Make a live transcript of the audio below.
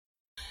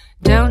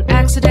Don't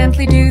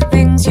accidentally do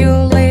things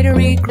you'll later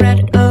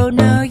regret. Oh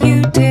no,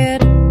 you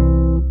did.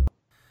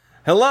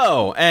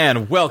 Hello,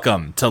 and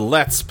welcome to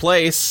Let's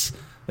Place.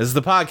 This is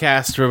the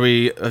podcast where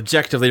we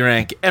objectively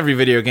rank every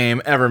video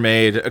game ever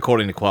made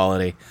according to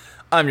quality.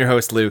 I'm your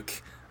host,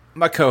 Luke.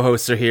 My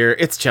co-hosts are here.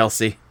 It's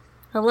Chelsea.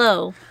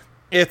 Hello.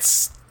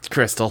 It's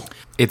Crystal.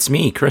 It's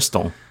me,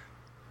 Crystal.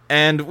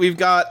 And we've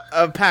got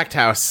a packed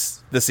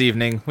house this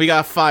evening. We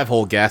got 5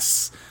 whole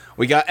guests.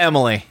 We got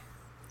Emily.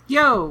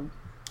 Yo!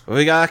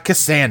 We got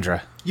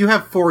Cassandra. You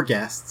have 4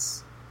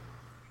 guests.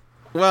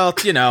 Well,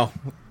 you know.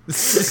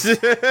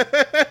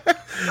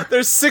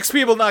 There's 6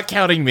 people not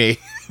counting me.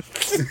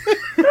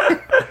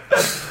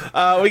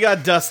 We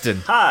got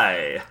Dustin.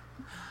 Hi.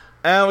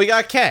 And we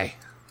got Kay.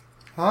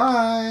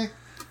 Hi.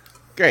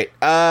 Great.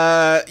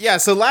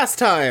 So last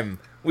time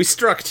we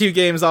struck 2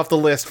 games off the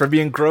list for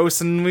being gross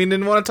and we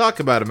didn't want to talk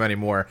about them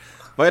anymore.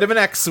 Vitamin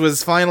X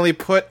was finally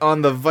put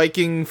on the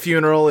Viking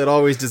funeral it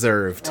always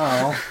deserved.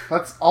 Oh,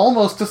 that's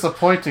almost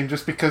disappointing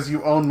just because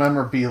you own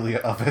memorabilia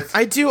of it.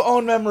 I do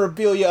own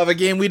memorabilia of a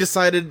game we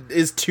decided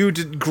is too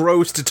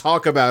gross to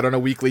talk about on a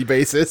weekly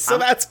basis, so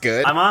that's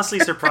good. I'm honestly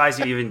surprised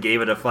you even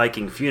gave it a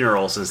Viking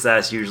funeral, since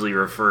that's usually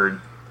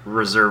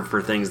reserved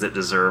for things that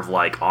deserve,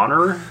 like,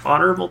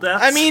 honorable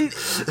deaths. I mean,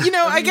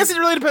 I guess it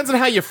really depends on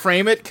how you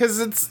frame it,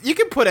 because you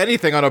can put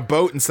anything on a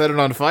boat and set it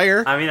on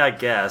fire. I mean, I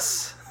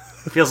guess.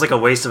 It feels like a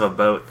waste of a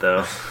boat,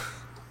 though.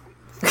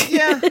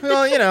 Yeah,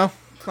 well,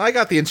 I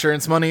got the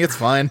insurance money, it's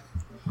fine.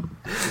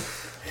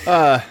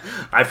 I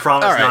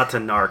promise all right. not to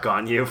narc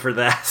on you for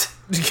that.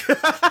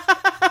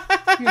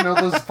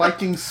 Those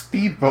Viking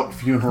speedboat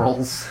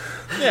funerals.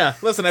 Yeah,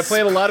 listen, I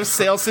played a lot of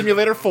Sail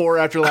Simulator 4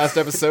 after last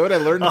episode. I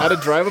learned how to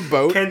drive a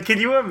boat. Can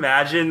you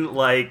imagine,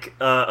 like,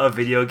 a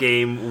video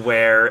game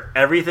where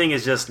everything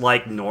is just,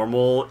 like,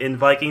 normal in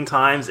Viking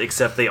times,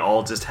 except they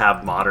all just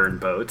have modern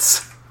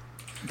boats?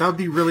 That would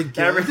be really good.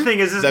 Everything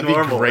is just That'd be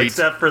normal, great.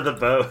 except for the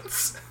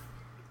boats.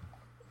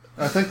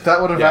 I think that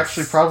would have Yes.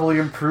 actually probably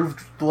improved,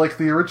 like,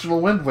 the original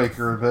Wind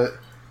Waker a bit.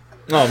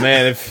 Oh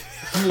man,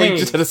 if Link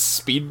just had a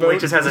speedboat.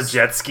 Link just has a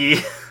jet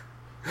ski.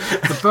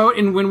 The boat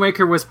in Wind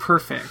Waker was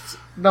perfect.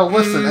 No,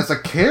 listen, as a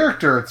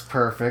character it's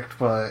perfect,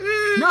 but...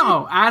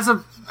 No,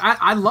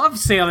 I love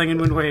sailing in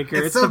Wind Waker.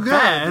 It's so the good.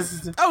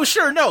 best. Oh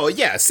sure, no,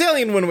 yeah,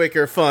 sailing in Wind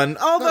Waker fun.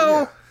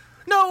 Although,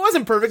 no, it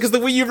wasn't perfect because the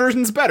Wii U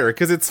version's better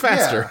because it's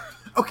faster.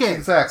 Okay,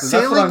 Exactly,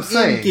 that's what I'm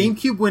saying. in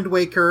GameCube Wind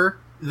Waker,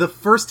 the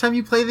first time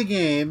you play the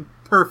game,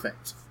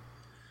 perfect.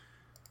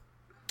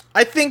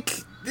 I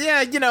think,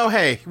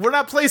 hey, we're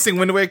not placing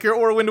Wind Waker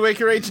or Wind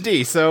Waker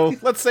HD, so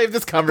let's save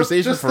this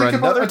conversation Just for think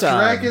another about a time.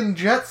 dragon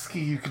jet ski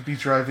you could be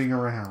driving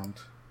around.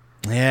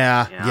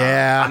 Yeah,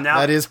 I'm now-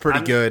 that is pretty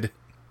I'm- good.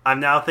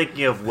 I'm now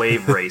thinking of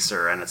Wave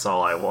Racer, and it's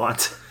all I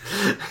want.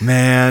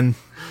 Man,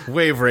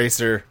 Wave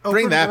Racer,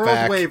 bring Open that World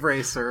back. Wave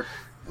Racer.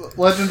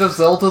 Legend of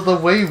Zelda the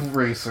Wave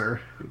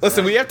Racer.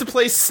 Listen, we have to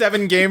play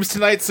 7 games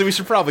tonight, so we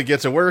should probably get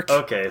to work.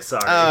 Okay,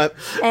 sorry.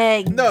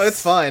 Eggs. No,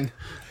 it's fine.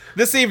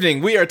 This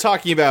evening, we are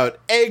talking about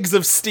Eggs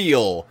of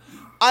Steel,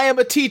 I Am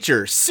a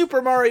Teacher,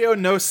 Super Mario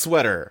No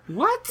Sweater,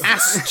 What?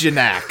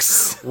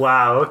 Astyanax,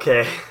 Wow,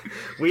 okay.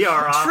 We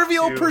are off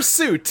Trivial to-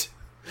 Pursuit,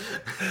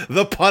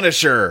 The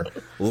Punisher,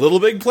 Little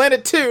Big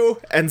Planet 2,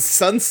 and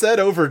Sunset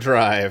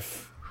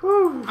Overdrive.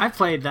 I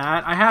played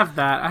that. I have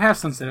that. I have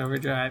Sunset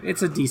Overdrive.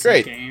 It's a decent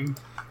Great. game.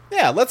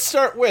 Yeah, let's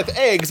start with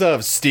Eggs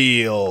of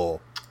Steel.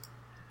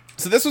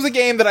 So this was a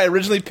game that I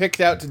originally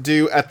picked out to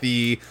do at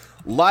the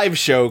live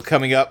show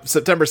coming up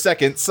September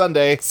 2nd,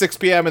 Sunday, 6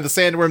 p.m. in the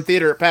Sandworm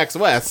Theater at PAX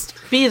West.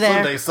 Be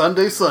there.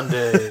 Sunday.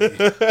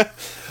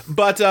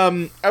 But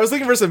I was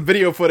looking for some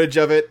video footage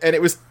of it, and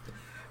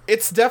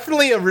it's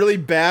definitely a really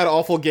bad,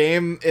 awful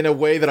game in a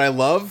way that I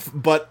love,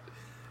 but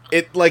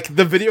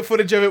the video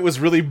footage of it was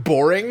really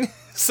boring,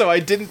 so I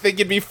didn't think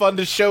it'd be fun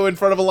to show in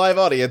front of a live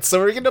audience, so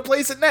we're gonna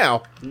place it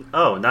now.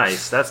 Oh,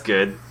 nice. That's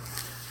good.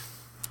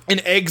 In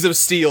Eggs of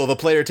Steel, the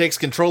player takes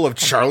control of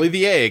Charlie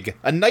the Egg,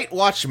 a night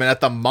watchman at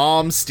the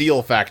Mom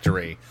Steel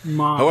factory.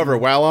 Mom. However,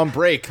 while on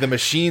break, the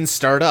machines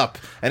start up,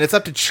 and it's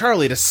up to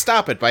Charlie to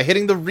stop it by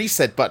hitting the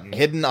reset button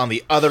hidden on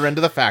the other end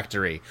of the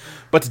factory.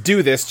 But to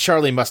do this,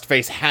 Charlie must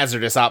face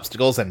hazardous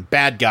obstacles and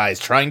bad guys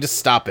trying to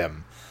stop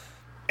him.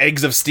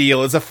 Eggs of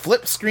Steel is a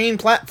flip-screen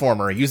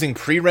platformer using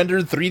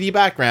pre-rendered 3D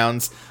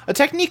backgrounds, a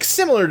technique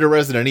similar to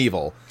Resident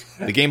Evil.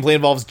 The gameplay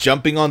involves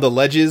jumping onto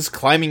ledges,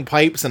 climbing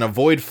pipes, and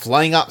avoid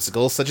flying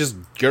obstacles such as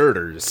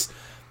girders.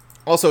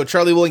 Also,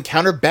 Charlie will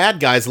encounter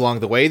bad guys along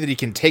the way that he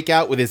can take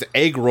out with his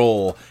egg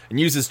roll, and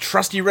use his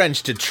trusty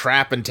wrench to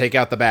trap and take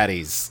out the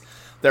baddies.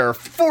 There are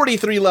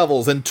 43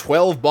 levels and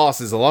 12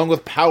 bosses, along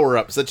with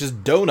power-ups such as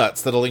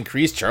donuts that'll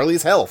increase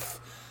Charlie's health.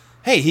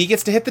 Hey, he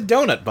gets to hit the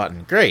donut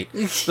button. Great.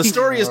 The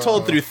story is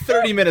told through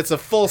 30 minutes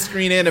of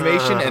full-screen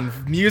animation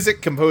and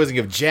music composing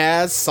of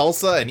jazz,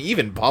 salsa, and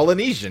even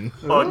Polynesian.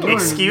 Oh,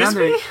 excuse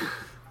me?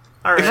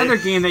 All right. Another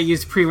game that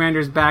used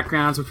pre-renders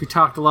backgrounds, which we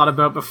talked a lot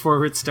about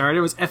before it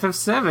started, was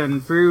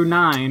FF7 through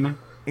 9.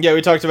 Yeah,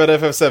 we talked about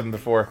FF7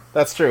 before.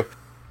 That's true.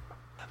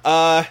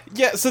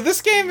 So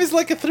this game is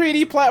like a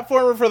 3D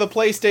platformer for the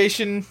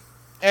PlayStation.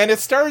 And it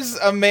stars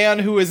a man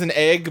who is an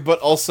egg, but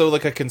also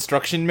like a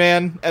construction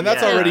man, and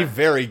that's Yeah. already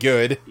very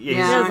good. Yeah, He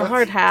has a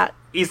hard hat.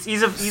 he's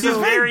a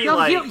very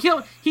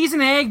He's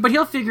an egg, but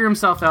he'll figure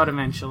himself out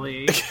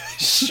eventually. Or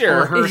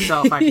Sure.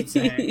 herself, I should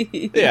say.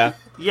 Yeah.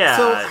 yeah.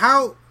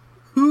 So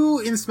who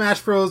in Smash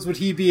Bros. Would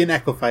he be an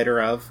Echo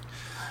Fighter of?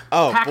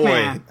 Oh,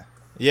 Pac-Man. boy.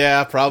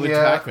 Yeah, probably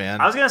Yeah. Pac-Man.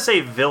 I was gonna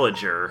say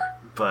villager,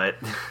 but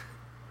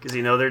because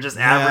they're just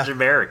average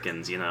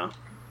Americans,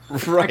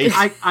 Right.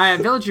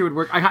 Villager would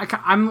work.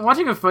 I'm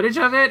watching a footage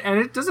of it, and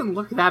it doesn't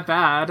look that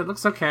bad. It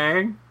looks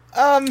okay.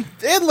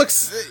 It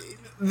looks...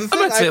 The I thing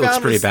might say it looks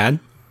found pretty was- bad.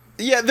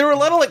 Yeah, there were a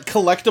lot of like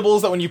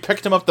collectibles that when you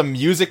picked them up, the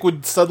music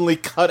would suddenly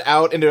cut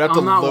out, and you'd have to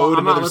load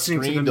I'm not another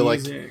listening screen to the like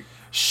music.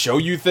 show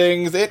you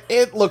things.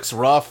 It looks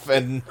rough,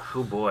 and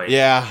Oh boy.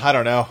 yeah, I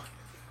don't know.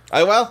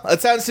 Well,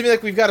 it sounds to me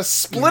like we've got a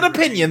split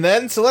opinion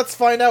then, so let's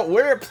find out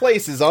where it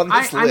places on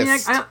this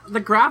list. The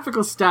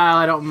graphical style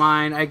I don't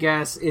mind, I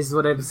guess, is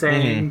what I'm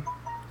saying.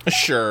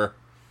 Sure.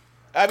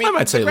 I mean, I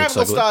might say the it looks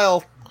graphical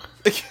style...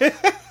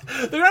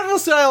 the graphical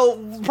style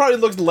probably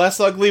looked less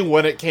ugly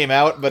when it came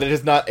out, but it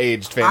has not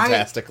aged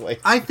fantastically.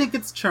 I think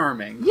it's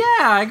charming. Yeah,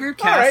 I agree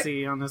with All right.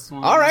 Cassie on this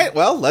one. All right,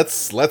 well,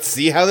 let's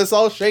see how this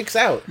all shakes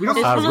out. We don't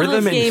It's one of Rhythm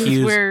those and games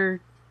Hues- where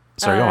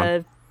Sorry, go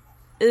on.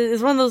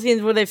 it's one of those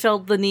games where they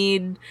felt the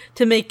need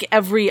to make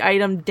every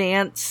item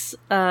dance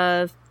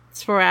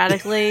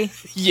sporadically.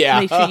 Yeah.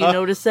 Make sure you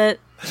notice it.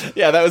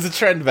 Yeah, that was a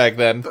trend back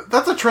then.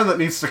 That's a trend that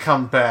needs to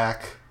come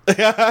back.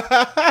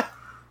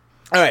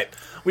 All right,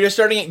 we are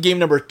starting at game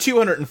number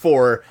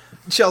 204.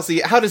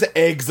 Chelsea, how does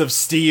Eggs of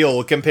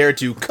Steel compare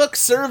to Cook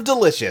Serve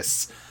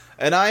Delicious?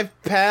 An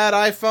iPad,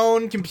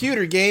 iPhone,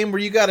 computer game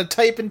where you gotta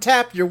type and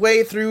tap your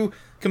way through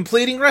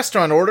completing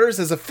restaurant orders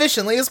as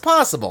efficiently as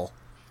possible.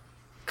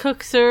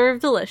 Cook serve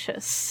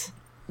delicious.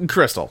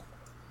 Crystal.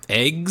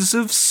 Eggs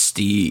of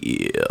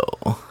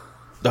Steel.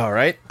 All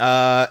right,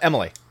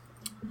 Emily.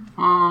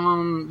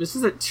 This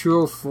is at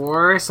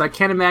 204, so I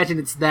can't imagine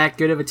it's that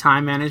good of a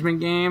time management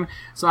game.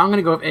 So I'm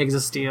gonna go with Eggs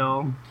of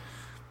Steel.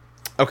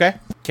 Okay,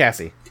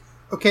 Cassie.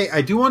 Okay,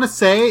 I do want to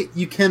say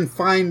you can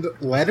find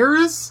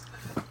letters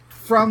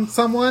from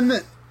someone,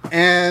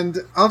 and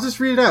I'll just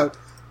read it out.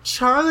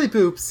 Charlie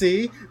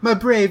Boopsie, my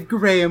brave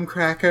graham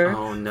cracker.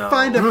 Oh, no.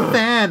 Find a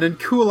fan and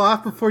cool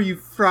off before you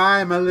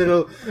fry, my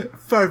little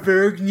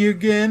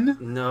Farvergnugan.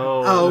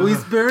 No.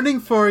 Always burning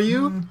for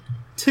you,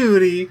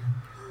 Tootie.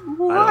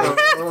 I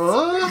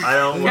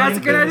don't Yeah,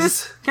 like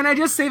this. can I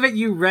just say that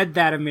you read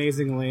that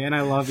amazingly, and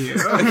I love you.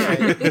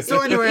 Okay.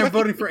 So anyway, I'm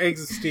voting for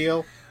Eggs of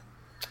Steel.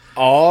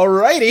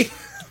 Alrighty.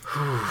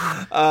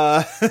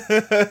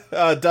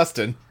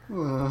 Dustin.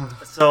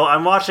 So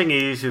I'm watching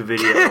a YouTube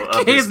video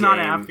of this He's not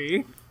game,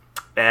 happy.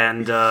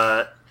 and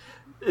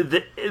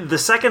the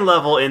second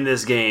level in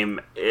this game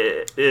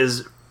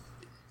is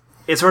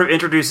it sort of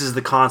introduces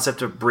the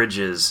concept of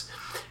bridges,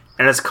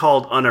 and it's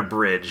called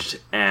Unabridged,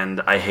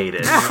 and I hate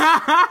it.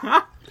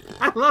 I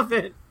love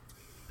it.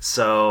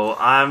 So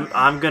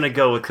I'm gonna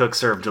go with Cook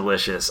Serve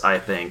Delicious. I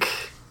think.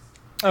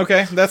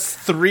 Okay, that's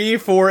 3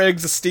 for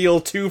Eggs of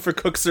Steel, 2 for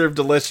Cook Serve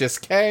Delicious.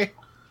 K.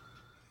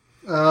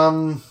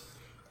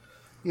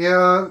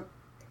 Yeah,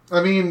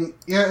 I mean,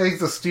 yeah,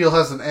 Eggs of Steel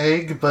has an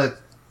egg, but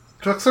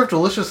Cook Serve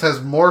Delicious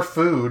has more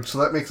food, so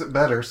that makes it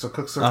better, so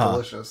Cook Serve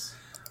Delicious.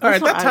 All right,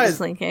 That's what that I was ties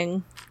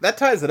thinking.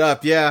 it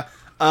up. Yeah.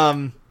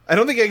 I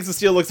don't think Eggs of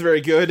Steel looks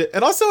very good,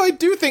 and also I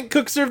do think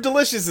Cook Serve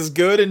Delicious is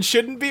good and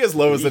shouldn't be as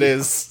low as it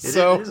is. It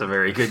So is a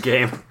very good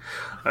game.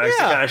 I'm actually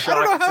yeah, kinda I shocked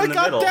don't know it's how in it the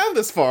got middle. down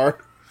this far.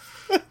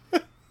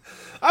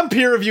 I'm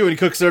peer reviewing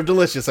Cook Serve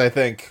Delicious, I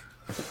think.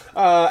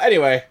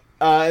 Anyway,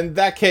 in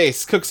that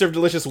case, Cook Serve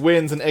Delicious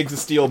wins and Eggs of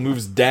Steel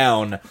moves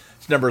down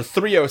to number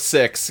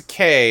 306.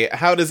 K,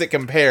 how does it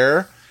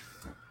compare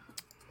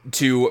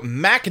to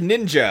Mac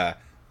Ninja,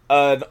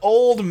 an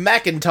old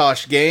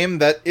Macintosh game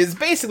that is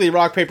basically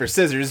rock, paper,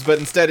 scissors, but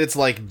instead it's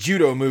like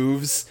judo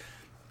moves,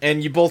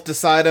 and you both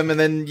decide them, and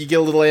then you get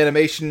a little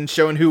animation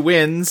showing who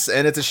wins,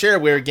 and it's a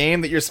shareware game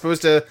that you're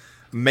supposed to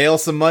mail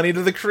some money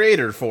to the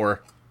creator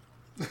for.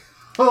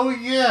 Oh,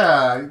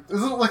 yeah.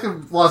 Isn't it like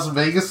a Las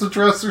Vegas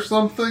address or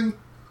something?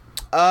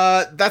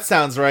 That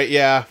sounds right,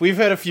 yeah. We've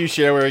had a few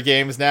shareware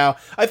games now.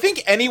 I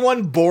think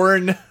anyone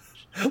born,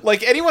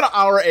 like anyone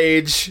our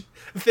age,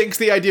 thinks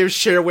the idea of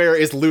shareware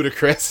is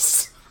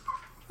ludicrous.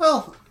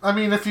 Well, I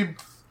mean, if you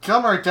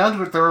come right down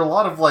to it, there are a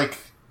lot of, like,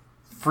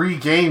 free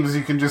games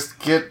you can just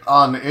get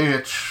on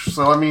itch.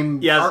 So, I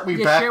mean, Yeah. aren't we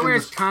Yeah, back in shareware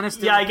is this... kind of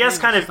still Yeah, I guess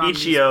kind of on these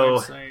Itch.io.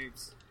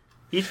 websites.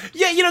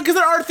 Yeah, you know, because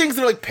there are things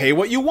that are like, pay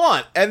what you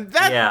want. And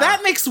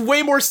that makes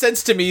way more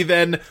sense to me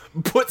than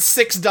put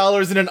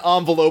 $6 in an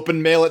envelope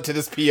and mail it to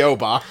this P.O.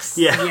 box.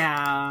 Yeah.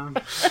 Yeah.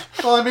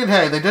 Well, I mean,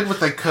 hey, they did what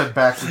they could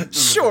back in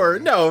Sure,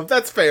 no,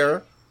 that's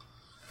fair.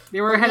 They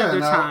were ahead of Yeah, their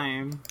no.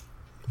 time.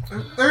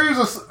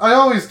 I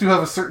always do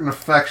have a certain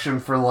affection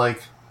for,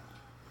 like,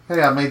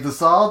 hey, I made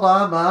this all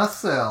by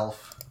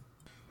myself.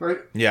 Right?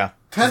 Yeah.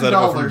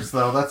 $10,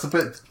 though, that's a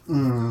bit...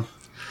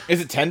 Is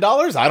it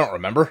 $10? I don't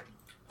remember.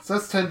 It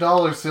says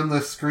 $10 in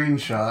this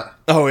screenshot.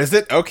 Oh, is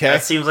it? Okay.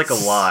 That seems like a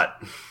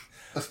lot.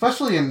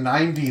 Especially in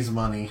 90s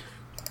money.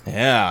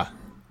 Yeah.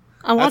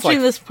 I'm That's watching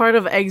like- this part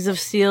of Eggs of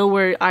Steel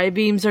where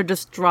I-beams are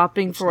just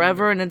dropping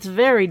forever, and it's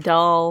very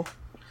dull.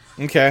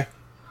 Okay.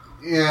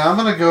 Yeah, I'm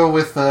gonna go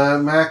with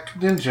Mac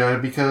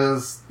Ninja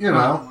because,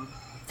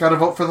 gotta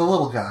vote for the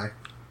little guy.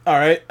 All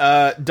right.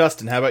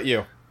 Dustin, how about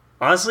you?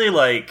 Honestly,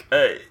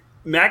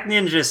 Mac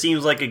Ninja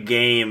seems like a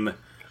game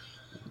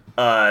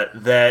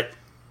that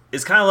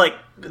is kind of like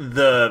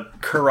the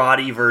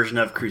karate version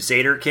of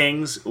Crusader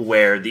Kings,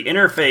 where the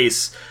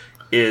interface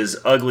is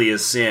ugly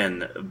as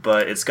sin,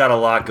 but it's got a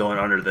lot going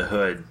under the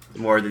hood,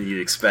 more than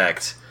you'd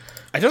expect.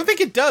 I don't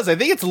think it does. I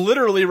think it's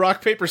literally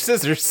rock, paper,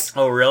 scissors.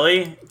 Oh,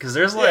 really? Because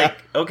there's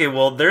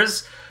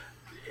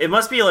it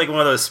must be like one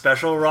of those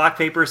special rock,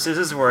 paper,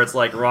 scissors where it's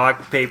like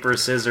rock, paper,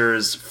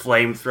 scissors,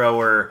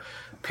 flamethrower,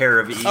 pair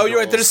of eagles. Oh, you're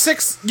right. There's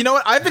 6. You know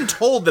what? I've been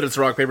told that it's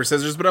rock, paper,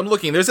 scissors, but I'm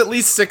looking. There's at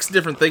least 6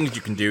 different things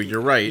you can do. You're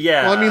right.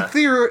 Yeah. Well, I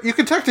mean, you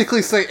can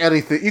technically say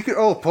anything. You could,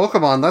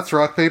 Pokemon, that's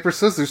rock, paper,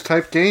 scissors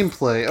type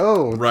gameplay.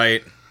 Oh.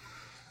 Right.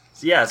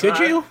 Yeah. So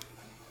Could you?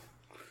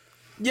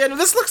 Yeah, no,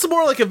 this looks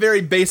more like a very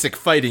basic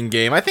fighting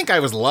game. I think I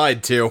was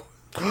lied to.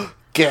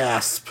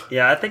 Gasp.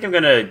 Yeah, I think I'm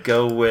gonna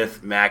go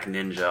with Mac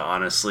Ninja,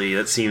 honestly.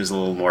 That seems a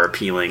little more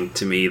appealing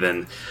to me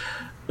than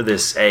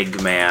this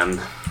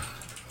Eggman.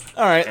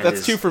 All right, and that's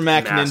his 2 for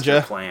Mac master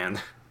Ninja. plan.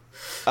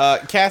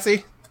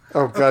 Cassie?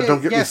 Oh, God, Okay,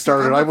 don't get me yes,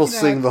 started. I'm I will looking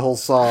sing at- the whole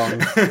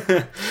song.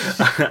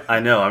 I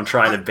know, I'm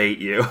trying to bait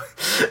you.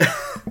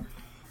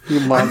 You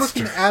I'm monster.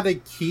 looking at a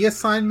key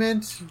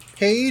assignment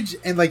page,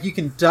 and you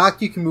can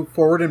duck, you can move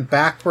forward and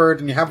backward,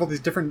 and you have all these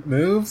different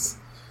moves.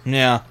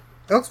 Yeah.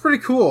 It looks pretty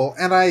cool,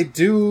 and I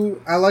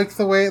like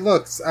the way it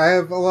looks. I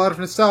have a lot of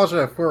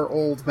nostalgia for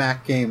old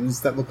Mac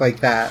games that look like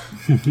that.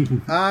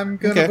 I'm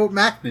gonna Okay. vote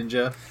Mac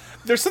Ninja.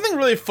 There's something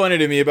really funny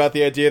to me about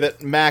the idea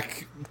that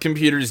Mac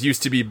computers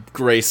used to be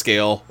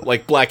grayscale,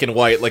 like black and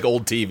white, like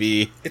old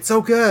TV. It's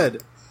so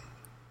good.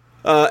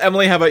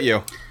 Emily, how about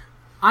you?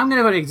 I'm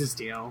gonna vote Eggs of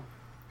Steel.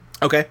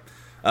 Okay.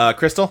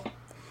 Crystal?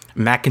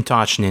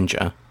 Macintosh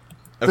Ninja.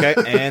 Okay.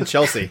 And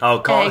Chelsea? Oh,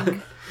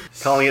 Egg.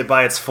 calling it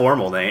by its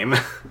formal name.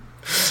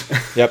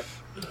 Yep.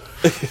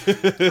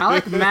 I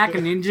like Mac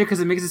Ninja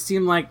because it makes it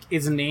seem like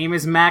his name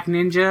is Mac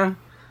Ninja.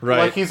 Right.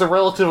 Like he's a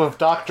relative of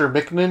Dr.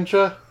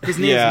 McNinja. His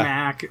name's Yeah.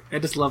 Mac. I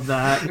just love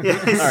that.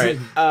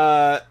 All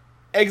right.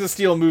 Eggs of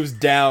Steel moves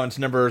down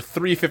to number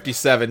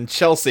 357.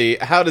 Chelsea,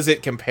 how does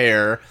it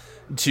compare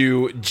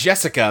to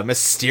Jessica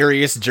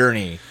Mysterious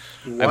Journey?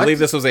 I believe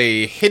this was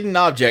a hidden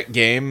object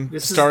game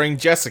starring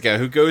Jessica,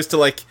 who goes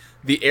to,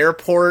 the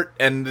airport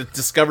and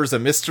discovers a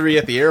mystery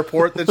at the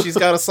airport that she's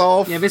got to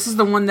solve. Yeah, this is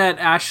the one that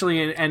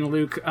Ashley and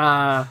Luke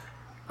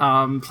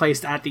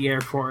placed at the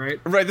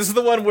airport. Right, this is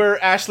the one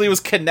where Ashley was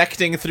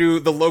connecting through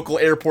the local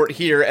airport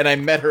here, and I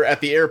met her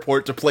at the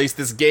airport to place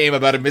this game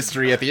about a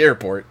mystery at the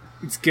airport.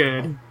 It's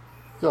good.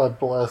 God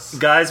bless.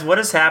 Guys, what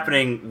is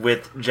happening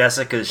with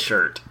Jessica's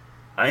shirt?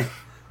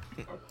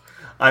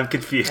 I'm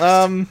confused.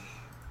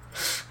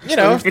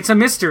 It's a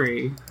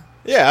mystery.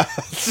 Yeah.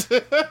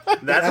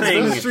 that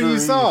thing, Mystery you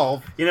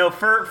solve.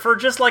 for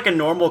just like a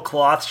normal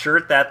cloth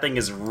shirt, that thing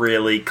is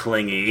really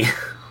clingy.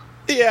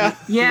 Yeah.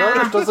 The Yeah.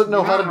 artist doesn't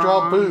know how to draw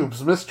wrong.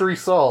 boobs. Mystery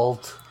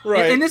solved.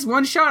 Right. In this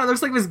one shot, it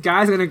looks like this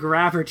guy's gonna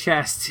grab her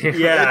chest. Too.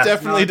 Yeah, It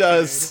definitely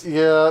does.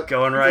 Yeah.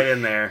 going right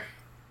in there.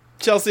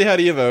 Chelsea, how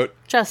do you vote?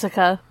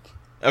 Jessica.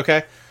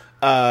 Okay.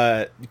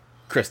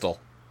 Crystal.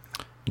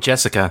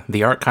 Jessica,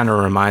 the art kind of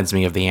reminds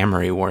me of the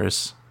Amory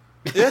Wars.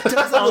 It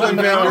does a little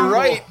bit. You're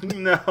right.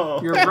 No.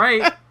 You're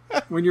right.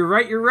 When you're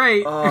right, you're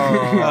right.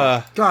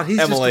 God, he's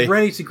Emily. just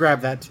ready to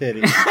grab that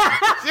titty.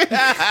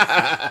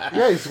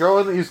 Yeah, he's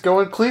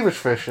going cleavage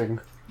fishing.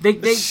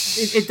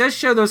 It does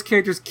show those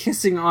characters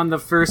kissing on the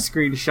first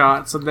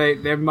screenshot, so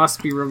there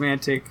must be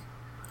romantic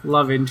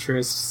love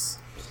interests.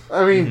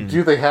 I mean,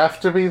 do they have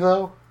to be,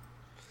 though?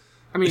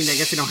 I mean, I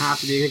guess they don't have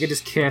to be. They could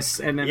just kiss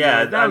and then.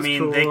 Yeah, that was they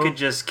cool. could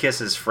just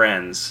kiss as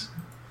friends.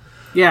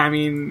 Yeah, I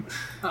mean,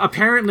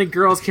 apparently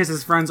girls kiss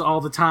as friends all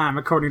the time,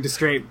 according to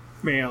straight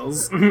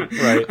males.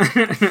 Right.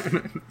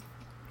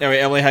 Anyway,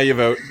 Emily, how you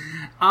vote?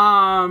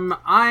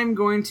 I'm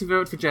going to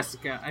vote for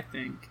Jessica, I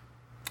think.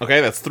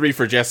 Okay, that's 3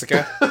 for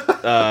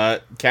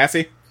Jessica.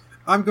 Cassie?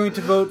 I'm going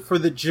to vote for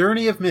the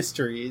Journey of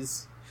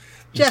Mysteries.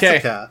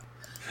 Jessica.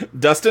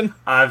 Dustin?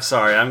 I'm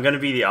sorry, I'm gonna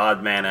be the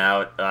odd man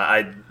out.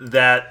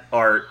 That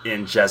art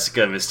in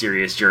Jessica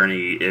Mysterious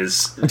Journey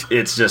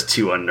it's just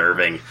too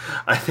unnerving.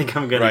 I think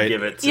I'm gonna Right.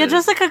 give it to Yeah,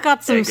 Jessica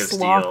got some Egg of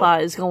sloth Steel.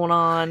 eyes going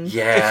on.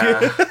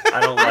 Yeah, I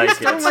don't like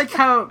I don't it. like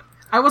how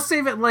I will say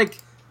that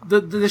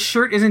the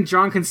shirt isn't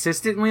drawn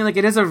consistently.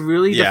 It has a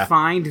really Yeah.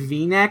 defined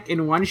V-neck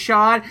in one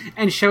shot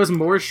and shows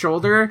more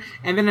shoulder,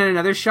 and then in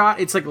another shot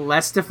it's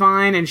less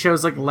defined and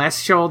shows less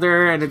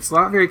shoulder, and it's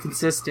not very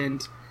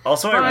consistent.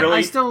 Also, But I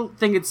I still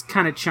think it's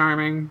kind of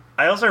charming.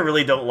 also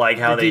really don't like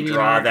how The they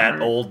draw DeviantArt that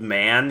art. old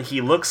man. He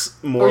looks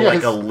more yeah, like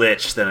his- a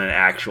lich than an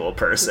actual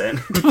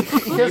person.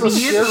 He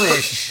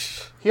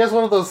has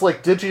one of those,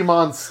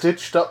 Digimon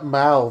stitched up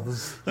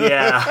mouths.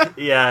 yeah,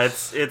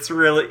 it's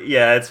really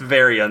it's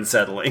very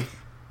unsettling.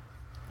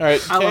 All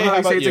right, I love Kay, how how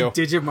you say about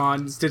it's you? a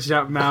Digimon stitched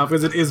out mouth,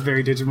 because it is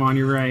very Digimon,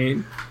 you're right.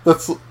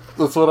 That's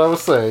what I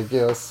was saying.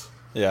 Yes.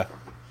 Yeah.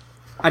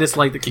 I just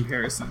like the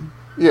comparison.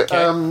 Yeah.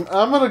 I'm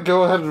gonna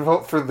go ahead and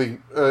vote for the.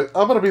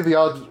 I'm gonna be the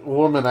odd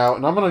woman out,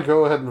 and I'm gonna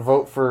go ahead and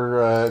vote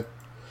for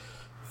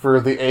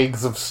the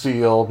Eggs of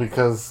Steel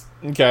because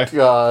Okay.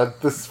 God,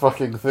 this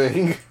fucking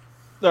thing.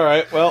 All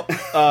right. Well,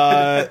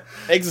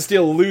 Eggs of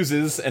Steel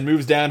loses and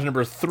moves down to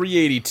number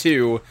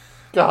 382.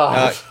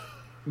 God.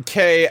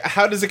 Kay,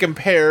 how does it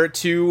compare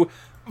to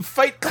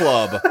Fight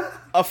Club,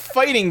 a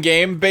fighting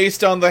game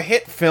based on the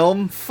hit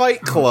film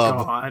Fight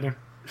Club? God.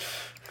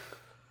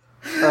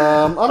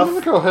 I'm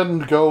gonna go ahead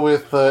and go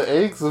with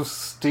Eggs of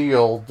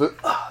Steel,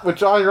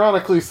 which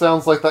ironically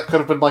sounds like that could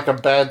have been like a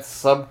bad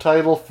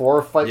subtitle for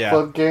a Fight Yeah.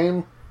 Club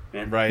game.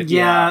 Right.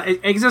 Yeah,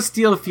 Eggs of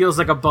Steel feels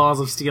like a Balls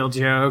of Steel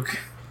joke.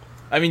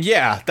 I mean,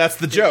 yeah, that's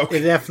the joke.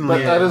 It definitely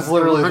But that is. is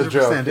literally the 100%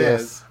 joke.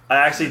 Yes. is. I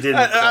actually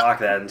didn't clock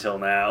that until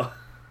now.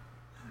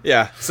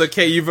 Yeah. So,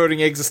 Kay, you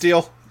voting Eggs of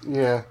Steel?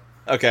 Yeah.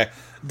 Okay.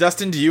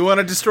 Dustin, do you want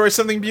to destroy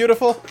something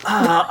beautiful?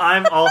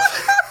 I'm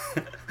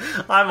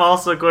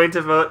also going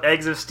to vote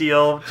Eggs of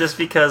Steel just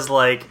because,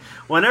 like,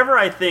 whenever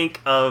I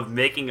think of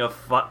making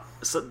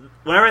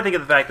whenever I think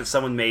of the fact that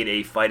someone made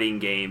a fighting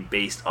game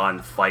based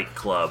on Fight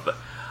Club,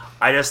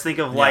 I just think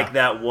of like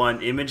that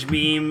one image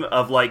meme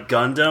of like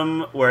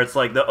Gundam where it's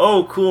like the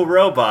cool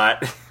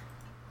robot.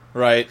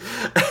 Right.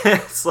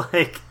 It's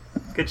like,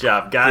 good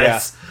job,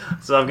 guys.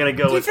 So I'm gonna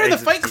go To be with fair, the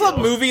Eggs of Fight Club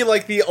Steel. movie,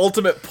 like, the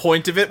ultimate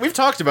point of it, we've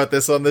talked about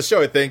this on the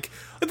show, I think.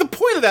 Like, the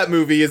point of that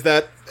movie is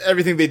that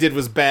everything they did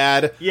was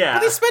bad. Yeah.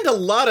 But they spent a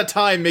lot of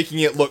time making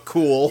it look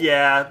cool.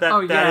 Yeah, that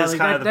is like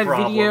kind of the that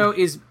problem. video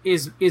is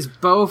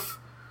both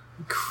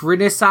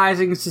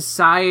criticizing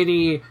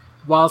society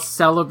while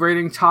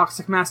celebrating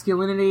toxic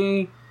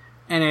masculinity,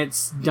 and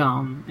it's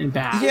dumb and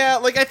bad. Yeah,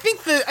 like, I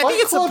think it's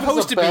Club supposed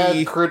is to a bad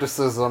be...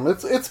 criticism.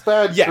 It's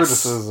bad Yes.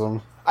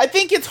 criticism. I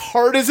think its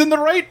heart is in the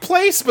right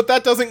place, but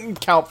that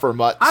doesn't count for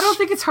much. I don't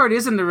think its heart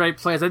is in the right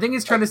place. I think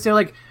it's trying to say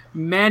like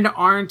men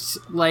aren't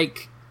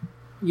like,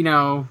 you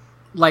know,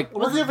 like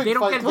We're giving they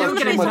don't Fight get, Club they don't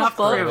get too much enough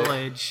credit.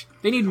 privilege.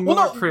 They need Well, more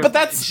no, privilege.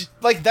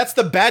 but that's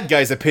the bad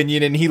guy's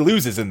opinion, and he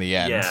loses in the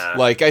end. Yeah.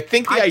 Like, I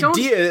think the I don't-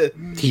 idea...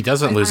 He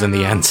doesn't lose in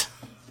the end.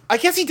 I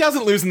guess he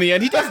doesn't lose in the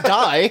end. He does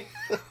die.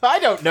 I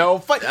don't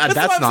know. That's that's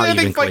why I'm not saying I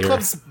think even Fight clear.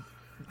 Club's...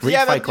 Read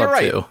Yeah, Fight you're Club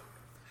right. 2.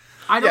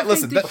 I don't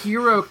listen, think the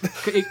hero.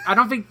 I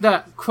don't think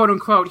the quote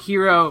unquote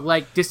hero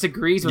like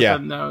disagrees with Yeah.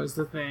 them though. Is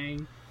the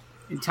thing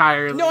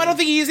entirely? No, I don't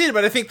think he is either,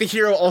 but I think the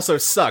hero also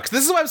sucks.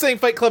 This is why I'm saying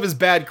Fight Club is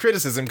bad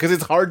criticism, because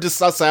it's hard to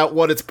suss out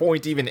what its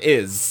point even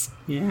is.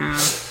 Yeah.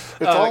 It's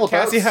all about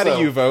Cassie, how do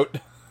self. you vote?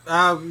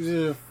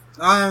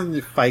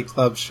 Fight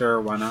Club, sure,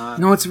 why not?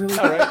 No, it's really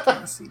bad.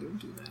 Cassie, don't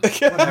do that.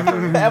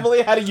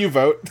 Emily, how do you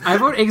vote? I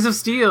vote Eggs of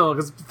Steel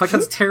because Fight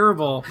Club's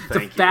terrible. It's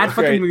Thank a bad you.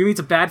 fucking Great. movie. It's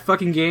a bad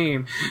fucking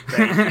game.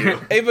 Thank you.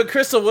 Hey, but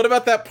Crystal, what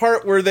about that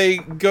part where they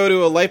go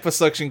to a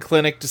liposuction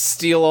clinic to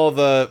steal all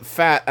the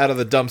fat out of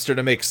the dumpster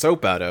to make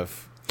soap out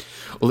of?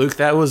 Luke,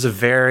 that was a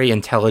very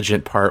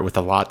intelligent part with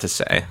a lot to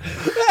say.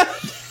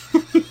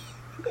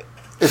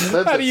 It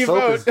said How that do you soap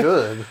vote? is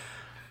good.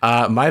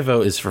 My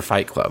vote is for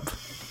Fight Club.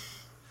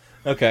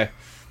 Okay.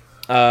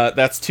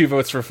 That's 2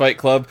 votes for Fight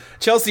Club.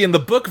 Chelsea, in the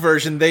book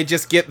version, they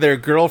just get their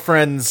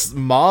girlfriend's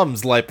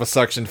mom's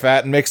liposuction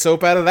fat and make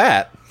soap out of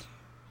that.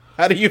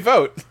 How do you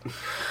vote?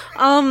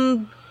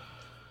 One,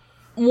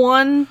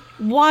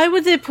 why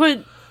would they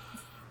put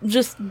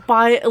just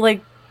buy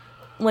like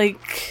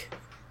that?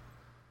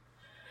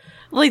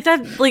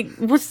 Like,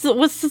 what's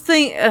the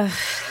thing? I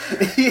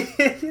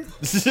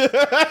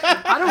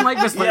don't like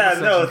this. Yeah,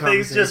 no, liposuction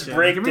things just conversation.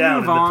 break Can we down in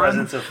move the on?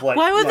 presence of like.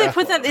 Why would they yeah.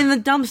 put that in the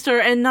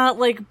dumpster and not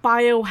like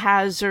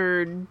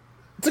biohazard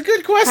It's a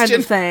good kind question.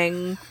 of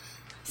thing?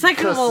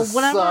 Second of all, Because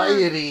whenever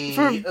society,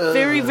 for a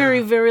very,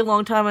 very, very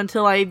long time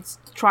until I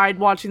tried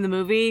watching the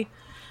movie,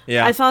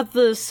 Yeah. I thought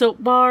the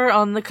soap bar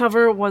on the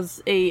cover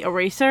was a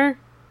eraser.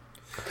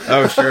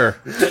 Oh, sure.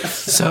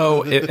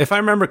 So, if I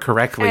remember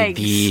correctly,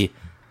 Eggs.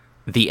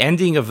 the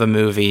ending of the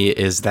movie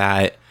is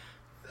that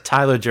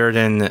Tyler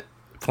Durden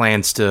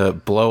plans to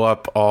blow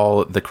up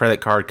all the credit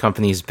card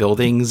company's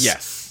buildings.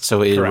 Yes,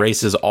 So it correct.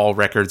 erases all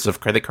records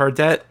of credit card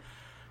debt.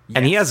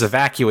 And he has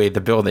evacuated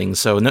the building,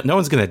 so no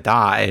one's going to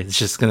die. It's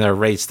just going to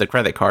erase the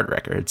credit card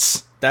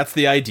records. That's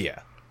the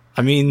idea.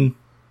 I mean,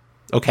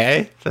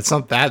 okay, that's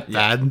not that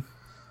bad.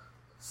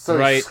 So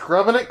Right. he's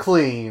scrubbing it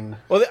clean.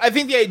 Well, I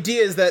think the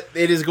idea is that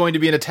it is going to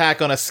be an attack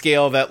on a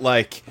scale that,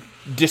 like,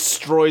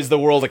 destroys the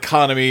world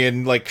economy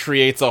and, like,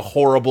 creates a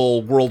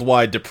horrible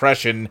worldwide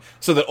depression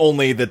so that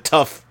only the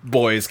tough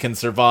boys can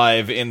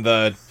survive in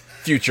the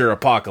future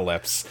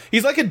apocalypse.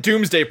 He's like a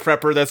doomsday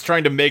prepper that's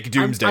trying to make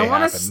doomsday I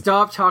want happen. to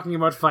stop talking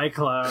about Fight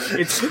Club.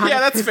 It's kind Yeah,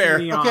 of that's pissing fair.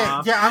 Me Okay,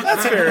 off. yeah,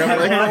 That's fair. I'm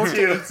like, I want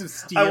to. Eggs of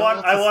Steel I want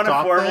to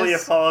stop formally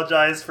this.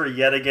 apologize for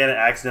yet again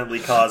accidentally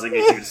causing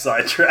a huge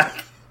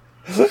sidetrack.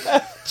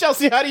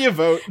 Chelsea, how do you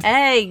vote?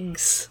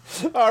 Eggs.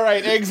 All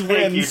right, Eggs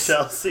Thank you, wins,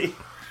 Chelsea.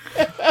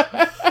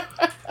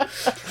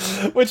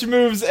 which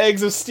moves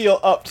Eggs of Steel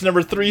up to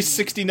number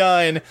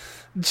 369.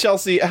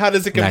 Chelsea, how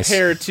does it Nice.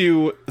 compare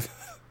to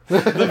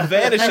the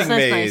Vanishing Nice.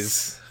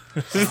 Maze?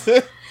 How's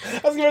it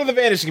compare to the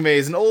Vanishing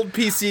Maze, an old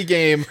PC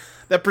game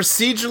that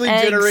procedurally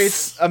Eggs.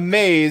 generates a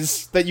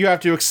maze that you have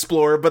to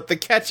explore, but the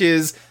catch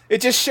is it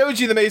just shows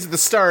you the maze at the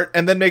start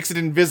and then makes it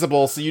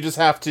invisible, so you just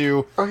have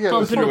to... Oh yeah,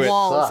 Bump this into one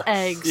walls, sucks.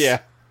 eggs. Yeah.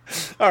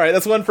 Alright,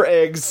 that's one for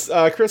eggs.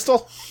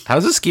 Crystal?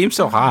 How's this game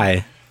so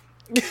high?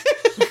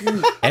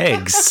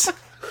 Eggs.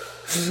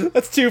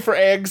 That's two for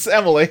eggs.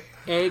 Emily?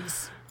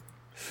 Eggs.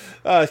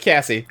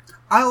 Cassie?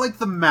 I like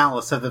the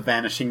malice of the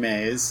Vanishing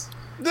Maze.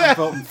 Yeah,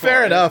 voting for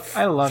fair it. enough.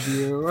 I love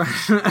you.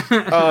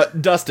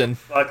 Dustin?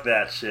 Fuck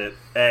that shit.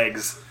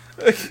 Eggs.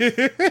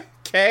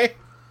 Okay.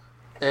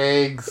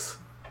 Eggs.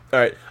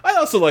 Alright. I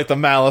also like the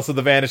Malice of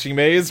the Vanishing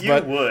Maze, You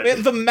but would.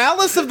 man, the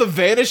Malice of the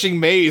Vanishing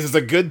Maze is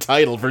a good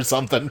title for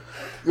something.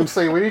 I'm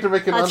saying we need to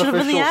make an That should have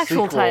unofficial been the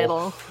actual sequel.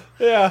 title.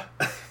 Yeah.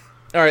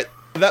 Alright.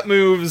 That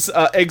moves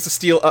Eggs of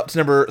Steel up to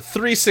number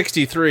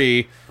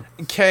 363.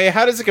 Okay,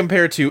 how does it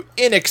compare to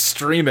In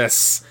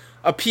Extremis?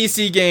 A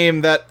PC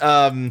game that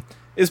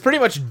is pretty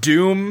much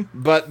Doom,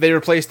 but they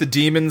replaced the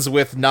demons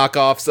with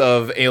knockoffs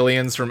of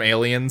aliens from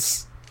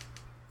Aliens.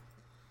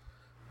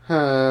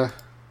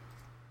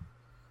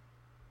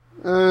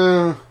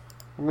 I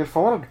mean, if I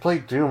wanted to play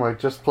Doom, I'd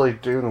just play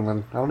Doom,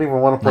 and I don't even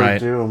want to play Right.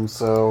 Doom,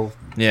 so...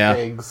 Yeah.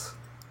 Eggs.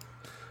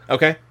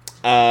 Okay.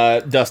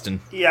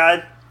 Dustin. Yeah,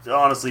 I'd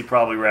honestly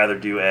probably rather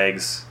do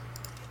eggs.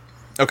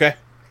 Okay.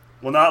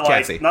 Well, not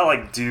Cassie.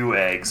 like do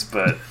eggs,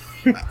 but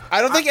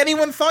I don't think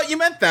anyone thought you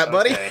meant that,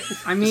 buddy. okay.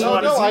 I mean, Oh,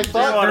 no, I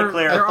thought- want to there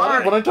clarify. I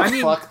are. wanted to I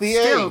mean, fuck the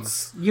still,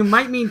 eggs. You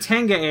might mean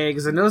Tenga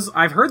eggs, and those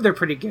I've heard they're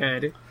pretty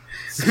good.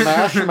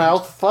 Smash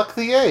mouth, fuck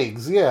the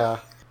eggs, yeah.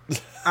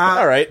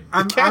 Alright.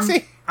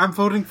 Cassie? I'm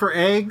voting for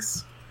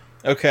eggs,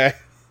 Okay.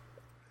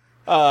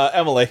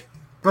 Emily.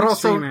 but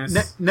also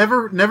Extremis.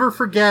 never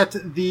forget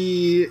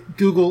the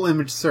Google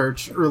image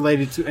search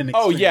related to an.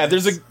 Oh, yeah,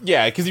 because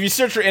if you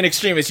search for In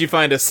Extremis, you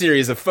find a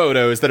series of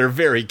photos that are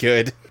very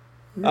good.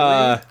 Hold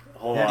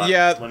on.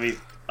 Yeah. Let me.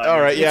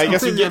 Alright, yeah, I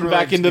guess we're completely getting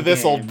back unrelated to into the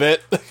this game. old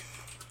bit.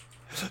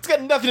 It's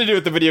got nothing to do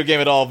with the video game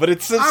at all, but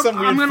it's just some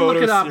weird I'm gonna photo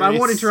look it up. I series.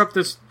 won't interrupt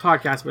this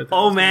podcast with it.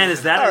 Oh man,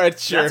 is that? All right,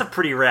 sure. That's a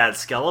pretty rad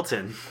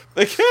skeleton.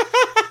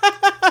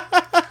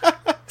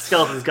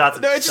 Skeleton's got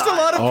some. No, it's just a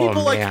lot of Oh,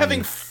 people like man.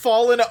 having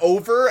fallen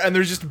over, and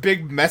there's just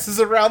big messes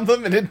around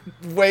them, and in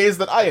ways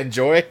that I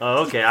enjoy.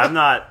 Oh, okay. I'm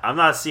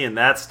not seeing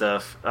that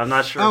stuff. I'm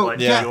not sure Oh, what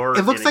yeah, your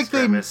it looks in like they-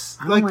 extremis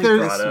I don't like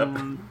there's- this brought up.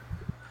 one.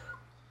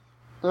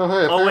 Oh,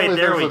 hey, Oh, wait, apparently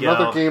there there's we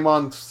another go. game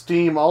on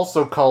Steam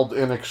also called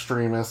In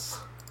Extremis.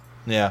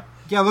 Yeah.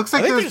 Yeah, it looks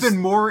like I think there's there's-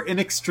 been more in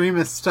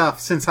extremist stuff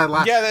since I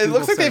last. Yeah, it Google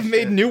looks like they've searched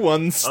made it. new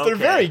ones. They're Okay.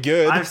 very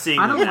good. I'm seeing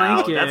I don't them now.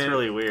 like it. That's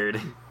really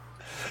weird.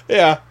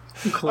 Yeah.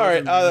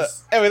 Closing Alright,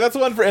 this. anyway, that's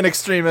one for In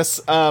Extremis.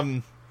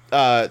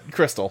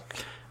 Crystal.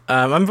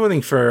 I'm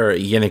voting for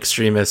Yin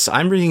Extremis.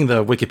 I'm reading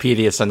the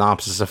Wikipedia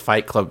synopsis of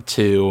Fight Club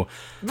 2,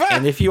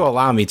 and if you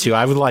allow me to,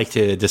 I would like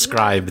to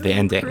describe the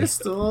ending.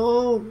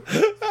 Crystal.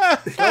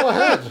 Go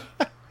ahead.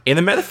 In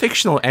the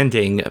metafictional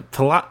ending,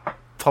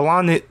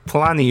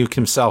 Palahniuk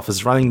himself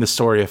is running the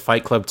story of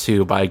Fight Club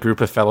 2 by a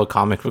group of fellow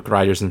comic book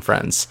writers and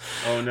friends.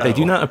 Oh no. They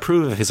do not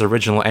approve of his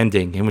original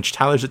ending, in which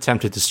Tyler's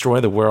attempt to destroy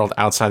the world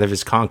outside of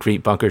his concrete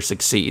bunker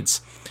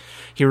succeeds.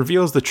 He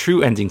reveals the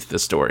true ending to the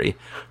story.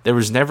 There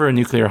was never a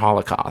nuclear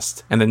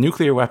holocaust, and the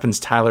nuclear weapons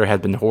Tyler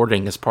had been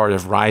hoarding as part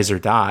of Rise or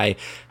Die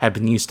had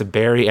been used to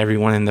bury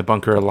everyone in the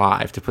bunker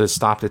alive to put a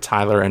stop to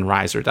Tyler and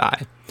Rise or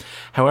Die.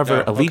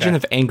 However, Oh, a legion okay.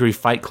 of angry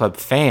Fight Club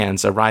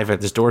fans arrive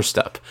at his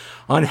doorstep,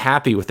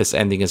 unhappy with this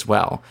ending as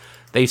well.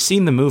 They've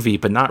seen the movie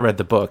but not read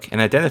the book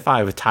and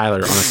identify with Tyler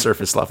on a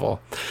surface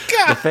level.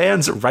 The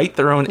fans write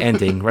their own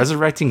ending,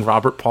 resurrecting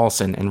Robert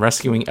Paulson and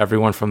rescuing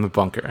everyone from the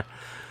bunker.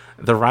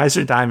 The Rise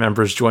or Die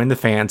members join the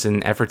fans in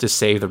an effort to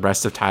save the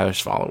rest of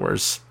Tyler's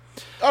followers.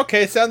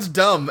 Okay, sounds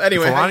dumb.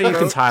 Anyway,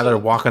 Palahniuk and Tyler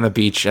walk on the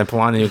beach, and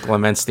Palahniuk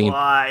laments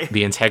Why?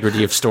 the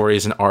integrity of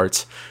stories and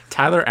art.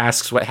 Tyler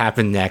asks what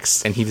happened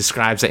next, and he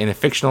describes that in a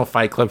fictional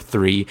Fight Club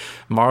 3,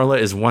 Marla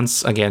is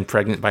once again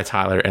pregnant by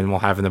Tyler and will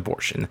have an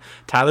abortion.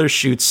 Tyler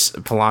shoots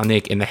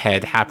Palahniuk in the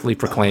head, happily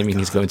proclaiming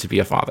he's going to be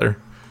a father.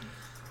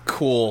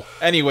 cool.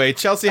 Anyway,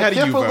 Chelsea, how I do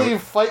can't you believe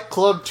vote? Fight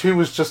Club 2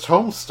 is just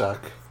Homestuck.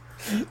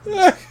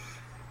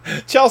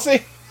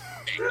 Chelsea?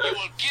 You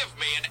will give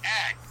me an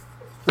egg.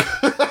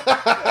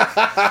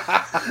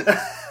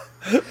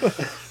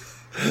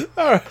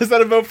 Alright, is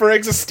that a vote for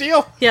Eggs of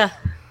Steel? Yeah.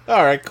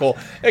 Alright, cool.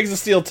 Eggs of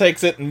Steel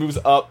takes it and moves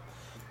up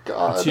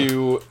God.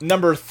 to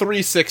number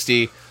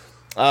 360.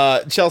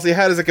 Chelsea,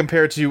 how does it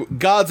compare to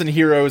Gods and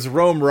Heroes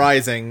Rome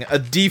Rising, a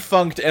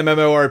defunct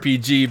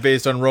MMORPG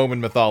based on Roman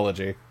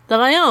mythology? That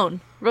I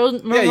own.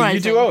 Yeah, you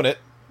do own it.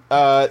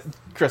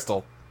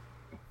 Crystal.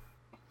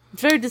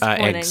 It's very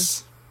disappointing.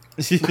 Eggs.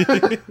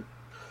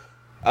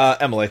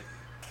 Emily.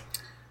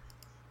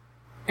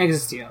 Eggs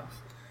of Steel.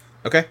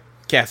 Okay.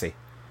 Cassie.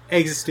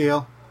 Eggs of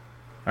Steel.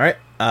 Alright.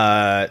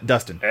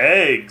 Dustin.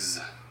 Eggs.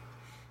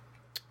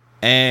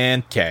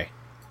 And Kay.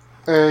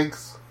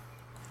 Eggs.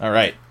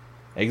 Alright.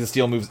 Eggs of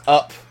Steel moves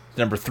up to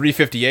number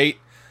 358.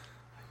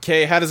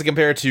 Okay, how does it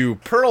compare to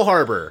Pearl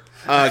Harbor,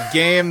 a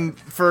game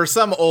for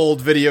some old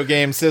video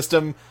game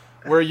system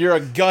where you're a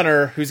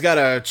gunner who's got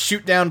to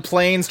shoot down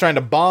planes trying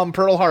to bomb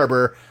Pearl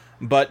Harbor,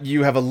 but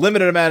you have a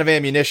limited amount of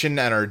ammunition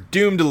and are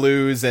doomed to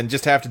lose and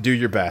just have to do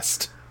your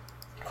best?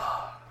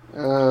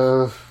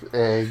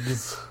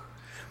 Eggs.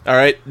 All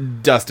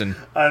right, Dustin.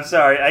 I'm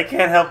sorry, I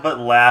can't help but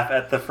laugh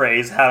at the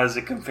phrase, how does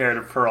it compare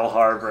to Pearl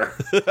Harbor?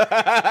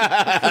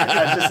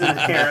 That's just an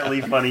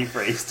inherently funny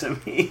phrase to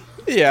me.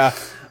 Yeah.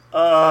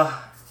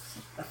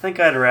 I think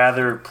I'd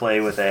rather play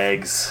with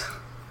eggs.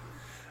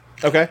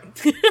 Okay.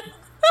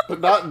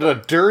 But not in a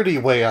dirty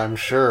way, I'm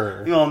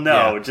sure. Well,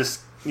 no, Yeah.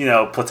 just,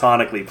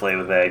 platonically play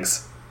with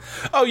eggs.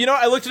 Oh,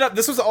 I looked it up.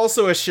 This was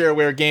also a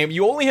shareware game.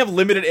 You only have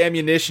limited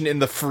ammunition in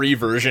the free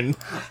version.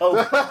 So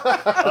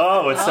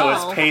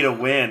it's pay to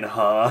win,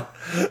 huh?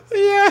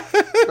 Yeah.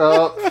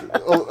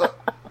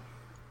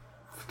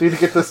 Need to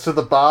get this to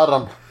the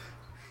bottom.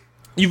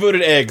 You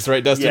voted eggs,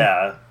 right, Dustin?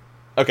 Yeah.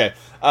 Okay.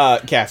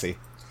 Cassie.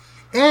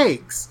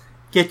 Eggs.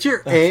 Get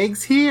your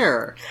eggs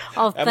here.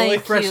 Oh, Emily,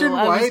 thank Fresh you. and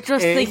I was white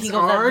just eggs thinking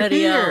of that are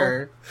video.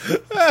 here.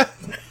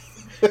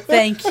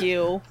 Thank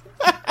you.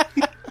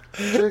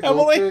 Jiggle,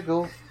 Emily?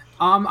 jiggle.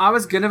 I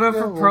was gonna vote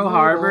for Pearl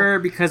Harbor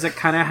because it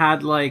kind of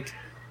had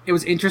it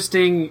was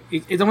interesting.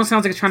 It almost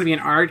sounds like it's trying to be an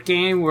art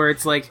game where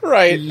it's like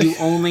Right. you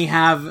only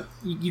have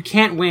you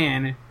can't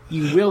win.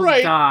 You will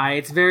Right. die.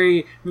 It's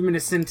very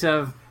reminiscent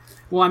of.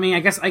 Well, I mean, I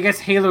guess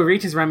Halo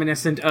Reach is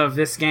reminiscent of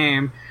this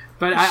game,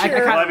 but I kind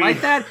of Well, I mean-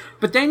 like that.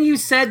 But then you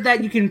said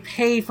that you can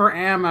pay for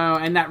ammo,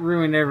 and that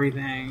ruined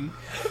everything.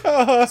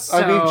 I mean,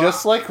 So,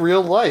 just like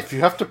real life.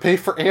 You have to pay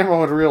for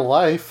ammo in real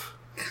life.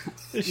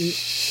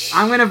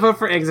 I'm gonna vote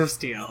for Eggs of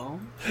Steel.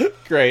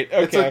 Great.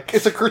 Okay.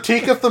 It's a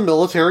critique of the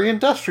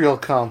military-industrial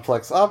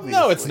complex, obviously.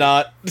 No, it's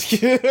not.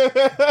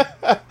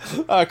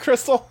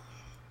 Crystal.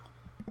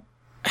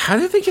 How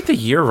did they get the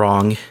year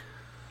wrong?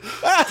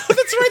 That's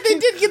right, they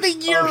did get the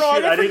year wrong.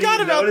 Shit, I didn't forgot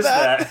even about notice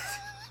that.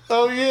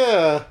 Oh,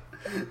 yeah.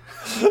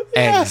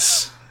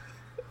 Eggs.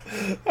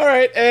 All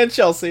right, and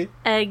Chelsea.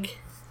 Egg.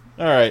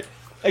 All right.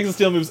 Eggs of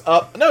Steel moves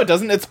up. No, it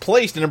doesn't. It's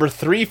placed at number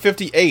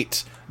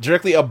 358,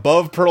 directly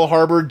above Pearl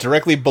Harbor,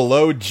 directly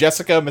below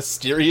Jessica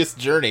Mysterious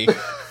Journey.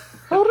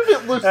 How did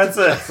it look? That's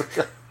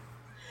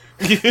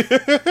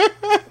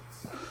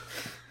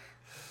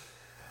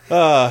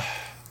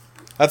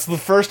That's the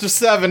first of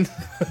 7.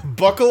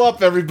 Buckle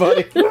up,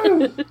 everybody.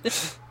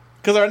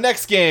 Because our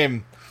next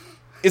game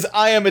is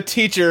I Am a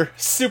Teacher,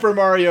 Super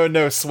Mario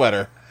No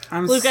Sweater.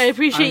 Luke, I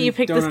appreciate you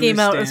picked don't this game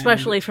out, understand.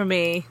 especially for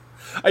me.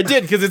 I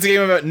did, because it's a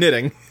game about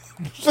knitting.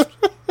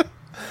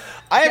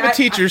 I Am a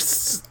Teacher...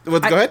 Go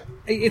ahead.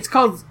 It's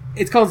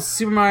called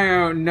Super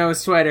Mario No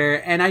Sweater,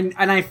 and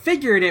I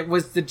figured it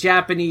was the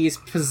Japanese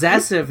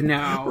possessive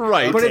no,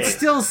 Right. But it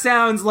still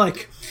sounds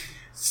like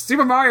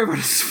Super Mario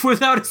but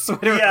without a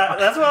sweater. Yeah,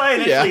 that's what I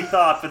initially Yeah.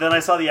 thought, but then I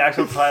saw the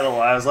actual title,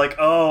 and I was like,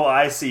 oh,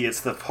 I see, it's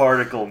the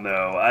particle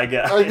no, I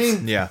guess. I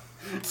mean, Yeah.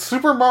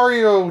 Super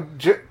Mario...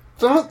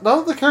 None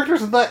of the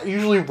characters in that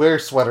usually wear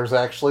sweaters,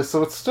 actually,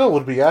 so it still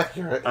would be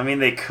accurate. I mean,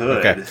 they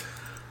could. Okay.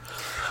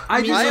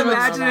 I just I am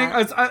imagining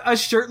a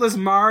shirtless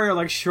Mario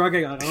like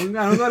shrugging. I don't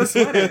got a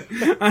sweater.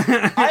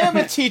 I Am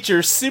a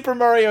Teacher, Super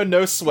Mario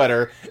No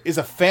Sweater is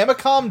a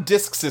Famicom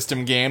Disk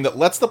System game that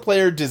lets the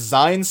player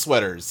design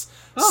sweaters.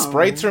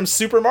 Sprites from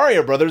Super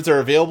Mario Bros. Are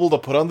available to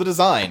put on the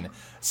design.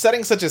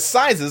 Settings such as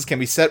sizes can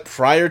be set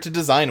prior to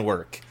design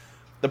work.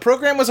 The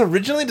program was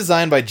originally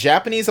designed by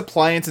Japanese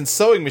appliance and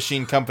sewing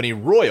machine company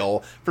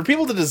Royal for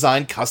people to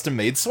design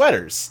custom-made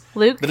sweaters.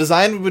 Luke? The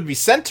design would be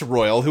sent to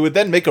Royal, who would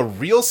then make a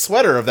real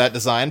sweater of that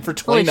design for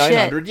Holy shit.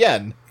 2,900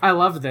 yen. I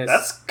love this.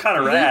 That's kind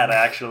of rad,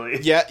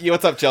 actually. Yeah,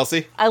 what's up,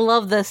 Chelsea? I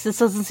love this. This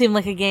doesn't seem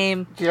like a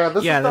game. Yeah,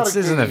 this Yeah, is not this a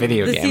isn't a game.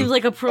 video This game. seems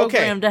like a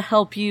program Okay. to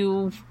help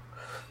you.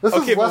 This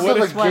Okay, is but less what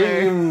of a if-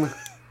 game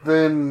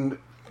than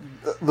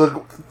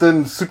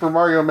Super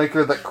Mario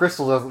Maker that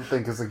Crystal doesn't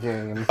think is a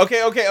game.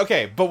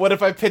 Okay. But what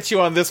if I pitch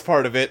you on this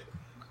part of it?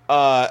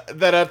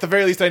 That at the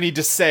very least I need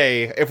to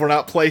say, if we're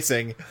not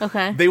placing,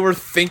 Okay. they were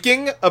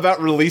thinking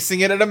about releasing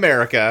it in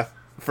America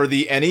for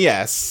the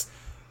NES,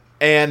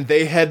 and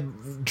they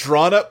had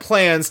drawn up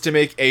plans to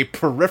make a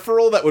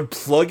peripheral that would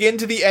plug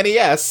into the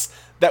NES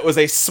that was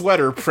a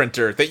sweater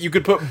printer that you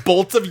could put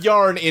bolts of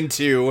yarn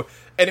into,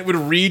 and it would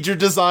read your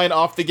design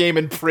off the game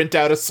and print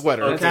out a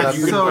sweater. Okay. That's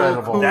You so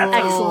incredible. cool. That's-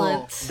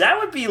 Excellent. That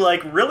would be,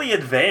 really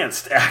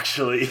advanced,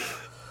 actually.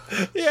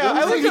 Yeah,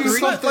 I Didn't looked they at do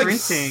some, like,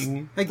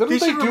 printing. Like, Didn't they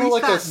should do release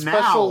like a that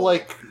special now.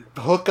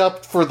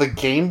 hookup for the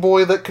Game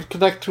Boy that could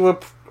connect to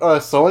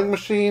a sewing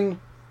machine?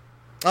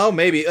 Oh,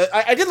 maybe.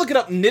 I did look it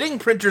up. Knitting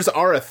printers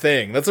are a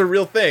thing. That's a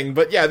real thing.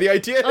 But yeah, the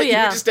idea that you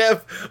yeah. would just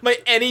have my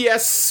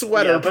NES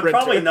sweater Yeah, but printer.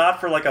 probably not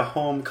for, a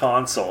home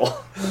console.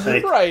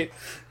 Like, Right.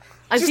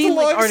 I've Just seen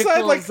alongside,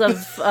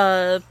 articles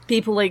of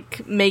people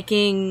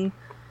making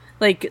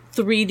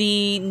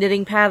 3D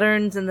knitting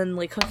patterns and then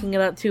hooking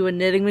it up to a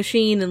knitting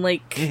machine and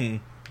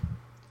making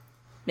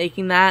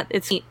that.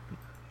 It's neat.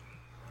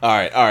 All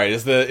right.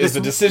 Is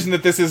the decision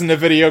that this isn't a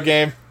video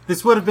game?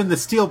 This would have been the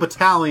Steel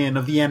Battalion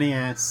of the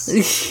NES.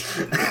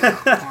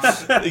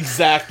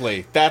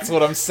 Exactly. That's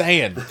what I'm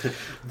saying.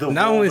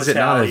 Not only is it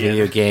not a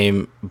video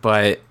game,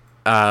 but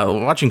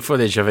watching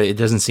footage of it, it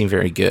doesn't seem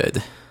very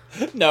good.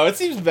 No, it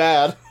seems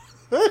bad.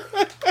 Yeah,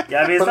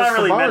 I mean, it's But not it's the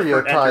really meant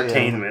Mario for tie-in.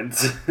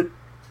 entertainment.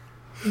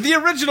 The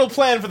original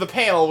plan for the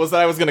panel was that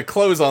I was going to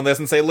close on this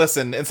and say,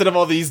 listen, instead of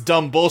all these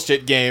dumb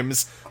bullshit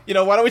games, why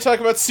don't we talk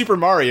about Super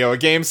Mario, a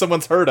game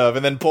someone's heard of,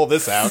 and then pull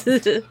this out?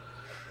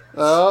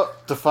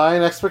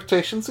 Defying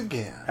expectations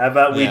again. How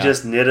about we Yeah.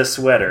 just knit a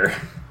sweater?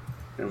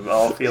 And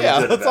all feel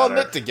Yeah, good let's about all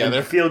knit together.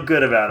 and feel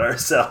good about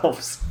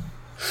ourselves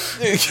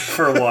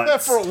for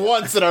once. For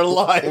once in our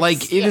lives.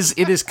 Like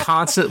it is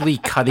constantly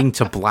cutting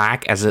to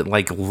black as it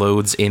like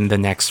loads in the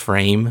next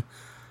frame.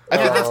 I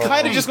think that's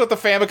kind of just what the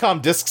Famicom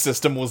Disk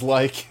System was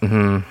like.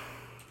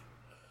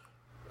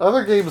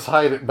 Other games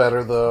hide it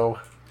better, though.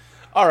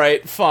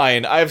 Alright,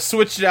 fine. I've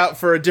switched it out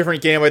for a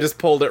different game I just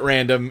pulled at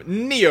random.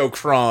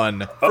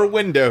 Neocron for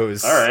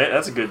Windows. All right,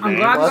 that's a good I'm name.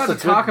 glad we Well, got to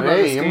that's a good talk about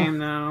this name. game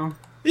now.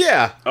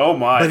 Yeah. Oh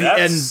my, By the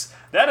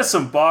that is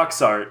some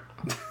box art.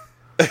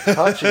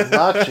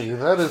 Hachi-machi,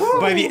 that is...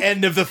 By the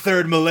end of the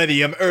third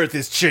millennium, Earth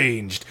is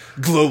changed.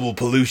 Global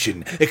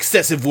pollution,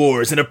 excessive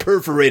wars, and a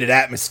perforated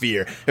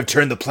atmosphere have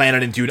turned the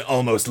planet into an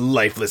almost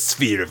lifeless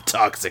sphere of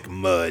toxic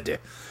mud.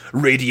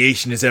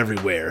 Radiation is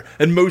everywhere,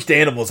 and most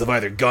animals have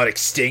either gone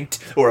extinct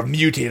or have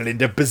mutated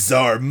into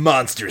bizarre,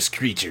 monstrous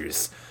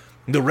creatures.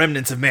 The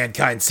remnants of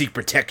mankind seek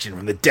protection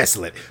from the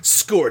desolate,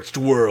 scorched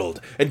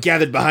world, and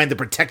gathered behind the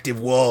protective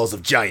walls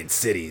of giant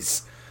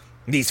cities.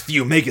 These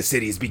few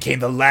megacities became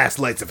the last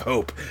lights of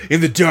hope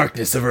in the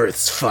darkness of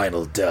Earth's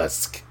final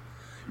dusk.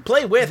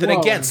 Play with and Whoa.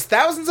 against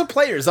thousands of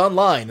players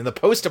online in the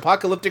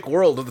post-apocalyptic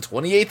world of the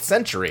 28th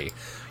century.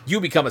 You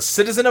become a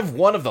citizen of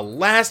one of the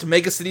last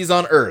megacities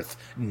on Earth,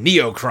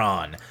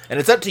 Neocron, and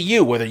it's up to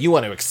you whether you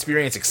want to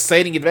experience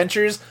exciting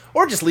adventures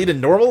or just lead a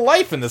normal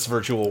life in this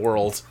virtual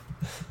world.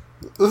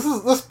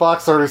 This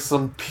box art is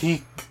some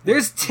peak...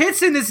 There's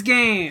tits in this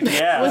game.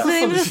 Yeah. What's the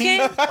name of this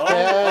game?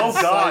 Oh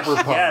gosh,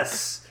 Cyberpunk.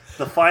 yes.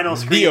 The final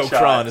screenshot.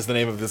 Neocron is the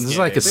name of this game. This is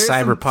like a There's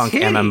some cyberpunk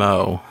titty.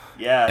 MMO.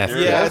 Yeah, Yeah,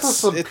 there Yeah, This is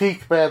some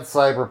peak bad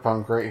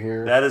cyberpunk right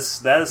here. that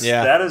is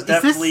Yeah. that is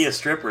definitely this- a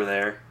stripper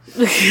there.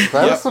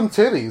 That is some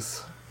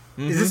titties.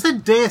 Is this a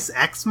Deus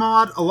Ex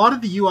mod? A lot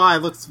of the UI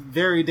looks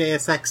very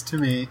Deus Ex to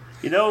me.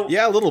 You know,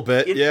 Yeah, a little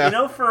bit, yeah. You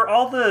know, for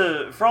all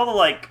the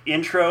like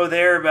intro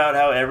there about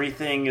how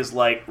everything is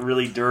like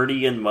really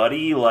dirty and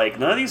muddy, like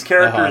none of these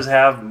characters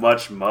have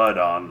much mud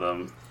on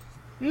them.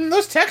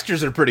 Those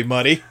textures are pretty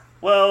muddy.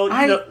 Well,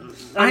 I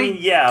mean,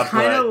 yeah,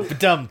 kinda-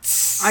 but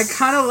I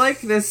kind of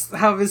like this,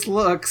 how this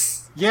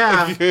looks.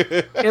 Yeah.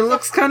 It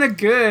looks kind of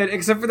good,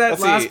 except for that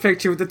Let's last see.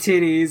 picture with the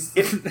titties.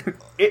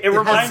 it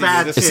reminds me.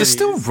 bad this- Is this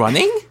still titties.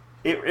 running?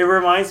 It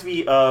reminds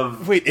me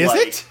of. Wait, is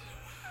like, it?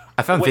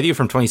 I found video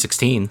from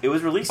 2016. It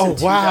was released. Oh,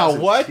 in wow,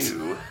 what?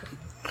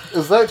 2002.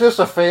 Is that just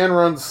a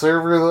fan-run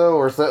server, though,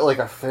 or is that, like,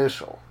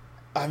 official?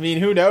 I mean,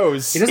 who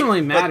knows? It doesn't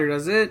really matter,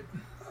 does it?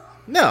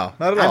 No,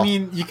 not at all. I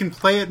mean, you can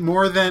play it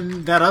more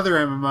than that other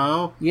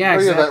MMO. Yeah, Oh,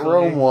 exactly. yeah, that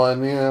Rome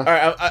one, yeah. all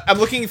right, I'm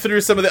looking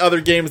through some of the other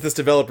games this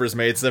developer's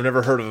made, so I've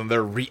never heard of them.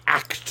 They're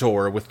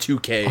Reactor with 2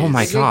 Ks. Oh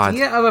my The god.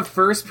 idea of a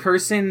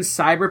first-person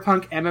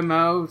cyberpunk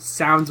MMO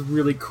sounds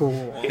really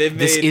cool. They've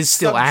This made is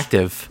still some-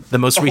 active. The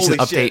most recent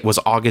Holy update shit. was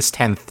August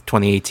 10th,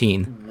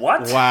 2018.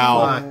 What?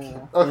 Wow. Fuck.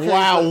 Okay,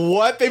 Wow, so-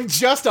 what? They've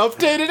just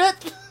updated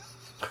it?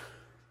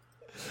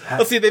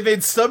 Let's see, they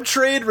made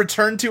Subtrade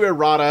Return to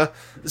Errata,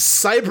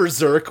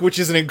 Cyberzerk, which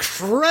is an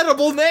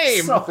incredible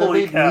name. They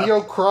Holy made cow.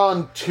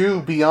 Neocron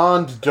 2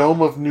 Beyond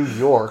Dome of New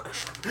York.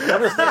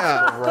 What is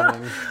that still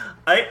running?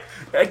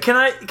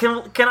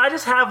 Can I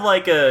just have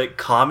like a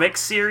comic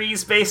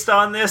series based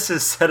on this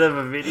instead of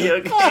a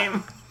video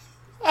game?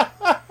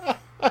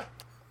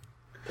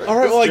 All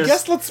right, well, I Just-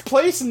 guess let's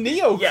place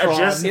Neocron. Yeah,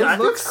 just- It I-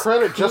 looks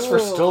credit just for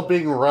still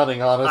being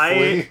running,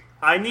 honestly.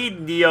 I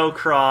need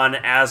Neocron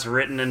as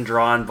written and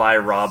drawn by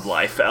Rob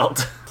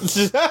Liefeld.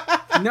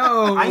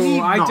 No, I need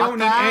I not don't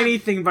need that.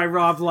 anything by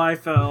Rob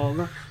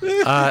Liefeld.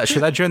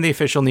 Should I join the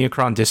official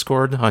Neocron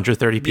Discord?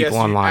 130 people Yes, you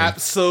online.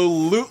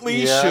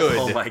 absolutely Yeah. should.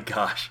 Oh my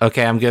gosh.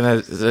 Okay, I'm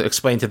gonna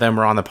explain to them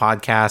we're on the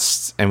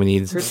podcast and we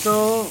need.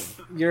 Crystal,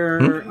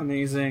 you're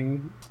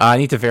amazing. I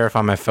need to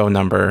verify my phone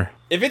number.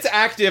 If it's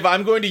active,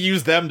 I'm going to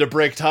use them to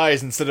break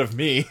ties instead of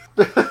me.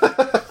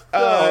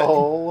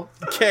 Oh.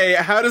 Okay,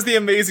 how does the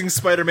Amazing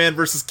Spider-Man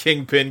vs.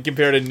 Kingpin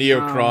compare to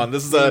Neocron?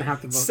 This is I'm a gonna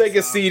have to vote Sega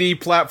this out. CD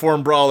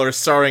platform brawler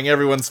starring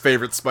everyone's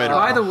favorite Spider-Man.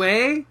 By the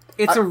way,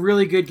 it's a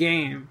really good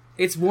game.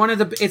 It's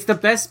it's the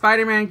best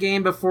Spider-Man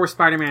game before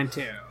Spider-Man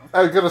 2.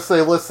 I was gonna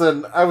say,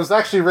 listen, I was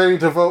actually ready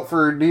to vote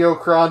for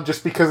Neocron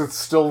just because it's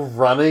still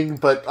running,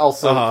 but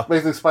also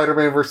Amazing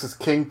Spider-Man vs.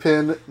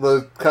 Kingpin,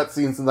 the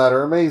cutscenes in that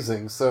are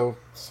amazing, so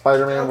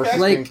Spider-Man versus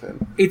Like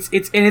Kingpin.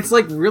 it's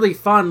like really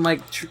fun,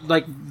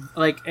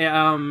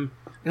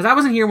 because I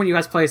wasn't here when you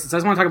guys played this. So I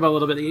just want to talk about it a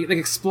little bit, like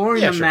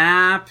exploring Yeah, the sure.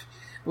 map,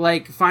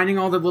 like finding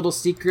all the little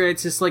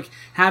secrets, just like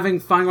having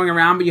fun going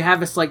around. But you have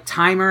this like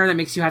timer that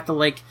makes you have to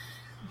like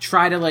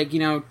try to like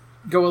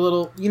go a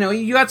little,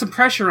 you got some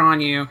pressure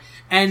on you,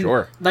 and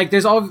Sure. like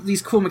there's all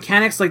these cool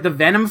mechanics, like the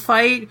Venom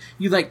fight.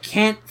 You like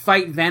can't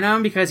fight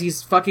Venom because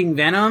he's fucking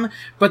Venom,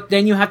 but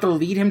then you have to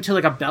lead him to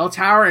like a bell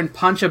tower and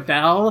punch a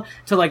bell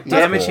to like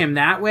damage cool. him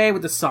that way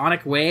with the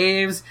sonic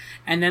waves,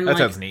 and then That like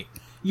sounds neat.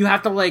 you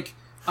have to like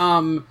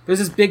there's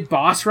this big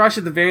boss rush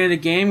at the very end of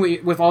the game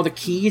with all the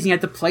keys, and you have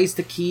to place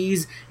the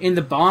keys in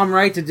the bomb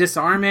right to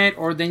disarm it,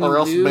 or then you Or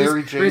else lose.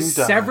 Mary Jane There's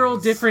several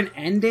dies. different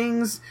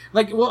endings.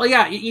 Like, well,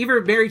 yeah,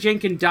 either Mary Jane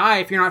can die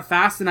if you're not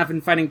fast enough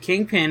in fighting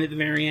Kingpin at the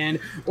very end,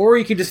 or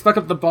you can just fuck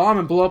up the bomb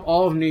and blow up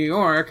all of New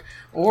York,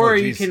 or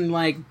you jeez. can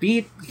like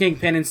beat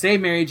Kingpin and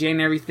save Mary Jane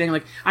and everything.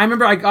 Like, I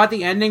remember I got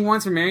the ending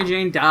once where Mary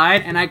Jane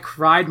died, and I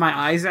cried my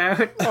eyes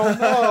out.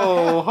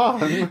 Oh,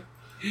 hon.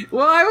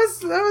 Well, I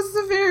was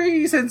a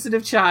very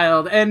sensitive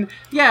child, and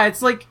yeah,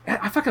 it's like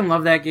I fucking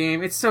love that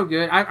game. It's so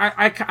good.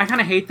 I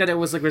kind of hate that it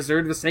was like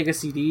reserved for Sega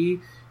CD,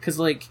 because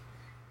like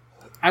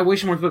I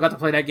wish more people got to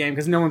play that game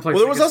because no one played.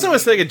 Well, there was Sega also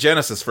CD. a Sega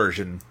Genesis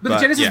version. But the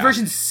Genesis yeah.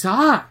 version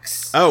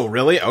sucks. Oh,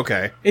 really?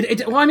 Okay.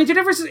 Well, I mean,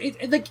 Genesis,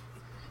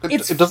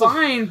 it's it doesn't-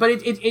 fine, but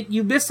it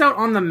you miss out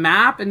on the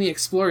map and the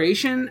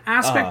exploration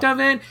aspect of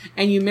it,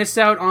 and you miss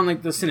out on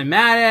like the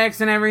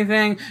cinematics and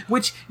everything,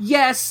 which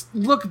yes,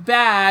 look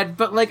bad,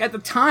 but like at the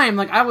time,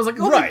 like I was like,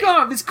 oh my Right.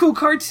 god, this cool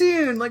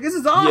cartoon, like this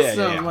is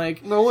awesome, yeah.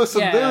 like No,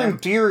 listen, yeah. they're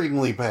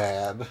endearingly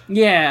bad.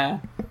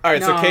 All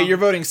right, so No. Kay, you're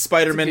voting It's a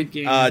Spider-Man. good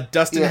game.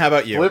 Dustin, how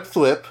about you?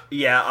 Flip.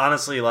 Yeah,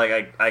 honestly,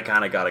 like I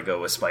kind of gotta go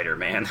with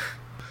Spider-Man.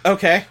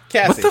 Okay,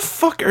 Cassie. What the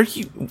fuck are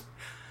you?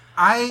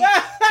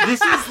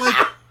 This is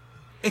like.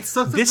 It's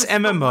something This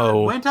that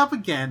MMO went up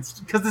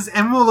against because this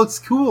MMO looks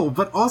cool,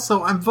 but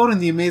also I'm voting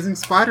the Amazing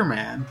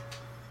Spider-Man.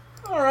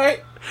 All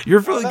right.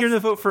 You're going to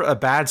vote for a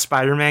bad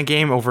Spider-Man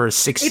game over a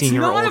It's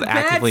 16-year-old not a bad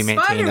actively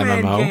maintained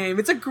Spider-Man MMO? game.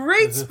 It's a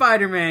great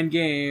Spider-Man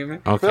game.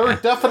 There Okay. are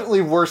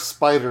definitely worse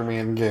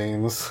Spider-Man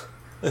games.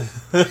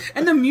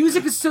 And the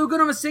music is so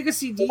good on a Sega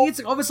CD. It's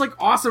like all this like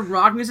awesome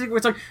rock music where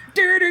it's like.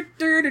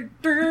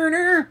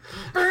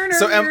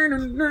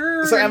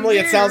 So Emily,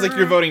 it sounds like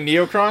you're voting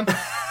Neocron.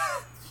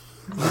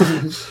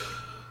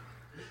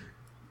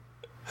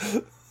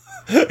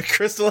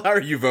 Crystal, how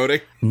are you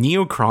voting?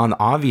 Neocron,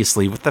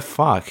 obviously. What the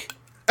fuck?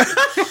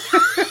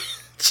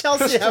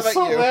 Chelsea, how about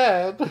so you?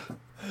 bad.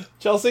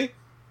 Chelsea?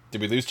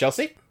 Did we lose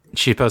Chelsea?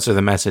 She posted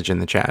the message in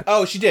the chat.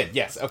 Oh, she did.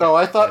 Yes. Okay. Oh,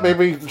 I thought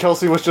maybe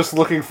Chelsea was just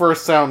looking for a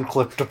sound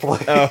clip to play.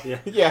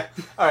 Yeah.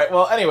 All right.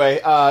 Well, anyway,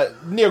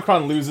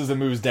 Neocron loses and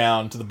moves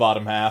down to the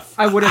bottom half.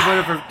 I would have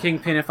voted for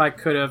Kingpin if I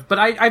could have, but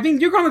I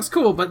think Neocron looks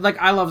cool. But like,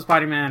 I love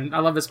Spider-Man. I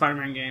love the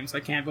Spider-Man games. So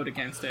I can't vote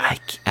against it.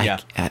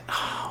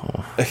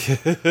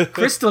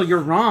 Crystal, you're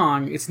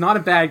wrong. It's not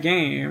a bad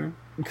game,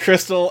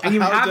 Crystal, and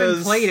you how haven't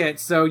does... played it,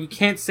 so you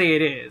can't say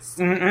it is.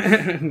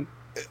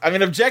 I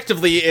mean,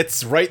 objectively,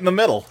 it's right in the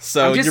middle.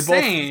 So I'm just you're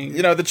both, saying.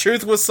 the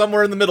truth was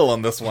somewhere in the middle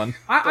on this one.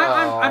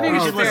 I think You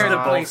it's should fair listen to to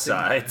both place it.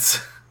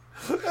 sides.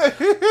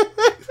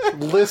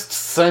 List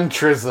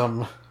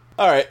centrism.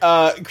 All right,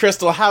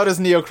 Crystal, how does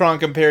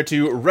Neocron compare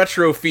to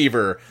Retro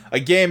Fever, a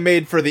game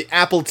made for the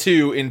Apple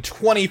II in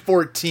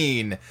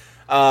 2014?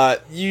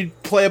 You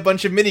play a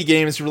bunch of mini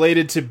games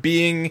related to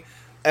being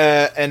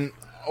an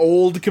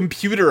old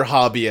computer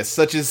hobbyist,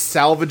 such as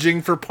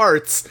salvaging for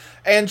parts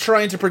and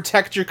trying to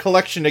protect your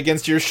collection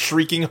against your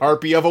shrieking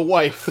harpy of a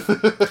wife.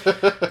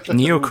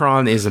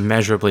 Neocron is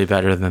immeasurably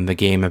better than the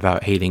game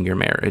about hating your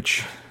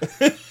marriage.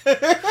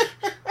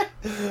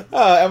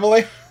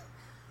 Emily?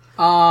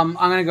 I'm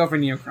gonna go for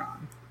Neocron.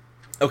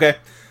 Okay.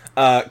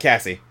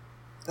 Cassie?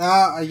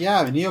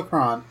 Yeah,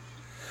 Neocron.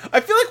 I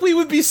feel like we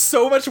would be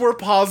so much more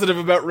positive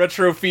about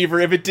Retro Fever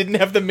if it didn't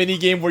have the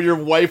minigame where your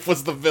wife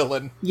was the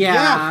villain.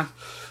 Yeah.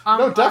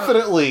 No,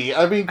 definitely.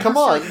 I mean, come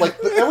on. Like,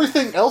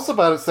 everything else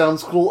about it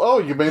sounds cool. Oh,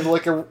 you made,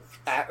 like, a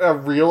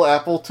real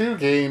Apple II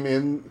game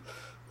in,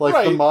 like,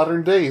 the Right.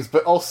 modern days.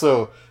 But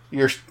also,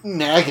 your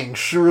nagging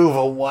shrew of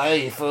a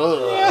wife.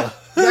 Ugh. Yeah.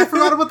 Yeah, I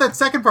forgot about that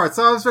second part,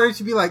 so I was ready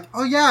to be like,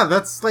 oh yeah,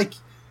 that's like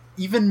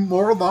even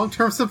more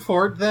long-term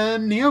support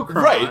than Neocron.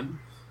 Right.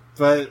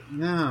 But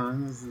no.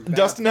 This is bad.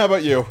 Dustin, how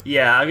about you?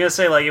 Yeah, I'm gonna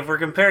say, like, if we're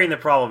comparing the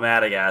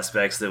problematic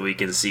aspects that we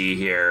can see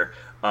here,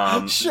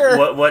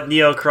 Sure. what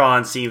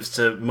Neocron seems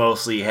to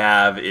mostly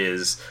have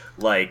is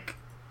like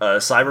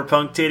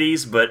cyberpunk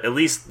titties, but at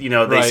least they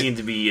Right. seem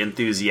to be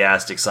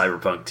enthusiastic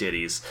cyberpunk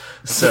titties.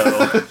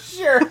 So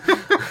Sure.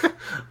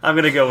 I'm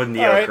gonna go with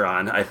right.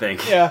 Neocron. I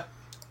think. Yeah.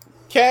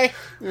 Okay.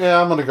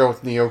 Yeah, I'm gonna go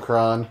with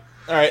Neocron.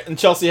 All right, and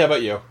Chelsea, how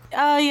about you?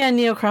 Yeah,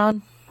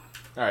 Neocron.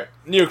 All right,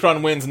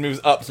 Neocron wins and moves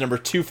up to number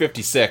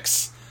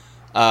 256.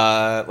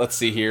 Let's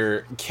see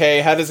here. Kay,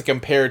 how does it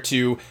compare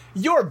to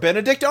your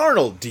Benedict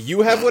Arnold? Do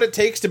you have what it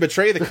takes to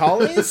betray the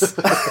colonies?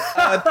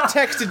 A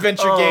text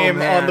adventure game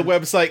man. on the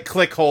website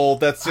Clickhole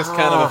that's just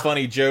kind of a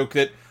funny joke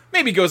that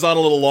maybe goes on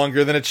a little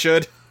longer than it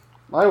should.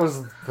 I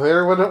was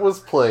there when it was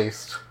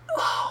placed.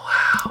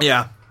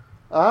 Yeah.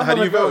 I'm How do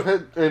gonna you go vote?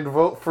 ahead and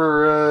vote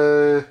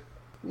for,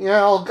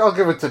 yeah, I'll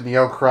give it to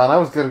Neocron. I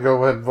was gonna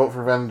go ahead and vote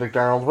for Benedict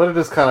Arnold, but it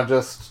is kind of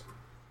just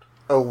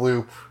a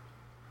loop.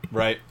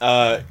 Right.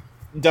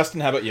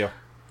 Dustin, how about you?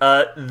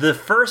 One of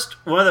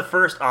the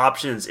first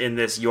options in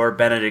this Your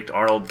Benedict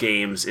Arnold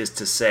games is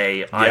to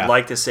say, I'd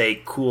like to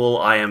say, cool,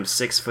 I am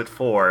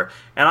 6'4",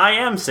 and I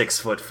am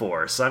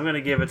 6'4", so I'm going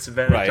to give it to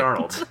Benedict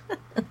Arnold.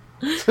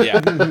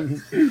 Yeah.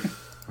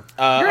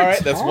 All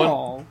right, that's one.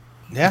 Tall.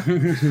 Yeah.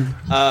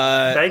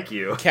 Thank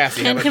you.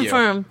 Cassie, how Can about you?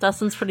 confirm,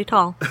 Dustin's pretty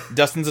tall.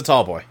 Dustin's a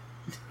tall boy.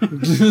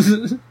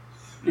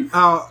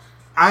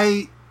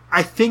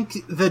 I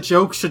think the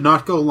joke should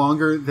not go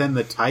longer than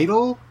the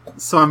title,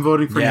 so I'm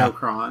voting for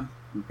Neocron.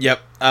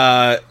 Yep.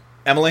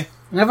 Emily?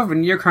 I have a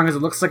Neocron because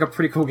it looks like a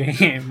pretty cool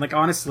game. Like,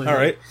 honestly. All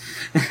right.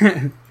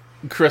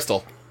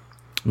 Crystal.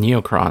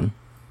 Neocron.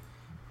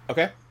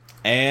 Okay.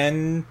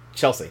 And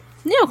Chelsea.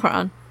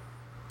 Neocron.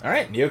 All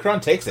right.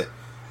 Neocron takes it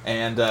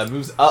and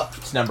moves up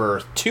to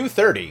number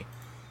 230.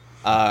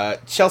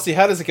 Chelsea,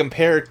 how does it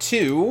compare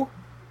to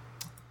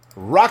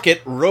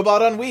Rocket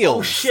Robot on Wheels?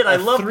 Oh shit, I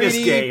love this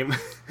game.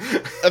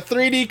 A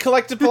 3D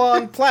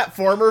collectible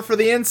platformer for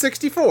the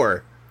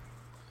N64.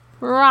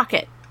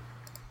 Rocket.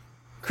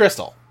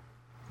 Crystal.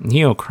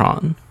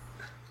 Neocron.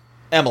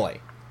 Emily.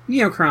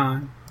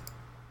 Neocron.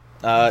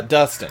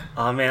 Dustin.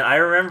 Oh man, I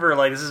remember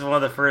this is one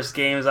of the first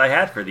games I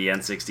had for the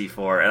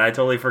N64, and I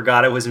totally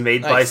forgot it was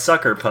made by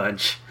Sucker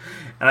Punch.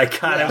 And I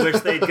kind of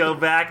wish they'd go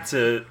back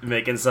to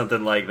making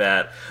something like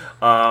that.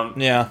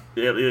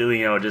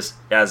 Just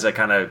as a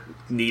kind of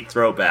neat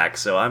throwback.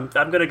 So I'm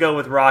gonna go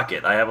with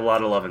Rocket. I have a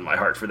lot of love in my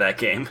heart for that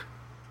game.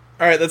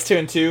 All right, that's 2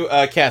 and 2.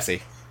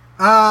 Cassie.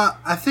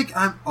 I think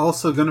I'm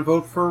also going to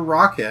vote for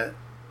Rocket.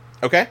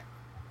 Okay.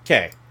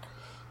 Okay.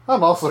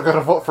 I'm also going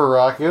to vote for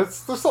Rocket.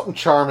 There's something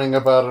charming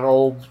about an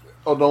old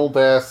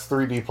ass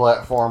 3D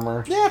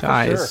platformer. Yeah, for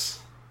Guys.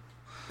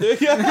 sure. You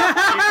can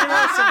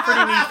have some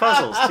pretty neat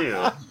puzzles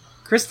too.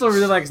 Crystal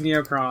really likes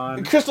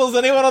Neocron. Crystal, is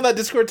anyone on that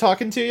Discord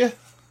talking to you?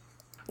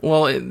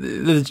 Well,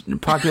 the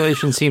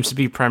population seems to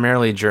be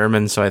primarily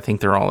German, so I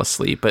think they're all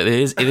asleep. But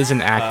it is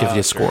an active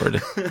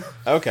Discord.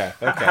 Okay.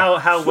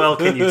 How well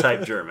can you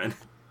type German?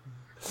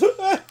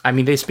 I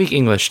mean, they speak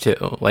English too.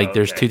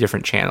 There's 2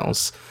 different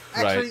channels.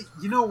 Actually,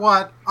 you know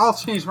what? I'll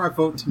change my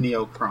vote to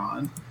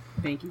Neocron.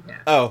 Thank you,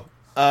 Kat. Oh.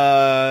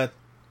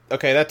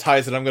 Okay, that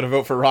ties it. I'm going to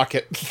vote for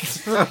Rocket.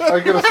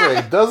 I'm going to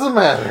say, doesn't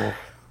matter.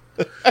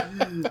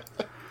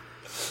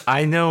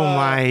 I know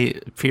my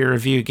peer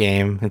review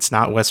game. It's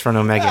not West Front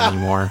Omega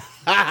anymore.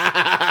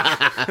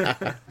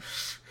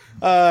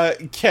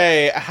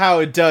 Okay,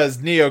 how does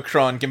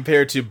Neocron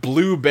compare to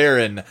Blue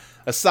Baron,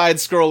 a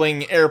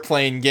side-scrolling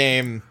airplane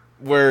game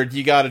where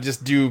you gotta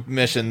just do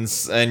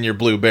missions and your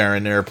Blue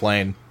Baron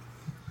airplane?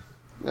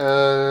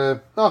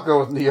 I'll go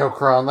with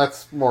Neocron.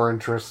 That's more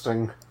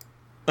interesting.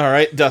 All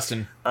right,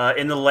 Dustin.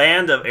 In the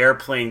land of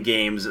airplane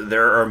games,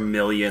 there are a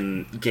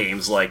million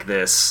games like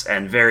this,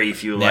 and very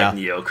few like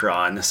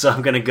Neocron, so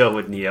I'm gonna go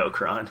with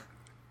Neocron.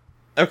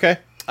 Okay.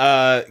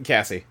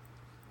 Cassie.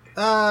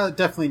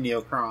 Definitely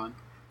Neocron.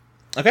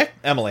 Okay,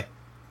 Emily.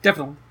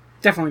 Definitely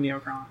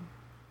Neocron.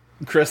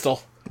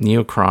 Crystal.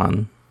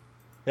 Neocron.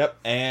 Yep,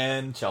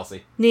 and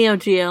Chelsea. Neo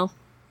Geo.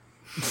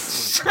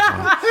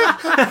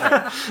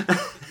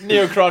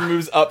 Neocron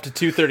moves up to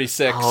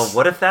 236. Oh,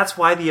 what if that's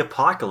why the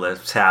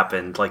apocalypse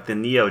happened? Like the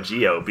Neo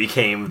Geo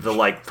became the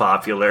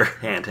popular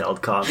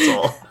handheld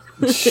console.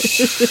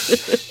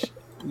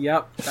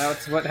 Yep,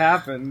 that's what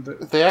happened.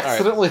 They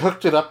accidentally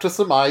hooked it up to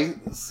some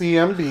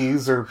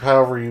ICMBs, or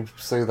however you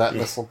say that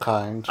missile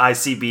kind.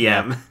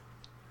 ICBM.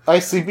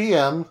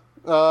 ICBM.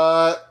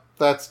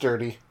 That's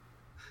dirty.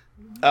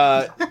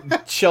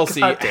 Chelsea,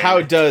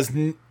 how does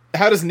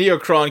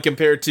Neocron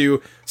compare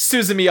to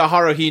Suzumiya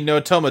Haruhi no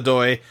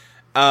Tomadoi,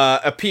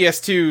 a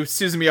PS2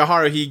 Suzumiya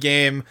Haruhi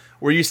game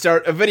where you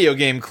start a video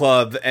game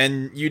club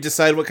and you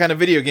decide what kind of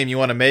video game you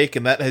want to make,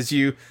 and that has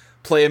you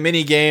play a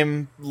mini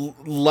game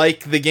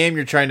like the game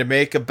you're trying to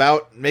make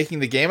about making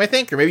the game, I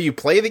think, or maybe you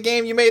play the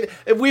game you made.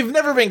 We've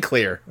never been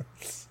clear.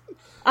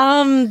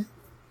 Neo.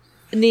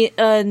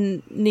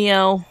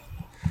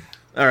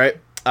 All right,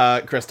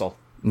 Crystal.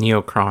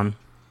 Neocron.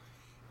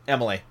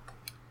 Emily.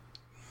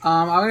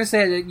 I'm gonna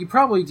say that you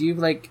probably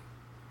do.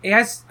 It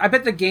has. I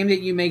bet the game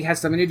that you make has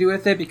something to do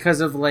with it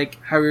because of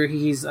how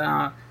he's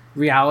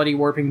reality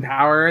warping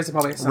powers. It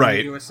probably has something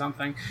to do with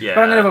something. Yeah.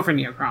 But I'm gonna vote for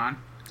Neocron.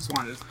 Just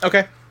wanted to.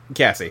 Okay,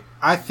 Cassie.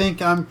 I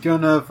think I'm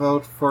gonna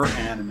vote for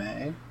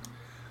anime.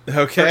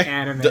 Okay. For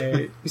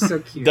anime. He's so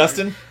cute.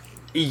 Dustin?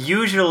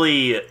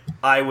 Usually,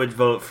 I would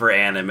vote for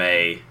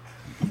anime,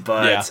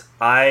 but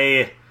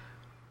I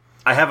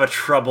have a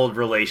troubled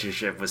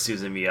relationship with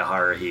Suzumiya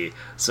Haruhi,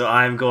 so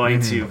I'm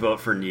going to vote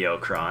for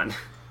Neocron.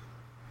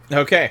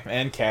 Okay,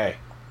 and Kay.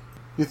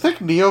 You think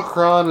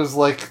Neocron is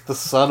like the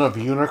son of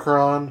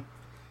Unicron?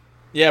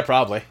 Yeah,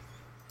 probably.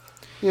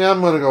 Yeah,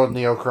 I'm gonna go with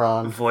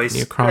Neocron.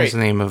 Neocron's the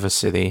name of a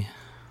city.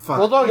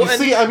 Well, no, you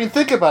see, I mean,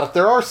 think about it.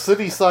 There are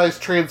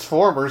city-sized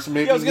Transformers.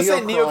 Maybe I was gonna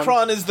say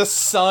Neocron is the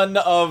son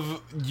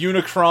of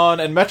Unicron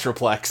and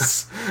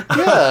Metroplex.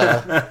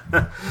 Yeah.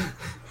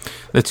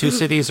 The 2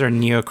 cities are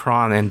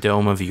Neocron and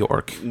Dome of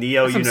York.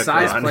 Some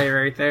size play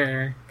right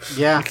there.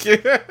 Yeah.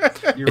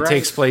 It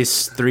takes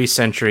place 3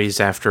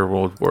 centuries after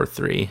World War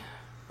III.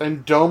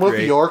 And Dome of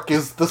Great. York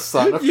is the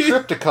son of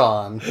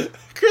Triptychon.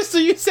 Crystal,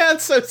 you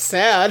sound so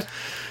sad.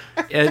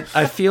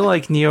 I feel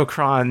like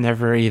Neocron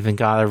never even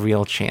got a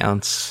real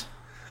chance.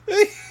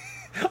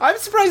 I'm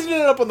surprised it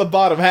ended up on the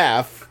bottom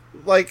half.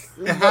 Like,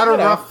 It had a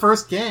rough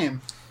first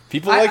game.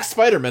 people like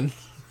Spider-Man.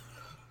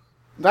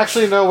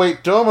 Actually, no,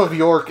 wait. Dome of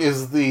York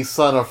is the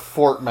son of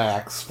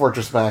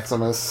Fortress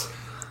Maximus.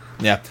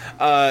 Yeah.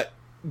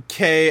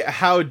 Kay,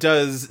 how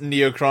does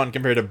Neocron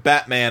compare to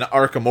Batman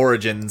Arkham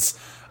Origins,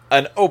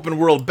 an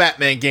open-world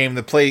Batman game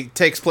that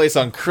takes place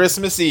on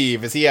Christmas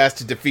Eve as he has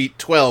to defeat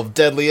 12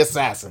 deadly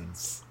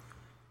assassins?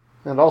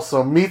 And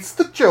also meets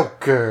the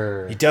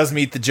Joker. He does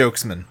meet the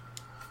Jokesman.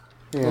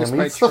 Yeah, Voiced by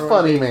meets the Troy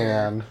funny Baker.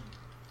 man.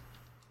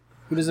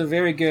 Who does a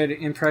very good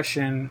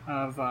impression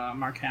of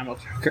Mark Hamill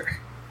Joker.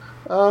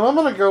 I'm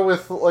gonna go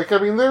with, like, I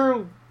mean,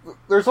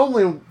 there's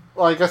only,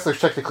 well, I guess there's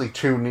technically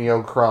 2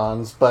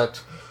 Neocrons,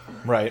 but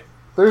Right.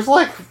 this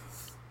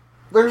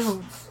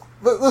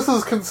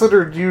is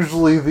considered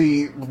usually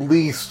the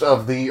least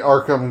of the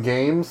Arkham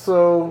games,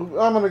 so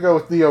I'm gonna go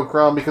with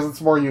Neocron because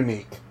it's more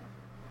unique.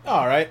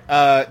 All right.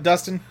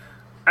 Dustin?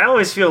 I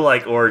always feel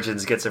like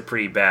Origins gets a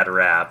pretty bad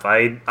rap.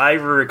 I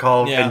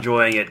recall Yeah.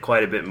 enjoying it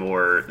quite a bit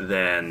more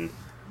than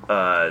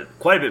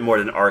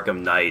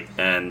Arkham Knight,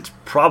 and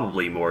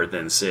probably more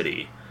than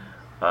City.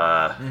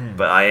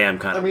 But I am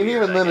kind I of. mean,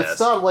 weird, even then, I guess. it's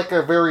not like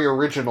a very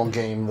original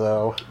game,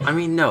 though. I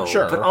mean, no,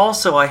 Sure. but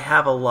also I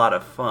have a lot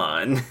of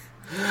fun.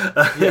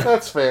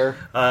 That's fair.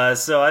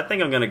 So I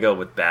think I'm gonna go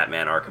with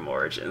Batman Arkham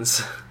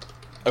Origins.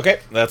 Okay,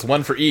 that's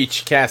one for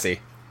each.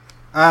 Cassie?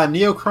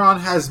 Neocron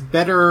has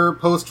better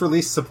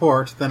post-release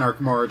support than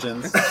Arkham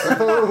Origins.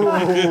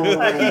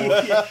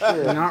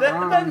 You're not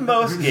wrong. Than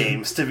most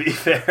games, to be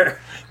fair.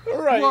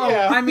 Right, Well,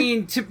 yeah. I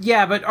mean,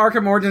 but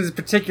Arkham Origins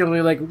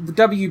particularly, like,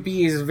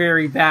 WB is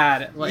very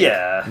bad at, like,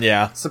 Yeah.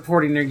 Yeah.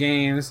 supporting their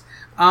games.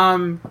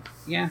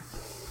 Yeah.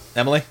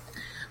 Emily?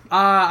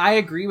 I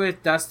agree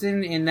with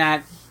Dustin in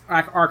that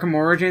Arkham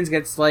Origins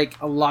gets, like,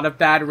 a lot of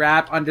bad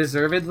rap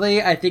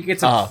undeservedly. I think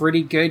it's a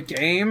pretty good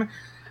game.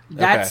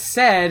 That Okay.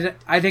 said,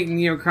 I think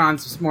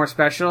Neocron's more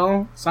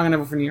special, so I'm gonna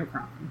vote for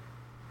Neocron.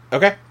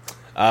 Okay.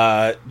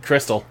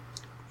 Crystal?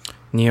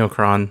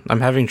 Neocron.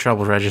 I'm having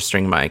trouble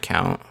registering my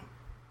account.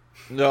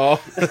 No.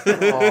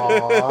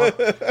 Aw.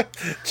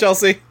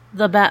 Chelsea?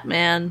 The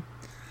Batman.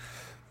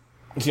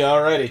 Yeah,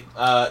 alrighty.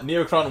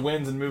 Neocron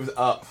wins and moves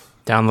up.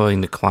 Downloading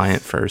the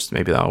client first.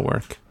 Maybe that'll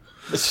work.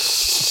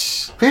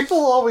 People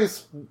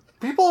always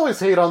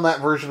hate on that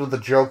version of the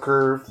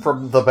Joker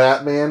from the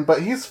Batman,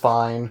 but he's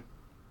fine.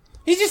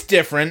 He's just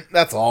different,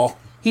 that's all.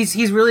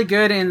 He's really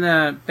good in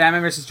the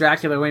Batman vs.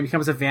 Dracula when he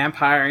becomes a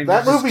vampire and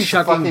That he's just movie's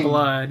chugging fucking-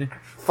 blood.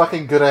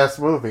 Fucking good ass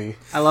movie.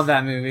 I love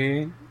that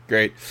movie.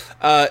 Great.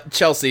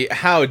 Chelsea,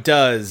 how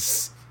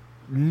does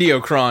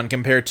Neocron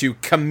compare to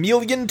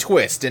Chameleon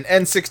Twist, an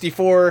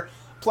N64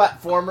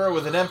 platformer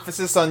with an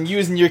emphasis on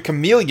using your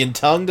chameleon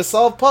tongue to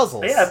solve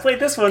puzzles? Yeah, I played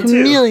this one too.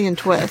 Chameleon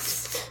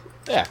Twist.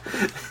 Yeah.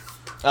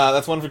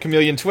 That's one for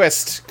Chameleon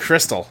Twist.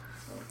 Crystal.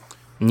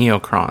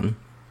 Neocron.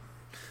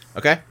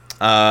 Okay.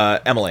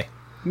 Emily.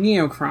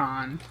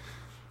 Neocron.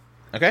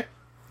 Okay.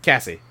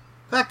 Cassie.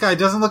 That guy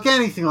doesn't look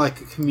anything like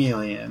a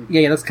chameleon.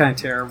 Yeah, that's kind of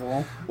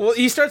terrible. Well,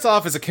 he starts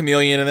off as a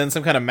chameleon, and then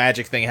some kind of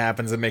magic thing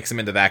happens and makes him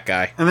into that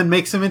guy. And then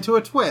makes him into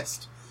a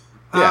twist.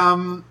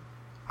 Yeah.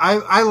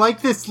 I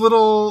like this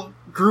little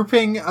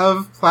grouping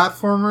of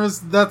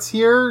platformers that's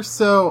here,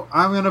 so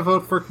I'm gonna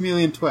vote for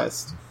Chameleon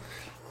Twist.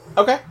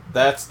 Okay.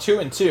 That's 2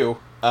 and 2.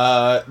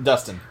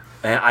 Dustin.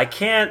 And I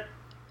can't.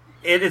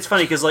 It's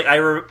funny because like I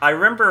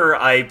remember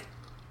I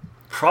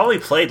probably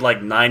played like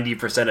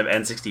 90% of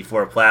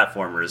N64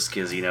 platformers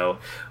because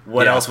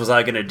what Yeah. else was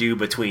I gonna do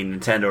between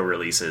Nintendo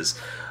releases?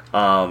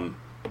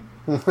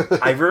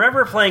 I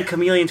remember playing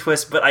Chameleon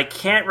Twist, but I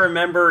can't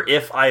remember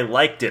if I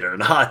liked it or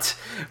not,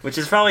 which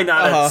is probably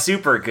not a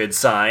super good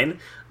sign.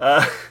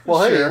 Well,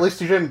 hey, Sure. at least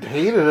you didn't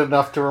hate it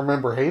enough to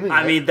remember hating it.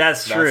 I mean,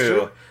 that's true.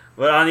 true.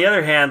 But on the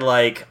other hand,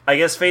 like, I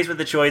guess faced with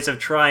the choice of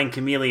trying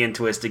Chameleon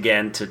Twist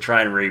again to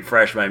try and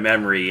refresh my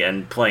memory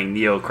and playing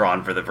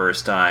Neocron for the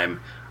first time,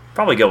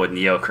 probably go with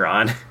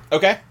Neocron.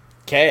 Okay.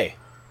 Kay.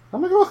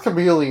 I'm gonna go with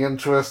Chameleon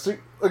Twist.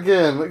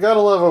 Again, I gotta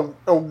love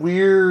a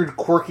weird,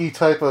 quirky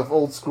type of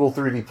old school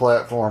 3D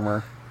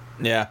platformer.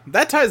 Yeah.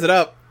 That ties it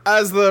up.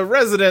 As the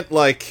resident,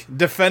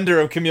 defender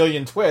of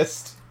Chameleon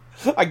Twist,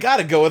 I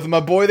gotta go with my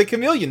boy, the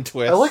Chameleon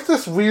Twist. I like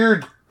this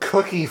weird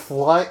cookie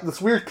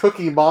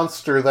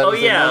monster that Oh,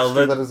 is yeah, a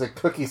monster the- that is a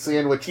cookie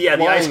sandwich. Yeah,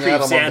 the ice flying cream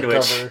at him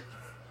sandwich. On the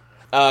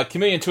cover.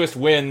 Chameleon Twist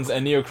wins,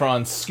 and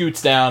Neocron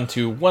scoots down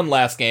to one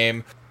last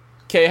game.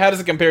 Okay, how does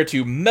it compare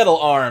to Metal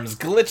Arms,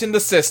 Glitch in the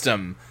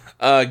System?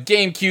 A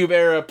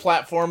GameCube-era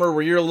platformer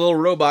where you're a little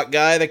robot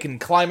guy that can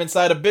climb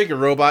inside of bigger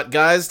robot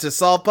guys to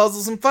solve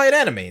puzzles and fight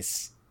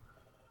enemies.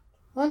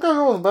 I'm gonna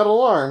go with Metal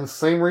Arms,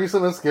 same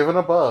reason as given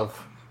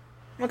above.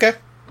 Okay.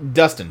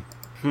 Dustin.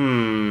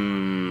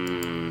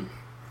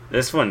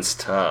 This one's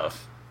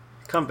tough.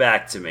 Come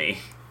back to me.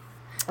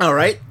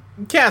 Alright.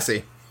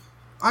 Cassie.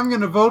 I'm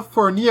gonna vote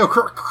for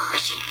Neocron.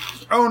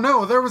 Oh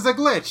no, there was a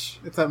glitch.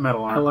 It's at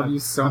Metal Arm. I love you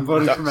so I'm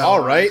voting much. for Metal All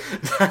Arm. right,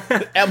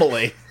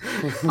 Emily.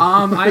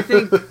 I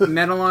think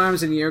Metal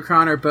Arms and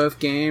Neocron are both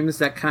games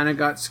that kind of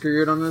got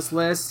screwed on this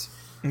list.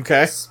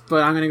 Okay.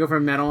 But I'm gonna go for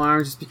Metal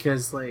Arms just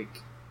because,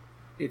 like,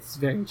 it's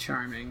very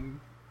charming.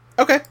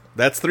 Okay.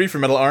 That's 3 for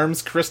Metal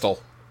Arms.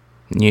 Crystal.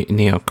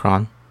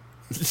 Neocron.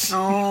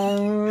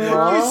 Oh,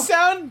 You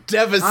sound I'm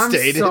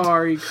devastated.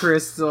 sorry,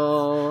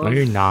 Crystal. No,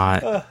 you're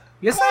not.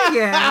 Yes, I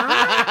am.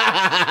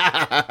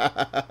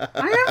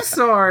 I am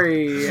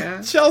sorry.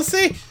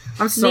 Chelsea.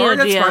 I'm sorry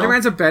Neo that Geo.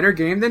 Spider-Man's a better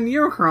game than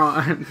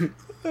Neocron.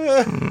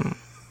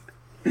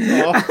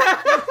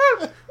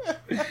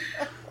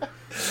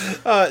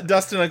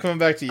 Dustin, I'm coming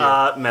back to you.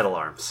 Metal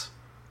Arms.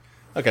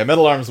 Okay,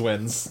 Metal Arms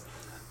wins.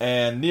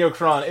 And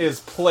Neocron is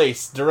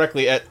placed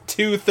directly at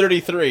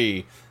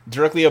 233.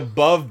 Directly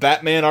above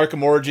Batman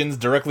Arkham Origins,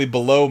 directly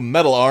below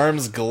Metal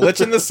Arms, Glitch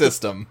in the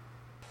System.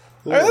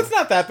 Alright, that's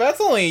not that bad.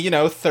 That's only,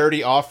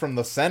 30 off from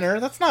the center.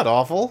 That's not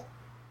awful.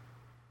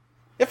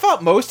 It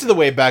fought most of the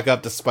way back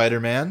up to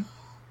Spider-Man.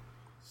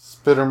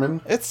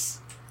 Spiderman.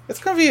 It's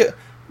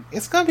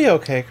gonna be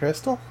okay,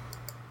 Crystal.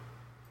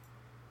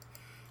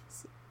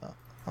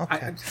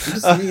 Okay. I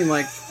just mean,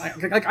 like,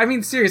 I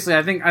mean, seriously,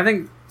 I think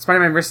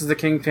Spider-Man versus the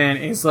Kingpin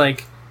is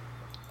like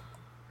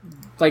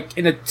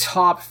in the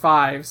top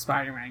 5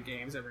 Spider-Man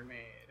games ever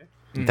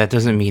made. That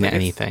doesn't mean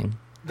anything.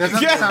 That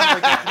doesn't sound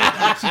like that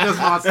actually does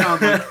not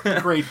sound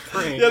like great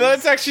praise. Yeah,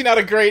 that's actually not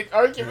a great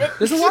argument.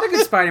 There's a lot of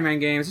good Spider-Man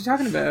games. What are you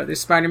talking about? There's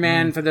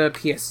Spider-Man for the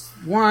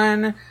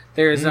PS1.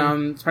 There's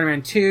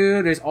Spider-Man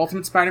 2. There's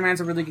Ultimate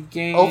Spider-Man's a really good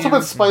game.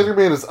 Ultimate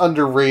Spider-Man is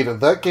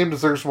underrated. That game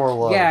deserves more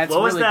love. Yeah, it's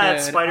What was really that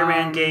good.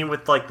 Spider-Man game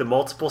with like the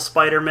multiple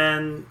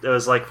Spider-Men? That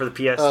was like for the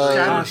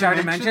PS3. Shattered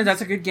Dimensions.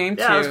 That's a good game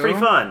too. yeah, it was pretty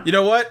fun. You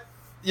know what?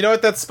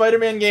 That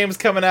Spider-Man game's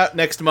coming out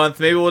next month.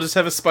 Maybe we'll just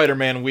have a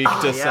Spider-Man week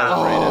to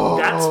celebrate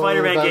it. That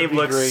Spider-Man that'd game be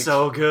looks great.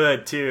 so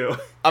good too.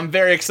 I'm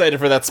very excited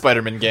for that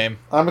Spider-Man game.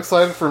 I'm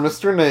excited for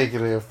Mr.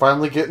 Negative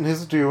finally getting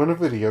his due in a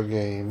video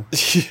game.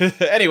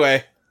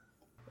 Anyway.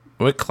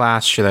 What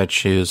class should I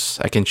choose?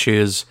 I can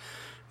choose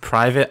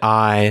Private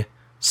Eye,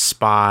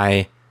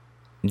 Spy,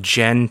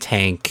 Gen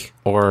Tank,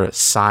 or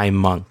Psy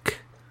Monk.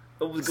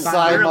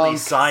 Psymonk.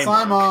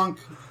 Simon.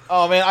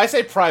 Oh man, I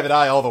say Private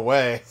Eye all the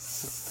way.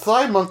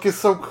 Psymonk is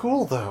so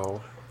cool,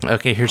 though.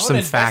 Okay, here's some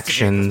investigate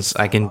factions.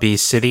 I can be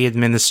City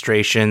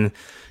Administration,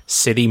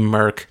 City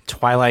Merc,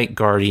 Twilight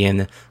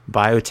Guardian,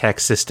 Biotech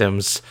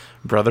Systems,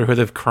 Brotherhood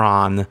of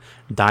Kron,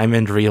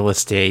 Diamond Real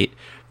Estate,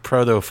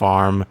 Proto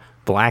Farm,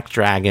 Black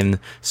Dragon,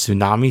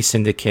 Tsunami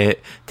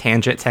Syndicate,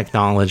 Tangent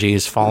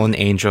Technologies, Fallen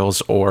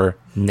Angels, or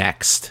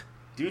Next.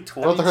 Dude,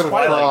 Brotherhood of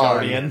Twilight Kron.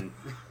 Guardian.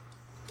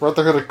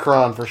 Brotherhood of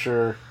Kron, for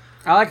sure.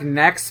 I like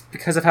Next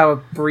because of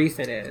how brief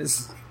it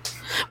is.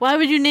 Why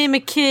would you name a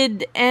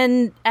kid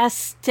an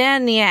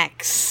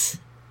Astaniax?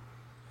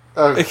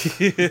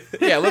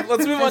 Yeah,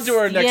 let's move on to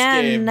our next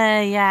game.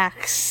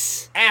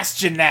 Astaniax.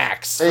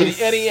 Astanax for the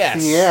NES.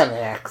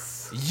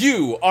 Asianax.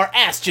 You are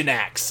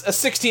Astanax, a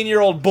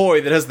 16-year-old boy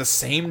that has the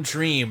same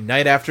dream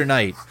night after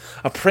night.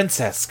 A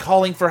princess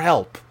calling for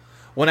help.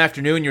 One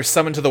afternoon, you're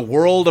summoned to the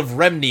world of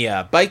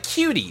Remnia by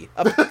Cutie,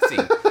 a pixie,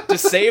 to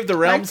save the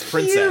realm's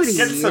princess.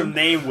 Get some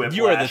name whiplash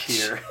You are the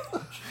here.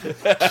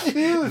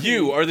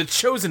 You are the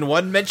chosen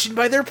one mentioned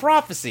by their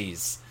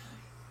prophecies.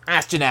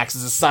 Astanax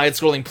is a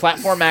side-scrolling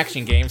platform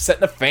action game set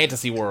in a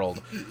fantasy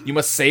world. You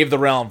must save the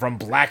realm from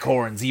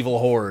Blackhorn's evil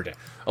horde.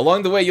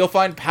 Along the way, you'll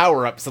find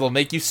power-ups that'll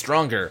make you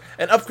stronger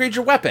and upgrade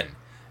your weapon.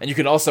 And you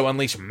can also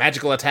unleash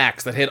magical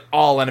attacks that hit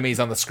all enemies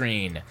on the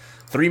screen.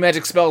 3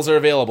 magic spells are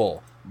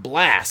available: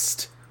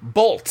 Blast,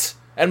 Bolt,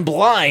 and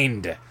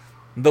Blind.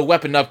 The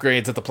weapon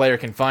upgrades that the player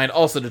can find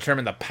also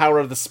determine the power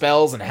of the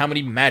spells and how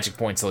many magic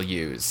points they'll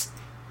use.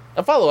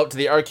 A follow-up to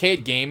the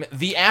arcade game,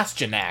 The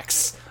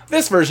Astanax.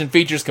 This version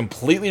features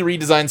completely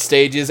redesigned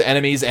stages,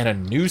 enemies, and a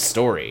new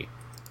story.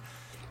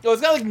 Oh,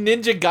 it's got like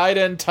Ninja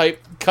Gaiden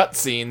type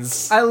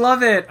cutscenes. I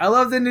love it. I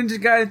love the Ninja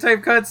Gaiden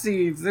type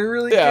cutscenes. They're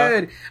really Yeah.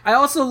 good. I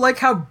also like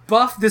how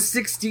buff the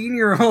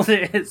 16-year-old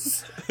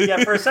is.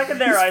 Yeah, for a second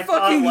there, I He's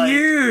thought fucking like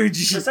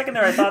huge. for a second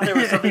there, I thought there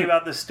was something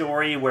about the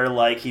story where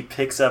like he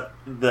picks up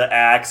the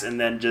axe and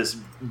then just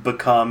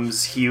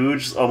becomes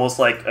huge, almost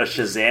like a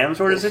Shazam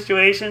sort of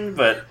situation.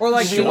 But Or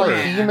like You like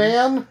He-Man.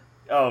 He-Man?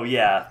 oh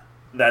yeah,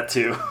 that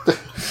too.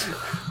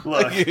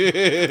 Look,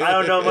 I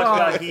don't know much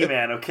about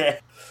He-Man. Okay.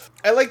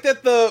 I like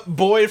that the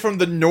boy from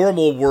the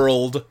normal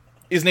world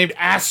is named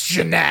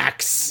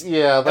Astanax.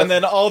 Yeah, that's And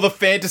then all the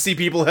fantasy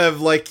people have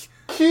like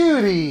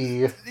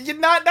Cutie.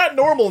 not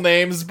normal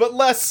names, but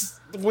less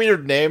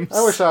weird names.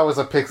 I wish I was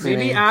a pixie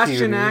Maybe named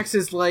Cutie. Astanax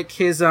is like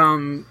his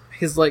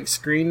like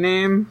screen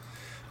name.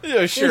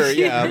 Yeah, sure,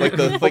 yeah, like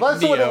the like Well,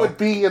 that's what it Neo. would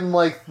be in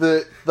like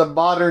the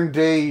modern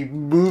day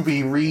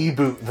movie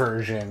reboot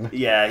version.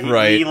 Yeah, he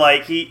Right.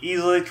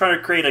 he's like trying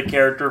to create a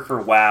character for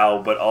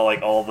WoW, but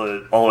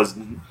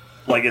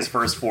his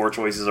first 4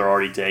 choices are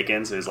already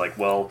taken. So he's like,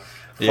 well,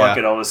 fuck Yeah.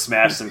 it, I'll just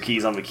smash some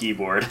keys on the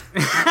keyboard.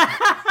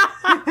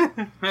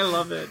 I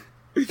love it.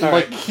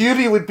 Like,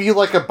 cutie would be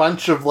like a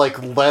bunch of,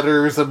 like,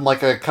 letters and,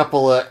 like, a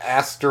couple of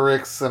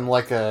asterisks and,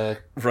 like, a...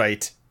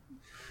 Right.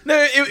 No,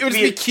 it would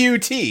be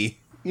QT.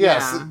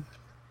 Yes. Yeah.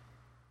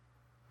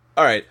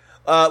 All right.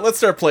 Let's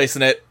start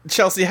placing it.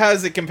 Chelsea, how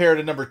does it compare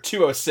to number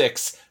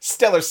 206,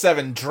 Stellar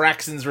 7,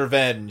 Draxon's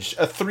Revenge,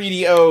 a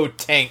 3DO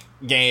tank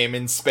game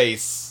in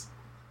space?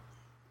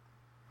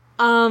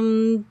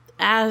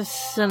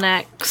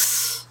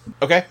 Astyanax.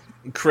 Okay.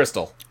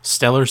 Crystal.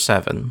 Stellar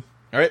 7.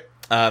 All right.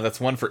 That's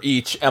one for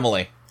each.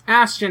 Emily.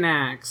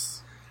 Astyanax.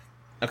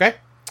 Okay.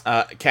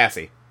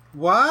 Cassie.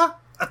 What?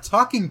 A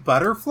talking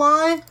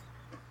butterfly?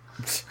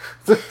 That's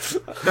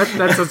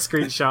a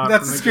screenshot.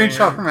 That's a from the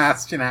screenshot game. from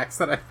Astyanax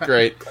that I found.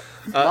 Great.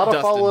 Not a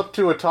Dustin. follow-up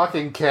to a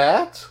talking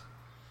cat?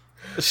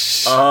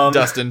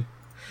 Dustin.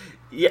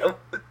 Yeah,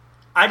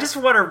 I just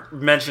want to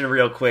mention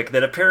real quick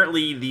that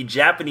apparently the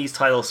Japanese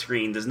title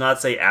screen does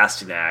not say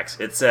Astyanax.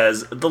 It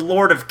says The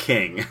Lord of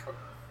King.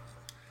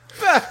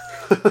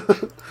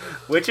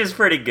 Which is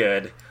pretty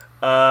good.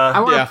 I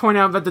want Yeah. to point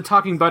out that the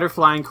talking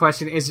butterfly in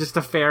question is just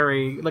a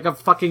fairy, like a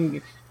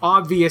fucking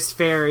obvious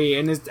fairy,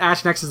 and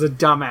Astyanax is a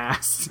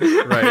dumbass.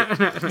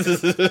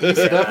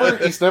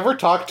 Right. He's never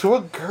talked to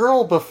a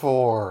girl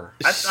before.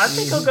 I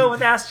think I'll go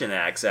with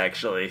Astyanax,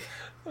 actually.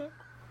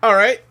 All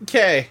right.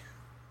 Kay.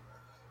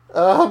 You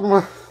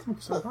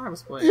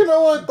You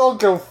know what? I'll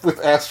go with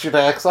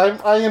Astyanax.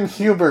 I am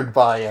humored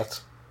by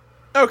it.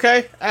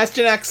 Okay.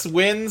 Astyanax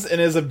wins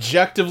and is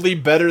objectively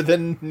better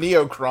than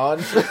Neocron.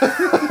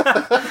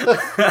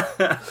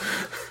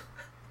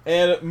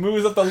 And it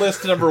moves up the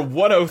list to number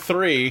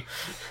 103.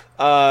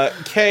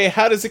 Kay,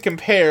 how does it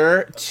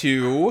compare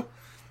to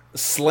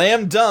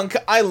Slam Dunk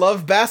I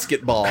Love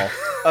Basketball,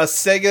 a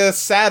Sega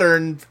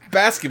Saturn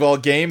basketball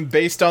game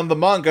based on the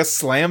manga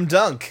Slam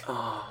Dunk?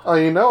 Oh,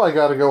 you know I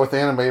gotta go with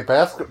anime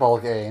basketball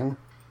game.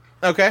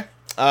 Okay.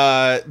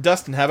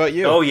 Dustin, how about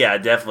you? Oh yeah,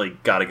 definitely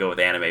gotta go with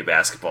anime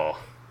basketball.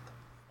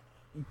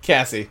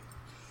 Cassie.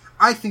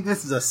 I think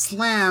this is a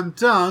slam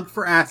dunk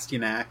for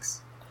Astyanax.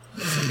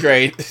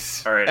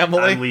 Great. Alright,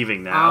 Emily? I'm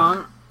leaving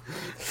now.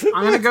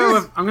 I'm gonna go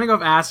with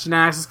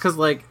Astyanax just because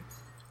like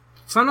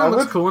something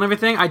looks cool and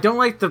everything. I don't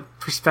like the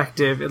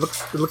perspective. It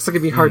looks like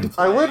it'd be hard to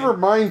play. I would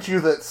remind you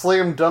that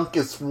Slam Dunk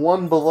is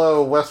one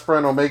below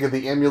Westbrand Omega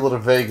the Amulet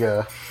of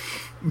Vega.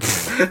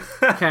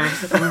 Okay,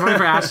 I'm going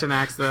for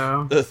Astyanax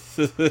though.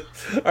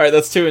 All right,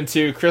 that's 2 and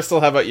 2. Crystal,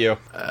 how about you?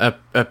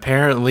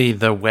 Apparently,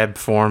 the web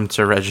form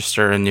to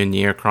register a new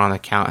Neocron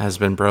account has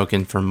been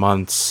broken for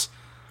months.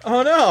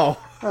 Oh no.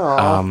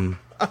 Um,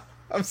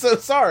 I'm so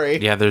sorry.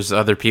 yeah, there's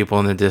other people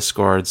in the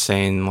Discord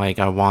saying, like,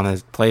 I want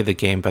to play the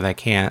game, but I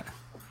can't.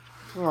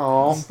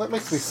 Oh, that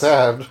makes me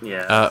sad.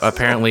 Yeah.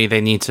 Apparently, they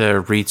need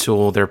to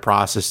retool their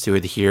process to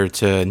adhere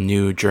to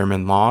new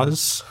German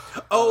laws.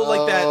 Oh,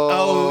 like that.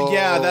 Oh,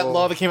 yeah, that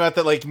law that came out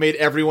that like made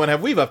everyone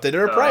have. We've updated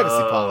our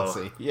privacy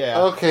policy.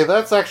 Yeah. Okay,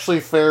 that's actually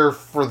fair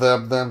for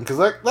them then, because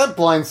that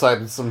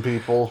blindsided some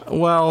people.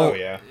 Well, Oh,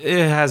 yeah.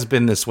 it has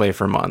been this way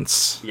for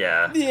months.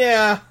 Yeah.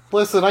 Yeah.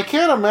 Listen, I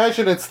can't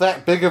imagine it's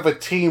that big of a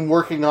team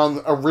working on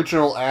the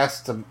original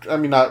Neocron.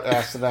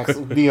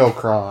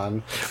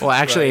 Well,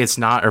 actually, it's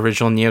not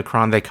original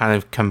Neocron. They kind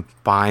of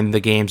combined the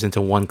games into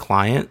one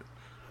client.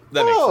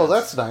 That makes Oh, sense.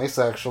 that's nice,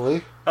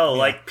 actually. Oh,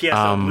 like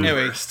PSO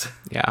Anyway. Blueburst.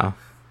 Yeah.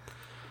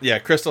 Yeah,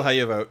 Crystal, how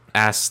you vote?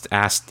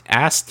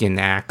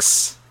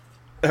 Astyanax.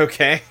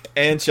 Okay,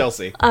 and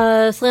Chelsea.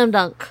 Slam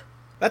dunk.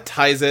 That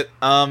ties it.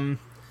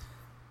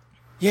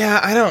 Yeah,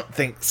 I don't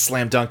think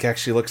Slam Dunk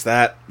actually looks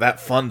that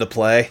fun to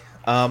play.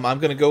 I'm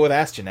gonna go with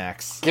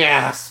Astyanax,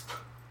 Gasp!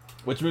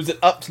 which moves it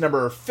up to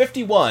number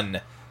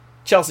 51.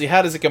 Chelsea,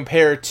 how does it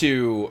compare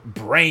to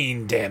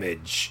Brain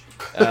Damage?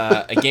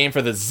 A game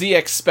for the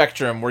ZX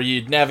Spectrum where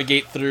you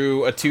navigate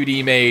through a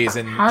 2D maze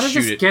and How did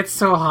shoot this it. get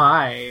so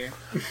high?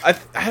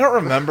 I don't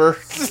remember.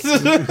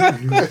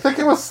 I think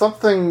it was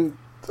something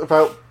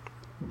about...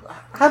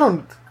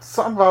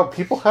 something about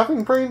people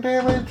having brain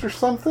damage or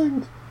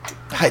something?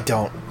 I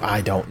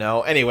don't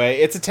know. Anyway,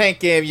 it's a tank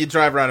game. You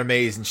drive around a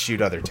maze and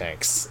shoot other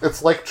tanks.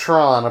 It's like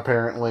Tron,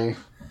 apparently.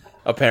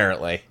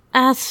 Apparently.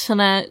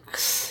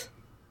 Astyanax.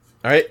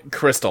 All right,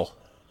 Crystal.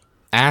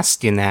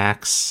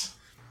 Astyanax.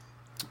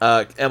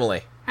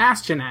 Emily.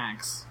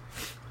 Astyanax.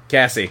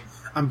 Cassie.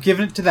 I'm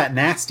giving it to that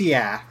nasty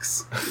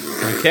axe.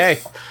 Okay.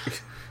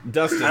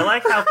 Dustin. I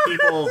like how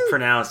people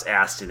pronounce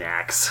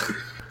Astyanax.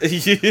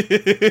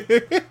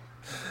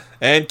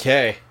 And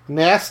Kay.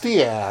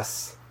 Nasty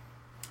ass.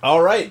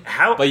 All right.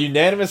 How- By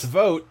unanimous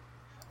vote.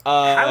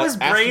 How is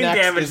brain Astyanax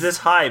damage is- this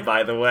high,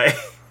 by the way?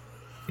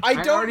 I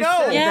don't already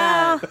know. said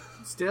Yeah. that.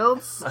 Still?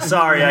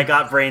 Sorry, I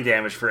got brain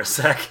damage for a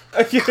sec.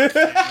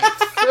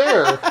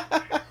 There.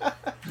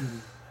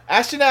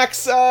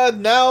 Astyanax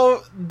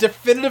now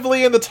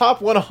definitively in the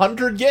top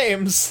 100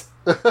 games.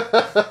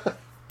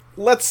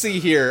 Let's see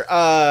here.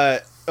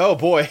 Oh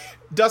boy.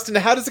 Dustin,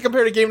 how does it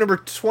compare to game number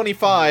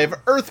 25,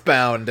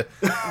 Earthbound,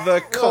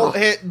 the cult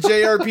hit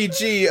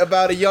JRPG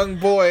about a young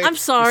boy? I'm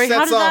sorry, who how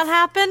sets did that off-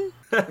 happen?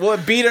 Well,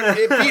 it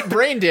beat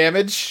Brain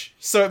Damage,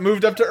 so it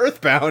moved up to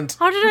Earthbound.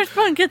 How did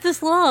Earthbound get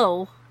this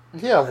low?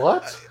 Yeah,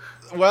 what?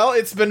 Well,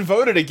 it's been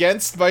voted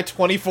against by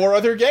 24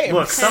 other games.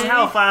 Look,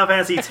 somehow Final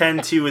Fantasy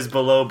X-2 is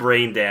below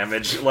brain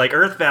damage. Like,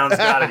 Earthbound's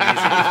got it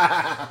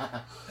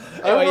easy.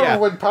 I remember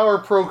when Power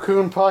Pro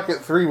Coon Pocket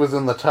 3 was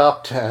in the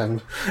top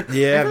 10.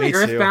 Yeah, I me think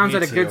too. Earthbound's me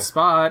at a too. good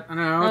spot. I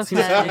don't know. It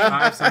seems Okay.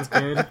 25 sounds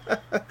good.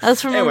 I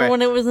just remember Anyway.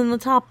 when it was in the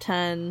top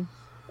 10.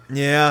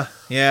 Yeah,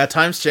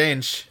 times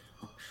change.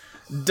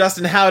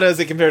 Dustin, how does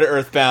it compare to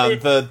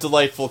Earthbound, the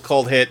delightful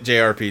cold hit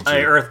JRPG?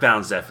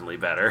 Earthbound's definitely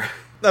better.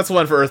 That's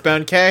one for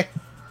Earthbound, Kay.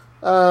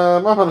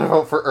 I'm gonna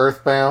vote for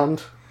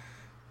Earthbound.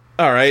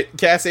 All right,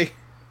 Cassie,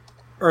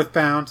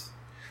 Earthbound.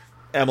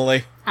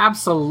 Emily,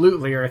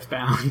 Absolutely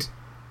Earthbound.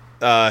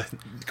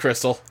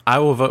 Crystal. I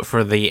will vote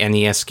for the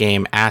NES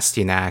game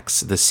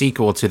Astyanax, the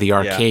sequel to the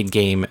arcade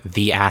game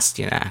The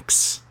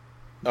Astyanax.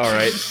 All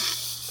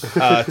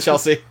right,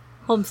 Chelsea.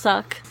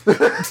 Homestuck.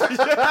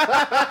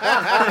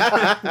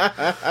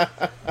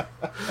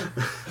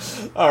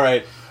 All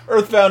right,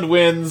 Earthbound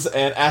wins,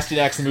 and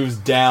Astyanax moves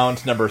down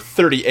to number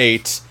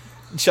 38.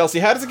 Chelsea,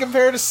 how does it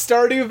compare to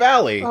Stardew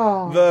Valley,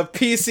 the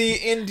PC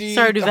indie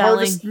Stardew Valley.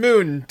 Harvest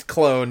Moon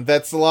clone?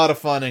 That's a lot of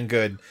fun and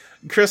good.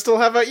 Crystal,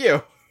 how about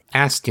you?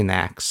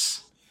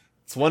 Astyanax.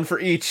 It's one for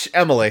each.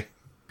 Emily.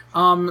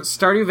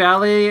 Stardew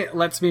Valley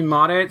lets me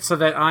mod it so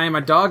that I am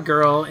a dog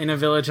girl in a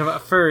village of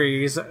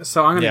furries,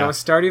 so I'm gonna Yeah. go with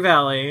Stardew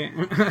Valley.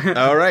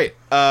 All right,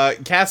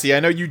 Cassie, I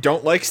know you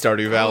don't like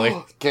Stardew Valley.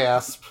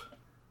 Gasp.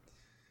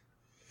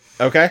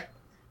 Okay,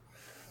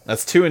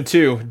 that's 2 and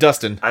 2.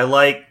 Dustin. I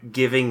like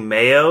giving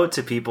mayo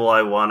to people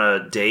I want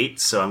to date,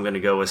 so I'm going to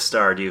go with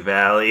Stardew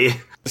Valley.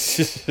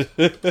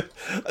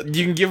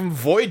 You can give him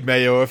void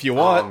mayo if you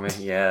want. Oh, man,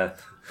 yeah.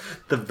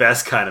 The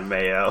best kind of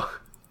mayo.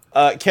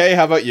 Kay,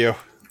 how about you?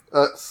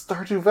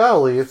 Stardew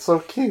Valley, it's so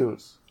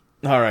cute.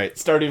 All right,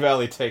 Stardew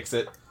Valley takes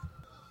it.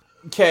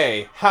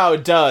 Kay, how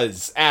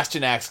does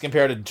Astyanax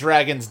compare to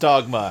Dragon's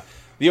Dogma,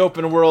 the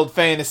open-world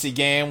fantasy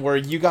game where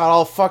you got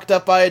all fucked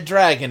up by a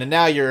dragon and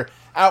now you're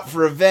out for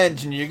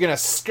revenge and you're gonna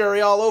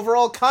scurry all over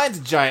all kinds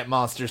of giant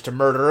monsters to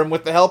murder them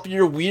with the help of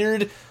your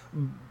weird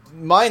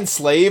mind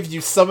slave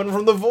you summon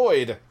from the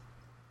void?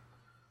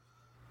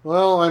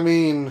 Well, I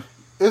mean,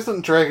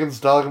 isn't Dragon's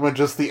Dogma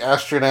just the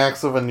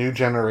Astyanax of a new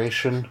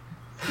generation?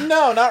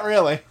 No, not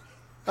really.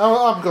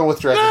 I'm going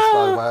with Dragon's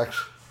Dogma,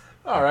 actually.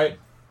 All right.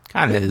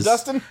 Kind of is.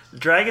 Dustin?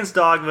 Dragon's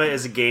Dogma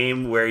is a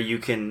game where you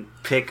can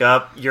pick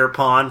up your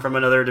pawn from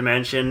another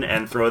dimension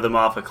and throw them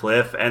off a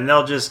cliff, and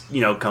they'll just,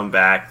 come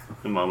back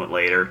a moment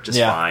later, just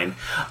Yeah. fine.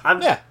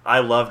 Yeah. I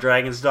love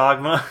Dragon's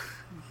Dogma.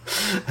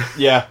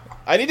 Yeah.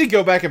 I need to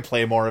go back and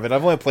play more of it.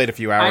 I've only played a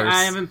few hours.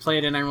 I haven't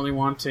played it and I really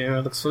want to.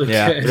 It looks really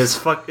Yeah. It good. is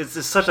it's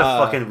just such a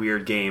fucking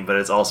weird game, but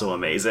it's also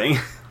amazing.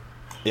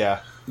 Yeah.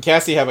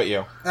 Cassie, how about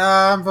you?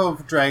 I'm voting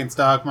for Dragon's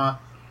Dogma.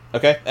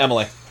 Okay,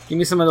 Emily. Give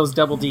me some of those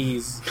double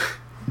Ds.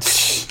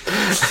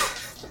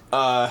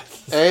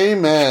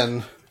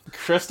 Amen.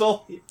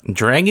 Crystal?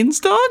 Dragon's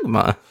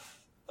Dogma.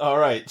 All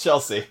right,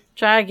 Chelsea.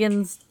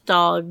 Dragon's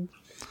Dog.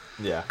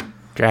 Yeah. All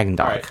Dragon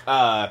Dog.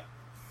 right,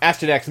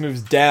 Astyanax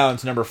moves down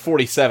to number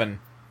 47.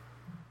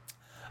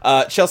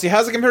 Chelsea,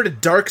 how's it compared to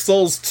Dark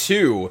Souls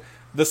 2,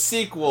 the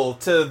sequel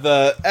to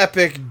the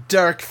epic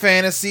dark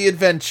fantasy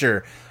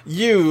adventure?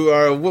 You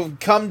will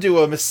come to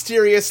a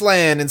mysterious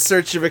land in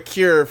search of a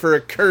cure for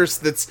a curse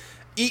that's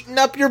eaten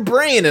up your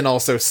brain and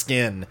also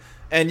skin.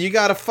 And you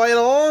gotta fight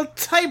all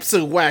types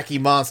of wacky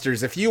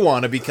monsters if you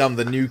want to become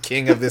the new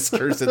king of this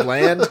cursed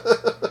land.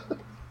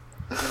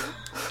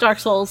 Dark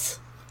Souls.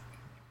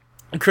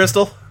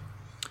 Crystal?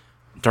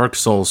 Dark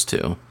Souls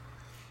 2.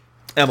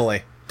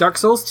 Emily? Dark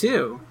Souls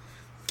 2.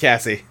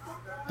 Cassie?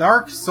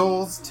 Dark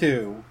Souls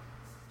 2.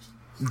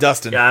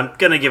 Dustin? Yeah, I'm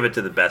gonna give it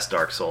to the best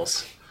Dark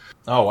Souls.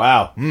 Oh,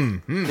 wow.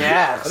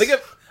 Yes.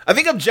 I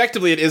think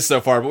objectively it is so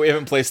far, but we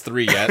haven't placed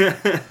 3 yet.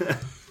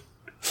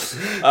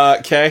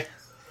 Kay?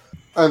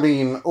 I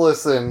mean,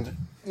 listen,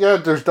 yeah,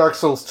 there's Dark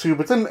Souls 2,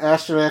 but didn't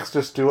Astyanax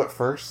just do it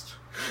first?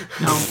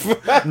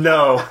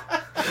 No.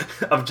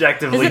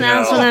 Objectively, Isn't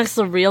no. Astyanax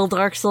the real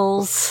Dark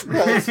Souls?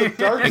 Yeah, it's the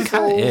Dark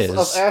Souls is. of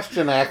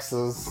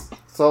Astyanaxes.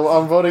 So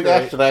I'm voting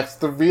Astyanax,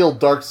 the real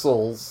Dark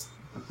Souls.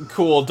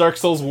 Cool. Dark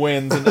Souls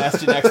wins, and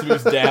Astyanax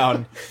moves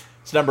down.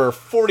 It's number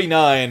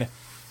 49.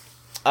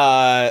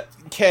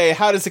 Kay,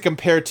 how does it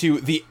compare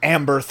to The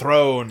Amber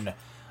Throne?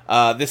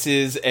 This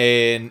is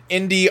an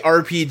indie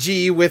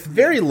RPG with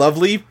very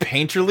lovely,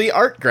 painterly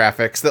art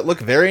graphics that look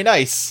very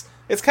nice.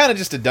 It's kind of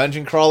just a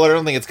dungeon crawler. I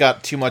don't think it's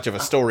got too much of a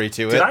story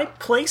to it. Did I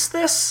place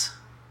this?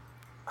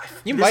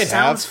 You This might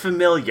sounds have.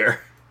 familiar.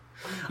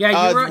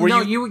 Yeah, you were, were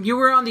no, you- you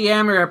were on the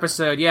Amber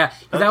episode, yeah.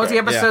 That was the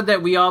Okay. episode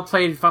that we all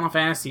played Final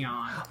Fantasy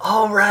on.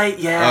 Oh, right,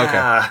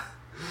 yeah.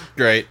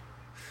 Great.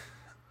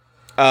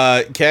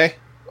 Kay?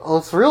 Oh,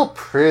 it's real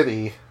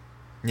pretty.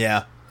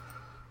 Yeah.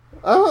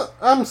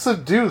 I'm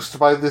seduced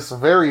by this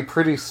very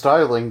pretty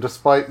styling,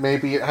 despite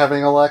maybe it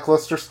having a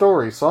lackluster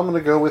story, so I'm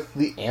gonna go with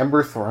The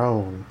Amber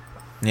Throne.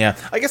 Yeah.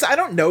 I guess I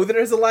don't know that it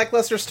has a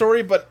lackluster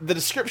story, but the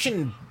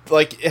description,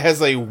 like, it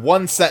has a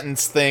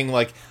one-sentence thing,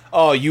 like,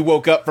 oh, you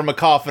woke up from a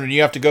coffin and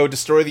you have to go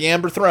destroy the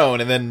Amber Throne,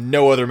 and then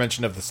no other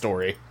mention of the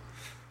story.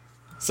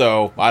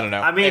 So, I don't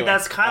know. I mean, Anyway,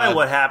 that's kind of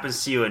what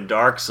happens to you in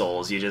Dark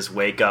Souls. You just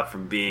wake up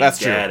from being That's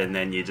dead, true. and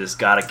then you just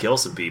gotta kill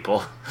some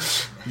people.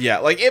 Yeah,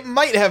 like, it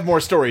might have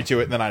more story to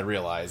it than I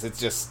realize. It's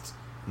just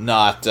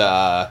not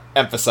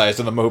emphasized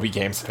on the Moby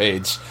Games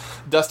page.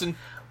 Dustin?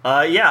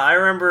 Yeah, I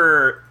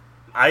remember.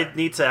 I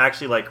need to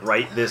actually like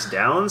write this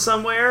down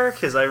somewhere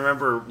because I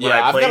remember when Yeah,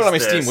 I I've placed got it on my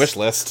this, Steam wish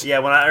list. Yeah,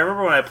 I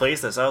remember when I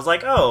placed this, I was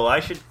like, "Oh, I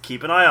should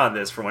keep an eye on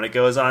this for when it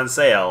goes on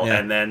sale." Yeah.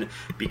 And then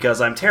because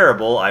I'm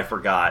terrible, I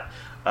forgot.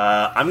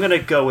 I'm gonna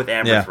go with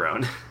Amber Yeah.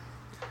 Throne.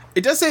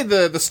 It does say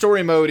the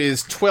story mode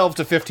is 12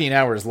 to 15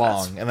 hours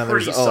long, and then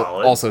there's pretty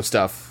solid. also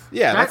stuff.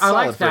 Yeah, that's I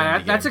solid like for an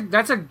that. indie game.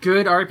 That's a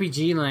good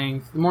RPG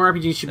length. More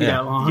RPGs should be Yeah.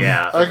 that long.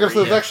 Yeah, I guess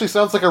agreed. it actually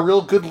sounds like a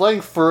real good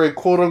length for a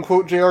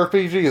quote-unquote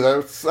JRPG.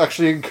 That's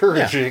actually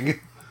encouraging.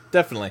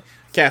 Definitely.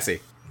 Cassie.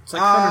 It's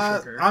like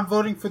Chrono Trigger. I'm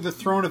voting for the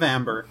Throne of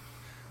Amber.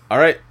 All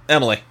right,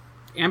 Emily.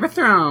 Amber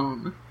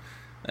Throne.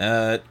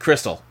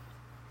 Crystal.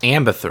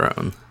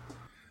 Amberthrone.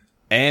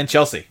 And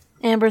Chelsea.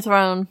 Amber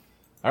Throne.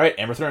 All right,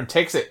 Amber Throne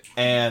takes it,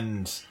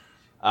 and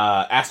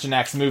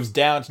Astyanax moves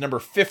down to number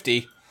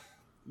 50.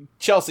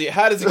 Chelsea,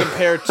 how does it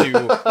compare to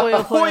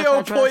Puyo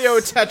Puyo Tetris.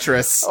 Puyo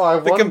Tetris, Oh, I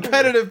the wonder.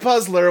 competitive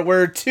puzzler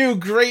where two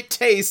great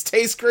tastes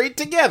taste great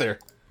together?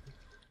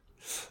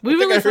 We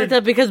think I really heard- fucked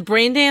up because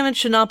brain damage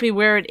should not be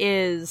where it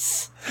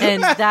is,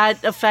 and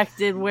that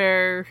affected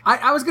where.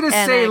 I was gonna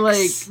say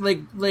Annex.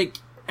 like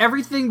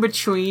everything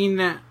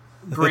between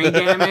brain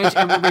damage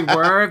and where we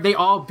were, they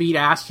all beat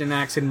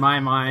Astyanax in my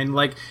mind.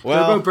 Like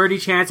Well- Turbo Birdie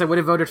Chance, I would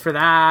have voted for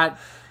that.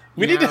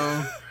 We You need to-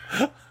 know.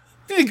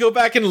 We need to go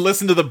back and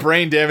listen to the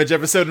brain damage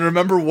episode and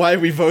remember why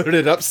we voted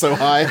it up so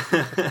high.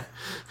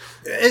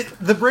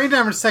 The brain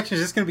damage section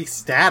is just going to be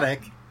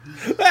static.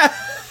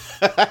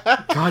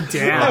 God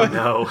damn.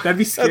 no. That'd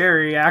be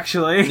scary,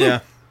 actually. Yeah.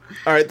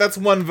 All right, that's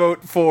one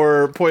vote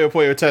for Puyo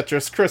Puyo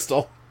Tetris.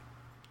 Crystal.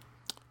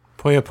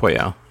 Puyo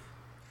Puyo.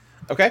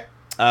 Okay.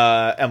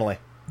 Emily.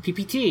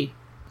 PPT.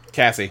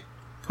 Cassie.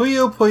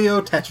 Puyo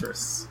Puyo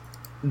Tetris.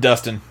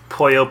 Dustin.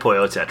 Puyo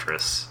Puyo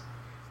Tetris.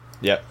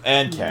 Yep.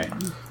 And Kay.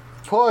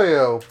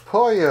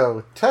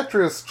 Puyo,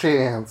 Tetris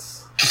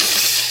Chance.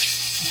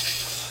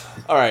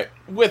 All right.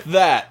 With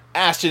that,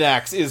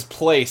 Astyanax is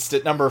placed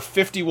at number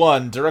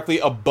 51, directly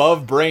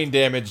above brain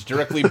damage,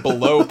 directly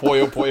below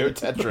Puyo Puyo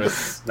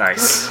Tetris.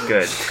 Nice,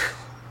 good.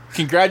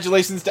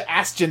 Congratulations to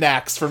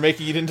Astyanax for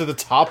making it into the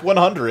top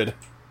 100.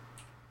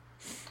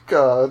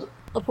 God.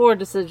 A poor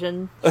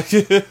decision. I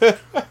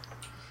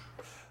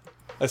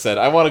said,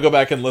 I want to go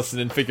back and listen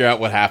and figure out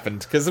what happened,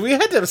 because we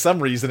had to have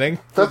some reasoning.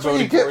 for That's what you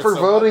voting get it for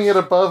so voting it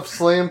above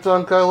Slam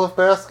Dunk I Love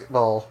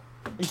Basketball.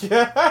 much.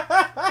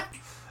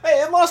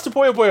 Hey, it lost to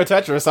Puyo Puyo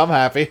Tetris. I'm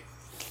happy.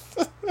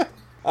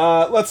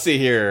 Let's see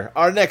here.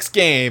 Our next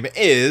game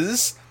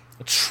is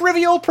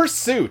Trivial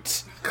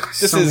Pursuit.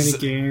 This so is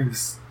many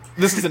games.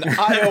 This is an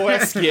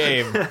iOS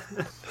game.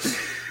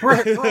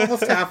 We're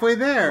almost halfway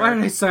there. Why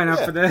did I sign up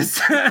for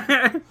this?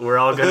 We're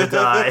all gonna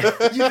die.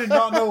 You did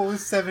not know it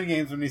was 7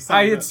 games when you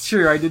signed up. It's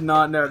true, I did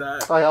not know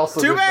that. I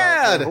also Too did not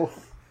bad! know.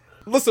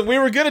 Listen, we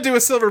were gonna do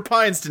a Silver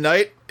Pines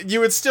tonight.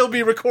 You would still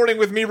be recording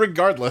with me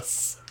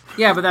regardless.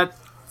 Yeah, but that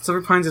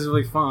Silver Pines is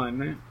really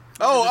fun.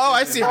 Oh,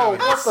 I see how Oh, it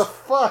what is. the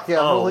fuck,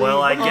 Emily? Oh,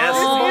 well, I guess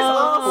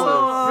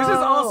This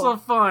is also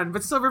fun,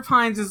 but Silver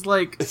Pines is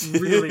like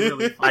really,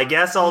 really fun. I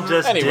guess I'll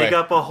just Anyway. dig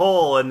up a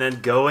hole and then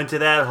go into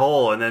that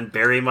hole and then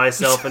bury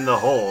myself in the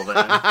hole.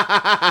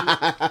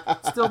 Then.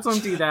 Still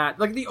don't do that.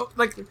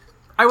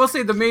 I will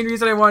say the main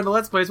reason I wanted to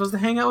Let's Play was to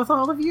hang out with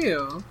all of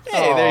you.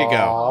 Hey, there you go.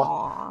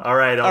 Aw. All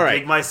right, I'll All right.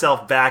 dig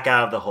myself back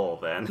out of the hole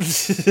then. Good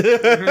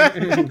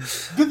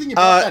thing you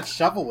brought that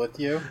shovel with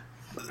you.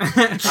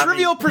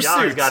 Trivial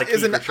Pursuit got to keep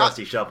is an your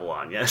trusty shovel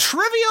on. Yes.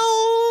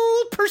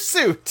 Trivial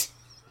Pursuit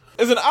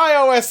is an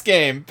iOS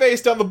game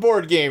based on the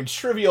board game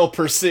Trivial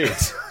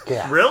Pursuit.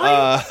 Yeah. Really?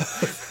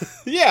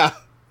 Yeah.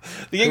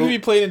 The game can be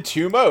played in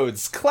 2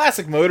 modes.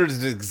 Classic mode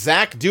is an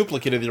exact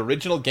duplicate of the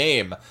original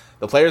game.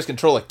 The players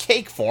control a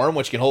cake form,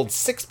 which can hold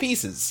 6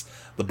 pieces.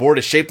 The board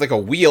is shaped like a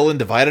wheel and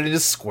divided into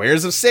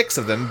squares of 6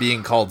 of them,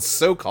 being called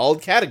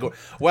so-called category.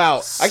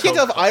 Wow, I can't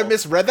tell if I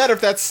misread that or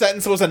if that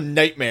sentence was a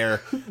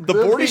nightmare. The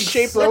board is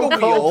shaped like a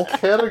wheel.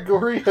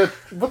 Category.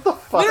 What the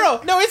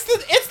fuck? No,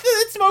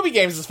 it's Moby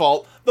Games'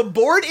 fault. The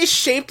board is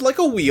shaped like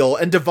a wheel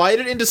and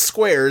divided into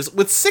squares,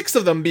 with 6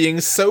 of them being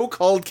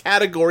so-called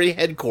category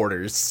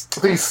headquarters.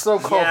 These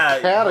so-called Yeah,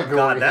 category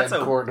God, that's a-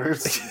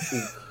 headquarters.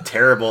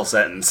 Terrible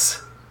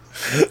sentence.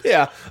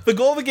 Yeah, the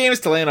goal of the game is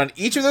to land on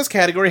each of those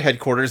category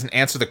headquarters and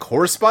answer the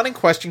corresponding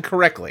question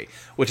correctly,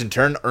 which in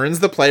turn earns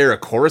the player a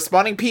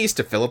corresponding piece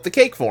to fill up the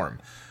cake form.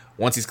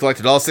 Once he's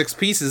collected all 6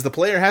 pieces, the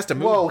player has to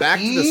move Whoa, back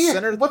to the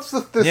center. What's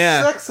this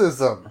Yeah.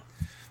 sexism?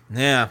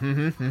 Yeah,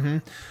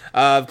 the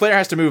player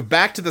has to move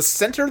back to the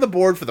center of the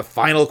board for the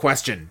final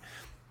question.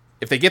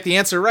 If they get the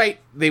answer right,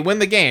 they win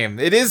the game.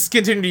 It is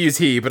continuing to use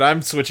he, but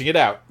I'm switching it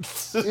out.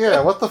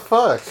 Yeah, what the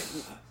fuck?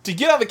 To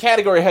get on the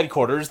category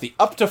headquarters, the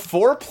up to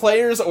 4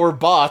 players or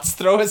bots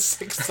throw a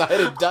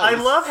 6-sided dice.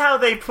 I love how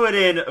they put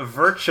in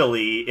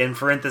virtually in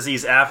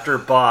parentheses after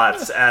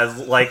bots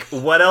as, like,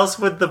 what else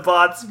would the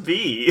bots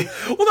be?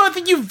 Well, no, I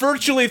think you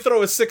virtually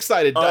throw a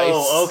 6-sided dice.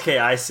 Oh, okay,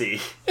 I see.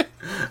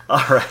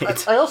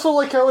 Alright. I also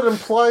like how it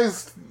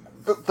implies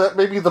that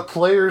maybe the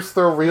players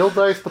throw real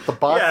dice, but the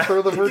bots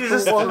throw the you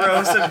just virtual ones.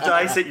 throw some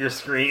dice at your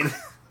screen.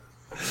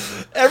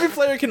 Every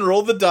player can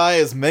roll the die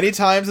as many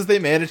times as they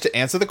manage to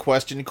answer the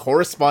question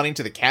corresponding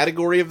to the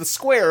category of the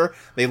square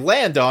they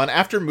land on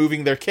after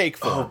moving their cake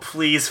form. Oh,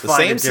 please The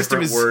find same a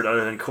system different is- word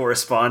other than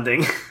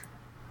corresponding.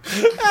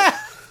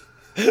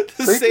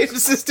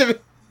 The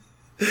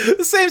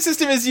same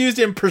system is used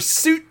in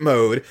pursuit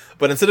mode,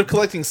 but instead of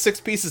collecting 6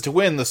 pieces to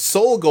win, the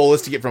sole goal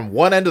is to get from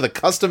one end of the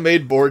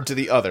custom-made board to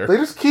the other. They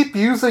just keep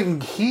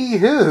using he,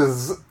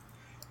 his.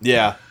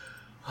 Yeah.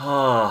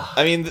 Oh,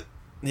 I mean,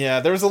 yeah,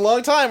 there was a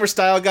long time where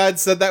style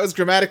guides said that was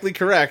grammatically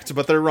correct,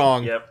 but they're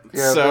wrong. yep. Yeah,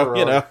 they're So, wrong.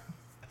 you know.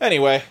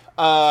 Anyway,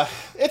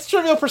 it's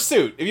Trivial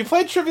Pursuit. If you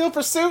played Trivial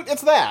Pursuit,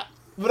 it's that,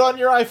 but on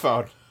your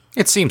iPhone.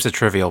 It seems a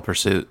trivial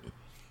pursuit.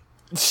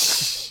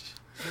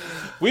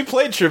 We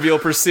played Trivial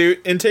Pursuit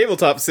in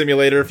Tabletop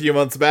Simulator a few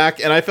months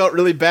back, and I felt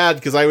really bad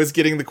because I was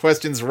getting the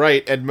questions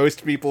right, and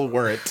most people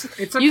weren't.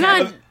 It's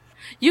okay.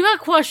 You got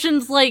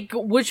questions like,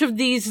 which of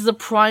these is a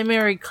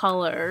primary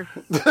color?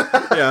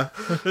 Yeah.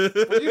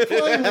 Are you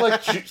playing,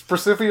 like,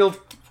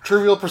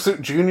 Trivial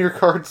Pursuit Junior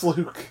cards,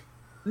 Luke?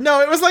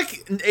 No, it was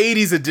like an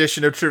 80s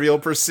edition of Trivial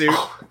Pursuit.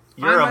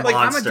 You're I'm a a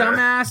monster.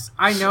 dumbass.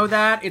 I know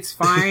that. It's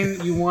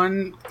fine. You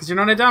won because you're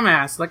not a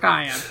dumbass like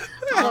I am.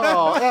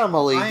 Oh,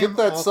 Emily, I get am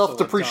that also a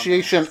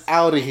self-depreciation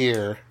out of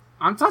here.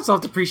 I'm not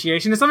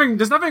self-depreciation.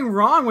 There's nothing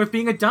wrong with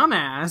being a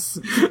dumbass.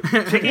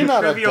 Picking You're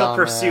not a Trivial dumbass.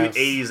 Pursuit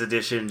 80s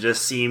edition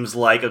just seems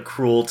like a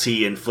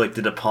cruelty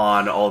inflicted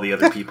upon all the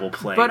other people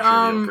playing but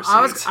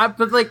Trivial Pursuit.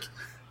 but like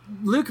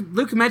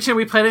Luke mentioned,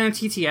 we played it in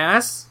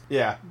TTS.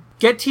 Yeah.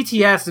 Get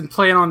TTS and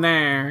play it on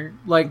there.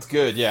 Like, It's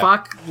good, yeah.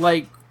 Fuck,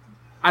 like,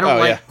 I don't Oh,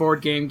 like yeah.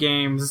 board game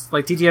games.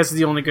 Like, TTS is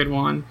the only good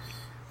one.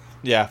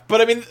 Yeah.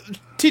 But I mean,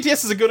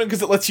 TTS is a good one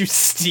because it lets you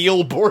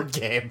steal board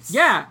games.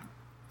 Yeah,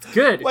 it's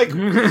good. Like,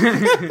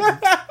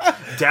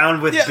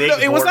 Down with Yeah, big no,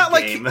 it was board not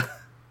like- game.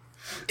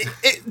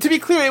 to be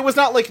clear, it was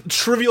not like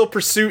Trivial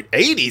Pursuit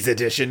 80s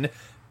edition.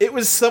 It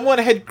was someone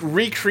had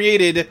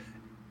recreated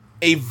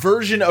a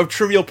version of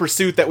Trivial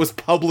Pursuit that was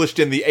published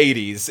in the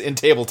 80s in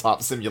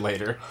Tabletop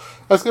Simulator.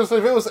 I was gonna say,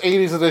 if it was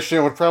 80s edition,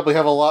 it would probably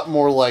have a lot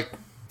more, like,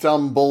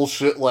 dumb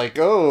bullshit like,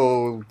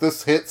 oh,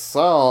 this hit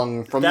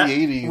song from That- the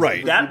 80s.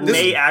 right. That This-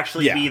 may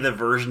actually yeah. be the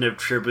version of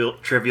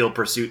Trivial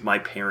Pursuit my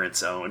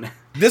parents own.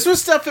 This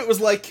was stuff that was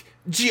like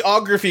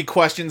geography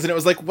questions, and it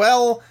was like,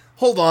 well,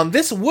 hold on,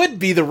 this would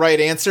be the right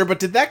answer, but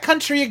did that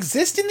country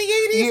exist in the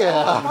 80s? Yeah.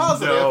 I'm not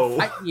positive.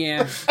 No.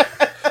 Yeah.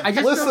 I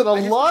just Listen, don't- I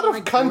a just lot don't of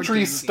like board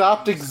countries game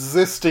stopped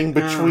existing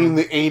between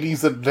the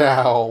 80s and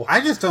now. I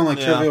just don't like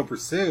Yeah. Trivial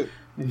Pursuit.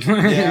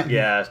 Yeah.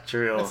 Yeah,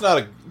 true. It's not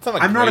a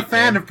I'm not a great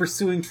fan game. of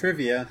pursuing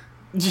trivia.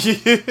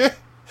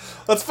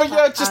 Let's figure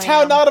out just I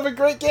how am. not of a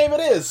great game it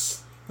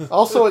is.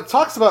 Also, it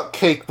talks about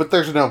cake, but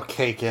there's no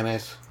cake in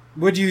it.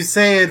 Would you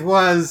say it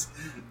was?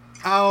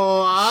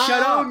 Oh, I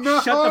Shut up. don't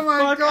know. Shut the Oh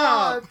my fuck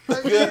God.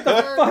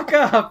 Fuck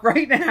up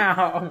right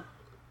now.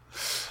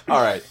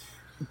 All right.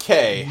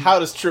 Kay, how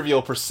does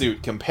Trivial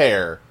Pursuit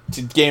compare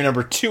to game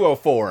number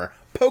 204,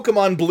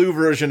 Pokemon Blue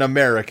version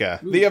America,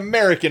 the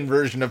American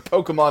version of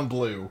Pokemon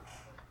Blue?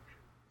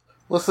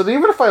 Listen,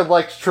 even if I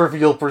liked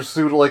Trivial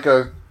Pursuit like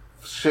a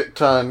shit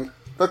ton,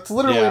 that's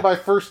literally Yeah. my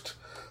first...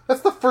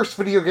 That's the first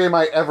video game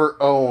I ever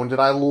owned, and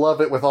I love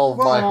it with all of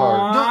my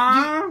heart.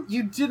 No,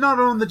 you did not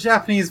own the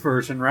Japanese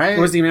version, right?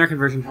 It was the American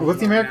version. What's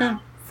the American? I'm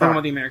talking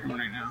about the American one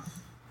right now.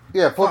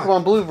 Yeah,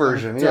 Pokemon Blue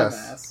version,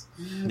 yes.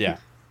 Dumbass. Yeah.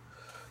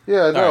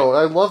 Yeah, no,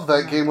 I love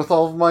that game with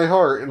all of my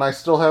heart, and I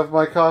still have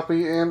my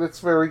copy, and it's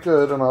very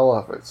good, and I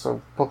love it.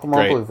 So, Pokemon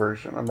Great. Blue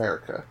version,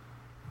 America.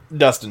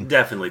 Dustin.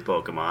 Definitely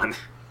Pokemon.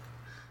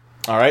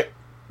 All right.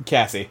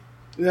 Cassie.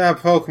 Yeah,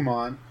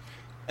 Pokemon.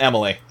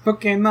 Emily.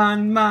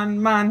 Pokemon,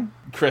 man.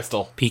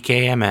 Crystal.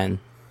 PKMN.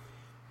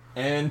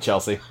 And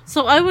Chelsea.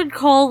 So I would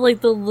call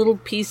like the little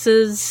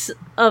pieces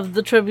of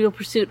the Trivial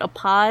Pursuit a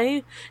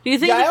pie. Do you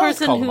think Yeah, I the always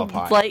person call them a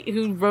pie.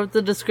 who wrote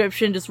the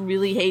description just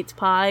really hates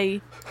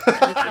pie? And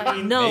it's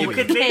like, no, You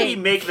could cake.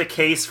 maybe make the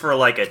case for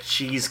like a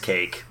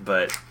cheesecake,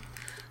 but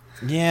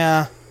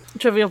Yeah.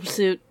 Trivial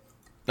Pursuit.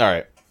 All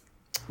right.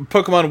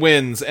 Pokemon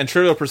wins, and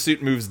Trivial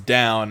Pursuit moves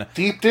down.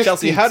 Deep dish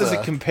Chelsea, how does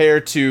pizza. it compare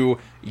to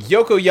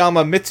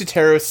Yokoyama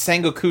Mitsuteru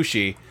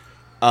Sengokushi?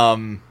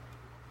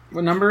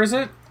 What number is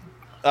it?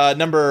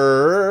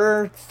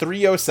 Number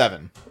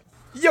 307.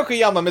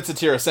 Yokoyama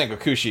Mitsuteru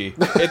Sengokushi.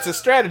 It's a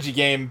strategy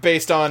game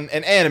based on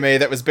an anime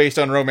that was based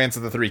on Romance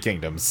of the Three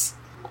Kingdoms.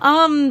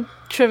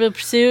 Trivial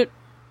Pursuit.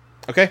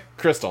 Okay,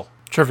 Crystal.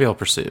 Trivial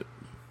Pursuit.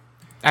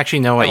 Actually,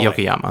 no, what? Oh,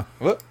 wait. Yokoyama.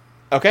 Whoop.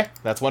 Okay,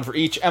 that's one for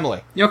each.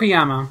 Emily.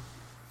 Yokoyama.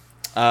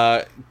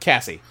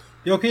 Cassie.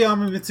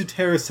 Yokoyama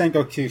Mitsuteru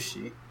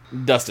Sengokushi.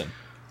 Dustin.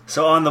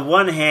 So on the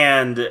one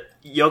hand,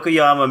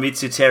 Yokoyama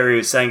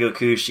Mitsuteru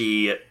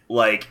Sengokushi,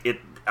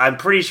 I'm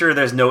pretty sure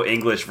there's no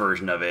English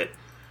version of it.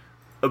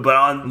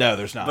 But No,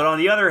 there's not. But on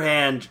the other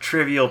hand,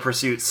 Trivial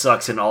Pursuit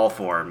sucks in all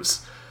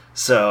forms.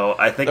 So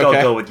I think I'll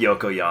go with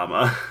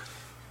Yokoyama.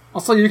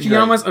 Also,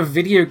 Yokoyama's a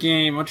video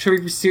game, while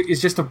Trivial Pursuit is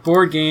just a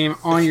board game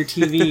on your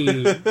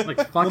TV.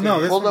 Fuck it.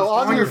 no, this one's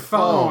on your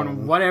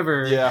phone,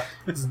 whatever. Yeah.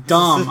 It's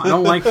dumb. I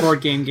don't like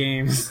board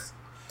games.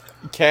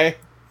 Okay.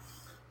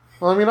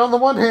 Well, I mean, on the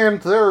one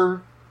hand,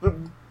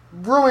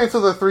 Romance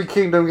of the Three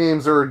Kingdom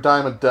games are a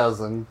dime a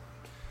dozen.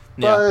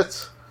 Yeah.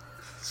 But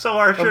So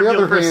are On the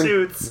Trivial other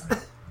hand- Pursuits.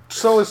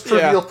 so is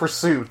Trivial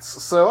Pursuits.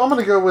 So I'm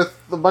going to go with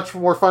the much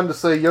more fun to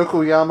say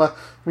Yokoyama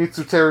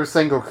Mitsuteru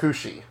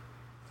Sengokushi.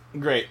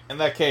 Great. In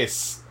that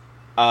case,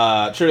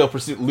 Trivial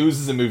Pursuit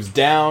loses and moves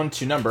down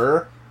to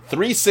number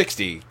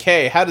 360.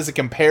 Kay, how does it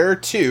compare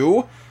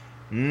to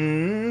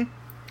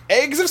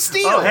Eggs of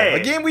Steel? Oh, hey.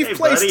 A game we've Hey,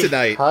 placed buddy.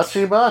 tonight.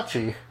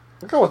 Hachimachi.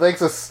 I'll go with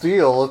Eggs of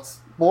Steel. It's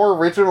more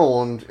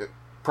original and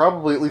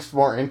probably at least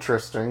more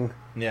interesting.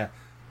 Yeah.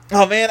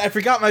 Oh man, I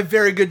forgot my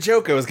very good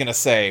joke I was gonna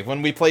say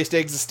when we placed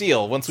Eggs of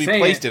Steel. Once we Say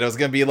placed it. it, I was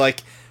gonna be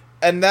like,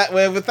 and that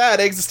with that,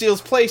 Eggs of Steel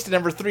is placed at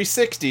number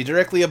 360,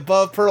 directly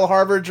above Pearl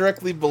Harbor,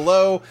 directly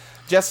below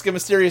Jessica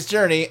Mysterious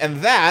Journey,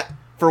 and that,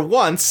 for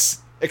once,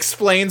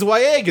 explains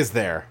why Egg is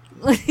there.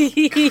 What?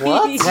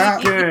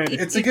 Wow, Good.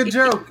 it's a good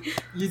joke.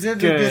 You did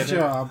a good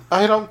job.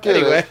 I don't get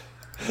Anyway,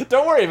 it.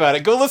 don't worry about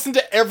it. Go listen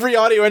to every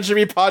Audio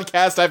Engineering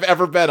podcast I've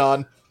ever been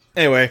on.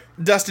 Anyway,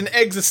 Dustin,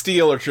 Eggs of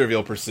Steel or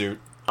Trivial Pursuit?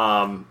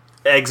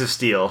 Eggs of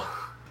Steel.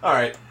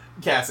 Alright,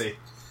 Cassie.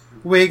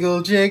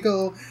 Wiggle,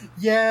 jiggle,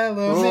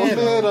 yellow Little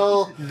middle.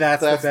 middle.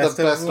 That's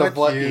the best of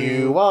what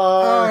you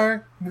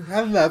are.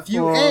 I love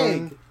you,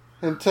 egg.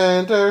 And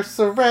tender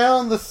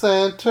surround the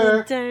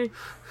center.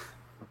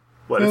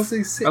 What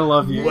is I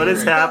love you. what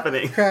is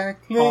happening?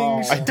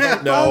 Crackling. I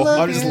don't know. love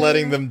I'm just you.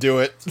 letting them do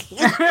it.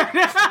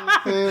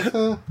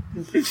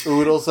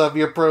 Oodles of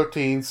your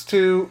proteins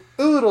too.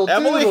 Oodle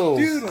Emily? doodles.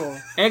 Doodle.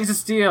 Eggs of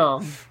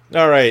Steel.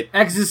 Alright.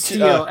 Eggs of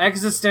Steel.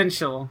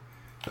 Existential.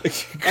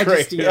 Eggs of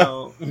Great.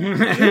 Steel.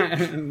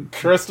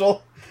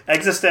 Crystal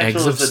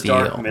Existential Eggs of is the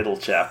dark Steel. middle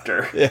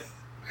chapter.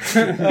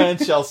 and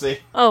Chelsea.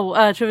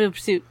 Trivial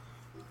Pursuit.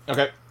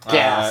 Okay.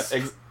 Yes.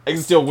 Eggs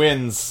of Steel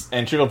wins,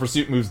 and Trivial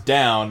Pursuit moves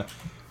down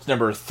to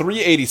number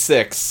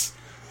 386.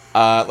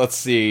 Let's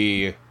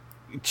see.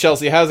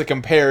 Chelsea, how does it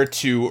compare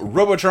to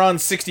Robotron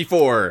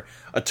 64,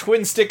 a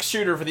twin-stick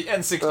shooter for the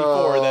N64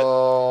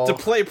 Oh. that,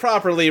 to play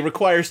properly,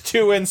 requires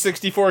two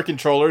N64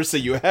 controllers, so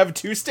you have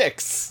two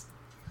sticks?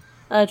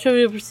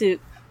 Trivial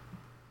Pursuit.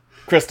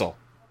 Crystal.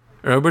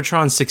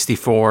 Robotron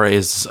 64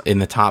 is in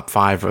the top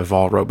 5 of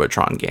all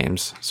Robotron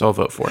games, so I'll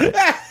vote for it.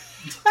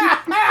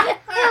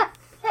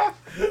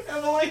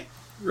 Emily.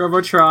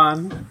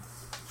 Robotron.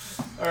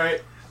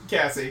 Alright.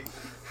 Cassie.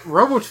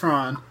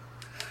 Robotron.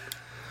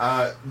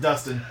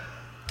 Dustin.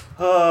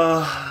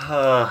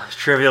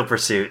 Trivial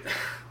Pursuit.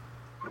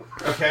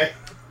 Okay.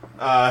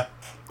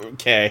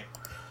 Okay.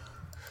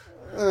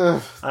 I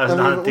was I mean,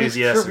 not at least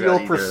enthusiastic Trivial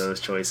about either of Pursuit- those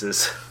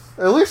choices.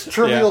 At least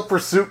Trivial Yeah.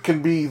 Pursuit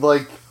can be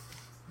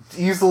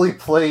easily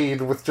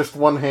played with just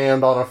one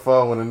hand on a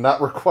phone and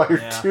not require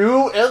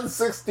two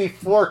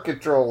N64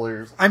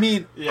 controllers. I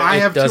mean, Yeah, I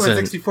it have two doesn't.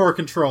 N64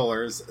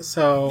 controllers,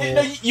 so...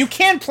 No, you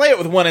can play it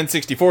with one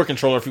N64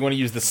 controller if you want to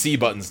use the C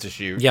buttons to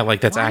shoot. Yeah, that's Why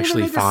do they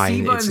actually make the C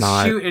fine. buttons It's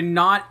not. shoot and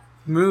not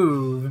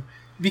move.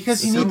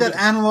 Because you need that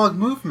analog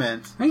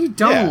movement. No, you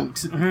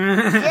don't.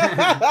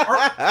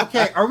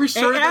 Okay, are we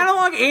sure that...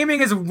 Analog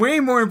aiming is way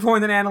more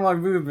important than analog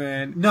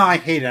movement. No, I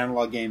hate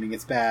analog gaming.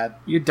 It's bad.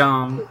 You're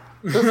dumb.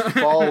 This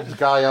bald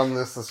guy on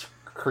this is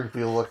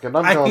creepy looking.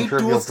 I'm I going hate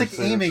Trivial dual stick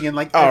Pursuit. aiming and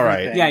All right.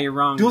 everything. Yeah, you're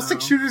wrong. Dual though.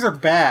 stick shooters are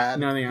bad.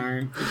 No, they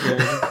aren't. They're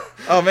good.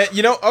 Oh man,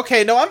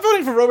 okay, no, I'm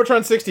voting for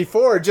Robotron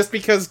 64 just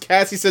because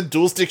Cassie said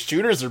dual stick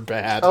shooters are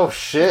bad. Oh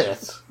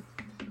shit.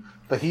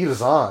 The heat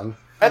is on.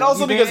 And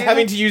also You because man,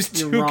 having to use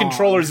you're two wrong.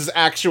 controllers is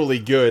actually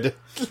good.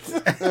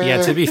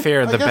 Yeah, to be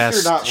fair, the guess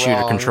best you're not shooter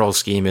wrong. control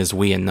scheme is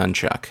Wii and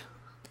Nunchuck.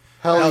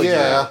 Hell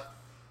yeah.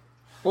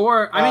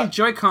 Or, I mean,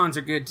 Joy-Cons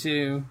are good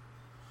too.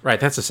 Right,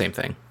 that's the same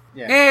thing.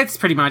 It's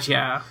pretty much,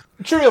 yeah.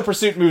 Trivial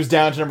Pursuit moves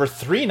down to number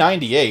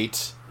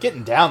 398.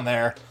 Getting down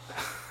there.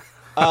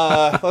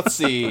 Let's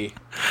see.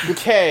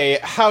 Okay,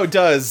 how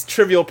does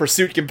Trivial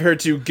Pursuit compare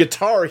to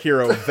Guitar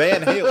Hero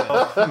Van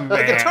Halen?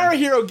 The Guitar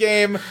Hero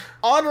game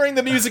honoring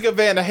the music of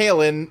Van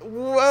Halen,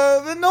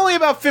 and only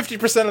about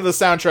 50% of the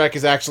soundtrack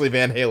is actually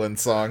Van Halen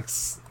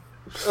songs.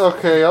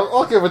 Okay,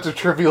 I'll give it to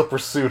Trivial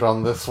Pursuit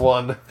on this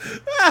one.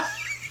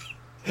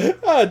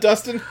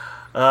 Dustin?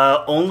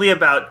 Only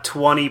about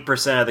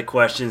 20% of the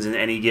questions in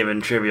any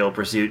given Trivial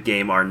Pursuit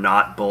game are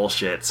not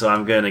bullshit, so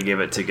I'm gonna give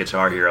it to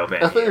Guitar Hero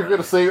Van I thought you were Halen.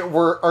 going to say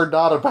are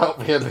not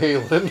about Van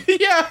Halen.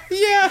 Yeah.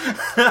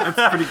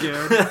 That's pretty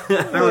good.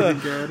 That would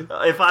be good.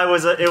 If I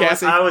was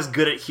Cassie? I was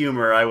good at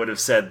humor, I would have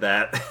said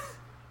that.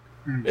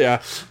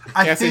 Yeah.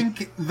 I Cassie?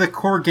 think the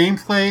core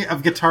gameplay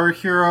of Guitar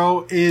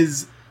Hero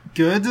is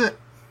good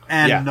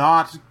and Yeah.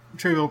 not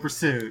Trivial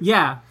Pursuit.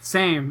 Yeah,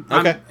 same.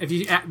 Okay. If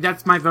you,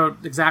 that's my vote.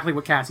 Exactly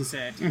what Cassie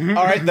said.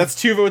 All right, that's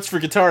 2 votes for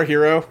Guitar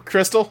Hero.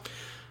 Crystal?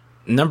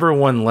 Number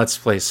 1 Let's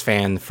Plays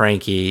fan,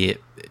 Frankie,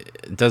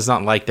 does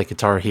not like that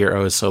Guitar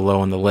Hero is so low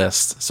on the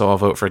list, so I'll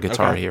vote for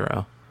Guitar Okay.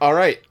 Hero. All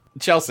right,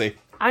 Chelsea.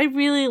 I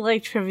really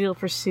like Trivial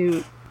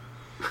Pursuit.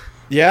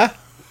 Yeah?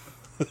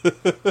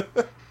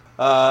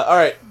 All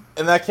right,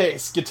 in that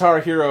case, Guitar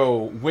Hero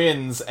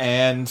wins,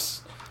 and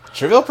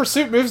Trivial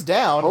Pursuit moves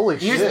down. Holy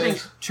Here's the shit.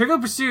 thing: Trivial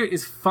Pursuit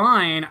is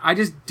fine. I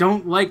just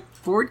don't like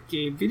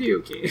video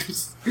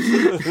games.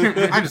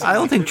 I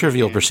don't think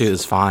Trivial Pursuit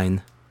is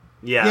fine.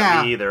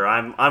 Yeah, me either.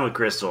 I'm with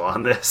Crystal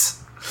on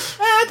this.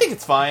 I think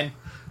it's fine.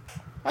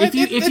 If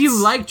you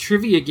It's- like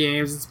trivia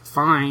games, it's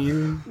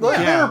fine. Like,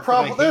 Yeah, there are but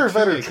I hate there are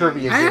better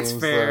trivia trivia That's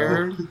games.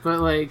 fair, but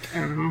like, I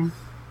don't know.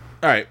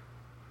 All right,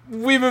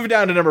 we move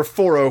down to number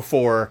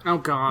 404. Oh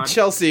god.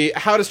 Chelsea,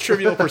 how does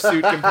Trivial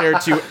Pursuit compare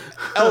to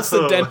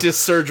Elsa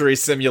Dentist Surgery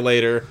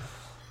Simulator?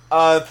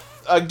 A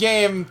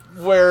game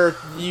where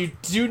you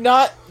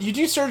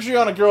do surgery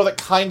on a girl that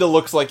kind of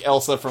looks like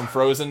Elsa from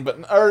Frozen,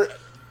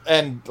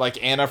 and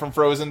like Anna from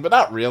Frozen, but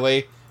not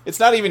really. It's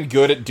not even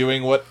good at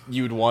doing what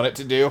you'd want it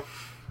to do,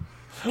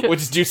 which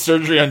is do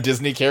surgery on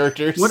Disney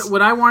characters.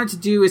 What I wanted to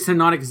do is to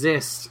not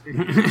exist.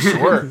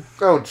 Sure.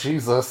 Oh,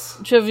 Jesus.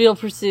 Trivial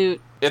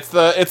Pursuit. It's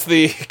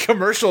the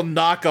commercial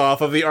knockoff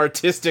of the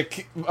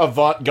artistic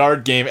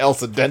avant-garde game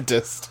Elsa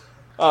Dentist.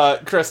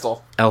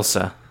 Crystal.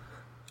 Elsa.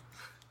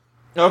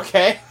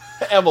 Okay.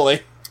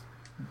 Emily.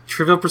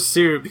 Trivial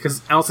Pursuit,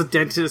 because Elsa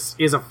Dentist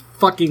is a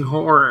fucking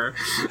horror.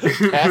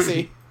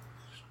 Cassie.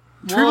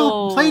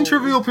 Whoa. Playing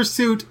Trivial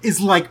Pursuit is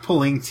like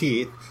pulling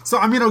teeth. So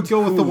I'm gonna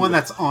go with the one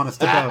that's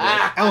honest about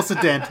it. Elsa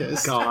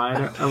Dentist.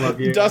 God, I love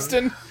you.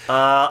 Dustin.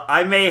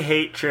 I may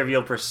hate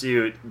Trivial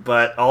Pursuit,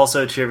 but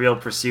also Trivial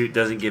Pursuit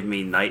doesn't give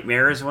me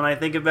nightmares when I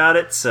think about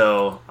it,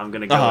 so I'm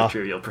gonna go with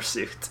Trivial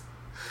Pursuit.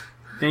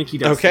 Thank you,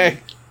 Dustin. Okay.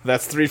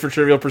 That's 3 for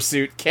Trivial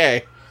Pursuit.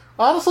 K.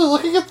 Honestly,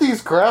 looking at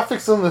these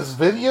graphics in this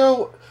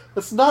video,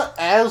 it's not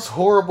as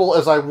horrible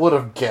as I would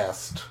have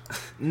guessed.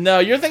 No,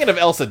 you're thinking of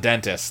Elsa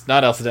Dentist,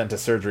 not Elsa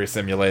Dentist Surgery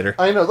Simulator.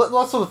 I know,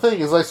 that's the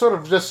thing, is I sort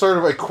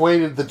of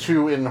equated the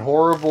two in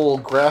horrible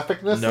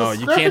graphicness. No,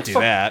 This you can't graphics do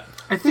don't- that.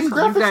 I think These you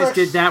graphics guys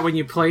actually- did that when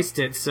you placed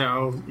it,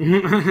 so...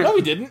 No,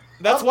 we didn't.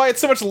 That's why it's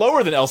so much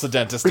lower than Elsa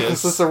Dentist Because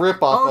it's is. a ripoff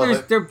Oh,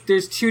 of it.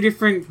 there's two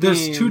different There's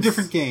games. 2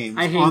 different games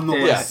I hate on the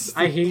this. list.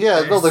 I hate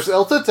Yeah, this. no, there's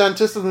Elsa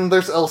Dentist and then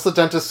there's Elsa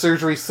Dentist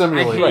Surgery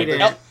Simulator. I hate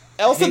it.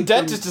 Elsa hate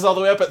Dentist is all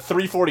the way up at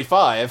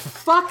 345.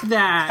 Fuck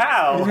that!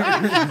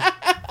 How?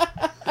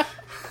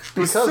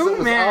 Because so it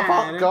was mad.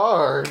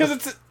 avant-garde. Because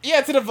it's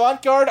an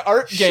avant-garde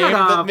art game that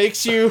up.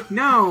 makes you...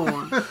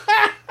 No.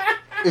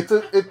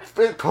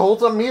 It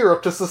holds a mirror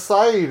up to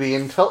society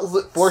and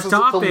forces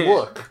Stop it to it.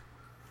 look.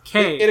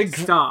 Okay,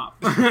 stop.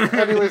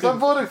 Anyways, I'm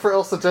voting for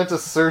Elsa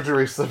Dentist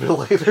Surgery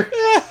Simulator.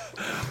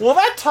 Well,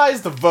 that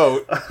ties the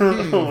vote.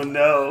 Oh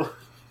no.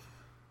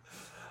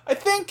 I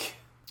think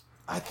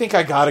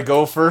I gotta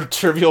go for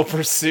Trivial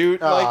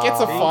Pursuit. Like, it's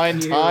a Aw. fine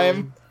Thank you.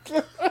 time.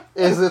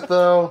 Is it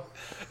though?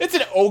 It's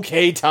an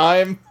okay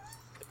time.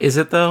 Is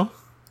it, though?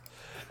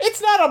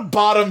 It's not a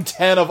bottom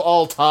 10 of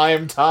all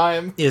time.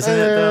 Isn't it,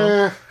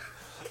 though?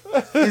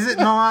 Is it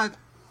not?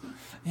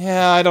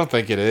 Yeah, I don't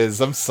think it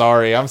is. I'm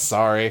sorry.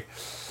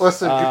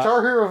 Listen,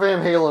 Guitar Hero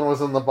Van Halen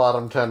was in the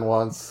bottom 10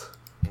 once.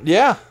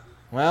 Yeah.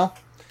 Well,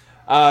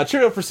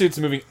 Trivial Pursuit's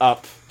moving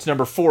up to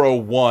number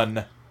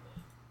 401.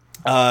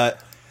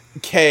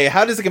 Kay,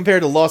 how does it compare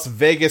to Las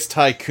Vegas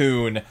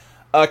Tycoon,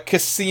 a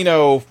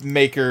casino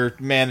maker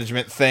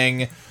management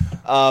thing?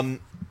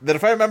 That,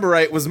 if I remember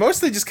right, was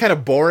mostly just kind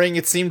of boring.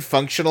 It seemed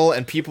functional,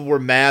 and people were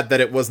mad that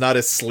it was not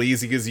as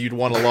sleazy as you'd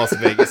want a Las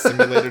Vegas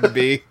simulator to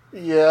be.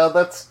 Yeah,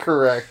 that's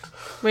correct.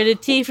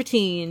 Rated T for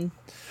teen.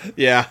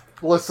 Yeah.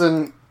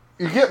 Listen,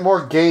 you get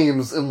more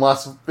games in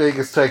Las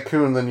Vegas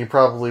Tycoon than you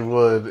probably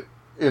would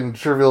in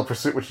Trivial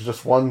Pursuit, which is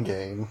just one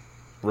game.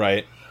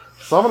 Right.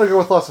 So I'm gonna go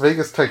with Las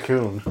Vegas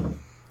Tycoon.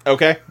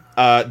 Okay.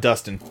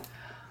 Dustin.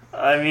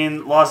 I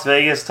mean, Las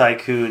Vegas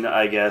Tycoon,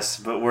 I guess,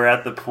 but we're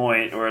at the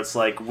point where it's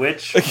like,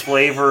 which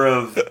flavor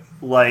of,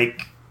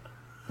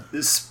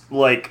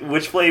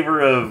 which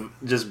flavor of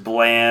just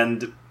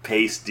bland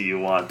paste do you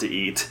want to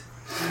eat?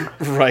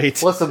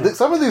 Right. Listen,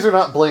 some of these are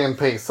not bland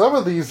paste. Some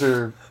of these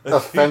are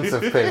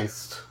offensive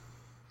paste.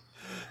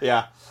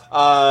 Yeah.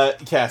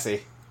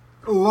 Cassie.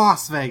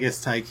 Las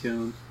Vegas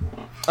Tycoon.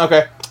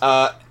 Okay.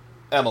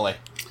 Emily.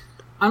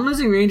 I'm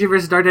Losing Ranger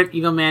versus Dark Knight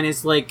Evil Man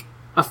is, like,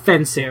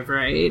 offensive,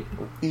 right?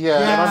 Yeah,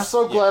 and I'm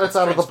so glad it's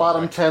out of the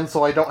bottom 10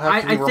 so I don't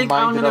have to be I think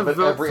I'm reminded gonna of it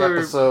vote every for-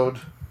 episode.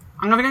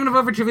 I'm gonna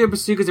vote for Trivial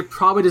Pursuit because it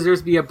probably deserves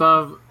to be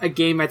above a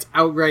game that's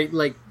outright,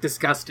 like,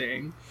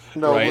 disgusting.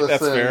 No, Right, listen,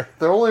 that's fair.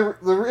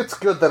 it's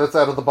good that it's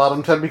out of the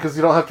bottom 10 because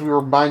you don't have to be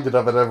reminded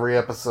of it every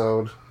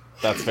episode.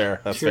 That's fair.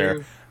 That's True.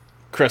 fair.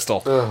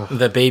 Crystal. Ugh.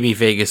 The Baby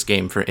Vegas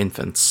game for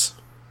infants.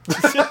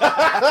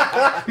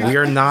 We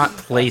are not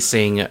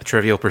placing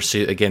Trivial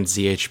Pursuit against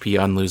ZHP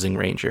on Losing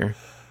Ranger.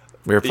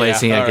 We're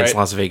placing it all against right.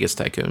 Las Vegas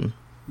Tycoon.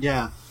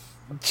 Yeah.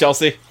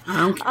 Chelsea.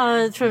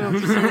 Trivial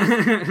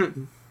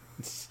Pursuit.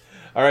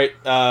 All right.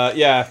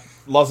 Yeah.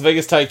 Las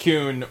Vegas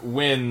Tycoon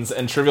wins,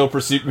 and Trivial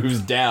Pursuit moves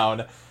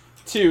down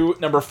to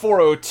number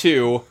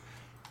 402.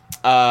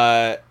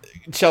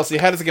 Chelsea,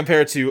 how does it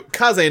compare to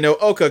Kaze no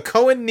Oka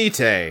Koen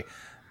Nite,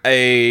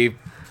 a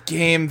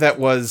game that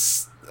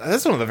was...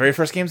 That's one of the very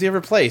first games we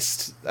ever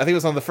placed. I think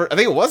it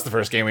was the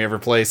first game we ever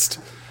placed.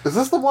 Is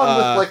this the one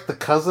with, like, the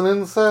cousin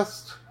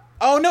incest?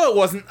 Oh, no, it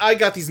wasn't. I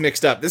got these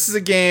mixed up. This is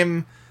a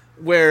game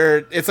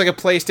where it's like a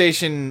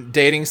PlayStation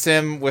dating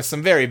sim with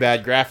some very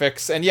bad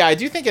graphics. And yeah, I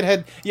do think it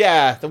had...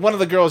 Yeah, one of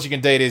the girls you can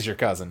date is your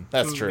cousin.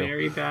 That's true.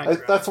 Very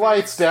bad. That's why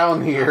it's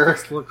down here.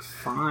 Look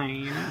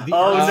fine.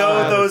 Oh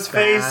no, those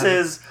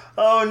faces!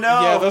 Oh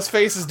no! Yeah, those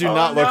faces do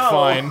not look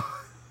fine.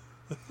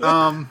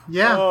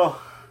 Yeah.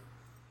 Oh.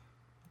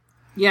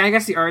 Yeah, I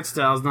guess the art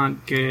style's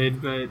not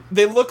good, but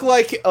They look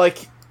like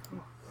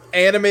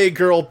anime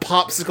girl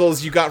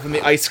popsicles you got from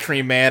the ice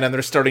cream man, and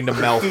they're starting to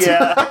melt.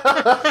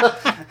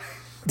 Yeah.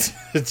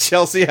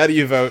 Chelsea, how do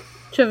you vote?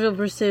 Trivial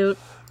Pursuit.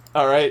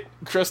 All right,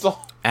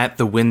 Crystal. At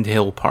the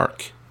Windhill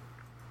Park.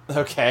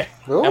 Okay,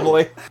 Ooh.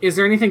 Emily. is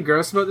there anything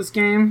gross about this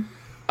game?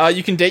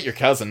 You can date your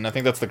cousin. I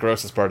think that's the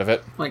grossest part of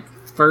it. Like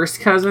first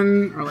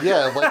cousin, or like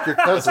Yeah, like your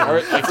cousin. All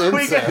right, It's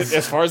incest.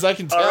 as far as I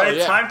can tell, All right,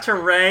 yeah. time to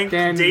rank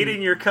Then-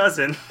 dating your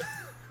cousin.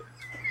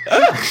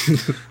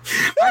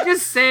 I'm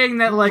just saying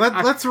that like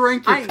Let's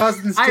rank your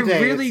cousins I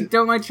today. really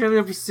don't like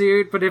Trivial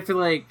Pursuit, but if it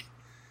like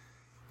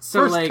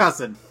so First like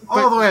cousin. but,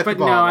 All the way at but the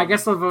bottom. no, I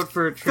guess I'll vote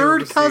for Trivial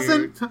Third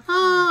cousin? Pursuit.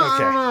 I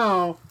Okay. don't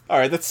know. All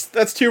right,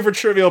 that's 2 for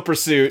Trivial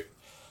Pursuit.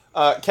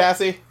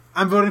 Cassie.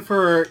 I'm voting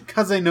for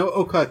Kaze no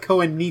Oka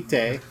Koen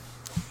Nite.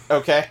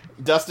 Okay,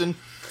 Dustin.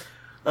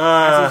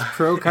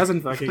 Pro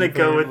cousin fucking. Gonna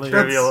go with apparently.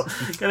 trivial.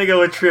 Gonna go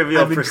with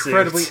Trivial I'm Pursuit.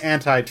 incredibly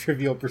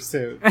anti-Trivial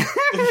Pursuit.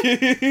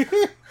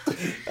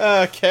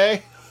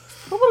 Okay.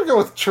 I'm gonna go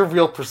with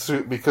Trivial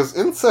Pursuit because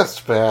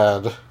incest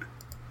bad.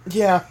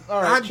 Yeah.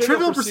 All right.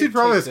 Trivial Pursuit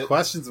probably takes has it.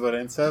 questions about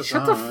incest.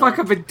 Shut I the don't fuck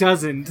know. up! It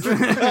doesn't.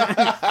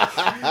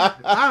 I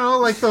don't know,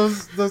 like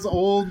those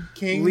old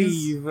kings.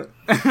 Leave.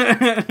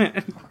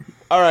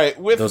 All right.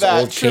 With Those that,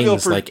 old Trivial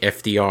kings like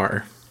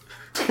FDR.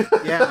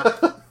 Yeah.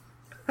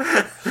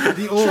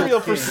 The old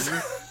Trivial kings.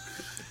 Pursuit.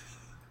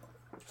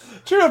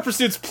 Trivial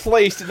Pursuit's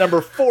placed at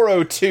number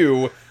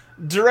 402,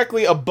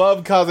 directly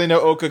above Kaze no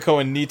Oka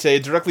Koen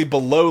Nite, directly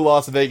below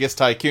Las Vegas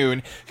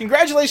Tycoon.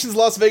 Congratulations,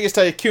 Las Vegas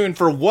Tycoon,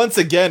 for once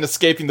again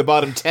escaping the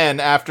bottom 10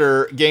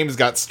 after games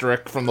got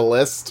stripped from the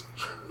list.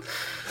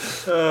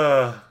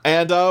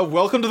 And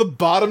welcome to the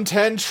bottom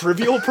 10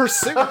 Trivial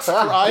Pursuit for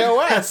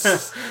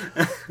iOS.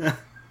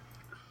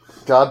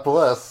 God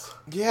bless.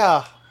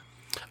 Yeah.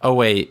 Oh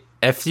wait,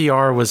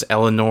 FDR was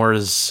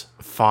Eleanor's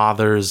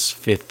father's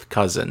 5th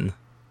cousin.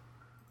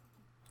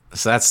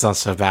 So that's not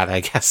so bad,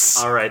 I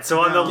guess. All right, so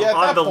on the Yeah,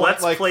 at that point,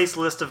 Let's like- Place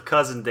list of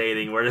cousin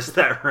dating, where does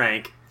that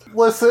rank?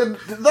 Listen,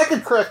 that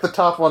could crack the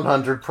top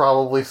 100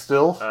 probably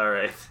still. All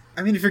right.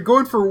 I mean, if you're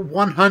going for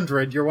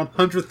 100, your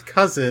 100th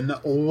cousin,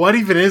 what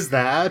even is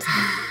that?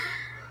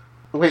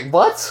 Wait,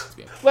 what?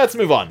 Let's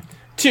move on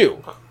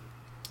to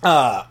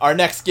our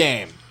next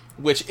game,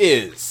 which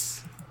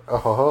is Oh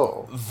ho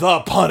ho.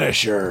 The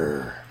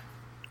Punisher.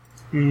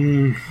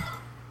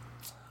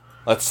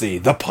 Let's see.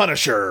 The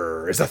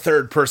Punisher is a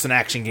third-person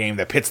action game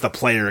that pits the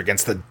player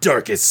against the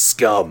darkest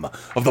scum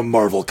of the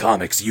Marvel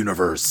Comics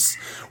universe.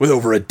 With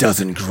over a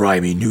dozen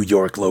grimy New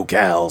York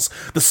locales,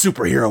 the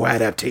superhero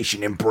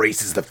adaptation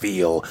embraces the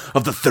feel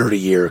of the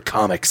 30-year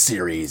comic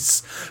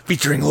series,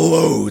 featuring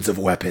loads of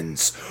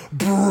weapons,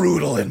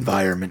 brutal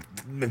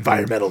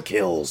environmental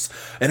kills,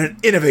 and an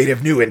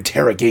innovative new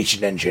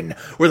interrogation engine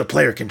where the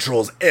player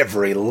controls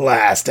every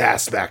last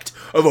aspect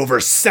of over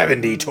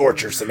 70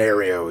 torture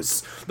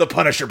scenarios. The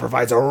Punisher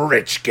provides a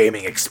rich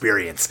gaming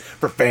experience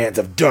for fans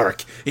of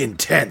dark,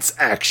 intense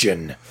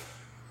action.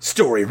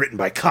 Story written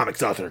by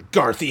comics author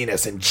Garth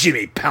Ennis and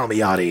Jimmy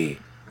Palmiotti.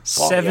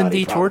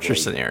 70 Palmiotti, torture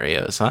probably.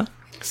 scenarios, huh?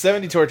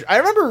 70 torture. I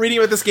remember reading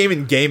about this game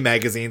in game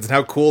magazines and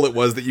how cool it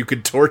was that you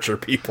could torture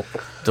people.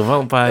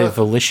 Developed by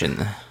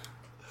Volition.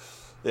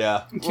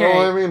 Yeah. Okay.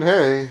 Well, I mean,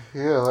 hey,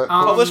 yeah. That,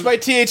 Published by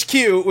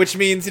THQ, which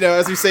means,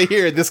 as we say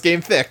here, this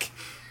game thick.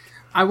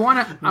 I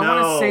wanna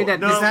say that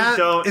no. this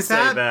Don't is say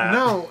that that.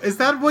 no? Is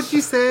that what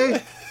you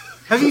say?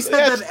 Have you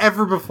said that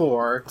ever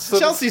before?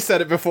 Chelsea said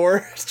it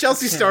before.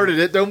 Chelsea started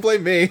it. Don't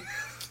blame me.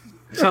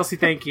 Chelsea,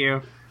 thank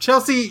you.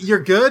 Chelsea, you're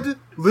good.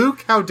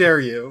 Luke, how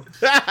dare you?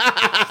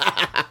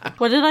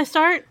 What did I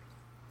start?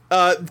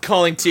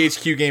 Calling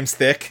THQ games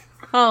thick.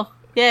 Oh,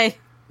 yay.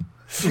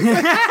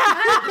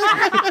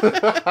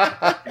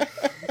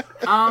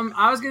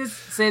 I was gonna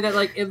say that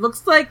like it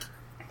looks like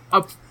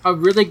a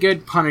really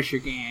good Punisher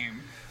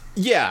game.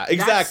 Yeah,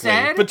 exactly.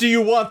 said, But do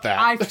you want that?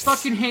 I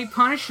fucking hate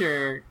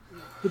Punisher.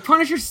 The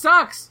Punisher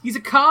sucks. He's a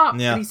cop.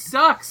 Yeah. And he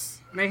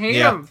sucks. And I hate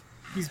Yeah. him.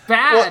 He's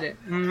bad.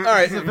 All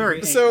right.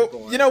 very So, angry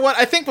boy. you know what?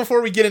 I think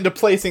before we get into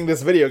placing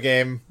this video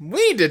game, we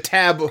need to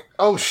tab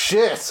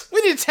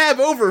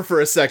over for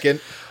a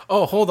second.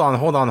 Oh, hold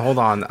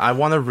on. I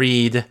want to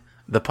read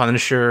the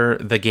Punisher,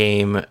 the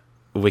game,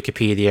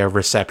 Wikipedia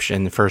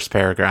reception, first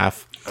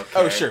paragraph.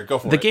 Oh, sure, go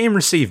for The it. game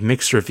received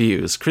mixed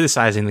reviews,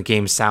 criticizing the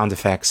game's sound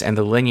effects and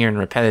the linear and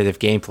repetitive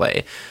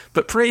gameplay,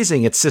 but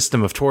praising its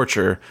system of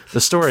torture, the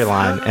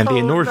storyline, and the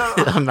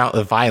inordinate amount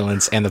of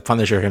violence and the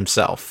Punisher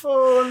himself.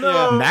 Oh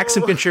no!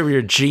 Maxim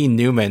contributor Gene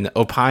Newman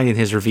opined in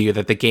his review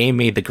that the game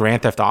made the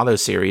Grand Theft Auto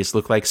series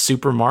look like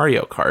Super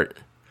Mario Kart.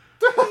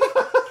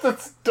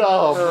 That's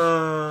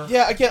dumb.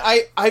 Yeah, again,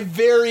 I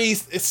very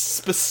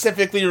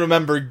specifically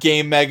remember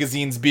game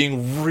magazines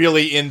being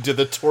really into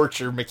the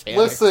torture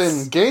mechanics.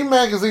 Listen, game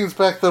magazines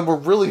back then were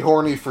really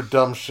horny for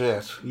dumb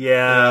shit.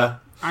 Yeah.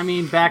 I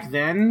mean, back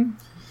then,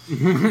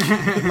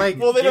 Like,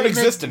 Well, they don't Game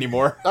exist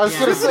anymore. I was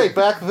gonna say,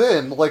 back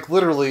then, like,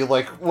 literally,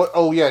 like, what?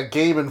 Oh yeah,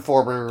 Game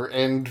Informer,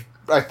 and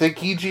I think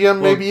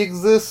EGM maybe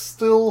exists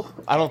still.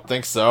 I don't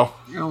think so.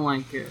 I don't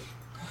like it.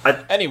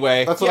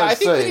 Anyway, That's what yeah, I'm I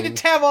think we saying. need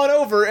to tab on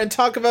over and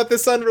talk about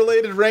this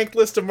unrelated ranked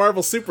list of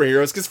Marvel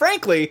superheroes, because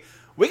frankly,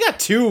 we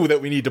got 2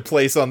 that we need to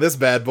place on this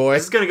bad boy.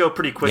 This is gonna go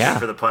pretty quickly Yeah.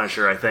 for the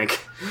Punisher, I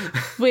think.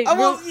 Wait,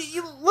 Well,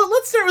 real-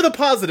 let's start with a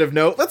positive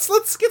note.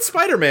 Let's get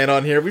Spider-Man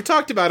on here. We've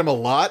talked about him a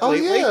lot Oh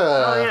lately. yeah.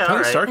 Oh yeah, Tony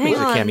alright. Stark Hang was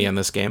a on. cameo in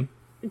this game.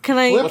 can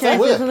I Whip, say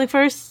whip. something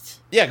first?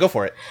 Yeah, go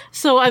for it.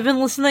 So I've been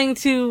listening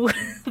to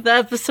the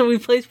episode we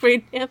played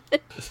Brain Damage.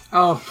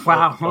 Oh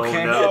wow.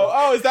 Okay. no.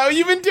 Oh, is that what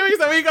you've been doing? Is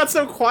that why you got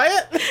so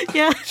quiet?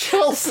 Yeah.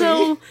 Chelsea.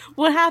 So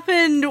what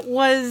happened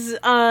was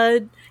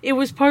it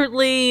was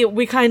partly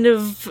we kind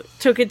of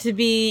took it to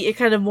be a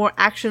kind of more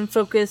action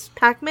focused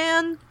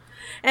Pac-Man,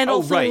 and Oh,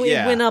 also right,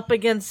 yeah. it went up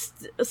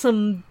against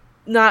some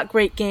not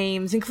great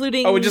games,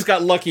 including Oh, it just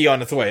got lucky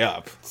on its way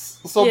up.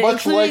 So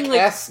much like including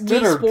Ass Wii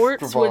Dinner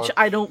Sports, Trevor. which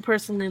I don't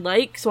personally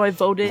like, so I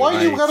voted.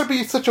 Why you Right. gotta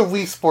be such a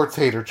Wii Sports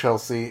hater,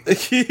 Chelsea?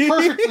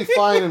 Perfectly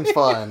fine and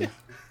fun.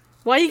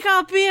 Why you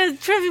gotta be a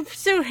Trivial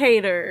Pursuit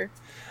hater?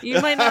 You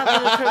might not be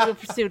a Trivial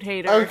Pursuit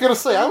hater. I was gonna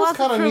say, I was Lots of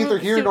kinda Trivial neither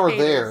here Pursuit nor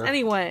haters. there.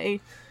 Anyway,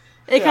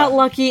 it got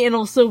lucky, and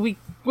also we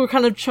were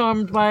kind of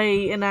charmed by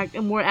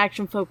a more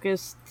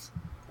action-focused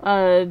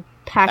Pac-Man.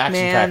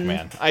 Action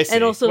Pac-Man. I see.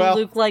 And also Well-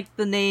 Luke liked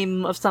the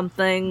name of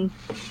something.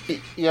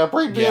 Yeah,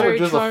 Brain Very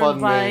Damage is a charmed fun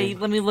by. name.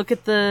 Let me look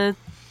at the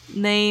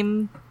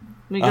name.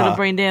 Let me go to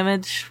Brain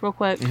Damage real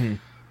quick.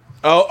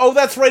 Oh,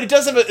 that's right. It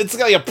does have it's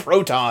got like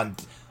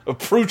a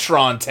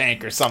Protron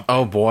tank or something.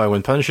 Oh boy,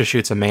 when Punisher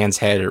shoots a man's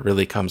head, it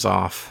really comes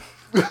off.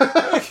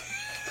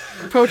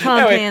 Proton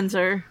Anyway.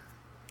 Panzer.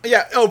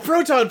 Yeah. Oh,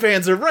 Proton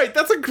Panzer. Right.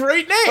 That's a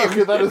great name.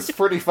 Okay, that is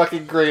pretty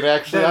fucking great,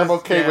 actually. I'm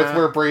okay with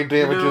where Brain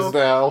Damage is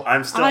now.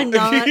 I'm still. I'm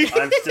not.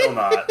 I'm still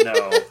not.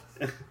 No.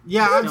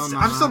 yeah,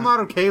 I'm still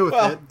not okay with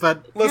Well, it,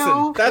 but listen, you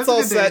know, that's a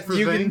all good day set. for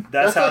You a can- thing.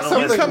 That's how That's the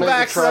like list. come something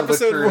back for Megatron would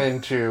episode turn one.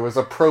 into, is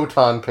a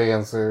Proton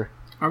Panzer.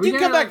 Are we You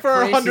can gonna, come back for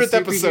our play some 100th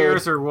episode.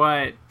 superheroes or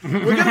what?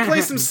 We're gonna play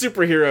some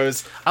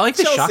superheroes. I like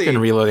the Chelsea. shotgun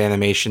reload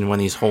animation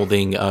when he's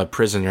holding a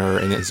prisoner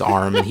in his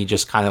arm and he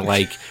just kind of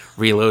like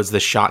reloads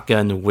the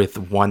shotgun with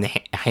one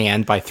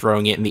hand by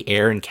throwing it in the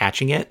air and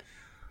catching it.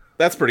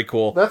 That's pretty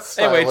cool. That's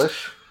Anyway,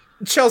 stylish.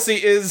 Chelsea,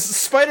 is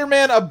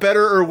Spider-Man a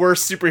better or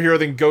worse superhero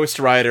than Ghost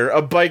Rider,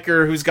 a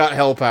biker who's got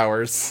hell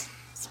powers?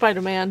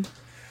 Spider-Man.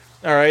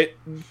 All right,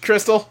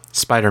 Crystal,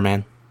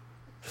 Spider-Man.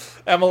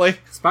 Emily,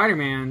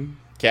 Spider-Man.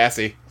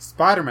 Cassie,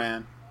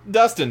 Spider-Man.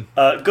 Dustin.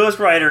 Ghost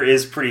Rider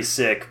is pretty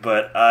sick,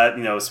 but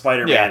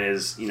Spider-Man Yeah.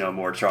 is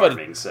more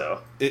charming. So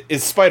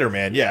Is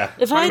Spider-Man, yeah.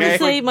 If I had Okay.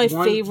 to say my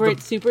one- favorite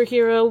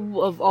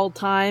superhero of all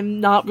time,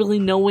 not really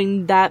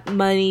knowing that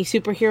many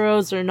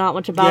superheroes or not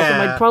much about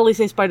them, Yeah. I'd probably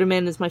say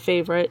Spider-Man is my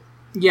favorite.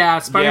 Yeah,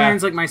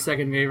 Spider-Man's like my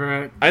second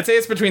favorite. I'd say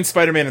it's between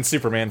Spider-Man and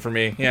Superman for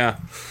me, yeah.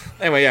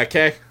 Anyway, yeah,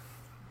 Kay.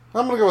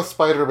 I'm gonna go with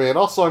Spider-Man.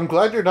 Also, I'm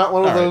glad you're not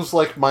one of All right. those,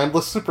 like,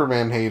 mindless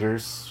Superman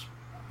haters.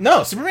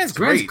 No, Superman's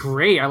Superman's great.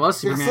 great. I love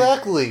Superman.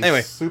 Exactly.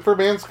 Anyway.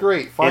 Superman's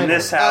great. Finally. in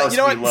this house, you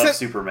know we what? love Since-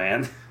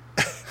 Superman.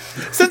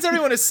 Since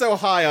everyone is so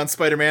high on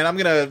Spider-Man, I'm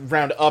gonna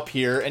round up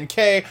here. And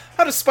Kay,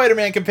 how does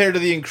Spider-Man compare to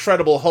the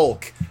Incredible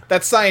Hulk?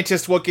 That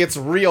scientist what gets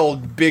real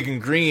big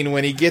and green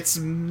when he gets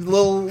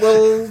little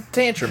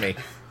tantrumy.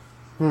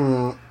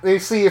 You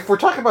see, if we're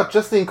talking about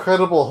just the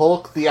Incredible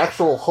Hulk, the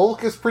actual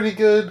Hulk is pretty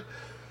good.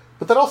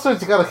 But that also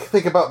means you gotta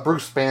think about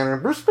Bruce Banner.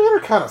 Bruce Banner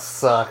kind of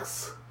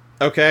sucks.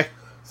 Okay.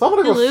 So I'm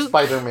gonna go Hey, with Luke.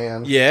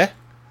 Spider-Man. Yeah.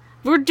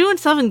 We're doing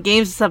 7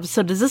 games this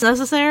episode. Is this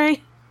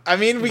necessary? I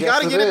mean, we Yes,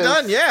 gotta it get it is.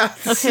 done, yeah.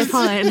 Okay,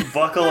 fine.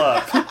 Buckle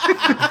up.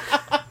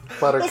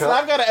 Buttercup. Listen,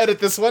 I've gotta edit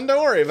this one,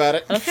 don't worry about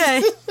it.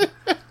 Okay.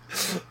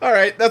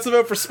 Alright, that's a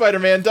vote for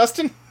Spider-Man.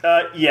 Dustin?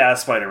 Yeah,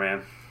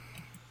 Spider-Man.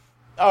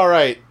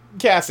 Alright,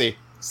 Cassie.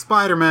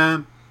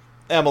 Spider-Man.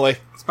 Emily.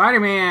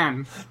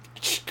 Spider-Man.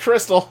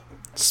 Crystal.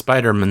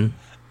 Spider-Man.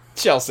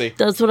 Chelsea.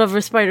 Does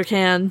whatever Spider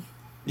can.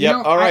 Yep,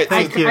 You know, alright.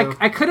 Thank you.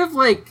 I could have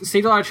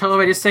saved a lot of trouble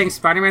by just saying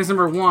Spider-Man's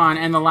number 1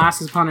 and the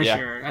last is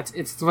Punisher.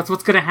 It's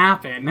what's gonna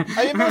happen.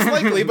 I mean, most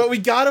likely, but we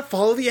gotta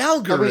follow the I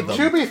algorithm. mean,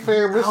 to be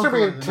fair, Mr.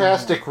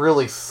 Fantastic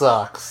really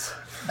sucks.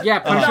 Yeah,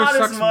 Punisher Not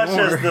sucks as much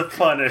more. as the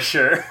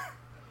Punisher.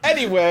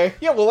 Anyway,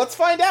 yeah, well, let's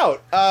find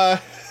out.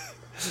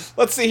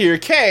 Let's see here.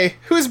 Kay,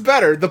 who's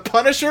better, the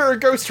Punisher or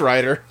Ghost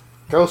Rider?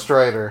 Ghost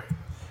Rider.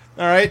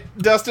 All right,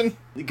 Dustin,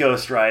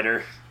 Ghost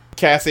Rider.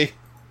 Cassie,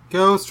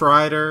 Ghost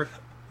Rider.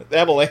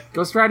 Emily,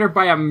 Ghost Rider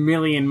by a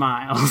million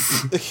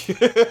miles.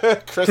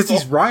 Because Crystal.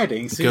 he's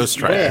riding, so Ghost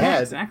he's way Rider.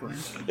 ahead. Exactly.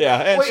 Yeah,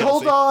 and Wait, Chelsea.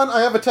 hold on. I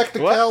have a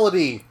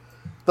technicality.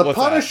 The What's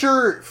that?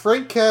 Punisher,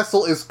 Frank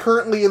Castle, is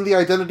currently in the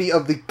identity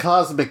of the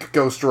Cosmic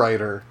Ghost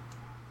Rider.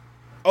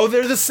 Oh,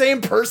 they're the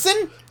same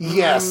person?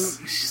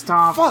 Yes.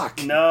 Stop.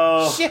 Fuck.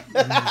 No. Shit. We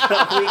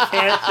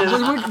can't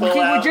just pull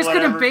We're out just gonna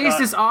whatever base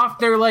this off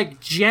their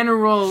like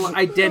general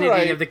identity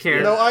Right. of the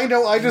character. No, I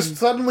know. I just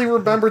suddenly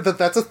remembered that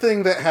that's a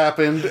thing that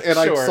happened, and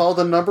I Sure. saw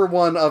the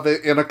 #1 of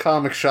it in a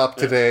comic shop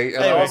today.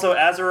 And Anyway. Also,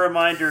 as a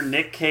reminder,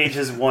 Nick Cage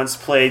has once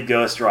played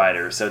Ghost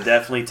Rider, so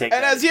definitely take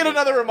And that as yet into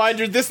another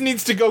reminder, this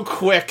needs to go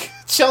quick.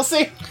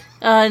 Chelsea?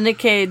 Nick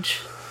Cage.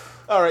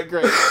 All right,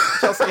 great.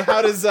 Chelsea,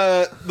 how does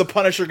the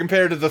Punisher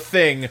compare to the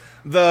Thing,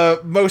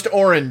 the most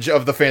orange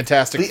of the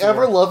Fantastic the Four?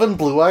 ever-loving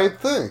blue-eyed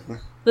thing.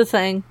 The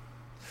Thing.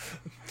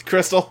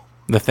 Crystal,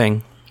 The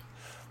Thing.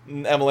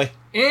 Emily,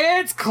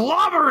 It's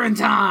clobbering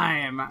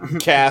time!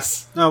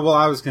 Cass, No, well,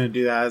 I was going to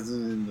do that.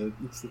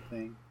 It's the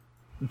thing.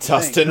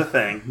 Dustin, the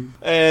thing.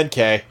 and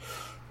Kay.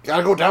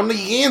 Gotta go down to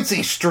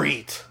Yancey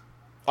Street.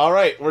 All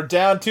right, we're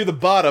down to the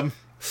bottom.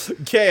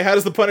 Kay, how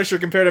does the Punisher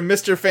compare to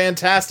Mr.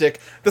 Fantastic,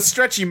 the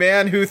stretchy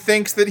man who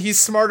thinks that he's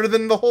smarter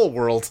than the whole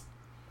world?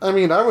 I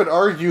mean, I would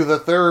argue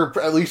that there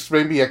are at least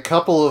maybe a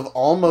couple of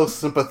almost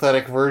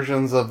sympathetic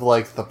versions of,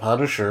 like, the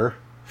Punisher.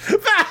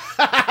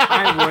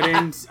 I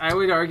wouldn't. I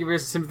would argue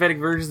there's sympathetic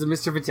versions of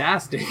Mr.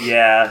 Fantastic.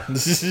 Yeah.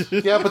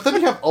 Yeah, but then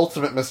you have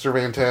Ultimate Mr.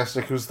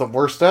 Fantastic, who's the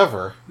worst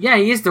ever. Yeah,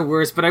 he is the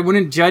worst, but I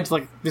wouldn't judge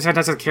like this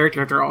Fantastic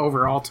character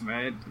over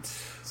Ultimate.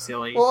 It's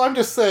silly. Well, I'm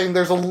just saying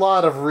there's a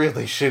lot of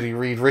really shitty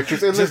Reed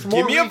Richards, and there's Just more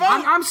give me a Reed-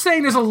 vote. I'm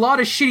saying there's a lot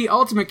of shitty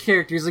Ultimate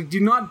characters. Like,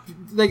 do not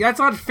like that's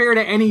not fair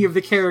to any of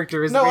the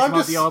characters. No, based I'm on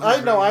just, the Ultimate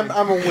I know, version.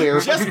 I'm aware.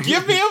 Just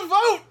give me a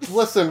vote!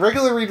 Listen,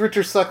 regular Reed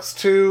Richards sucks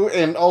too,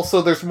 and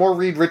also there's more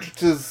Reed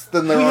Richards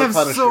than there We are have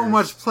Punishers. so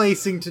much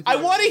placing to do. I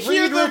want to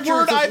hear Reed the Richards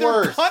word is either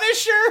worse.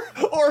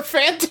 Punisher or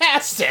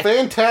Fantastic.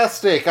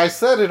 Fantastic! I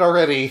said it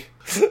already.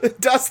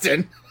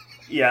 Dustin.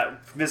 Yeah,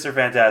 Mr.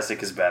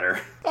 Fantastic is better.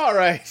 All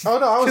right. Oh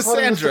no, I was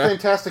wondering Mr. Cassandra.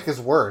 Fantastic is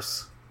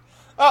worse.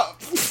 Oh.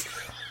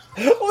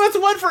 Well, that's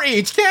one for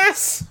each.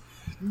 Cass.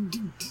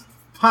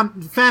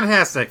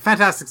 Fantastic.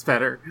 Fantastic's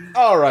better.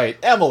 All right,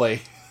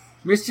 Emily.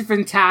 Mr.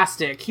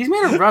 Fantastic. He's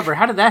made of rubber.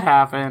 How did that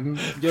happen?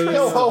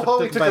 Yo, ho,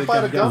 ho, he took a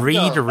bite of gum.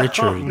 Reed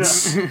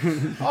Richards.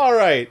 All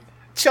right,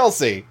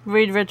 Chelsea.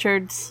 Reed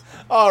Richards.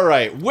 All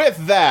right,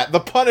 with that, the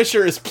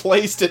Punisher is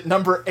placed at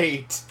number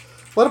 8.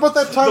 What about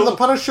that time the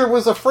Punisher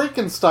was a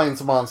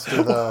Frankenstein's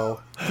monster,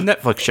 though? The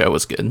Netflix show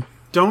was good.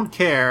 Don't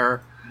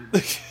care.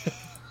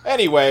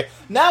 Anyway,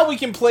 now we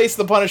can place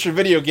the Punisher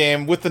video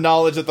game with the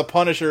knowledge that the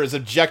Punisher is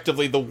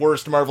objectively the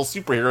worst Marvel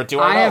superhero to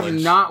our I have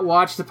knowledge. not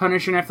watched the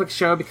Punisher Netflix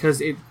show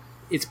because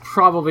it's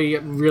probably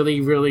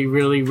really, really,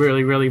 really,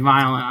 really, really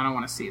violent. I don't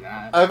want to see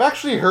that. I've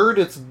actually heard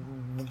it's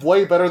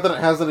way better than it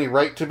has any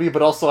right to be,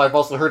 but also I've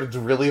also heard it's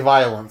really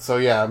violent, so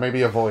yeah,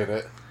 maybe avoid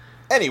it.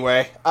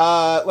 Anyway,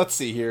 let's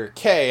see here.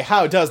 Kay,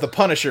 how does the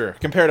Punisher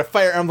compare to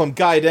Fire Emblem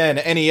Gaiden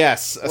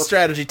NES, a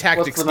strategy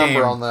tactics What's the number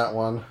game? on that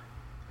one?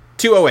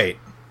 208.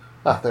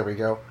 Ah, there we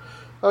go.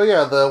 Oh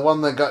yeah, the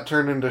one that got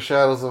turned into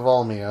Shadows of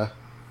Almia.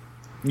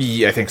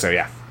 Yeah, I think so,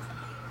 yeah.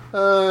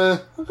 I'll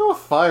go with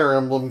Fire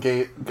Emblem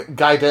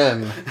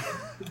Gaiden.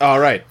 All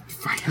right.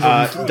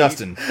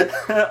 Dustin.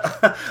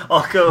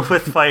 I'll go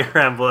with Fire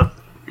Emblem.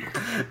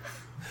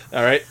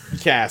 All right.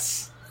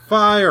 Cass.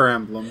 Fire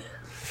Emblem.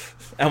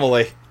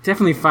 Emily.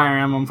 Definitely Fire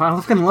Emblem. I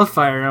fucking love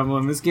Fire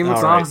Emblem. This game looks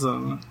All right.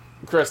 awesome.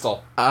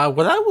 Crystal.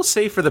 What I will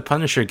say for the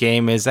Punisher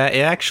game is that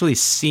it actually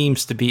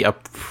seems to be a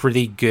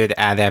pretty good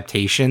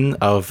adaptation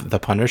of the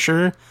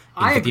Punisher in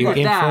I agree video with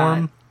game that.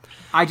 form.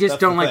 I just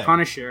That's don't the like thing.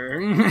 Punisher.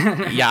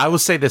 Yeah, I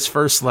would say this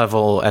first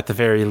level, at the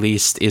very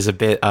least, is a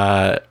bit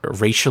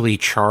racially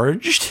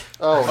charged.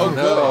 Oh,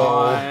 no.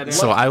 God.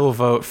 So I will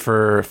vote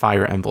for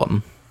Fire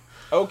Emblem.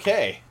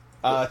 Okay.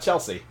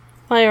 Chelsea.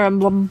 Fire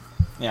Emblem.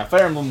 Yeah,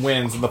 Fire Emblem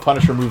wins, and the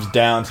Punisher moves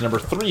down to number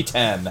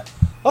 310. A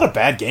lot of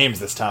bad games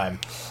this time.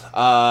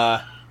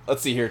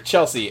 Let's see here.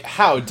 Chelsea,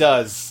 how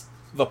does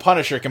the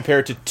Punisher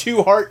compare to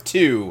Two Heart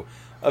 2,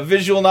 a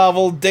visual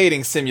novel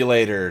dating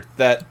simulator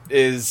that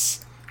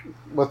is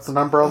What's the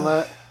number on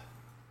that?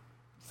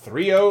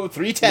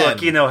 310?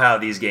 Look, you know how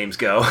these games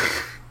go.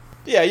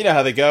 Yeah, you know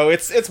how they go.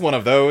 It's one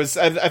of those.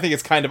 I think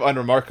it's kind of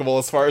unremarkable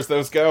as far as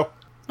those go.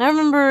 I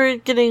remember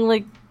it getting,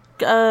 like,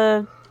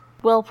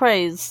 well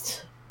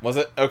praised. Was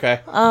it? Okay.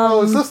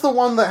 Oh, is this the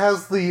one that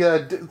has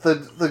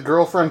the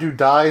girlfriend who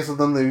dies and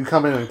then they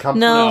come in and comfort?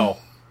 No. No.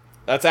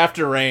 That's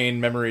After Rain,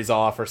 Memories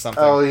Off, or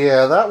something. Oh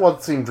yeah, that one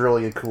seemed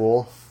really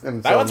cool. In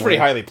its that own one's pretty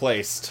way. highly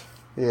placed.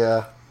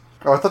 Yeah.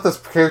 Oh, I thought this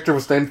character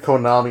was named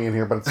Konami in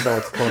here, but it's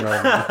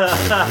Konami.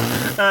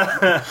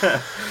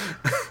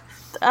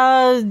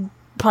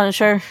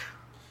 Punisher.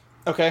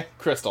 Okay,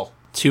 Crystal.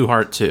 Two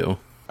Heart 2.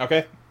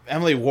 Okay.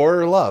 Emily, War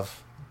or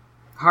Love?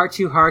 Heart,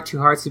 two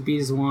hearts to beat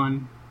is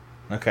one.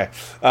 Okay.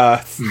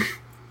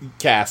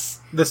 Cass.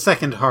 The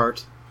second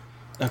heart.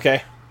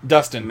 Okay,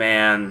 Dustin.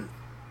 Man,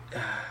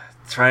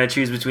 trying to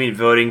choose between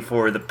voting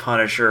for The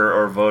Punisher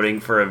or voting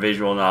for a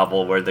visual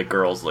novel where the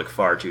girls look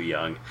far too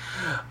young.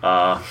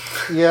 Yeah,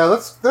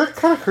 that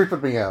kind of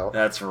creeping me out.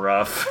 That's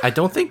rough. I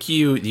don't think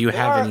you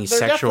have any they're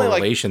sexual definitely,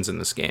 like- relations in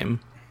this game.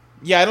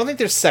 Yeah, I don't think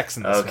there's sex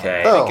in this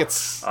Okay. one. I Oh. think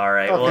it's... All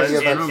right. Okay, Well, yeah,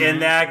 that's- in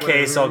that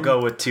case, I'll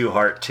go with Two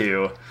Heart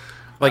 2.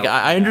 Like,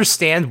 I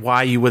understand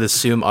why you would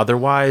assume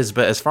otherwise,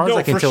 but as far as No,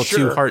 I can for tell,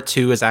 sure. Two Heart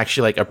 2 is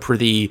actually, like, a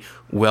pretty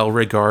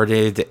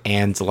well-regarded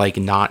and, like,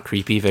 not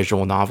creepy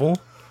visual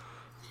novel.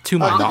 To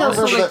my I think I knowledge.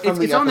 remember that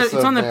from it's the on the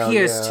episode now,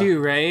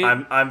 PS2, right?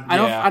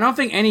 Yeah. I don't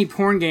think any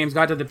porn games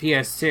got to the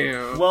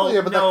PS2. Well,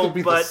 Yeah, but no, that could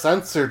be the but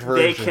censored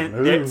they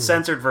version. can.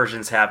 Censored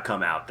versions have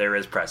come out. There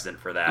is precedent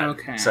for that,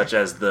 Okay. such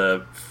as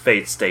the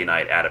Fate Stay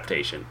Night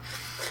adaptation,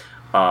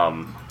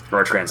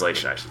 or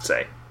translation, I should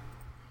say.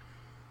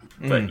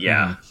 But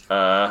yeah,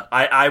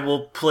 I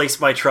will place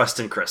my trust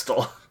in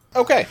Crystal.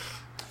 Okay.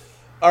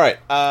 All right.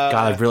 God,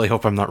 I really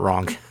hope I'm not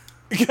wrong.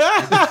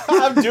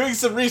 I'm doing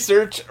some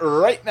research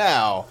right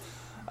now.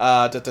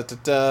 It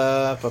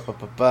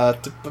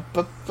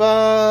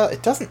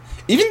doesn't...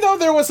 Even though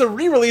there was a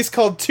re-release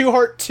called Two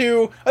Heart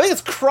 2, I think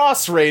it's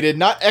cross-rated,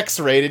 not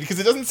X-rated, because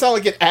it doesn't sound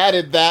like it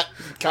added that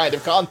kind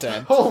of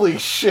content. Holy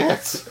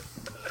shit!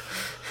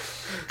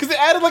 Because it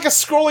added like a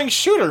scrolling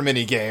shooter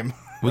minigame.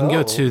 We can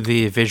go to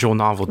the visual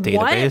novel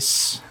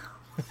database.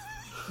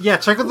 Yeah,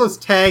 check out those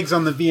tags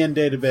on the VN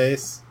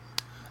database.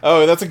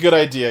 Oh, that's a good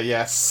idea,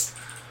 yes.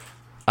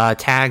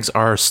 Tags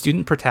are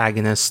student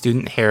protagonist,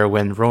 student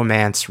heroine,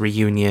 romance,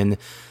 reunion,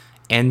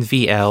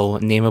 NVL,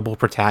 nameable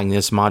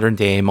protagonist, modern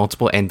day,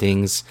 multiple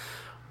endings,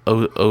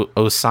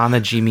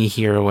 Osana Jimmy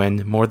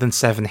heroine, more than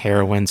 7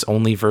 heroines,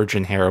 only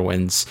virgin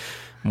heroines,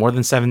 more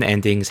than 7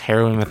 endings,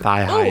 heroine with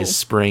thigh highs,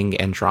 spring,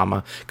 and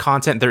drama.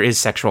 Content, there is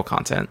sexual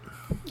content.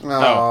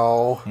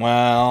 Oh.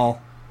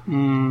 Well...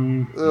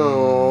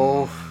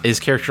 Oh. It is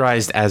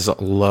characterized as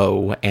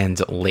low and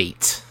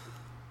late.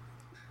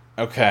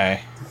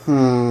 Okay.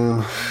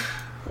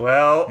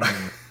 Well,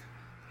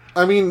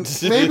 I mean,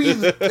 maybe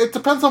it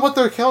depends on what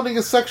they're counting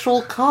as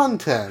sexual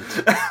content.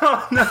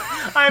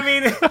 I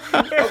mean,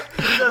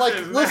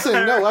 Like, listen,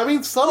 no, I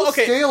mean, some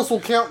Okay. scales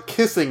will count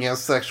kissing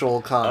as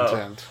sexual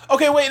content.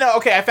 Okay, wait, no,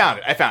 okay, I found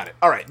it.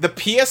 Alright, the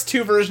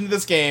PS2 version of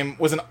this game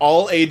was an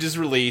all-ages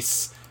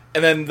release,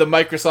 and then the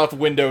Microsoft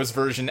Windows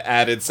version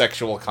added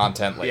sexual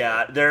content later.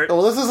 yeah, there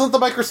Well, this isn't the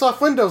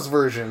Microsoft Windows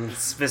version.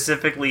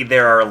 specifically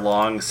there are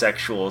long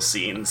sexual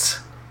scenes.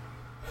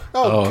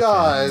 Oh, okay.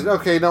 God.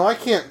 Okay, no, I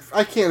can't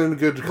in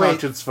good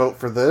conscience vote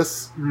for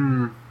this.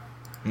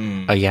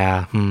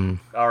 Yeah.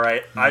 All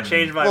right, I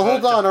changed my. Well, vote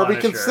hold to on. Are we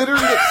Punisher.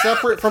 considering it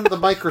separate from the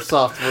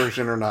Microsoft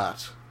version or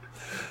not?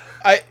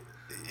 I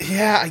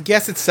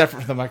guess it's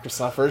separate from the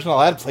Microsoft version.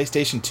 I'll add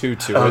PlayStation 2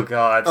 to Oh it.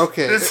 God.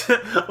 Okay. This-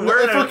 If we're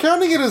we're gonna-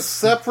 counting it as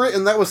separate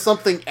and that was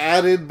something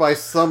added by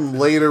some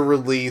later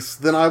release,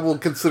 then I will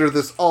consider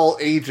this all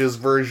ages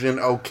version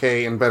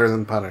okay and better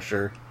than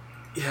Punisher.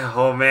 Yeah,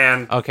 oh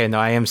man, Okay, no,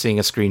 I am seeing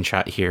a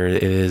screenshot here.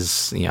 It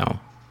is,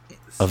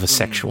 of a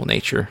sexual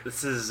nature.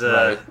 this is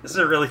a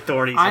really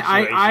thorny situation that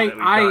we've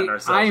gotten I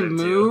ourselves into.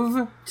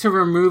 move to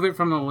remove it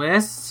from the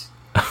list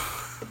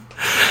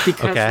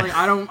because Okay. like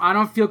I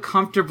don't feel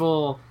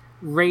comfortable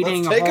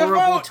rating Let's take a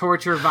horrible vote.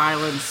 torture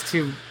violence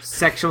to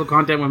sexual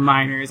content with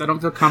minors. I don't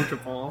feel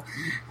comfortable.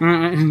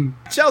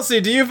 Chelsea,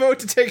 do you vote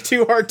to take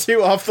Two Heart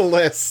 2 off the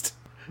list?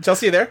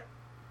 Chelsea, you there?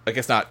 I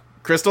guess not.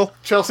 Crystal?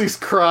 Chelsea's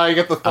crying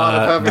at the thought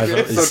of My having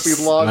vote it so it'd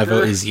be longer. my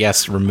vote is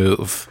yes,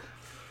 remove.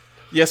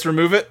 Yes,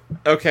 remove it?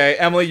 Okay,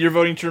 Emily, you're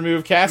voting to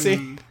remove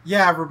Cassie?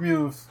 Yeah,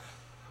 remove.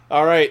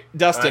 Alright,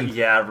 Dustin.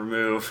 Yeah,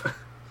 remove.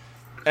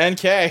 And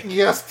Kay.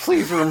 Yes,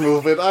 please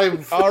remove it.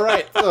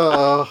 Alright,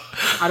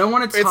 I don't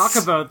want to talk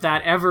It's- about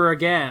that ever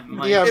again.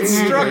 Like, Yeah, it's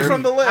me struck neither.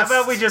 from the list. How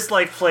about we just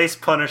place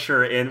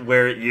Punisher in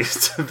where it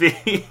used to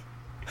be?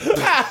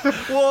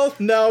 Well,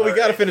 no, we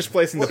gotta finish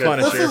placing the This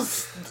Punisher.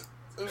 is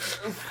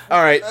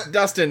Alright,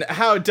 Dustin,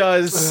 how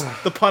does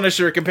the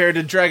Punisher compare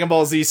to Dragon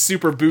Ball Z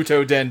Super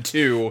Butoden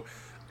 2,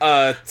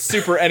 a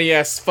Super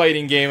NES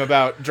fighting game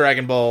about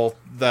Dragon Ball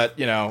that,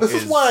 this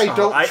is why I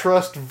don't I-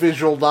 trust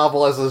visual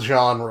novel as a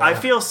genre. I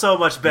feel so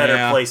much better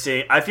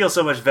Yeah. I feel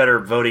so much better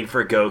voting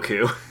for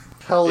Goku.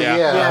 Hell Yeah.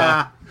 yeah.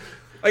 Yeah.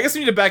 I guess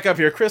we need to back up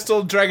here.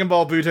 Crystal, Dragon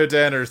Ball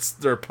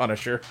Butoden, or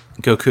Punisher?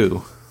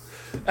 Goku.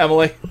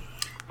 Emily?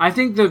 I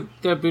think the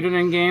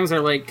Butoden games are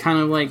like kind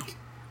of like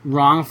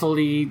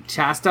wrongfully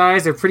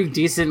chastised. They're pretty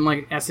decent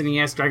like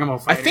SNES Dragon Ball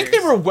I Fighters. think they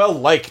were well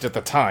liked at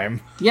the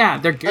time. Yeah,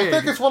 they're I good.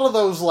 think it's one of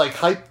those like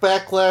hype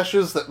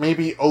backlashes that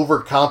maybe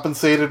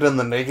overcompensated in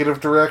the negative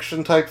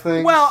direction type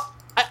thing. Well,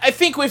 I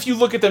think if you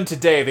look at them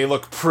today, they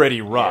look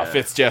pretty rough. Yeah.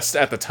 It's just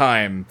at the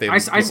time I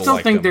people still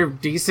liked think them. they're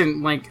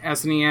decent like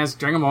SNES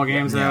Dragon Ball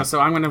games though,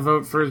 so I'm going to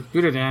vote for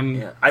Butoden.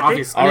 Yeah, I think-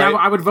 obviously, I, mean,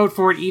 Alright. I would vote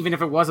for it even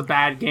if it was a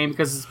bad game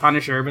because it's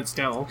Punisher, but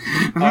still.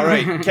 All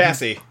right,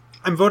 Cassie.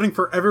 I'm voting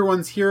for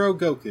everyone's hero,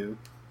 Goku.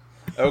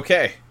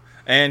 Okay,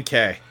 and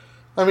Kay.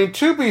 I mean,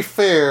 to be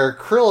fair,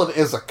 Krillin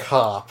is a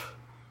cop.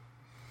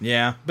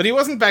 Yeah, but he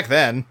wasn't back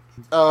then.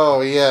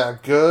 Oh yeah,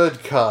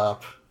 good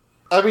cop.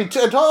 I mean,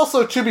 and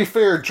also to be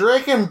fair,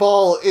 Dragon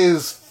Ball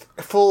is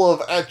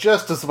full of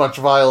just as much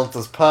violence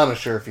as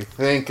Punisher. If you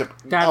think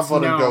I'm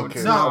voting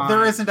Goku. No,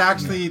 there isn't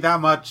actually that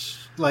much.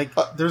 Like,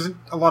 there's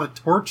a lot of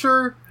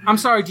torture. I'm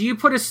sorry. Do you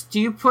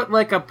put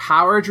like a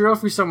power drill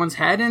through someone's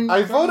head? And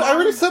I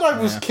already said I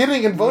was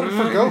kidding and voted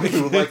for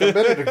Goku like a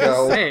minute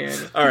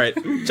ago. All right,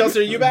 Chelsea,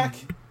 are you back?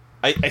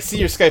 I see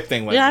your Skype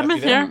thing. Yeah, I'm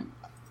here.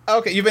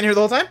 Okay, you've been here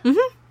the whole time.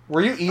 Mm-hmm.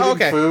 Were you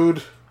eating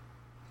food?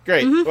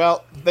 Great. Mm-hmm.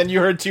 Well, then you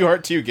heard 2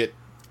 Heart 2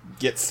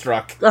 get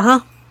struck.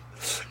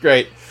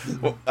 Great.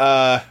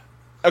 Well,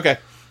 okay.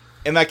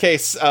 In that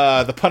case,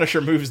 the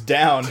Punisher moves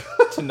down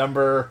to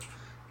number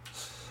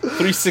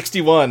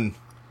 361.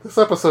 This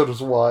episode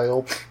is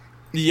wild.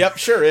 Yep,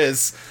 sure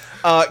is.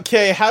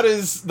 Kay, how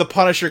does the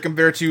Punisher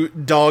compare to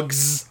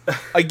Dogs,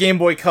 a Game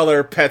Boy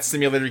Color pet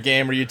simulator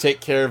game where you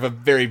take care of a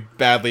very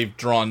badly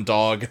drawn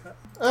dog?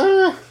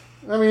 I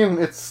mean,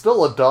 it's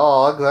still a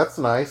dog. That's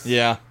nice.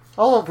 Yeah.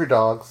 I'll vote for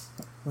Dogs.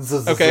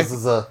 Okay.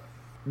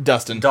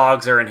 Dustin.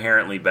 Dogs are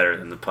inherently better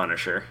than the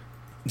Punisher.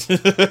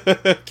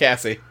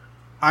 Cassie.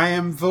 I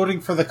am voting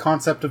for the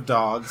concept of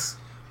dogs.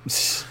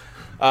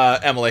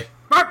 Emily.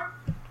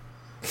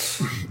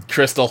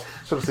 Crystal.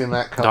 Should have seen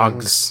that coming.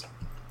 Dogs.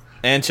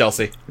 And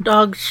Chelsea.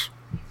 Dogs.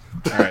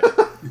 Alright.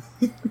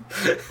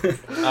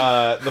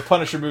 The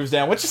Punisher moves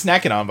down. What you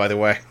snacking on, by the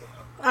way?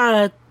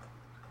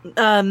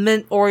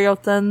 Mint Oreo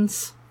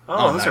Thins.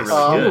 Oh, those are really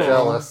I'm good.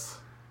 jealous.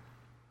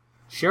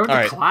 Show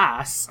the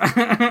class.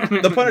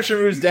 The Punisher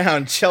moves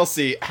down.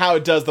 Chelsea, how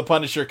does the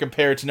Punisher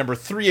compare to number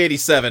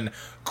 387,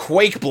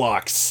 Quake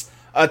Blocks?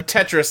 A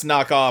Tetris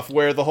knockoff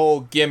where the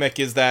whole gimmick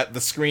is that the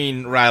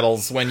screen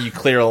rattles when you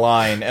clear a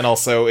line, and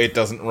also it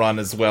doesn't run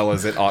as well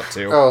as it ought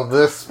to. Oh,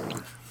 this...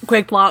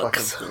 Quake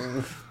Blocks.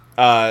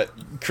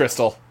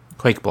 Crystal.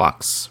 Quake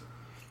Blocks.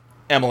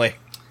 Emily.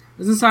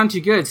 Doesn't sound too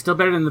good. Still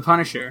better than the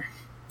Punisher.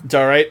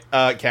 Alright,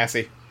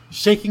 Cassie.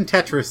 Shaking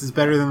Tetris is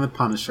better than the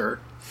Punisher.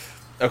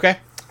 Okay.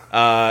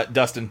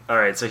 Dustin.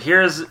 Alright, so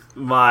here's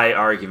my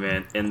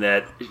argument in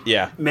that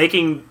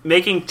making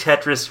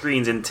Tetris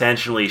screens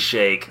intentionally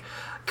shake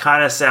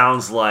kind of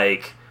sounds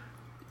like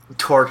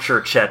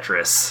torture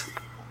Tetris.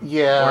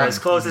 Yeah. Or as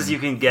close as you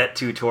can get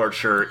to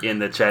torture in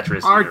the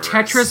Tetris Are universe.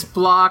 Tetris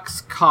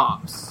blocks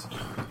cops?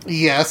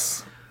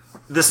 Yes.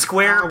 The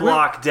square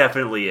block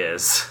definitely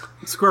is.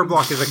 Square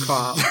block is a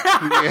cop.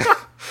 Yeah.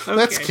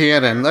 That's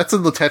canon. That's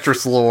in the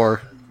Tetris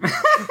lore.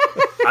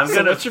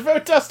 What's your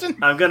vote, Dustin?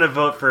 I'm gonna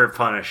vote for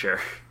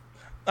Punisher.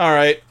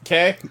 Alright,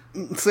 Kay?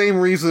 Same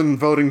reason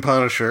voting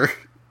Punisher.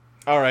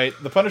 Alright,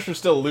 the Punisher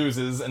still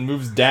loses and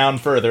moves down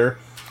further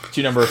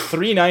to number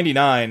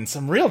 399.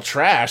 Some real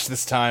trash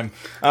this time.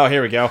 Oh,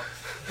 here we go.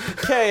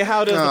 Kay,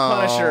 how does the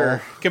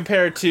Punisher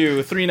compare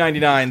to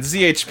 399,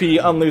 ZHP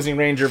Unlosing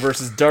Ranger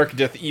versus Dark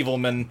Death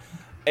Evilman,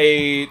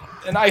 an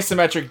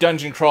isometric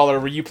dungeon crawler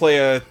where you play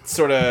a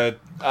sort of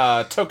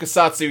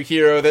tokusatsu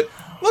hero that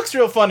looks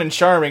real fun and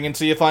charming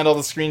until you find all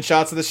the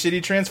screenshots of the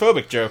shitty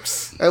transphobic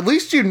jokes. At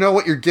least you know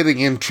what you're getting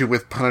into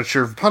with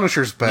Punisher.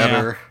 Punisher's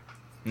better.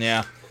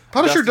 Yeah.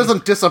 Punisher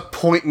doesn't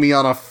disappoint me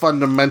on a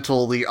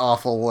fundamentally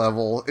awful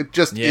level. It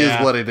just is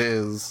what it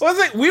is. Well,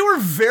 we were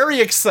very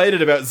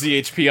excited about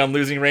ZHP on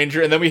Losing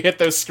Ranger, and then we hit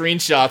those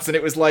screenshots, and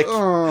it was like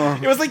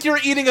you were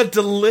eating a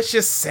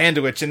delicious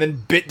sandwich and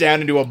then bit down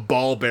into a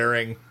ball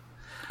bearing.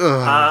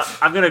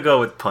 I'm gonna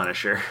go with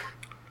Punisher.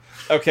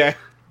 Okay.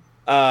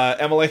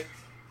 Emily?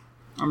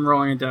 I'm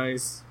rolling a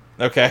dice.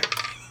 Okay.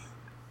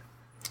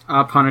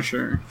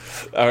 Punisher.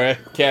 Alright,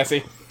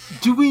 Cassie?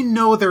 Do we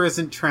know there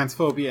isn't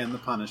transphobia in the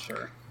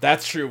Punisher?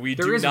 That's true.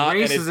 There is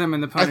racism in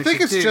the Punisher. I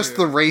think it's just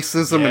the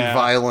racism and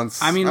violence.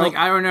 I mean,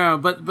 I don't know,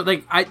 but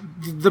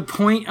the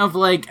point of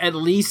at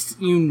least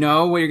you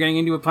know what you're getting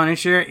into a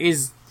Punisher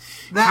is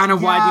kind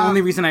of why the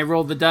only reason I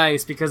rolled the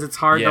dice, because it's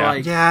hard to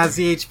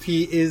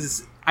ZHP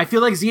is. I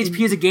feel like ZHP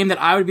is a game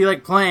that I would be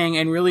playing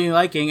and really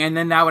liking, and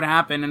then that would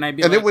happen, and I'd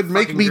be it would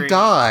make me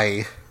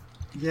die.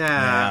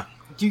 Yeah.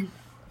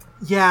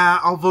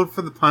 I'll vote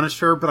for the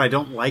Punisher, but I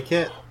don't like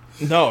it.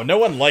 No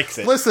one likes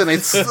it. Listen,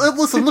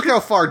 look how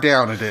far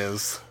down it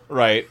is.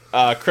 Right.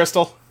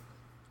 Crystal?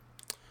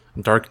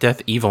 Dark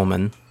Death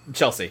Evilman.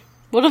 Chelsea?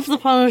 What if the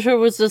Punisher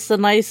was just a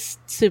nice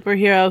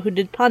superhero who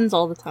did puns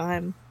all the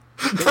time?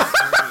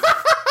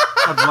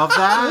 I'd love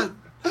that.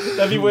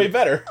 That'd be way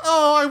better.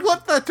 Oh, I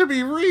want that to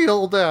be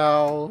real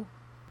now.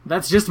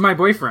 That's just my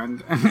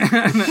boyfriend.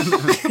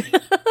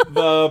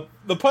 The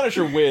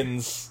Punisher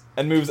wins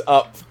and moves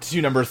up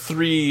to number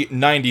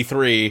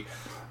 393.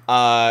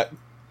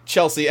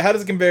 Chelsea, how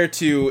does it compare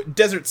to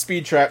Desert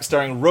Speed Trap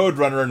starring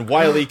Roadrunner and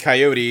Wile E.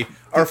 Coyote,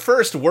 our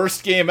first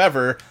worst game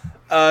ever,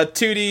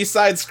 2D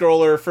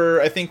side-scroller for,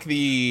 I think,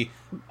 the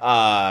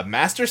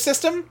Master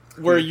System,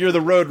 where you're the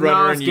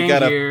Roadrunner and you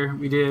gotta...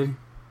 We did.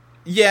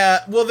 Yeah,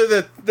 well,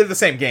 they're the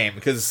same game,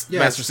 because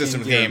Master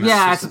System games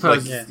I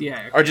suppose,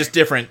 are just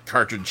different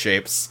cartridge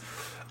shapes.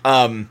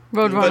 Roadrunner.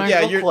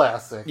 But you're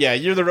classic. Yeah,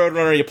 you're the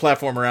Roadrunner, you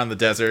platform around the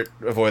desert,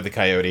 avoid the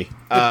coyote.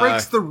 It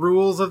breaks the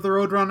rules of the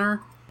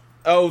Roadrunner.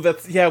 Oh,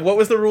 that's what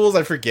was the rules?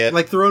 I forget.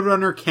 Like the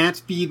Roadrunner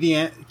can't be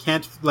the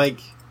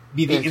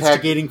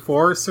instigating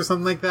force or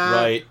something like that.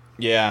 Right.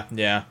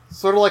 Yeah.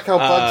 Sort of like how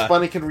Bugs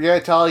Bunny can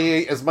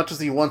retaliate as much as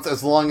he wants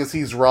as long as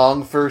he's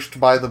wrong first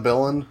by the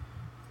villain.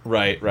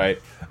 Right.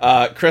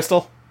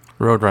 Crystal?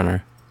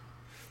 Roadrunner.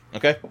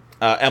 Okay.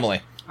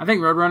 Emily? I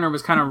think Roadrunner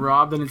was kind of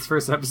robbed in its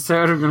first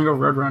episode. I'm gonna go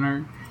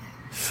Roadrunner.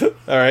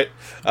 All right.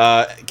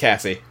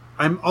 Cassie?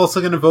 I'm also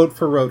going to vote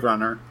for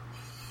Roadrunner.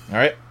 All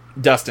right.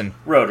 Dustin?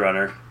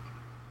 Roadrunner.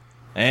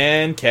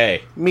 And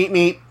Kay?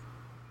 Meet.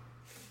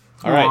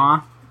 All right.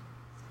 Aw.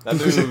 That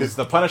moves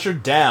the Punisher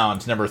down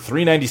to number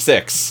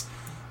 396.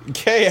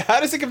 Okay,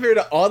 how does it compare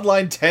to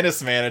Online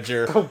Tennis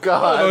Manager? Oh,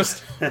 God. One of the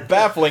most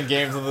baffling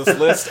games on this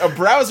list. A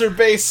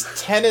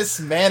browser-based tennis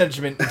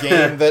management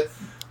game that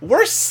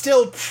we're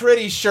still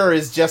pretty sure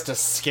is just a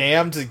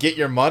scam to get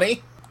your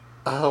money.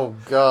 Oh,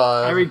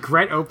 God. I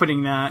regret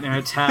opening that in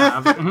a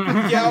tab.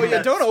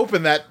 Yeah, don't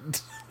open that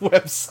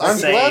website. I'm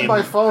Same. glad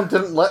my phone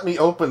didn't let me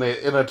open it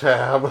in a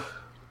tab.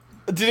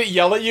 Did it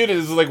yell at you? It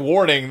was like,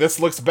 warning,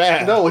 this looks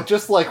bad. No, it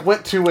just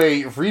went to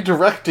a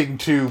redirecting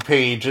to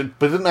page,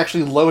 but didn't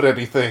actually load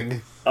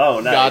anything.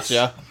 Oh, nice.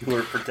 Gotcha. You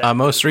were protected.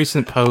 Most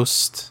recent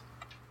post,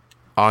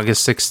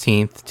 August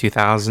 16th,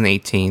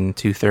 2018,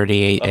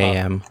 2:38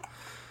 a.m.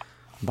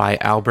 by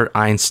Albert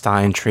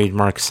Einstein,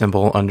 trademark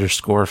symbol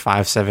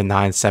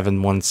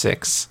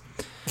 _579716.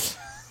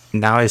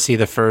 Now I see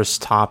the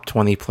first top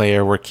 20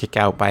 player were kicked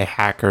out by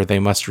hacker. They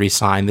must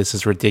resign. This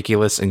is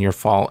ridiculous and your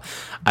fault.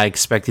 I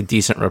expect a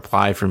decent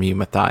reply from you,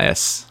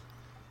 Matthias.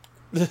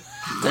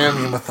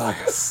 Damn you,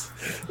 Matthias.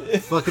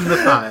 Fucking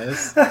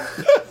Matthias.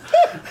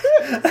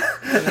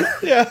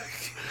 Yeah.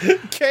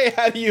 Okay,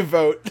 how do you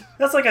vote?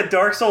 That's like a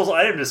Dark Souls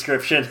item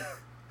description.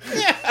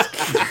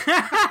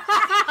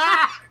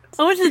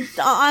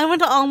 I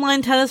went to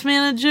Online Tennis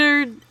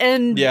Manager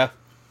and Yeah.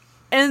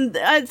 and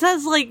it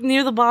says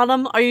near the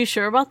bottom. Are you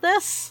sure about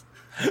this?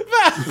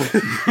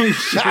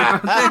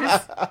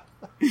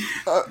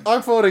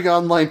 I'm voting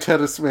Online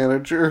Tennis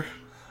Manager.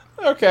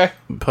 Okay.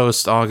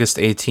 Post August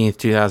 18th,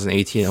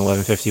 2018,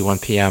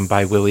 11:51 p.m.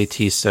 by Willie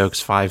T. Stokes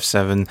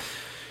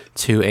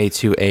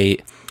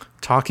 572828.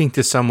 Talking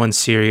to someone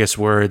serious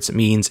words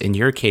means, in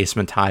your case,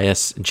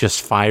 Matthias,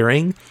 just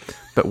firing.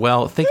 But,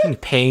 thinking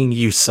paying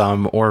you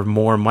some or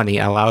more money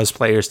allows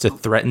players to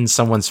threaten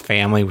someone's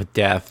family with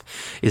death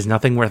is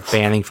nothing worth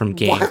banning from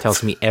game.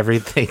 Tells me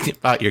everything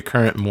about your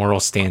current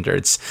moral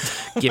standards.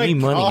 Give me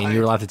money and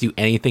you're allowed to do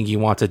anything you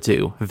want to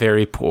do.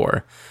 Very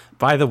poor.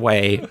 By the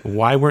way,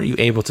 why weren't you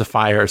able to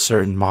fire a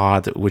certain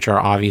mod, which are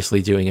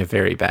obviously doing a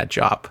very bad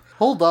job?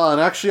 Hold on,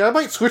 actually, I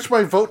might switch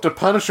my vote to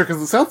Punisher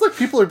because it sounds like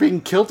people are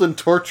being killed and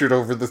tortured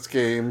over this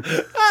game.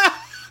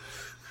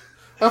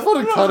 I'm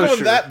voting Punisher.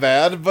 Not that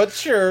bad, but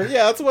sure.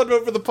 Yeah, that's one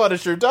vote for the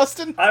Punisher.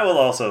 Dustin? I will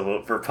also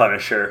vote for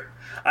Punisher.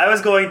 I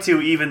was going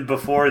to even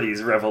before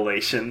these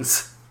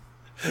revelations.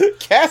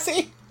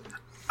 Cassie?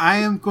 I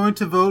am going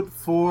to vote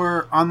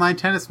for Online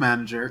Tennis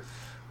Manager.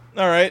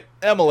 All right.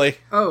 Emily?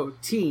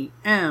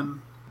 OTM.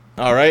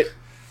 All right.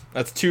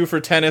 That's 2 for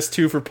tennis,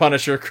 2 for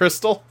Punisher.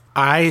 Crystal?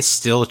 I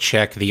still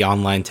check the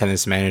Online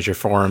Tennis Manager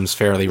forums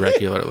fairly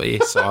regularly,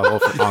 so I'll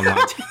vote for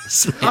Online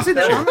Tennis Manager. Honestly,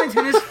 the Online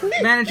Tennis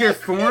Manager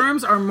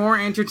forums are more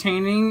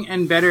entertaining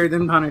and better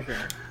than Punisher.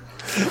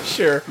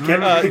 Sure.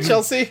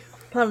 Chelsea?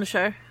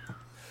 Punisher.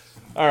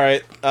 All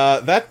right.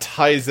 That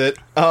ties it.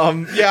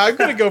 Yeah, I'm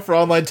going to go for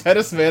Online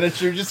Tennis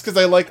Manager just because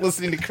I like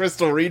listening to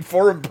Crystal read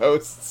forum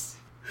posts.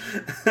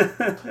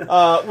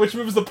 Which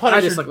moves the Punisher...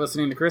 I just like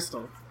listening to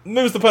Crystal.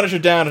 Moves the Punisher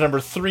down to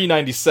number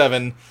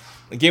 397.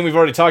 A game we've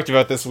already talked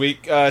about this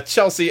week.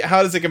 Chelsea,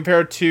 how does it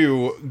compare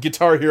to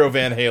Guitar Hero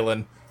Van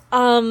Halen?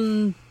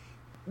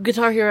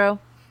 Guitar Hero.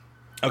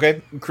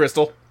 Okay,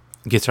 Crystal.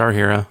 Guitar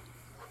Hero.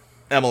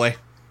 Emily.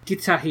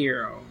 Guitar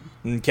Hero.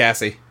 And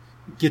Cassie.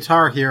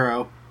 Guitar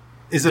Hero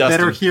is a Dustin.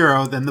 better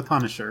hero than the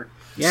Punisher.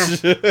 Yeah,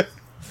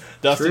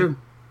 Dustin. true.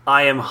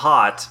 I am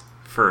hot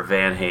for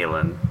Van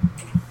Halen.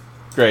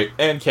 Great.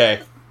 And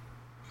Kay.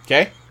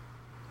 Kay?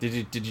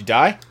 Did you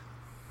die?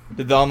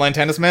 Did the Online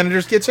Tennis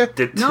Managers get you?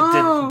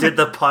 No! Did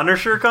the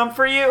Punisher come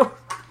for you?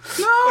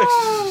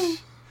 No!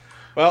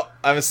 Well,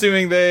 I'm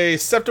assuming they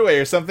stepped away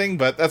or something,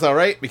 but that's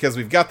alright, because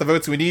we've got the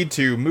votes we need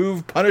to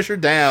move Punisher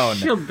down.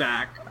 She'll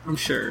back, I'm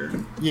sure.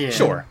 Yeah.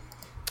 Sure.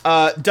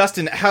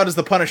 Dustin, how does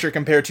the Punisher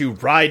compare to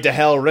Ride to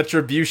Hell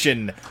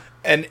Retribution?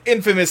 An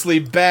infamously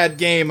bad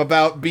game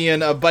about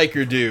being a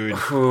biker dude.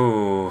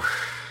 Ooh,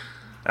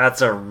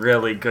 that's a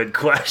really good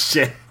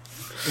question.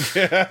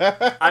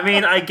 I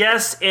mean, I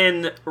guess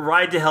in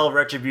Ride to Hell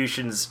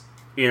Retribution's,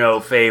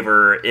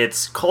 favor,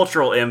 its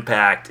cultural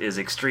impact is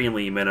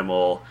extremely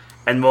minimal,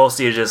 and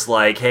mostly is just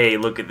like, hey,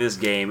 look at this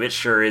game, it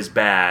sure is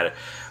bad.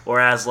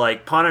 Whereas,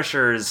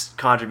 Punisher's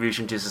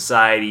contribution to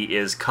society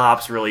is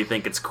cops really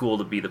think it's cool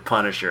to be the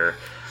Punisher.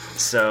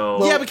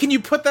 So... Yeah, but can you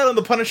put that on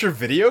the Punisher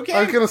video game?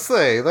 I was gonna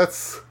say,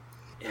 that's...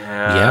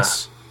 Yeah.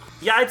 Yes.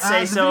 Yeah, I'd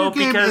say The so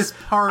video game because is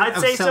part I'd of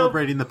say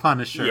celebrating the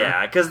Punisher.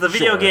 Yeah, because the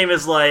video Sure. game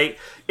is like,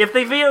 if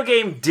the video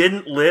game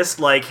didn't list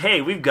like,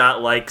 hey, we've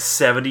got like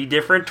 70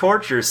 different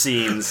torture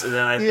scenes,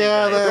 then I think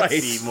Yeah, I'd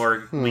that's- be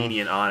more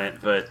lenient on it.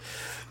 But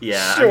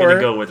yeah, I'm Sure. gonna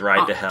go with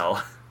Ride to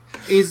Hell.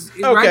 Is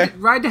Okay.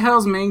 Ride to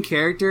Hell's main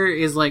character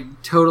is like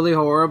totally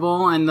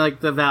horrible, and like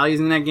the values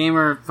in that game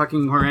are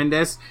fucking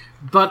horrendous.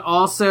 But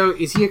also,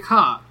 is he a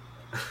cop?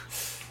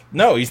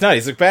 No, he's not.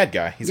 He's a bad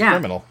guy. He's a Yeah.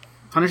 criminal.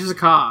 Punisher's a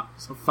cop,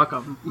 so fuck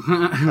him.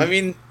 I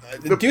mean,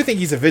 I do think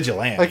he's a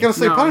vigilante. I gotta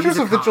say, No, Punisher's he's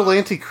a a cop.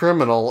 vigilante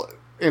criminal.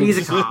 And, He's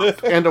a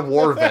cop. and a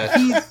war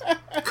vet.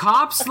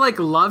 Cops like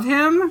love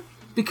him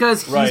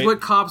because he's Right.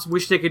 what cops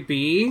wish they could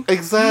be.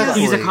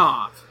 Exactly. He's a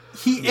cop.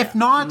 He, if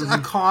not a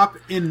cop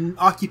in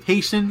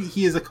occupation,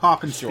 he is a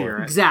cop in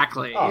spirit.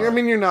 Exactly. I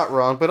mean, you're not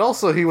wrong, but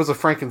also he was a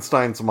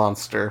Frankenstein's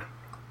monster.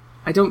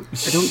 I don't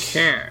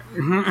care.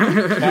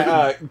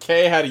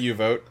 Kay, how do you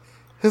vote?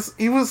 His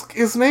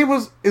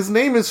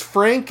name is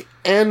Frank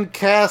N.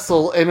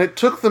 Castle, and it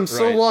took them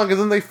so Right. long, and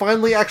then they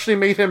finally actually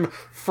made him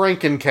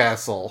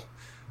Frankencastle.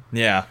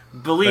 Yeah.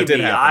 Believe That did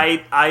me,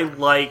 happen. I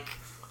like.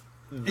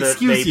 That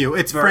Excuse they you,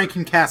 it's ver-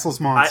 Frankencastle's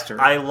monster.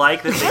 I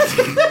like that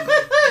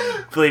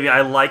they. Believe me,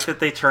 I like that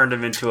they turned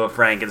him into a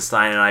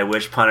Frankenstein, and I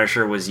wish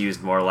Punisher was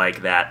used more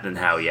like that than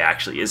how he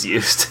actually is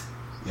used.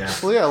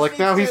 Well, yeah, like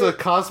now he's a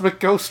cosmic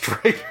ghost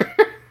rider.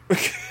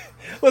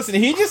 Listen,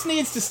 he just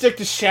needs to stick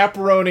to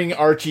chaperoning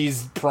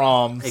Archie's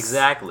proms.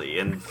 Exactly,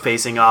 and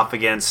facing off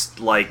against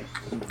like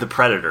the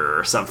Predator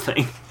or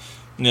something.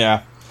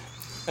 Yeah.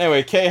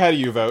 Anyway, Kay, how do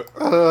you vote?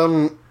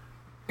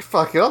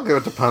 Fuck it, I'll go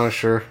with the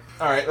Punisher.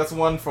 All right, that's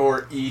one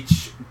for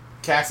each.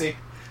 Cassie?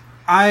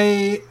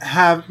 I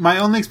have my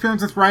only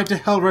experience with Ride to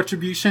Hell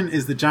Retribution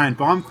is the Giant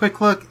Bomb Quick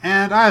Look,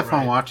 and I have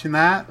fun Right. watching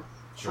that.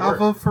 Sure. I'll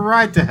vote for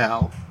Ride to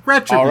Hell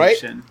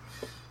Retribution.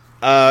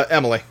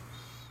 Emily.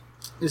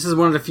 This is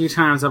one of the few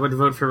times I would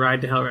vote for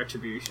Ride to Hell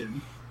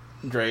Retribution.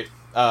 Great.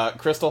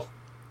 Crystal?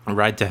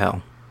 Ride to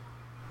Hell.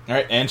 All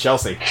right, and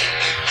Chelsea.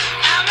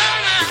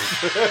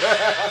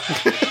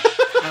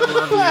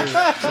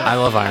 I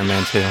love Iron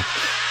Man too.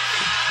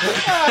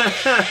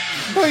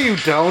 No, you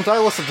don't. I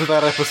listened to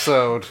that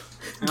episode.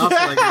 I also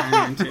like Iron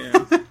Man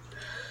too.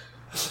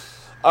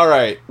 All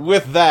right,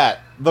 with that,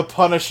 The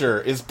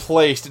Punisher is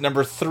placed at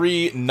number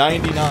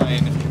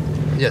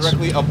 399, Yes.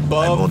 directly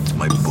above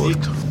my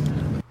boat.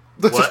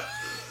 What?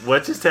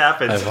 What just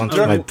happened? I want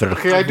my book.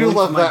 Okay, I do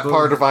love my that boat.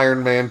 part of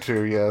Iron Man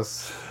too,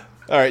 yes.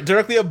 All right,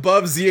 directly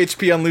above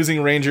ZHP on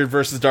Losing Ranger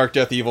versus Dark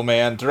Death Evil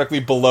Man, directly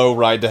below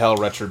Ride to Hell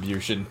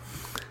Retribution.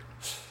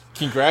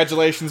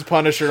 Congratulations,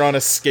 Punisher, on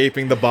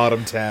escaping the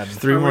bottom 10.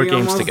 3 more Are we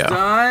games to almost go.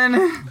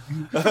 Done?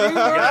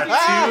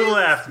 Got 2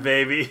 left,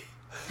 baby.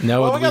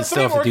 No, Well, we got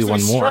still have to three do more one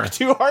 'cause we more. struck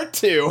too hard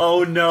to.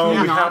 Oh no,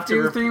 Can we you have not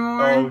to. do 3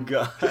 more? Oh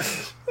god.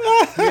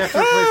 We have to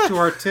replace 2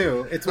 or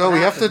 2. It's No, what we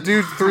have to happens.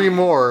 do 3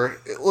 more.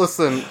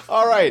 Listen,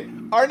 All right,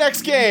 our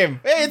next game.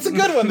 Hey, it's a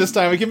good one this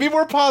time. We can be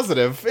more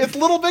positive. It's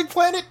Little Big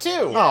Planet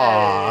 2.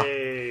 aw.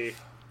 Hey.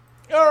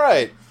 All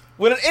right.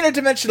 When an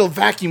interdimensional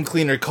vacuum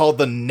cleaner called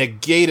the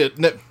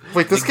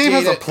Wait, this game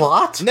has a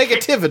plot?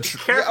 Negativity.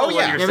 Careful Oh when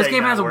yeah. you're Yeah, this saying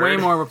game has that way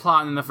word. more of a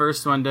plot than the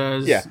first one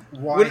does. Yeah.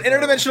 Why When an though?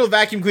 interdimensional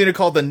vacuum cleaner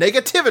called the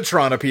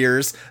Negativitron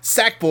appears,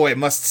 Sackboy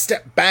must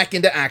step back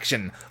into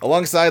action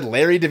alongside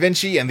Larry Da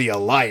Vinci and the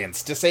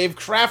Alliance to save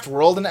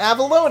Craftworld and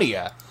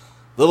Avalonia.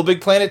 Little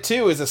Big Planet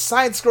 2 is a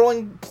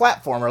side-scrolling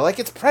platformer like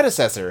its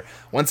predecessor,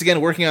 once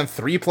again working on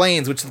 3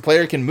 planes which the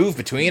player can move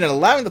between and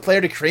allowing the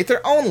player to create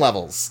their own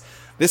levels.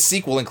 This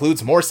sequel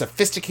includes more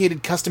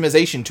sophisticated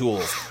customization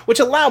tools, which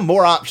allow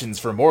more options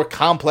for more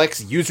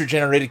complex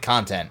user-generated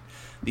content.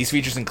 These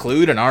features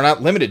include, and are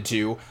not limited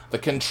to, the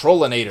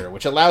Controlinator,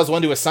 which allows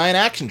one to assign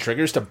action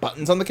triggers to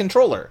buttons on the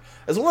controller,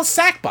 as well as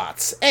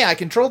Sackbots,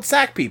 AI-controlled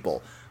Sack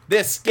people.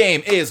 This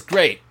game is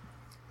great.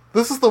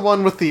 This is the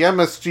one with the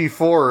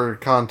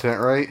MSG4 content,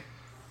 right?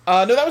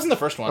 No, that was in the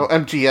first one. Oh,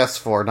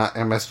 MGS4, not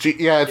MSG.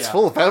 Yeah, it's Yeah.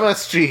 full of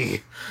MSG.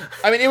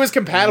 I mean, it was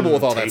compatible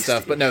with all that tasty.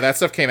 stuff, but no, that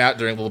stuff came out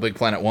during Little Big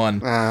Planet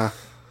 1. Uh,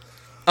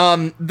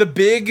 The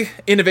big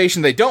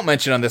innovation they don't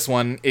mention on this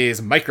one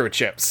is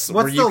microchips,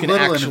 What's where you the can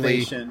little actually...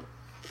 innovation?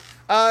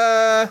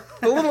 The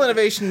little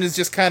innovation is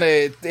just kind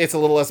of, it's a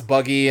little less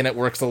buggy and it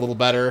works a little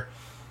better,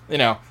 you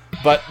know.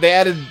 But they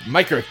added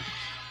micro.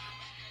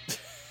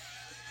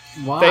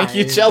 Why? Thank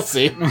you,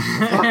 Chelsea. No,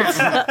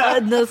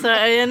 sorry,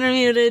 I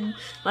unmuted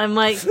my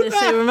mic to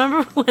say,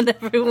 remember when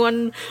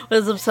everyone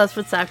was obsessed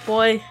with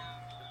Sackboy?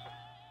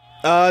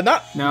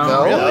 Not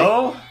No. Really?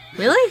 Oh,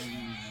 Really?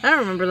 I don't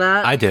remember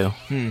that. I do.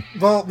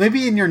 Well,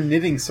 maybe in your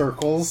knitting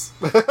circles.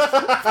 Whoa.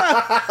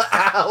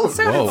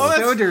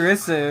 So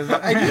derisive.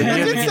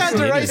 It did sound It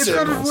derisive.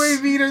 sounded way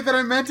meaner than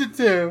I meant it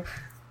to.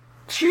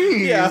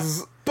 Jeez. Yeah.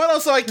 But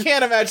also, I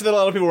can't imagine that a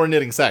lot of people were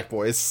knitting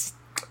Sackboys.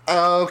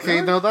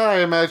 Okay, no, that I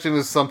imagine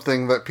is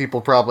something that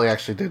people probably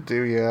actually did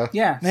do, yeah.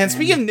 Yeah. Man,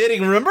 speaking of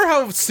knitting, remember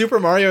how Super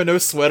Mario No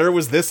Sweater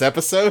was this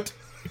episode?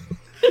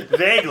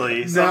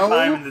 vaguely,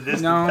 sometime in the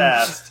distant No.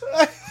 past.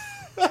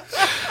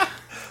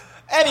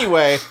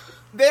 Anyway,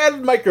 they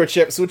added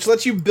microchips, which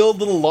lets you build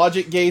little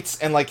logic gates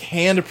and like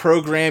hand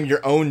program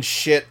your own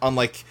shit on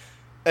like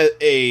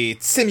a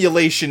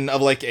simulation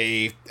of like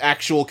a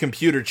actual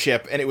computer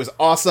chip, and it was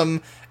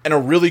awesome and a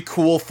really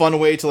cool, fun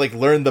way to like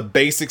learn the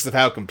basics of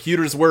how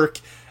computers work,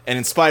 and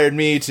inspired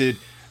me to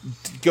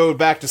go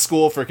back to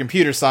school for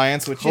computer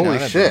science, which Holy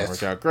that shit. didn't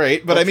work out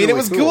great, but That's I mean, really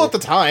it was cool. cool at the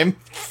time.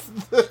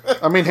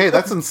 I mean, hey,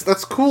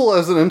 that's cool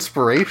as an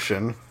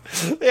inspiration.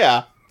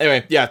 Yeah.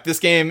 Anyway, yeah, this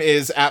game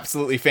is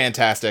absolutely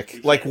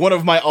fantastic. Like one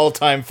of my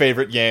all-time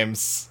favorite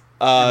games.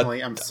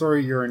 Emily, I'm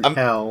sorry you're in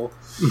hell.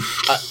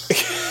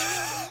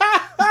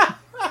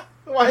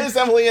 Why is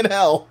Emily in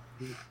hell?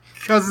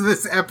 Because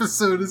this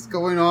episode is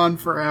going on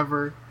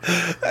forever.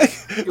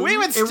 We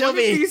would It still wouldn't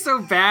be be so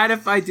bad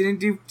if I didn't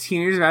do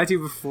Teenagers of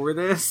Attitude before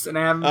this, and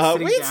I haven't been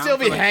sitting we'd down still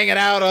for, be like, hanging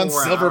out on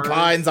 4 Silver hours.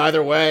 Pines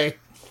either way.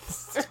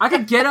 I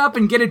could get up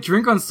and get a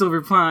drink on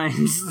Silver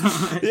Pines.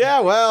 Yeah,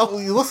 well,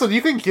 Listen,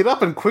 you can get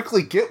up and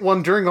quickly get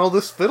one during all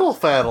this fiddle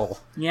faddle.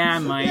 Yeah, I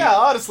might. yeah,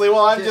 honestly,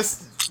 well, I'm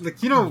just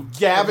Like, you know,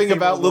 gabbing everything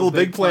about Little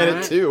Big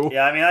Planet too.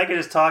 Yeah, I mean, I could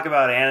just talk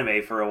about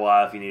anime for a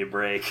while if you need a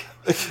break.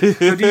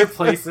 Go do your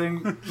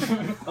placing.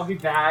 I'll be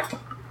back.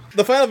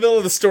 The final villain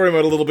of the story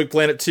mode of Little Big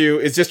Planet 2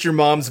 is just your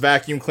mom's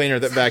vacuum cleaner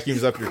that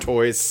vacuums up your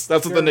toys.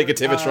 That's what the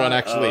Negativatron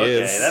actually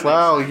okay, is. that makes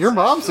Wow, sense, your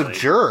mom's a actually.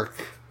 jerk.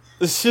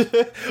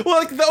 Well,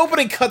 like the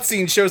opening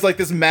cutscene shows like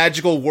this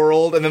magical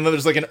world, and then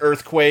there's like an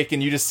earthquake,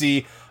 and you just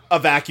see a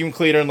vacuum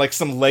cleaner and like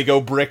some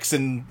Lego bricks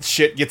and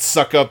shit gets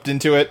sucked up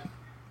into it.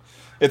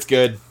 It's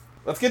good.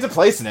 Let's get to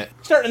placing it.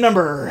 Starting at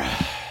number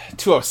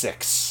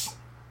 206.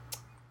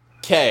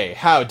 Okay,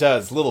 how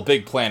does Little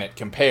Big Planet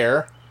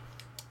compare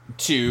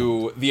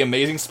to The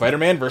Amazing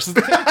Spider-Man vs.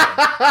 the Kingpin?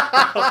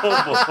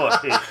 Oh boy.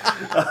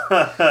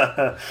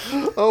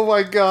 Oh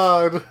my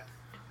god.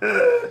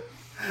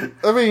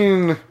 I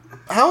mean,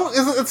 how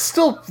is it? It's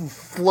still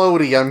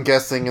floaty, I'm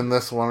guessing, in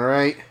this one,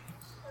 right?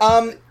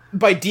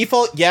 By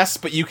default, yes,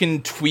 but you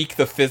can tweak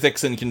the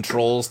physics and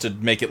controls to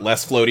make it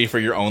less floaty for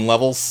your own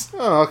levels.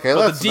 Oh, okay,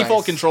 But that's the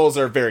default nice. controls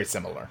are very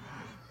similar.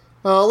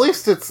 Well, at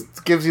least it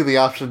gives you the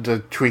option to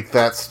tweak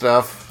that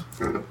stuff.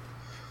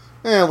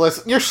 Yeah,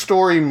 listen, your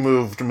story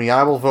moved me.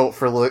 I will vote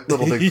for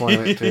Little Big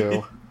Planet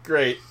 2.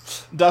 Great.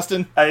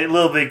 Dustin?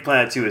 Little Big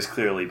Planet 2 is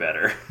clearly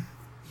better.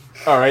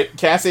 Alright,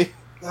 Cassie?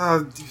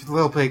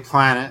 Little Big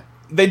Planet.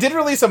 They did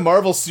release a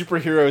Marvel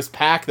Superheroes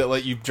pack that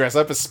let you dress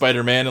up as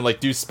Spider-Man and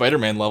like do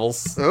Spider-Man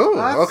levels. Oh,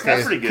 That's- okay.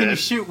 That's pretty Can you good.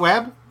 shoot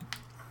web?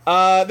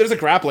 There's a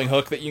grappling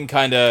hook that you can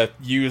kind of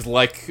use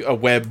like a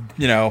web,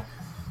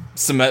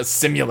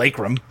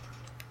 simulacrum.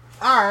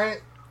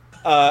 Alright.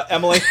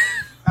 Emily?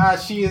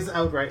 She is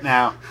out right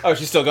now. Oh,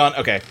 she's still gone?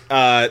 Okay.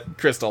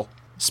 Crystal?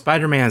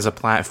 Spider-Man is a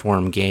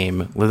platform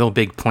game. Little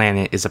Big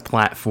Planet is a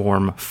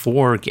platform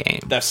 4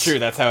 game. That's true,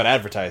 that's how it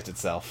advertised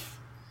itself.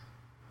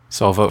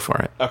 So I'll vote for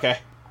it. Okay.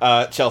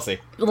 Chelsea?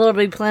 Little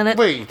Big Planet.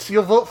 Wait,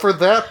 you'll vote for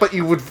that, but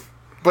you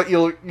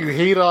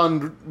hate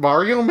on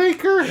Mario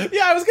Maker?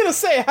 Yeah, I was gonna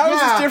say, how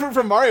is Yeah. this different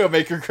from Mario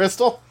Maker,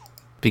 Crystal?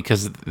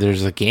 Because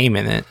there's a game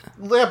in it.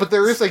 Yeah, but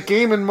there is a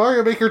game in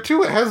Mario Maker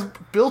 2. It has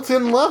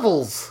built-in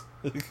levels.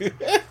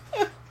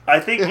 I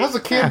think It has a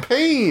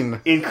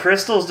campaign. in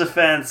Crystal's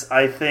defense,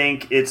 I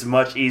think it's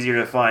much easier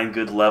to find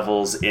good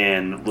levels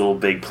in Little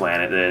Big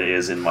Planet than it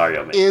is in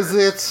Mario Maker. Is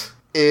it?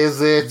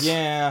 Is it?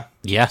 Yeah.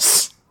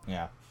 Yes.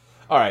 Yeah.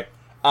 Alright.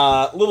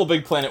 Little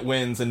Big Planet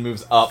wins and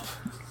moves up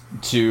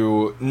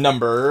to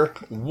number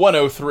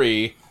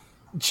 103.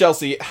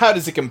 Chelsea, how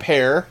does it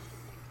compare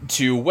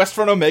to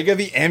Westfront Omega,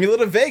 the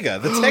Amulet of Vega,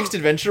 the text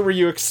adventure where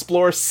you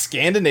explore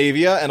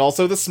Scandinavia and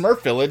also the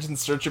Smurf Village in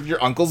search of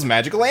your uncle's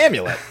magical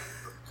amulet?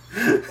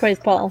 Praise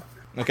Paul.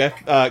 Okay.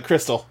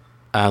 Crystal.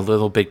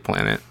 Little Big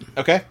Planet.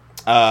 Okay.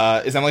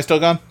 Is Emily still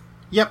gone?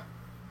 Yep.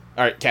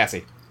 Alright,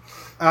 Cassie.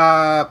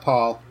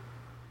 Paul.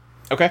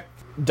 Okay.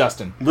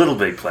 Dustin. Little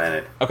Big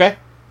Planet. Okay.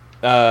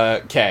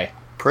 Kay.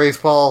 Praise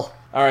Paul.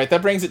 Alright,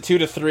 that brings it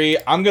 2-3.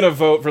 I'm gonna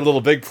vote for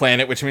Little Big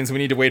Planet, which means we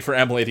need to wait for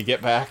Emily to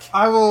get back.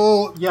 I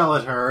will yell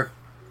at her.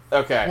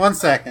 Okay. 1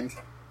 second.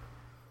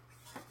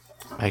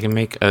 I can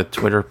make a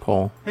Twitter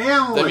poll. Hey,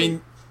 Emily. I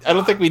mean, I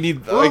don't think we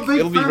need, Little like, Big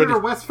it'll be Planet ready.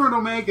 or Westfront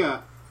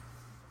Omega?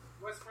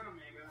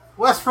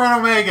 Westfront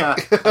Omega.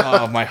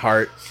 Oh, my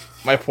heart.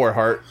 My poor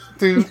heart.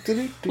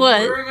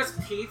 What? Bring us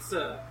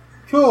pizza.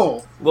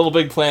 Cool. Little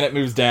Big Planet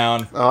moves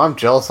down Oh, I'm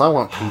jealous. I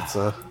want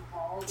pizza.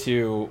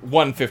 to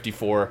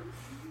 154.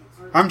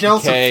 I'm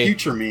jealous Okay. of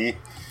future me.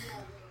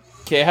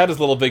 Okay, how does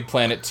Little Big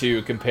Planet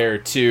 2 compare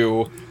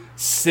to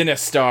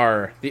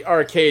Sinistar, the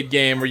arcade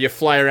game where you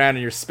fly around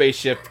in your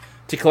spaceship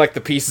to collect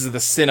the pieces of the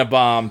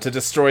Cinnabomb to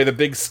destroy the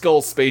big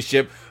skull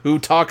spaceship who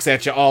talks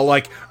at you all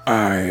like,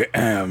 I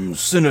am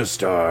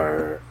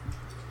Sinistar.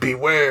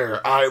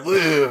 Beware, I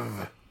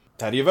live.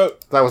 How do you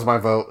vote? That was my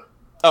vote.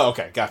 Oh,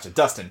 okay, gotcha.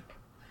 Dustin.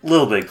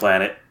 Little Big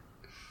Planet.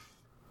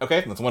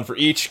 Okay, that's one for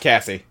each.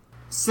 Cassie.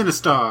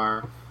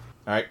 Sinistar.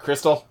 Alright,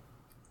 Crystal.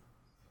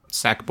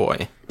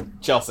 Sackboy.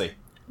 Chelsea.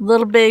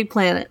 Little Big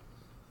Planet.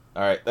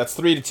 Alright, that's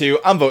 3-2.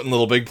 I'm voting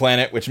Little Big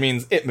Planet, which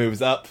means it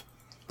moves up.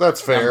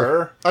 That's fair.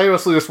 Number? I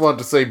honestly just wanted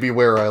to say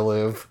beware, I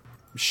live.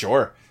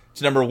 Sure.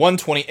 To number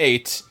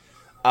 128.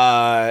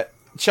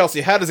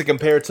 Chelsea, how does it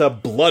compare to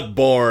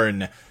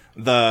Bloodborne,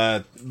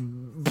 the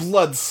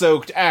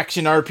blood-soaked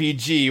action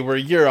RPG where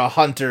you're a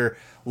hunter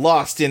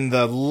lost in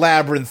the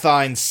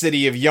labyrinthine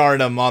city of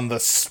Yharnam on the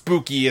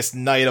spookiest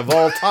night of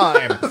all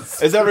time,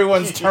 as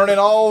everyone's turning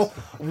all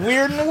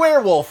weird and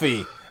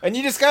werewolfy, and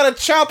you just gotta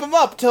chop them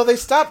up till they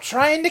stop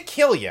trying to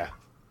kill you.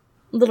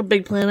 Little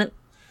Big Planet.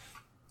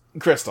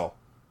 Crystal.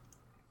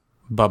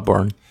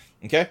 Bloodborne.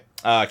 Okay.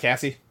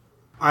 Cassie?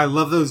 I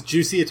love those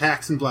juicy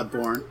attacks in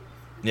Bloodborne.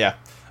 Yeah.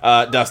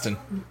 Dustin?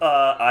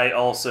 I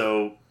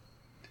also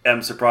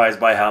am surprised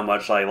by how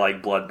much I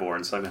like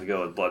Bloodborne, so I'm going to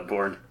go with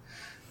Bloodborne.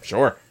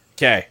 Sure.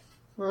 Okay.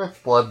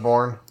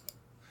 Bloodborne.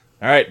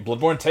 Alright,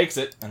 Bloodborne takes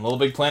it, and Little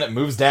Big Planet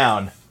moves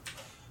down.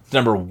 To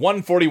number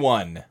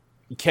 141.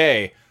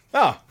 Okay.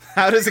 Oh,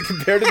 how does it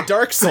compare to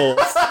Dark Souls?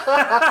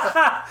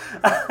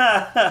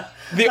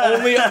 The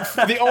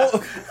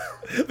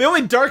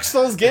only Dark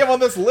Souls game on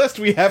this list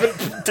we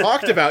haven't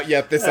talked about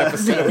yet this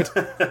episode.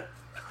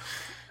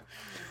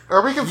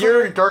 Are we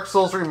considering Dark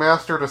Souls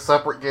Remastered a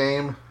separate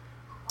game?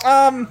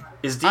 No.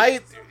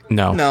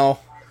 No.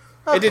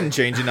 Okay. It didn't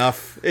change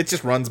enough. It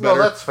just runs better.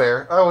 No, that's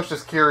fair. I was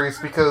just curious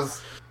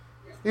because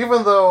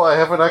even though I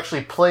haven't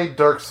actually played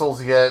Dark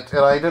Souls yet,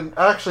 and I didn't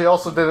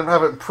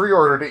have it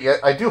pre-ordered it yet,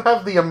 I do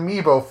have the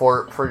amiibo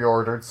for it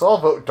pre-ordered, so I'll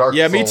vote Dark Souls.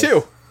 Yeah, me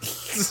too.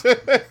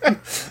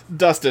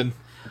 Dustin.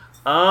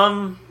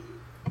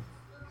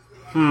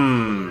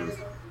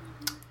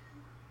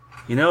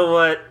 You know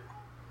what?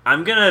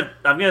 I'm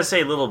gonna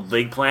say Little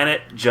Big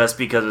Planet just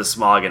because of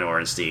Smog and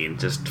Orenstein.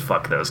 Just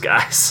fuck those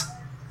guys.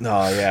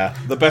 Oh, yeah.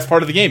 The best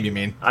part of the game, you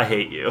mean? I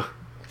hate you.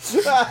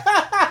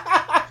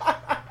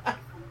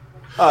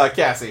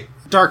 Cassie.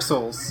 Dark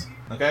Souls.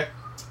 Okay.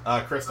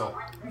 Crystal.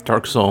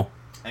 Dark Soul.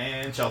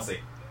 And Chelsea.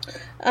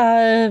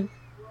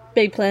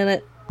 Big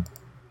Planet.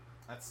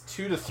 That's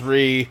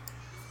 2-3.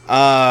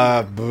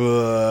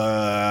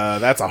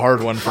 That's a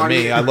hard one for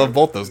me. I love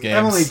both those games.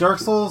 Emily, Dark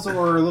Souls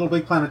or Little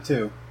Big Planet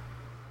 2?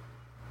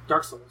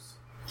 Dark Souls.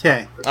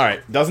 Okay.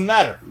 Alright, doesn't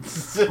matter.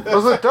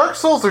 Was it Dark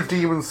Souls or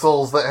Demon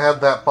Souls that had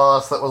that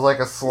boss that was like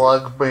a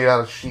slug made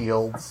out of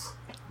shields?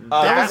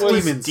 That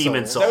was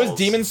Demon Souls. That was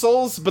Demon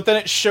Souls, but then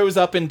it shows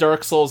up in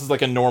Dark Souls as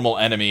like a normal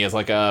enemy, as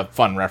like a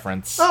fun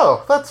reference.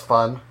 Oh, that's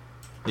fun.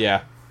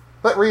 Yeah.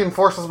 That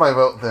reinforces my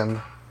vote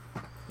then.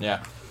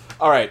 Yeah.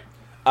 Alright.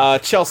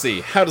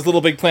 Chelsea, how does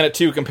Little Big Planet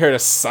 2 compare to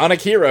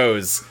Sonic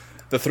Heroes?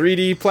 The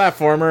 3D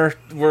platformer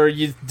where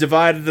you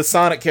divided the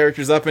Sonic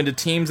characters up into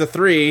teams of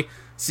 3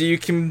 so you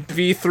can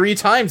be 3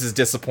 times as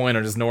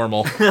disappointed as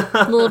normal.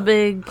 Little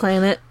Big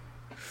Planet.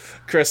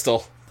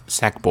 Crystal.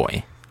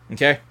 Sackboy.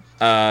 Okay.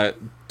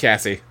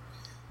 Cassie.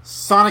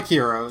 Sonic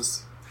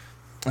Heroes.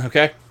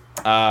 Okay.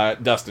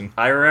 Dustin.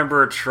 I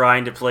remember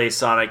trying to play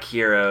Sonic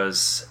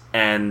Heroes,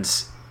 and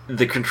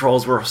the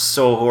controls were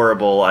so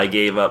horrible I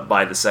gave up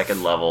by the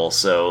second level,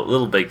 so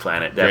Little Big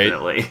Planet,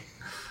 definitely.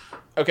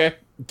 Okay.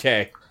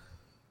 Okay.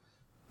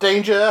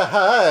 Danger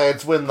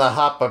hides when the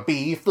hopper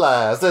bee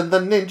flies, and the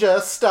ninja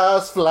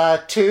stars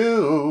fly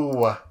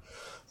too.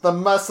 The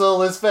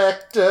muscle is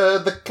Vector,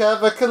 the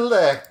cover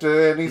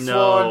collector, and he's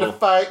sworn to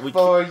fight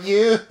for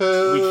you.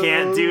 We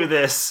can't do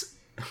this.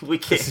 We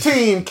can't.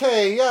 Team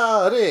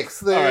Chaotix,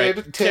 they're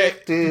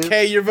detectives.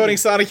 Okay, you're voting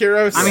Sonic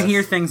Heroes? I'm in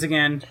Here Things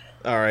again.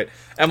 Alright.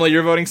 Emily,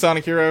 you're voting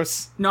Sonic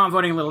Heroes? No, I'm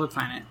voting Little Big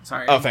Planet.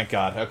 Sorry. Oh, thank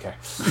God. Okay.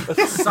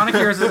 Sonic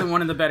Heroes isn't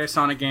one of the better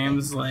Sonic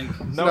games. Like,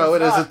 No,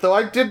 it isn't, though.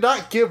 I did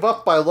not give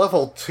up by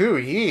level 2,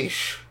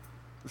 yeesh.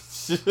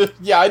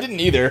 Yeah, I didn't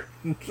either.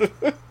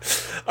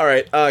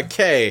 Alright,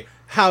 Kay.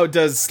 How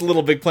does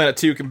Little Big Planet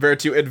 2 compare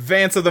to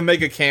Advance of the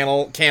Mega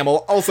Camel,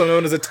 also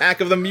known as Attack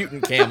of the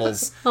Mutant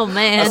Camels? Oh,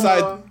 man.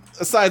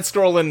 A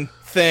side-scrolling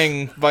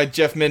thing by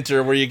Jeff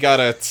Minter where you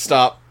gotta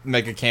stop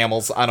Mega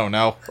Camels. I don't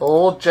know.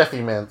 Old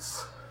Jeffy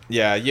Mints.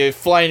 Yeah, you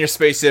fly in your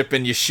spaceship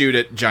and you shoot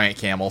at giant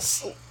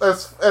camels.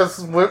 As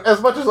much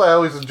as I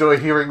always enjoy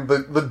hearing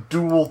the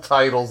dual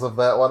titles of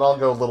that one, I'll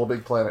go Little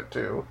Big Planet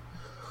 2.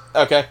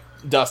 Okay,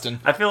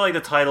 Dustin. I feel like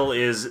the title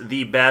is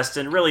the best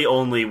and really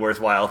only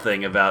worthwhile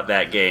thing about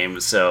that game,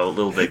 so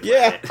Little Big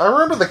Planet. I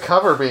remember the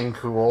cover being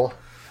cool.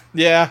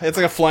 Yeah, it's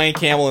like a flying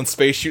camel in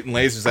space shooting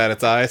lasers at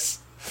its eyes.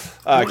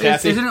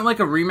 Cassie? isn't it like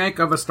a remake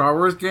of a Star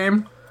Wars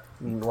game?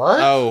 What?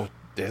 Oh,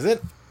 is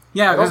it?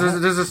 Yeah, because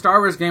there's a Star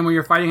Wars game where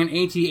you're fighting an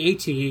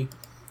AT-AT,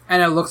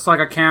 and it looks like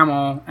a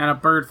camel and a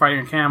bird fighting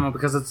a camel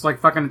because it's like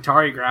fucking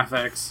Atari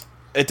graphics.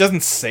 It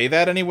doesn't say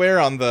that anywhere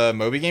on the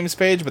Moby Games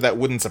page, but that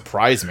wouldn't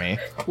surprise me.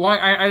 Well,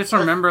 I just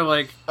remember,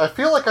 like... I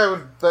feel like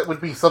that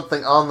would be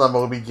something on the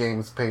Moby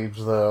Games page,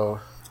 though.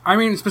 I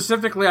mean,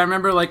 specifically, I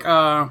remember, like,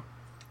 a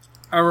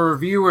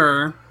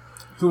reviewer,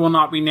 who will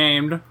not be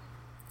named,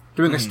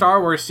 doing a Star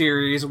Wars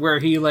series where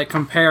he, like,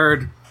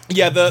 compared...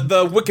 Yeah,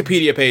 the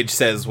Wikipedia page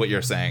says what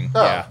you're saying.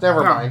 Oh, Yeah.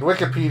 never mind.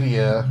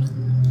 Wikipedia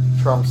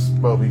trumps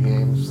Moby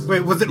Games.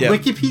 Wait, was it Yep.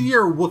 Wikipedia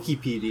or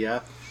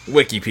Wikipedia?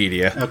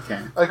 Wikipedia. Okay.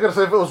 I was gonna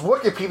say, if it was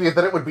Wikipedia,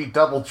 then it would be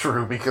double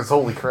true, because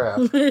holy crap.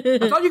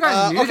 I thought you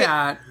guys knew okay.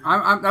 that.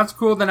 That's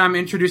cool that I'm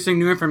introducing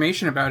new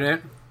information about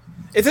it.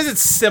 It says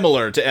it's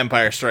similar to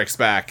Empire Strikes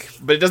Back,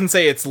 but it doesn't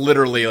say it's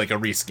literally like a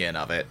reskin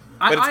of it.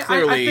 But it's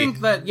clearly... I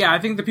think that, I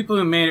think the people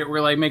who made it were,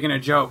 like, making a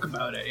joke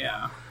about it,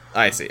 yeah.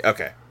 I see,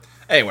 okay.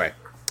 Anyway,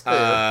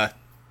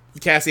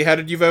 Cassie, how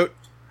did you vote?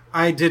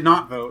 I did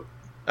not vote.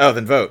 Oh,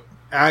 then vote.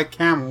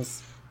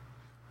 Camels.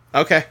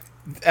 Okay.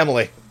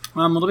 Emily.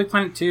 Little Big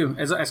Planet 2.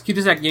 As cute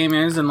as that game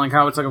is, and, like,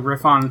 how it's, like, a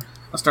riff on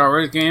a Star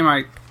Wars game,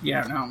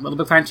 Little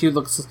Big Planet 2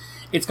 looks...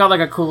 It's got,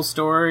 like, a cool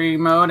story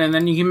mode, and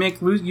then you can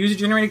make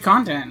user-generated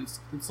content.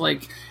 It's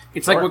like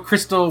what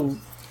Crystal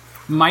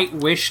might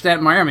wish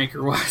that Mario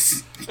Maker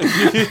was.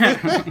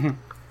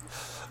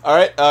 All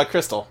right,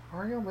 Crystal.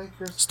 Mario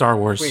Maker. Star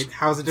Wars. Wait,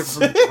 how's it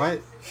different from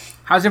what?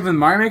 How's it different from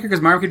Mario Maker?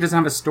 Because Mario Maker doesn't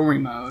have a story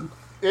mode.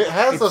 It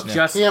has It's a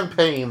just-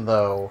 campaign,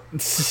 though.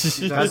 Does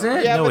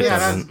it? Yeah, No, but it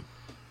it's- doesn't.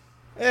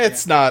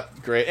 It's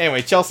not great.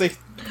 Anyway, Chelsea.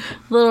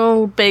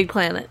 Little Big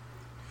Planet.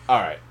 All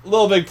right,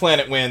 Little Big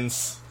Planet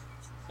wins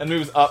and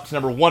moves up to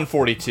number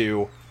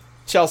 142.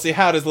 Chelsea,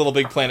 how does Little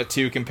Big Planet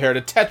 2 compare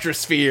to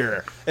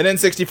Tetrasphere, an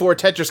N64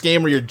 Tetris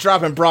game where you're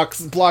dropping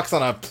blocks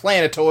on a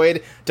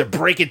planetoid to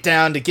break it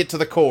down to get to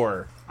the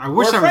core? I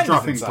wish Or I was friends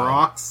dropping inside.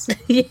 blocks.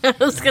 Yeah, I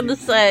was gonna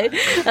say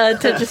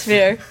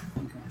Tetrasphere.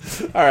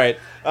 All right,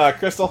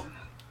 Crystal,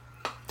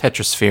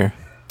 Tetrasphere.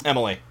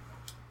 Emily.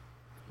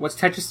 What's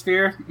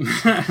Tetrasphere?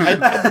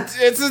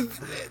 It's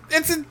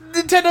a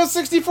Nintendo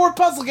 64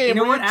 puzzle game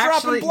where you're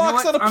dropping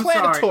blocks on a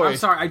planetoid. I'm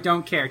sorry, I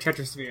don't care.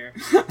 Tetrasphere.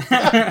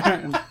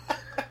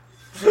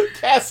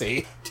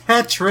 Cassie.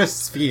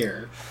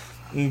 Tetrasphere.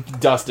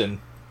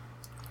 Dustin.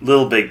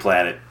 Little Big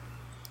Planet.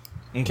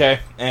 Okay,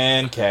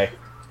 and Kay.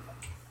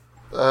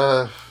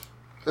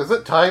 Is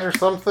it tied or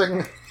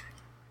something?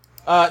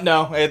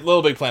 No,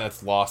 Little Big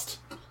Planet's lost.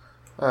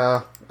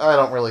 I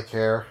don't really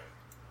care.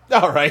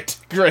 All right,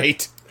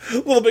 great.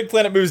 Little Big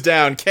Planet moves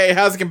down. Kay,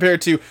 how's it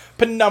compared to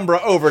Penumbra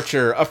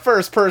Overture, a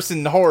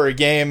first-person horror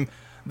game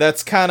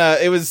that's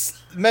it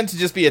was meant to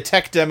just be a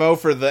tech demo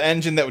for the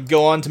engine that would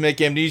go on to make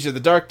Amnesia: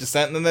 The Dark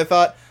Descent, and then they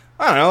thought,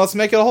 I don't know, let's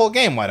make it a whole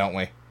game, why don't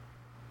we?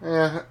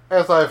 Yeah,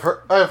 as I've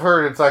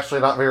heard it's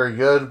actually not very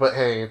good, but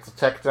hey, it's a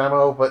tech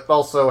demo, but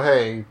also,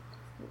 hey,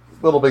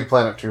 Little Big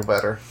Planet 2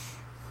 better.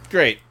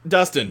 Great.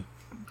 Dustin.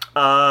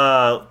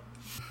 Yeah,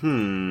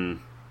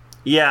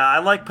 I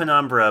like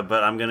Penumbra,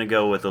 but I'm gonna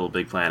go with Little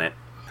Big Planet.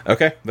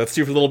 Okay, that's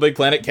 2 for Little Big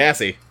Planet.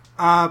 Cassie.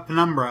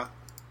 Penumbra.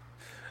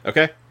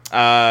 Okay.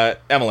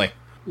 Emily.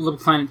 Little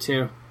Planet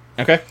 2.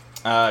 Okay.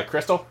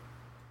 Crystal.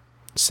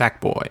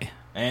 Sackboy.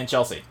 And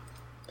Chelsea.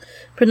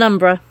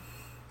 Penumbra.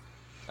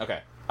 Okay.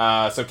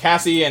 So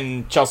Cassie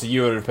and Chelsea,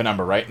 you voted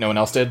Penumbra, right? No one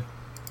else did?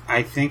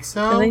 I think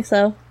so. I think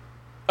so.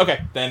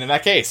 Okay, then in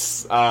that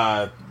case,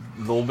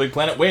 Little Big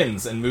Planet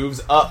wins and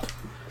moves up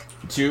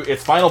to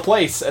its final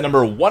place at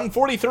number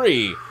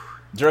 143,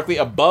 directly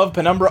above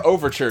Penumbra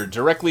Overture,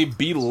 directly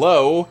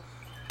below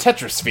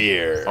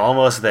Tetrasphere.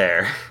 Almost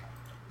there.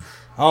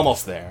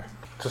 Almost there.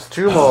 Just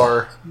 2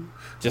 more.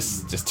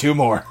 Just 2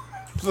 more.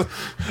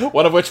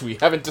 One of which we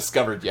haven't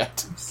discovered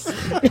yet.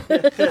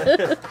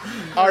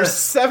 Our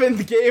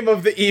 7th game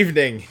of the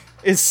evening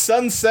is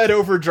Sunset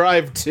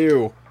Overdrive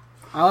 2.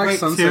 I like Wait,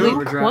 Sunset 2?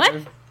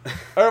 Overdrive. What?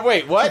 Or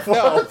wait, what?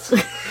 No. That's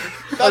not,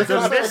 I know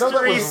that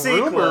mystery was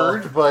sequel.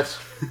 rumored, but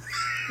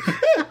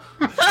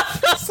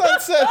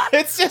Sunset.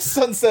 It's just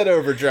Sunset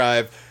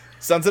Overdrive.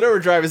 Sunset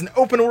Overdrive is an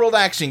open-world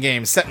action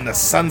game set in the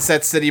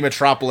Sunset City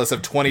metropolis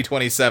of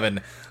 2027.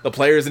 The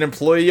player is an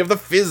employee of the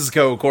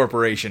Fizco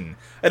Corporation.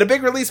 At a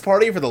big release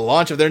party for the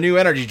launch of their new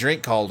energy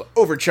drink called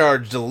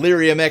Overcharged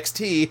Delirium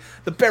XT,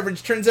 the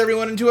beverage turns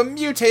everyone into a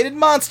mutated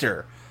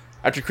monster.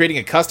 After creating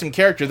a custom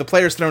character, the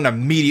player is thrown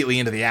immediately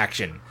into the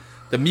action.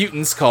 The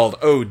mutants, called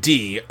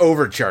OD,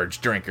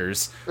 Overcharged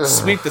Drinkers,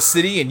 sweep the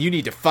city and you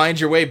need to find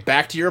your way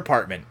back to your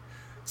apartment.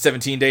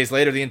 17 days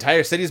later, the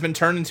entire city has been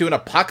turned into an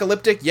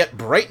apocalyptic yet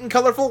bright and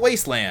colorful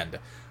wasteland.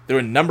 Through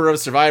a number of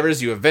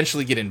survivors, you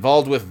eventually get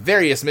involved with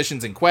various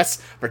missions and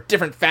quests for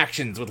different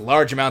factions with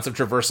large amounts of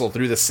traversal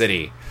through the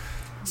city.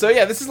 So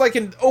yeah, this is like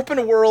an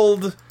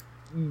open-world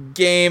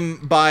game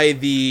by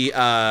the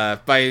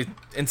by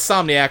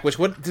Insomniac.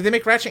 What did they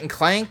make? Ratchet and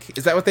Clank?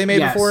 Is that what they made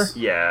Yes. before?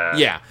 Yeah.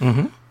 Yeah.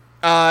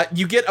 Mm-hmm.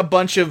 You get a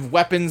bunch of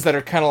weapons that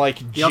are kind of like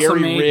They also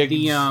made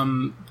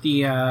jerry-rigged.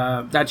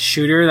 that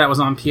shooter that was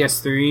on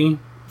PS3.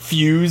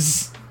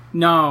 Fuse.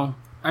 No,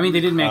 I mean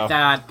they did make Oh.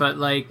 that, but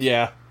like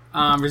Yeah.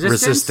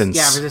 Resistance.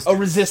 Yeah, Resistance. Oh,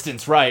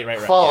 Resistance. Right.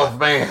 Fall Yeah. of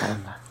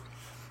Man.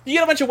 You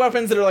get a bunch of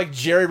weapons that are like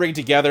jerry-rigged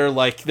together.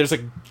 Like there's a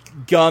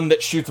gun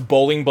that shoots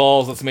bowling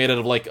balls that's made out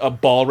of like a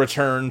ball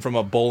return from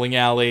a bowling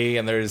alley,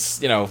 and there's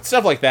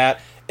stuff like that.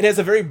 It has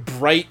a very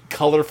bright,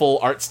 colorful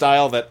art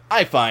style that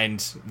I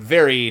find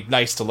very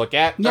nice to look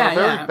at. Yeah, A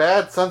very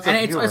bad sense of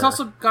and humor. it's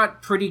also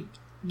got pretty.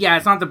 Yeah,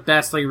 it's not the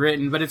bestly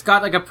written, but it's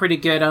got like a pretty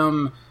good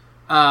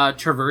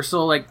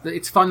traversal. Like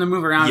it's fun to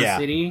move around Yeah.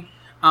 the city.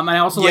 And I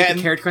also like and-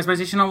 the character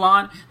customization a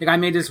lot. Like I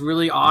made this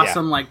really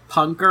awesome like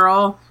punk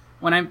girl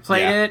when I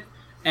played Yeah. it.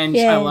 And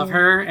Yay. I love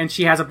her, and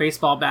she has a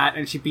baseball bat,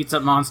 and she beats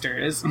up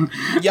monsters.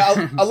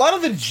 Yeah, a lot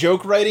of the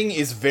joke writing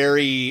is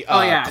very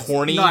it's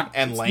corny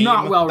and it's lame.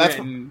 not well That's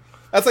written.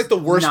 That's like the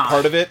worst Nah.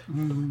 part of it.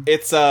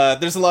 It's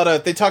there's a lot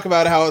of they talk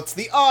about how it's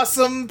the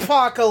awesome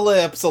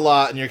apocalypse a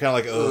lot, and you're kind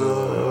of like,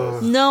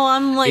 ugh. No,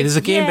 I'm like, It is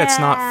a game that's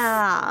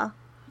not-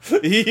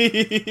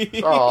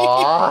 yeah.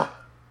 Aww.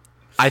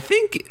 I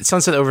think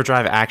Sunset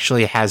Overdrive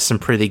actually has some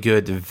pretty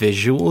good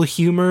visual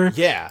humor,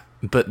 Yeah.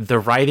 but the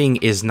writing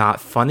is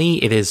not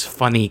funny. It is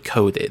funny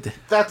coded.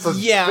 That's a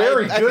Yeah,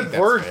 very I think good that's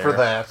word fair. for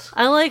that.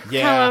 I like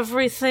Yeah. how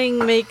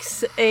everything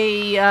makes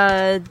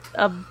a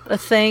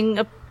thing.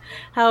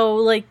 How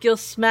like you'll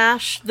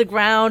smash the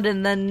ground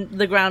and then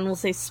the ground will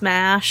say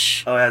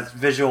smash. Oh, it has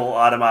visual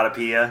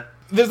automatopoeia.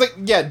 There's like,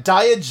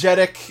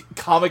 diegetic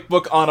comic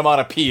book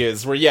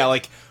onomatopoeias where,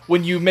 like,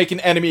 when you make an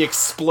enemy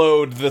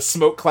explode, the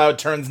smoke cloud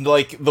turns into,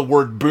 like, the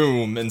word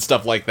boom and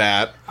stuff like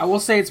that. I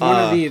will say it's one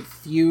of the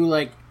few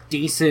like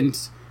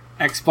decent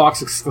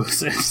Xbox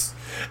exclusives.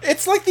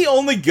 It's, like, the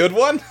only good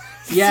one.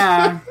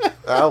 Yeah,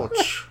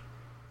 Ouch.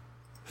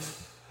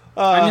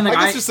 I mean, like,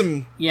 I guess there's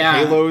some yeah.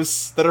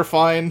 Halos that are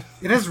fine.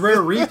 It has Rare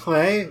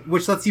Replay,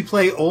 which lets you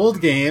play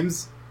old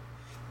games.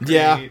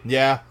 Yeah.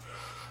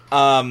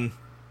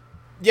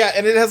 Yeah,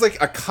 and it has,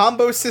 like, a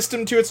combo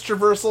system to its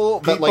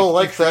traversal that, People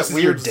like that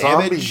increases your weird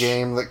zombie damage.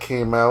 game that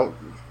came out.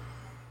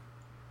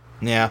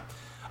 Yeah.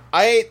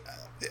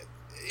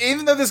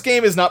 Even though this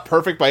game is not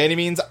perfect by any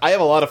means, I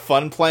have a lot of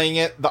fun playing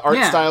it. The art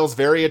Yeah. style is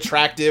very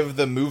attractive.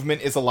 The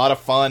movement is a lot of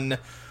fun.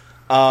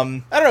 I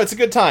don't know, it's a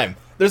good time.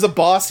 There's a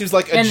boss who's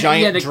like a And,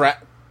 giant yeah,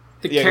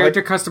 the Yeah,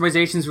 character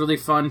customization is really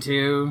fun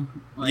too.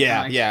 Like,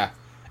 Yeah, like- yeah.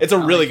 It's a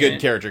really like good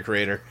it. character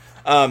creator.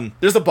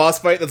 There's a boss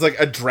fight that's like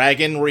a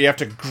dragon where you have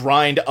to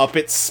grind up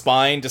its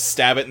spine to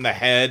stab it in the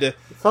head. It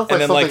sounds like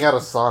And then, something like- out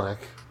of Sonic.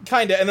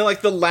 Kinda, and then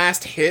like the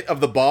last hit of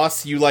the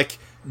boss, you like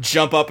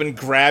jump up and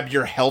grab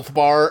your health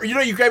bar. You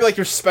know, you grab like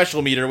your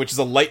special meter, which is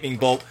a lightning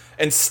bolt,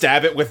 and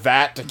stab it with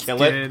that to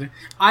kill it. Good.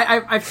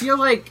 I feel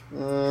like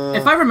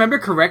if I remember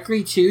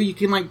correctly too, you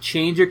can like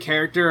change your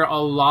character a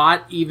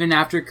lot even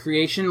after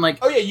creation. Like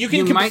Oh yeah, you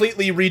can might-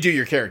 completely redo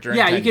your character.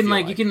 Yeah, anytime you can feel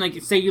like you can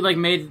like say you like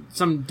made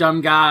some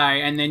dumb guy,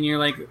 and then you're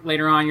like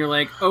later on you're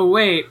like, oh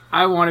wait,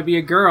 I want to be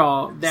a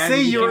girl. Then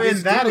Say you you're can in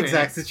just that do it.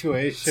 exact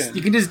situation.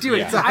 You can just do it.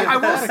 Yeah. So I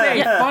will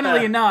say,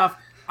 funnily enough,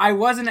 I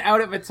wasn't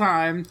out at the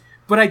time,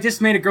 but I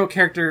just made a girl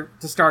character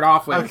to start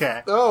off with.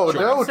 Okay. Oh,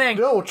 I'm saying-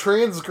 no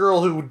trans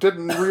girl who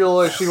didn't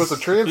realize she was a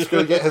trans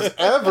girl yet has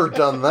ever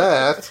done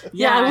that.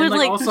 Yeah, I and, would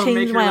like also to make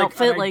change her, my like,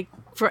 outfit I- like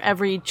for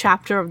every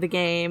chapter of the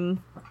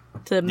game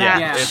to Yeah,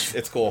 match. Yeah.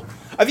 it's cool.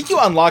 I think you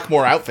unlock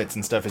more outfits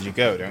and stuff as you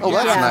go, don't you? Oh,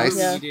 that's Yeah, nice.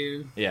 yeah. You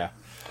do. Yeah.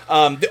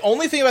 The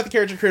only thing about the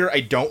character creator I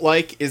don't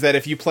like is that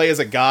if you play as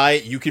a guy,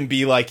 you can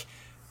be like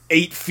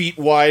 8 feet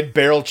wide,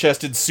 barrel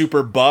chested,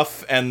 super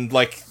buff, and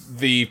like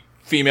the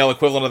female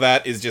equivalent of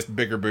that is just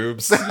bigger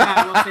boobs. Yeah,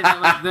 I will say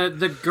that like,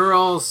 the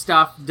girl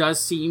stuff does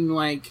seem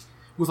like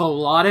with a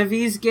lot of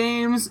these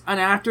games an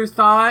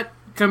afterthought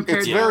compared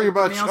It's to very the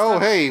much, male oh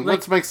stuff. hey, like,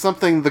 let's make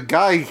something the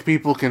guy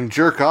people can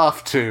jerk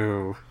off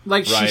to.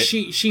 like Right.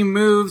 she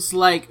moves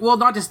like, well,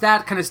 not just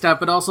that kind of stuff,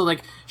 but also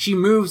like she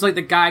moves like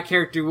the guy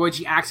character would.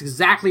 She acts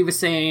exactly the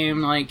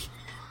same. Like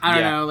I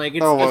don't Yeah. know, like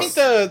it's,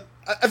 Oh,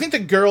 I think the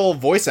girl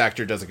voice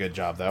actor does a good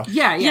job though.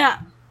 yeah. Yeah,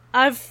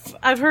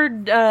 I've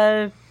heard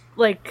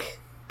like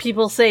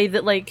people say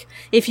that like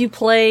if you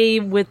play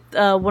with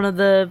one of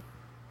the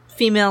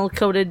female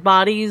coded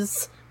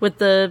bodies with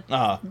the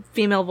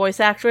female voice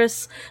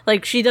actress,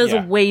 like she does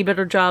Yeah. a way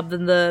better job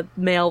than the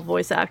male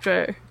voice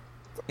actor.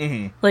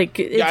 Mm-hmm. Like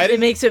I it didn't-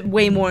 makes it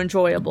way more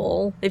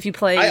enjoyable if you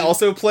play. I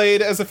also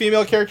played as a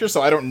female character,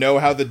 so I don't know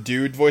how the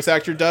dude voice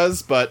actor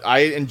does, but I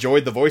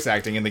enjoyed the voice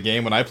acting in the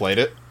game when I played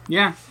it.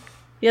 Yeah.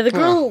 yeah, the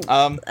girl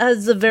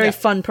has a very yeah.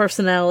 fun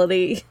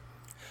personality.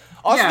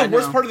 Also, Yeah, the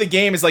worst no. part of the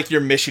game is like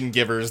your mission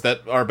givers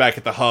that are back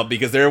at the hub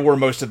because they're where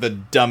most of the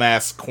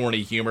dumbass,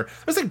 corny humor.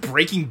 There's like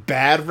Breaking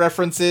Bad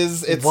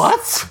references. It's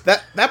What?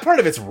 that part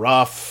of it's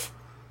rough.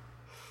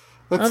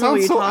 That I don't know what sounds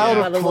you're so talking out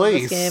about. of I love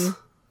this place. game.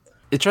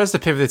 It tries to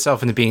pivot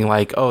itself into being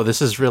like, oh,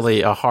 this is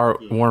really a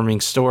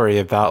heartwarming story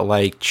about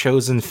like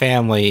chosen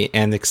family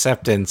and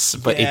acceptance,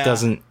 but Yeah. it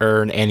doesn't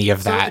earn any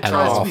of So that it at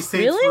tries all. to be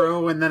Saints Really?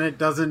 Row and then it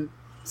doesn't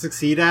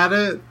succeed at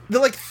it. The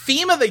like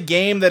theme of the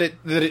game that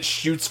it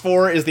shoots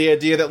for is the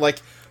idea that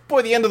like,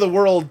 boy, the end of the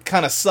world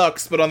kind of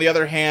sucks, but on the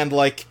other hand,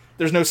 like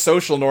there's no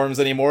social norms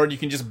anymore, and you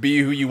can just be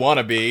who you want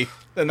to be.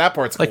 And that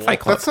part's Like cool. Fight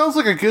Club. That sounds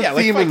like a good Yeah,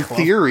 like theme Fight in Club.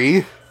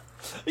 theory.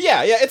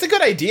 Yeah, it's a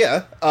good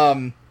idea.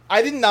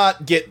 I did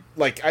not get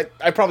like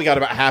I probably got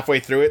about halfway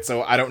through it,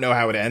 so I don't know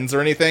how it ends or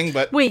anything.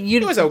 But Wait,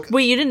 it was okay.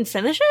 wait, you didn't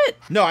finish it?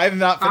 No, I have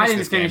not finished I didn't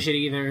this finish game. it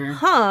either.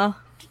 Huh?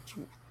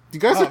 You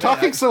guys Oh, are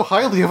talking man. so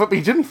highly of it, but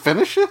you didn't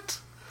finish it?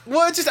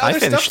 Well, it's just I other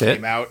stuff finished it.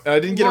 came out, and I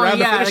didn't get Well, around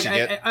yeah, to finishing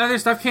like, it. other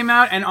stuff came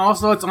out, and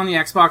also it's on the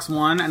Xbox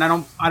One, and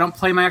I don't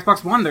play my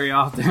Xbox One very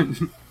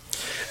often.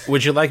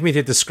 Would you like me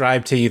to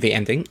describe to you the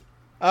ending?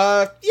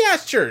 Yeah,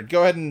 sure.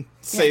 Go ahead and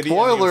say the ending of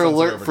Spoiler Sunset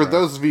alert for Overdrive.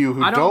 those of you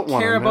who I don't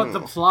want care to about know.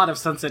 the plot of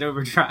Sunset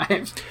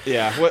Overdrive.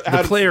 Yeah.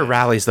 The player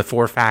rallies the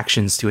 4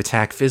 factions to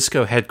attack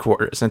Fizco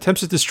headquarters and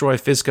attempts to destroy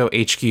Fizco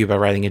HQ by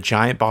writing a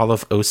giant ball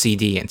of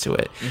OCD into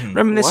it,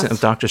 reminiscent What?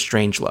 of Dr.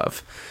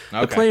 Strangelove.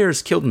 The Okay. player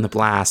is killed in the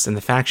blast, and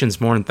the factions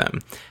mourn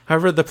them.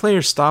 However, the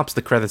player stops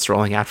the credits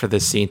rolling after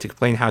this scene to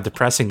complain how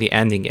depressing the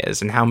ending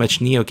is and how much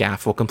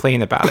NeoGAF will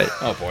complain about it.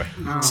 Oh boy.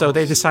 So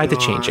they decide to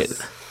change it.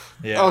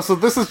 Yeah. Oh, so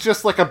this is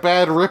just like a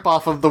bad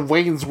ripoff of the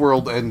Wayne's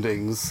World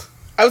endings.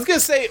 I was gonna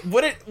say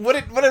what I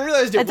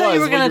realized it I thought was you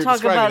were when going to talk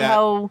describing about that.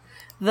 how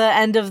the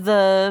end of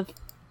the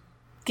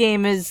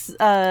game is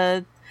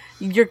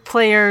your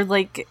player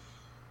like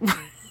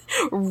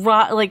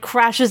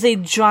crashes a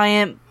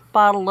giant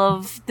bottle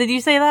of. Did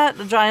you say that?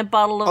 A giant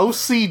bottle of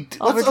OCD.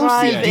 What's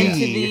overdrive OCD?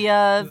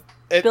 into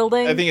the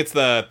building. I think it's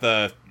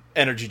the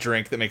energy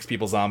drink that makes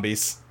people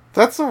zombies.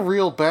 That's a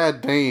real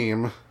bad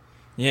name.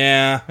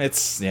 Yeah,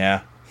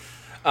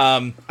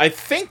 I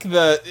think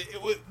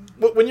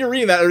when you're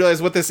reading that, I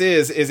realize what this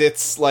is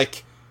it's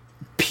like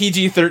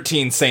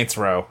PG-13 Saints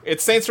Row.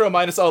 It's Saints Row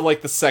minus all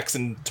like the sex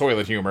and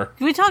toilet humor.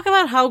 Can we talk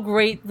about how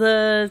great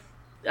the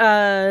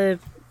I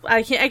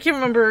can't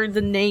remember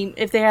the name,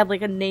 if they had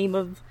like a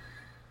name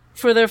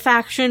for their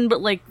faction,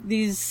 but like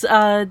these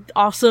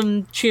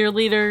awesome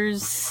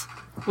cheerleaders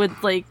with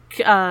like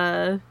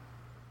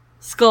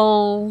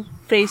skull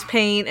face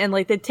paint, and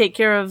like they take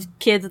care of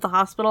kids at the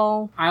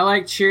hospital. I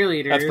like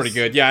cheerleaders. That's pretty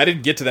good. Yeah, I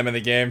didn't get to them in the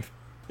game.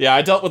 Yeah,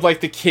 I dealt with like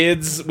the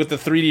kids with the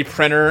 3D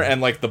printer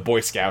and like the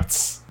Boy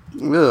Scouts.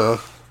 Ugh.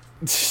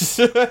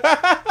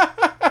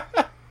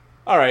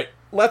 All right,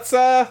 let's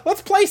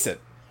place it.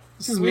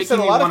 This is We've making said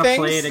a me lot of want to things.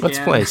 play it again. Let's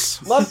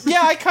place.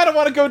 Yeah, I kind of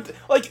want to go.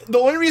 Like, the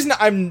only reason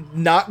I'm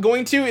not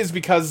going to is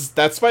because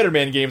that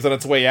Spider-Man game's on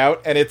its way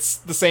out, and it's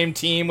the same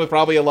team with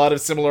probably a lot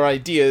of similar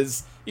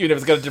ideas, even if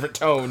it's got a different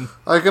tone.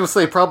 I was gonna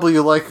say probably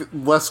you like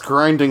less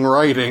grinding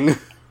writing.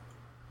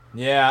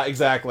 Yeah,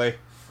 exactly.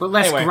 But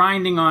less Anyway.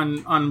 grinding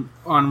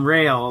on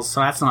rails, so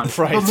that's not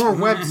Right. But more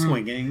web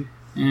swinging.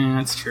 Yeah,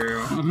 that's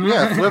true.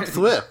 Yeah,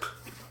 flip.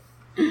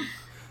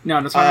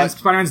 No,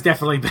 Spider-Man's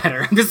definitely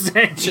better. I'm just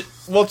saying.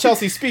 Well,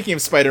 Chelsea, speaking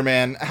of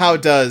Spider-Man, how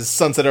does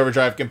Sunset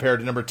Overdrive compare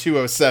to number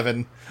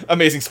 207,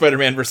 Amazing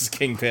Spider-Man vs.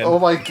 Kingpin? Oh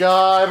my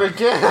god,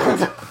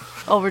 again!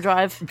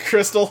 Overdrive.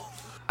 Crystal?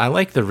 I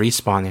like the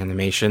respawn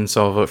animation,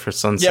 so I'll vote for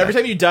Sunset. Yeah, every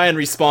time you die and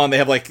respawn, they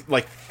have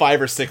like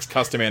 5 or 6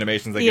 custom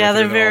animations. They Yeah, go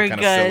through, they're and very all kind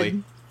of good.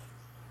 silly.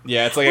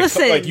 Yeah, it's like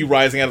Listen. like you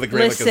rising out of the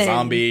grave like a Listen.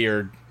 zombie,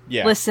 or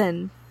yeah.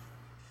 Listen,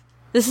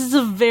 this is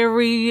a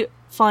very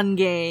fun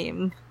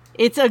game.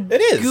 It's a It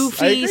is. I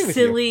goofy, agree with you.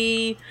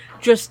 silly,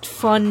 just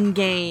fun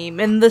game.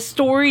 And the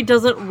story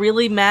doesn't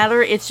really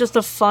matter, it's just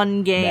a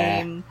fun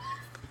game.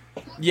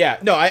 Yeah,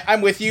 no,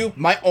 I'm with you.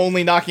 My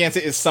only knock against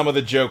it is some of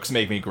the jokes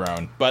make me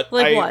groan, but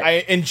Like what? I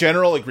in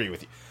general agree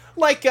with you.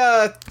 Like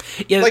Yeah,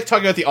 like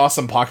talking about the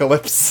awesome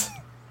apocalypse.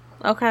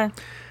 Okay.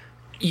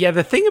 yeah,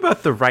 the thing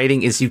about the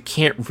writing is you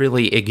can't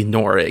really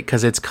ignore it,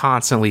 because it's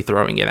constantly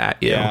throwing it at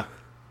you. Yeah.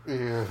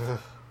 Yeah.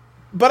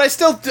 But I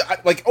still,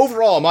 like,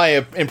 overall,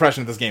 my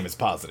impression of this game is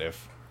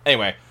positive.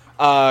 Anyway,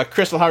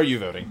 Crystal, how are you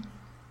voting?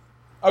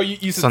 Oh,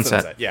 you said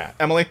Sunset. Yeah.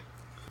 Emily?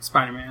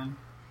 Spider-Man.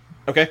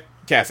 Okay.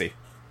 Cassie?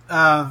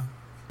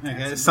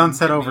 Okay,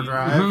 Sunset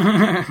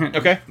Overdrive.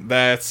 Okay.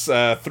 That's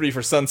 3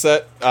 for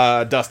Sunset.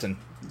 Dustin?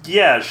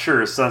 Yeah,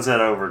 sure, Sunset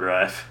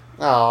Overdrive.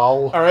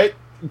 Oh. Alright.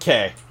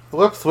 Okay.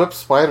 Flip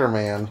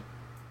Spider-Man.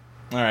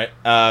 Alright.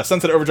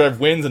 Sunset Overdrive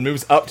wins and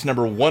moves up to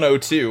number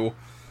 102.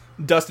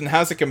 Dustin,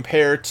 how's it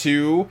compare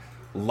to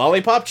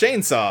Lollipop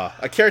Chainsaw,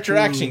 a character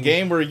action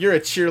game where you're a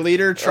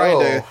cheerleader trying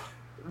to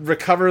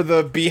recover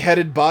the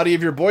beheaded body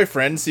of your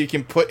boyfriend so you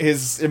can put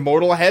his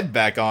immortal head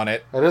back on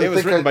it. I didn't It was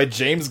think written by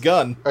James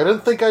Gunn. I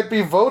didn't think I'd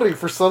be voting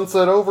for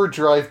Sunset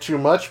Overdrive too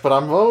much, but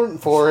I'm voting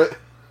for it.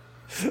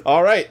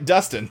 Alright,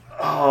 Dustin.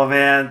 Oh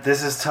man,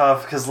 this is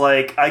tough, because,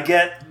 like, I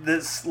get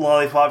this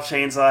Lollipop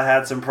Chainsaw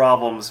had some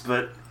problems,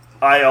 but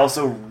I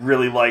also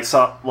really like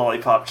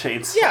Lollipop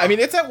Chainsaw. Yeah, I mean,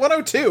 it's at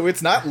 102.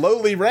 It's not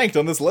lowly ranked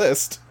on this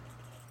list.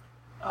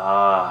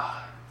 I'm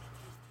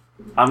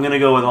gonna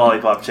go with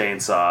Lollipop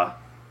Chainsaw.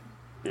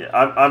 Yeah,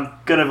 I'm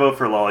gonna vote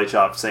for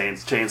Lollipop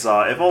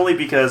Chainsaw, if only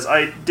because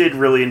I did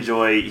really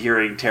enjoy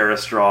hearing Tara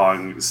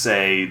Strong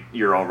say,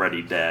 "You're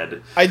already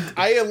dead."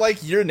 I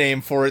like your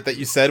name for it that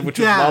you said, which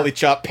was Yeah.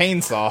 Lollichop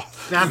Painsaw.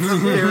 That's a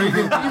very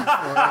good name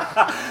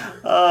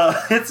for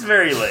it. It's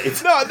very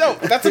late. No,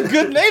 that's a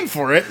good name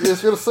for it. I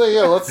was gonna say,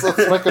 yeah, let's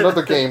make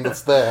another game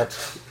that's that.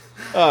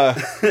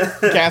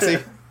 Cassie.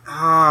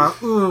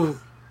 Ooh.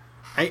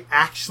 I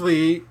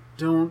actually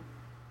don't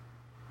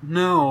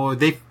know.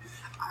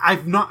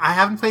 I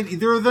haven't played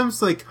either of them,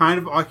 so they kind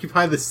of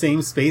occupy the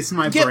same space in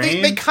my Yeah,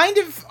 brain. they kind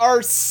of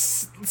are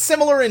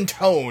similar in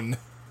tone.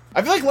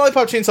 I feel like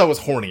Lollipop Chainsaw was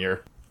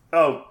hornier.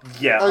 Oh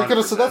yeah, I was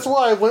gonna say, that's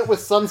why I went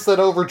with Sunset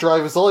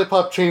Overdrive, as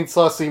Lollipop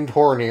Chainsaw seemed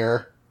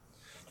hornier.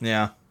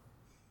 Yeah.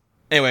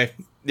 Anyway,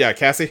 yeah,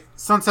 Cassie.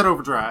 Sunset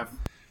Overdrive.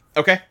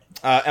 Okay.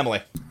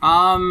 Emily.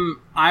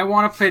 I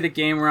want to play the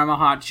game where I'm a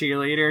hot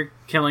cheerleader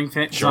killing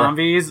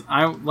zombies.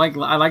 I like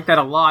that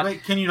a lot.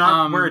 Wait, can you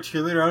not wear a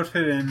cheerleader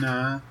outfit in?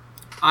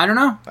 I don't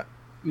know.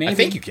 Maybe. I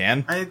think you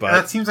can, but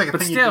that seems like a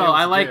But thing. still,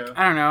 I I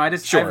don't know.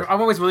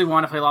 I've always really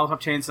wanted to play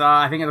Lollipop Chainsaw.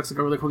 I think it looks like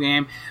a really cool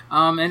game.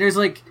 And there's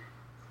like,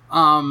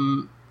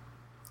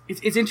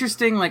 it's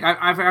interesting. Like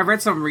I've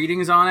read some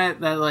readings on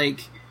it that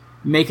like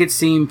make it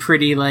seem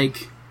pretty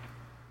like.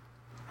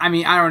 I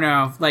mean, I don't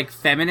know, like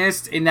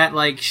feminist in that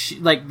like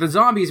like the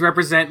zombies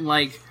represent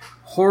like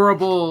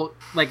horrible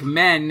like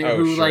men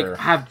who like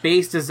have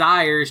base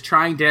desires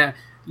trying to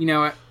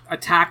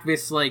attack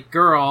this like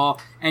girl,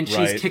 and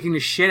she's kicking the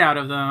shit out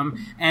of them,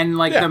 and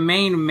like the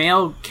main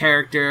male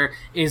character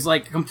is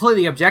like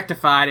completely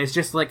objectified as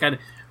just like an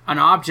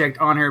object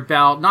on her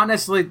belt.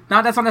 That's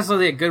not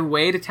necessarily a good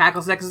way to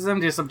tackle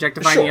sexism, just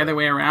objectifying the other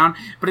way around,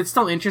 but it's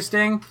still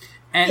interesting.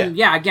 And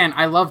again,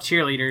 I love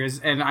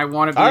cheerleaders, and I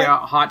want to be a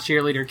hot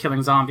cheerleader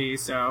killing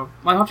zombies, so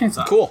Lollipop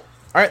Chainsaw. Cool.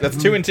 All right,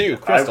 that's 2 and 2.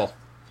 Crystal.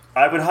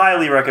 I would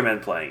highly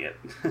recommend playing it.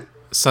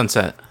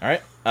 Sunset. All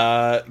right.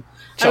 I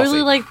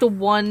really like the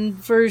one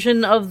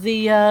version of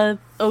the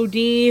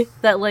OD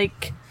that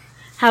like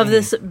have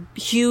this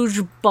huge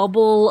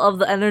bubble of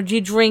the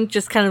energy drink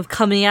just kind of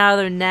coming out of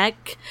their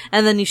neck,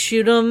 and then you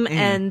shoot them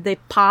and they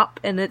pop,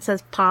 and it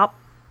says pop,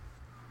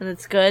 and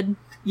it's good.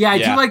 Yeah, I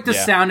do like the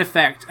sound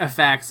effects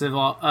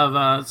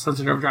of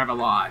Sunset Overdrive a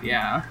lot.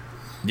 Yeah.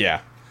 Yeah.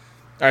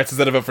 All right, so is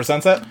that a vote for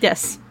Sunset?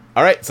 Yes.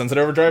 All right, Sunset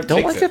Overdrive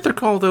Don't takes like that they're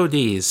called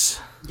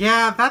ODs.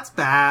 Yeah, that's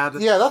bad.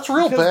 Yeah, that's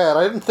real bad.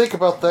 I didn't think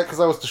about that because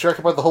I was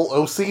distracted by the whole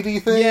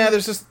OCD thing. Yeah,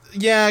 there's just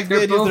the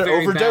idea both they're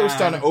very overdosed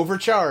bad. on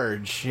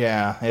overcharge.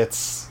 Yeah,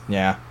 it's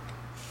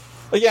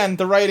Again,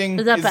 the writing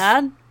Is that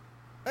bad?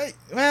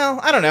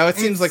 Well, I don't know. It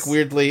seems like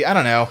weirdly. I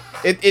don't know.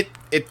 It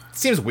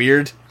seems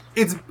weird.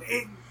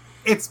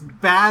 It's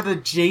bad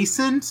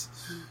adjacent.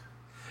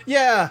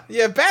 Yeah,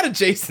 bad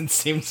adjacent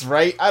seems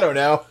right. I don't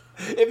know.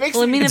 It makes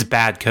It's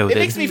bad coded. It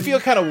makes me feel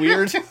kind of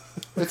weird.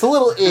 It's a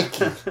little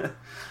icky.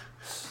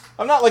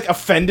 I'm not like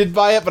offended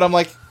by it, but I'm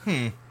like,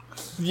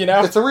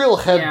 It's a real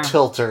head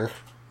tilter.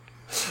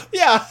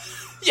 Yeah.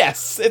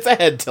 Yes, it's a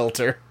head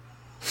tilter.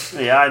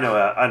 Yeah,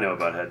 I know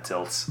about head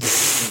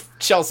tilts.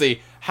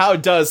 Chelsea, how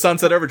does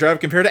Sunset Overdrive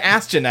compare to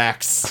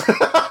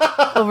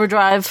Astyanax?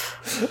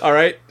 Overdrive. All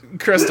right,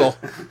 Crystal.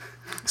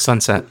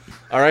 Sunset.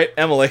 All right,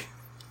 Emily.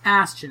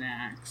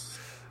 Astyanax.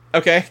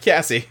 Okay,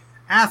 Cassie.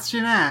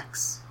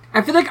 Astyanax.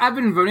 I feel like I've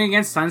been voting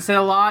against Sunset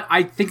a lot.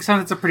 I think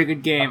Sunset's a pretty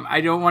good game.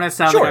 I don't want to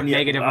sound like I'm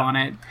negative on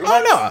it.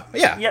 Oh, no,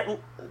 yeah. Yeah,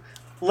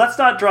 let's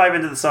not drive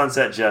into the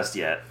sunset just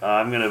yet.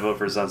 I'm going to vote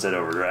for Sunset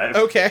Overdrive.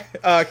 Okay,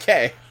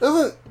 Kay.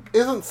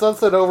 Isn't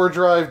Sunset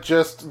Overdrive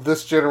just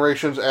this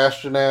generation's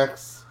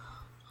Astyanax?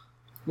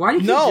 Why do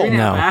you keep doing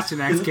that with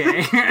Astyanax,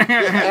 Kay?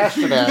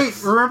 Astyanax. Hey,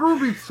 remember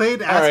when we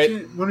played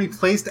right. when we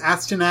placed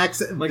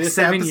Astyanax Like this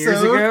 7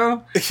 years episode?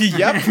 ago?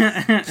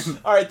 Yep.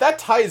 All right, that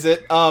ties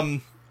it.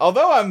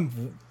 Although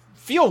I'm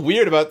feel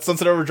weird about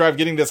Sunset Overdrive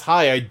getting this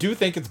high, I do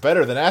think it's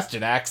better than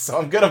Astyanax, so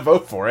I'm gonna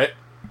vote for it.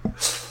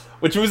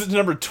 Which moves it to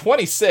number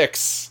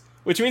 26,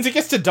 which means it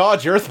gets to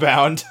dodge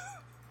Earthbound.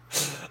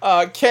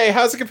 Kay,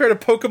 how's it compare to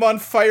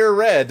Pokemon Fire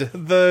Red,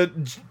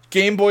 the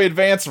Game Boy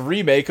Advance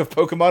remake of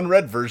Pokemon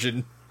Red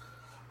version?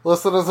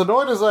 Listen, as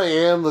annoyed as I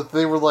am that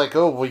they were like,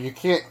 oh, well, you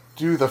can't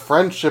do the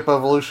friendship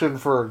evolution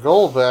for a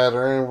Golbat,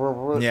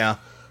 or Yeah.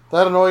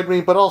 that annoyed me,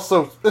 but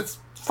also, it's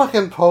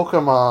fucking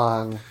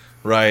Pokemon.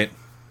 Right.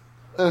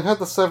 And it had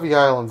the Sevi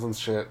Islands and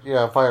shit.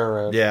 Yeah,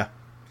 Fire Red. Yeah.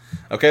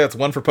 Okay, that's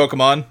one for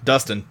Pokemon.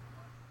 Dustin.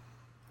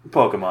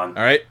 Pokemon.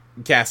 All right,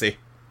 Cassie.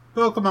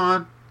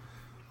 Pokemon.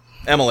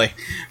 Emily.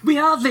 We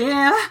are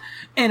there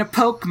in a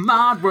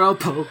Pokemon world.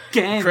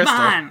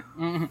 Pokemon.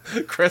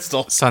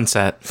 Crystal.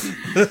 Sunset.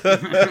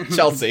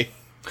 Chelsea.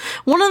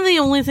 One of the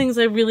only things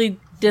I really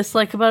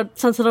dislike about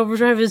Sunset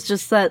Overdrive is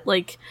just that,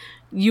 like,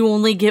 you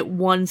only get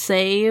one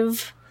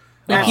save.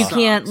 Like, you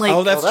can't, like...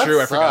 Oh, that's that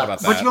true. I forgot about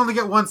sucks. that. But you only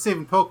get one save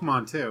in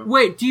Pokemon, too.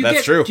 Wait, do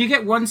That's true. you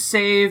get one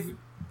save...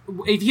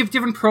 If you have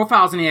different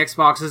profiles on the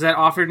Xbox, does that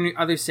offer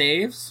other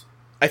saves?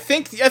 I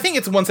think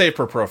it's one save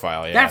per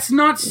profile, yeah. That's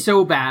not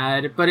so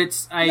bad, but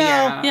it's...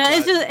 yeah. Yeah,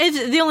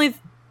 it's the only...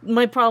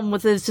 My problem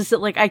with it is just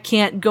that, like, I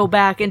can't go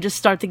back and just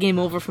start the game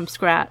over from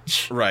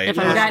scratch. Right. If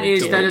I That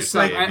is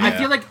like...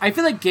 Yeah. I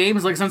feel like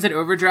games like Sunset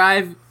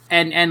Overdrive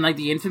and like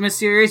the Infamous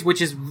series,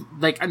 which is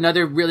like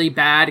another really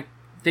bad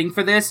thing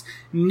for this,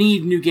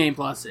 need new game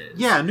pluses.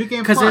 Yeah, new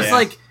game Because plus.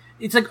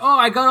 it's like, oh,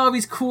 I got all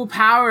these cool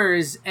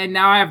powers, and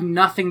now I have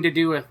nothing to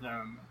do with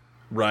them.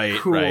 Right,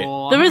 Cool.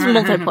 right. There is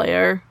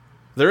multiplayer.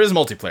 There is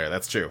multiplayer,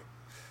 that's true.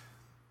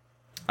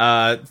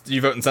 Do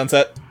you vote in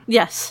Sunset?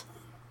 Yes.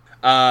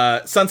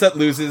 Sunset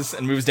loses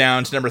and moves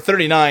down to number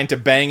 39 to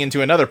bang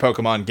into another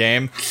Pokemon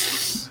game.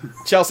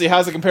 Chelsea,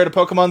 how's it compare to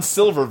Pokemon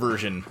Silver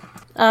version?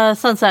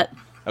 Sunset.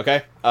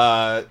 Okay.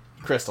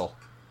 Crystal.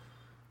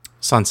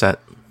 Sunset.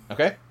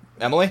 Okay.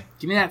 Emily?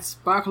 Give me that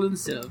sparkling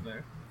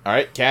silver.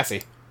 Alright,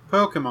 Cassie.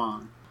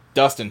 Pokemon.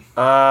 Dustin.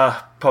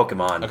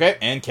 Pokemon. Okay,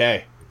 and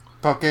Kay.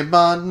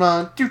 Pokemon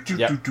Run.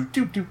 Yep.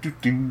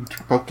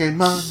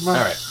 Pokemon Run.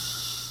 All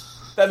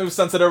right. That moves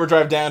Sunset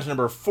Overdrive down to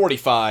number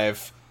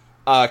 45.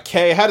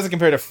 Kay, how does it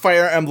compare to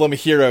Fire Emblem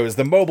Heroes,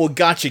 the mobile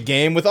gacha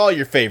game with all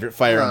your favorite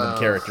Fire Emblem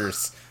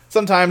characters?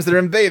 Sometimes they're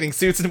in bathing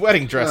suits and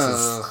wedding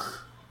dresses.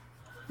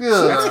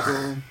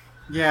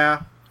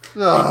 Yeah. It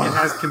Ugh.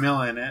 has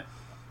Camilla in it.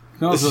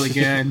 That was really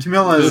good.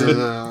 Camilla's in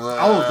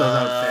all of those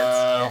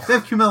outfits. They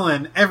have Camilla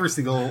in every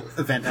single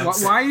event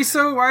outfit. Why are you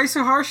so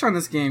harsh on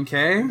this game,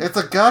 Kay? It's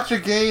a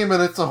gacha game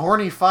and it's a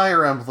horny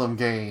Fire Emblem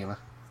game.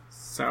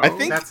 So I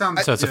think That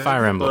sounds So it's a good.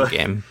 Fire Emblem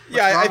game.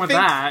 Yeah, wrong I with think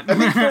that? I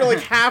think for like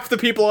half the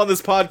people on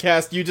this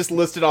podcast, you just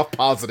listed off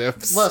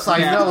positives. Plus, I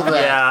know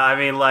that. Yeah, I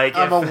mean, like,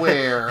 I'm if,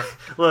 aware.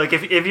 look,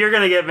 if you're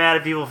gonna get mad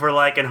at people for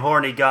liking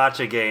horny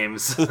gotcha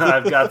games,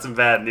 I've got some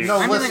bad news. No,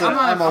 I mean, listen, I'm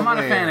not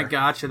a fan aware. of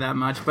gacha that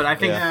much, but I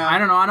think Yeah. I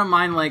don't know. I don't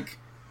mind like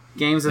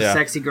games with Yeah.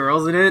 sexy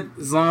girls in it,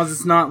 as long as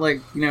it's not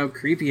like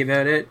creepy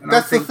about it. I don't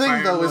That's the think thing,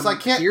 Fire though, is Emblem I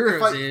can't.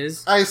 Heroes If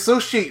is. I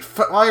associate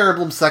Fire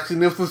Emblem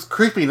sexiness with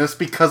creepiness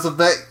because of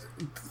that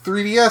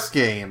 3DS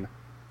game.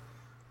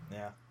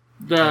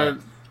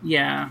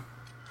 Yeah.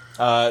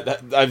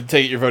 I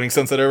take it you're voting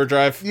Sunset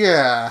Overdrive?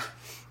 Yeah.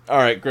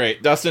 Alright,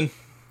 great. Dustin?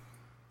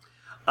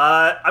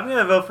 I'm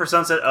gonna vote for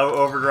Sunset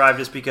Overdrive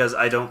just because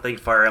I don't think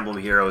Fire Emblem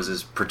Heroes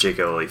is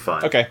particularly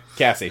fun. Okay,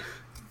 Cassie.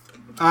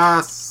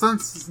 No,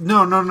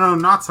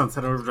 not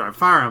Sunset Overdrive.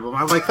 Fire Emblem.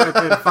 I like that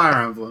I played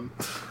Fire Emblem.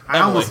 I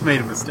almost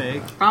made a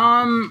mistake.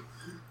 I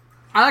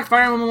like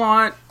Fire Emblem a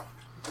lot,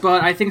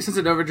 but I think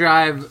Sunset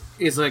Overdrive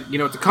is like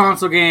it's a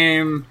console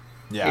game.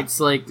 Yeah. It's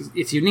like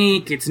it's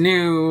unique, it's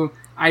new.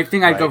 I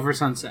think I'd go Right. for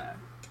Sunset.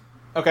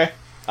 Okay.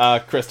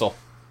 Crystal.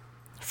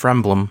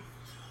 Fremblem.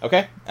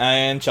 Okay.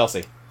 And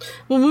Chelsea.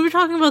 When we were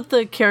talking about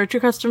the character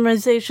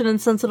customization in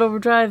Sunset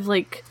Overdrive,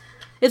 like,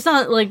 it's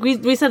not, like,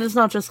 we said it's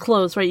not just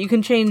clothes, right? You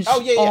can change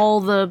all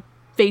the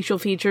facial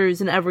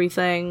features and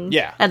everything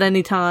at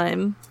any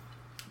time.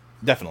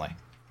 Definitely.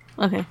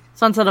 Okay.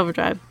 Sunset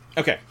Overdrive.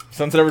 Okay.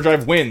 Sunset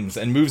Overdrive wins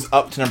and moves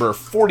up to number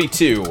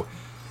 42.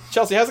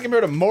 Chelsea, how's it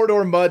compare to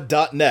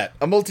MordorMud.net,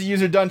 a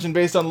multi-user dungeon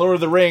based on Lord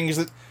of the Rings?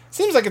 It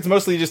seems like it's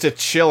mostly just a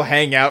chill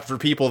hangout for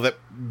people that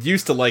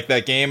used to like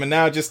that game and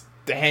now just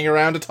to hang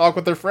around to talk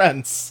with their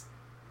friends.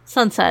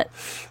 Sunset.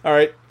 All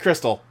right,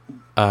 Crystal.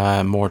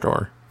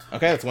 Mordor.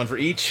 Okay, that's one for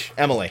each.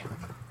 Emily.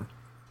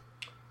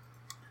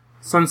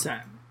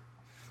 Sunset.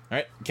 All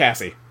right,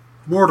 Cassie.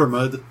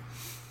 Mortarmud.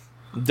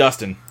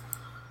 Dustin.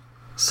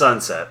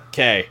 Sunset.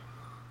 Kay.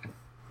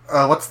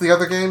 What's the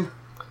other game?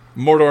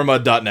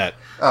 MordorMud.net.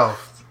 Oh.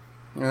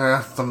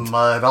 Yeah, the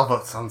mud. I'll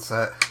vote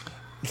Sunset.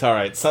 It's all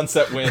right.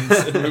 Sunset wins.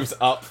 It moves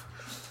up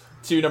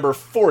to number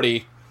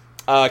 40.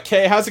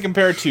 Kay, how's it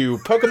compare to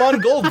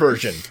Pokemon Gold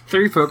version?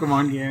 3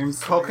 Pokemon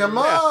games.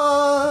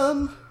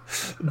 Pokemon!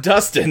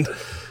 Dustin.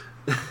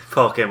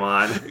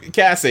 Pokemon.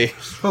 Cassie.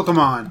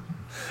 Pokemon.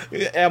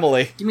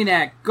 Emily. Give me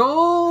that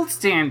gold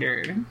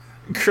standard.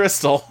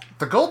 Crystal.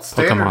 The gold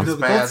standard Pokemon. is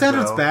The bad, gold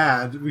standard's though.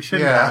 bad. We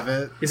shouldn't Yeah. have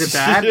it. Is it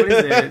bad? What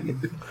is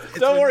it?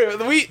 Don't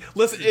worry.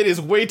 Listen, it is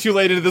way too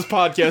late into this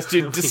podcast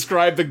to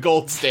describe the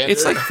gold standard.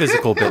 It's like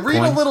physical Read a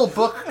Bitcoin. little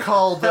book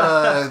called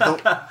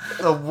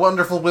the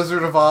Wonderful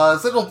Wizard of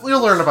Oz.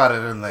 You'll learn about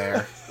it in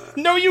there.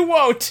 No, you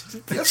won't,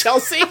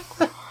 Chelsea.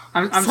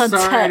 I'm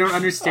Sunset. sorry, I don't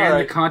understand All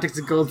right. the context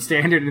of gold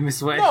standard in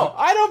this way. No,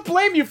 I don't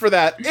blame you for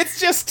that. It's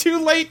just too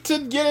late to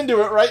get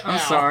into it right now. I'm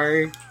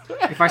sorry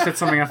if I said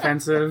something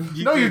offensive.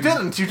 No, you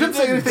didn't. You didn't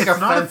say anything It's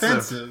not offensive.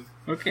 offensive.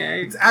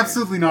 Okay, It's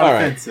absolutely not All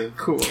right. offensive.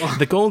 cool.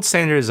 The gold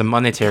standard is a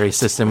monetary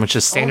system, which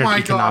is standard my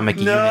God, economic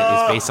unit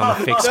is based on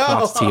a fixed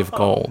quantity of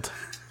gold.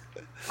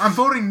 I'm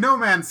voting No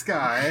Man's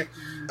Sky.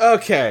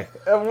 Okay,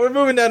 we're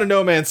moving down to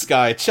No Man's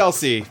Sky.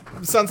 Chelsea,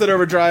 Sunset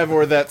Overdrive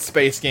or that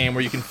space game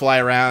where you can fly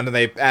around and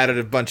they added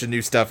a bunch of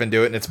new stuff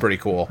into it and it's pretty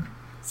cool.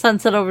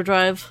 Sunset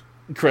Overdrive.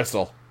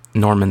 Crystal.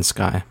 Norman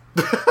Sky.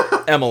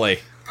 Emily.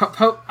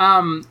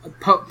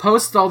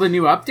 Post all the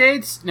new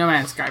updates. No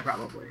Man's Sky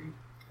probably.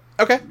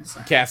 Okay.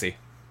 Cassie.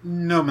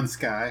 No Man's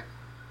Sky.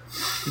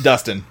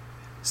 Dustin.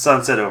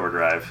 Sunset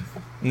Overdrive.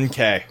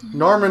 Okay.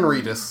 Norman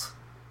Reedus.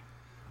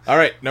 All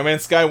right, No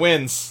Man's Sky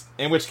wins.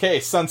 In which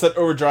case, Sunset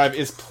Overdrive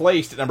is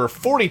placed at number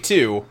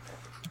 42.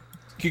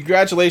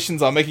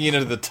 Congratulations on making it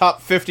into the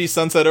top 50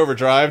 Sunset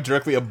Overdrive,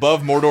 directly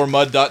above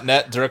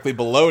MordorMud.net, directly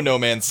below No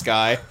Man's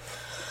Sky.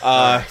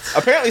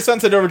 Apparently,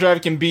 Sunset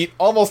Overdrive can beat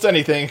almost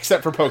anything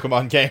except for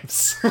Pokemon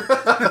games.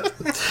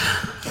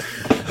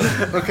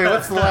 Okay,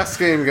 what's the last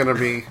game gonna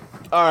be?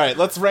 All right,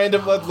 let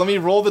me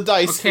roll the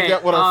dice, Okay, figure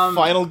out what our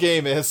final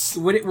game is.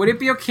 Would it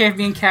be okay if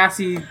me and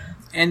Cassie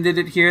ended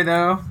it here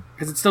though?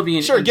 Because it'd still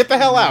be Sure, get the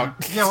hell out.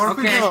 Yeah, what if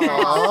we Okay. do?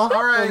 Aw,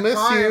 All right, I miss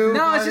bye, you.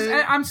 No, it's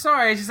just I'm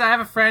sorry. It's just I have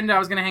a friend I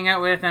was gonna hang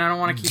out with, and I don't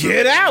want to keep.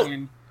 Get her out!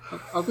 waiting.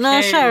 Okay,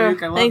 No, sure.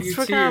 Luke, I love Thanks you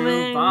for too.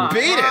 coming. Bye. Beat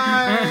it!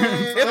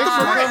 Thanks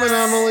for coming,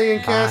 Emily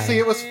and Cassie.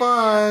 It was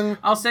fun.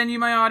 I'll send you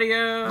my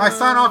audio. My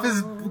sign off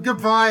is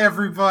goodbye,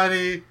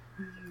 everybody.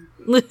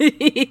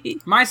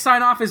 My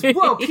sign off is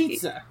whoa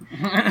pizza.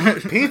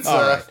 Pizza.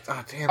 All right.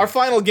 Oh, damn Our it.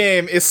 final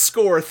game is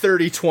Score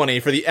 3020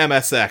 for the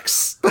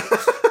MSX.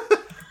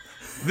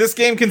 This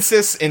game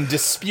consists in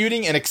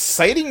disputing an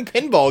exciting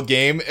pinball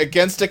game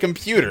against a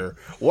computer.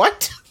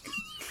 What?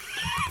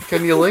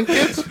 Can you link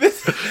it?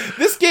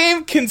 This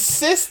game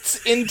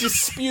consists in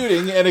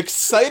disputing an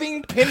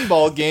exciting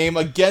pinball game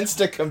against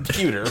a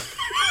computer.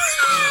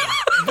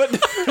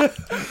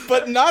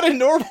 But not a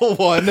normal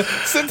one,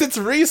 since its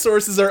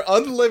resources are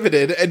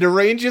unlimited and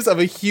ranges of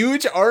a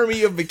huge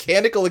army of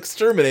mechanical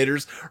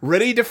exterminators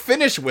ready to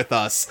finish with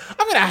us.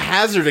 I'm gonna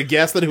hazard a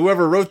guess that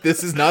whoever wrote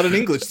this is not an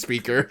English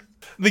speaker.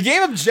 The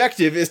game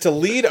objective is to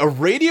lead a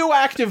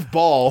radioactive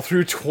ball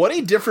through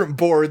 20 different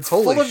boards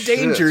full of shit.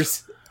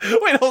 dangers.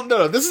 Wait, hold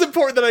no. This is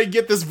important that I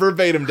get this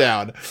verbatim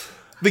down.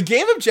 The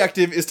game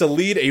objective is to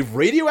lead a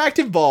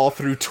radioactive ball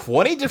through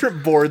 20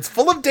 different boards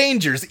full of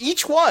dangers,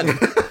 each one.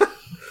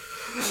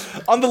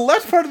 On the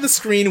left part of the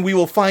screen, we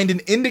will find an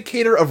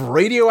indicator of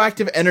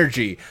radioactive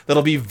energy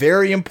that'll be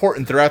very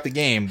important throughout the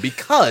game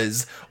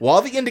because,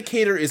 while the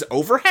indicator is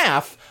over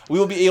half, we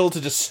will be able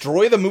to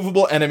destroy the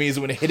movable enemies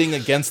when hitting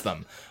against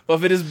them. But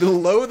if it is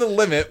below the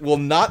limit, we'll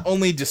not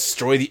only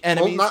destroy the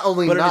enemies... Well, not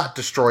only not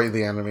destroy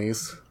the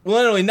enemies. We'll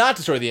not only not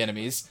destroy the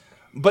enemies,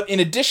 but in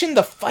addition,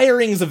 the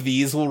firings of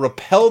these will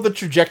repel the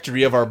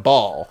trajectory of our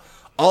ball.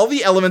 All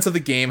the elements of the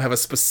game have a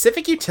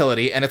specific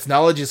utility, and its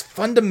knowledge is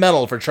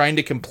fundamental for trying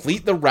to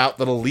complete the route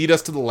that'll lead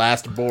us to the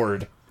last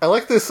board. I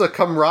like this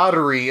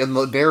camaraderie in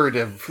the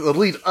narrative that'll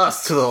lead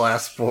us to the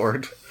last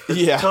board.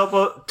 Yeah.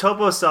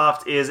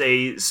 Toposoft is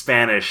a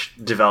Spanish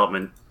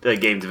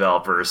game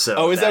developer, so...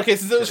 Oh, is that okay?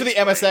 Since it was for the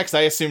MSX,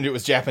 I assumed it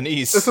was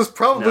Japanese. This is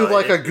probably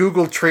a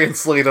Google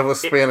Translate of a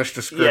Spanish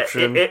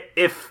description. Yeah,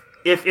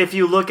 if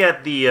you look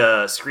at the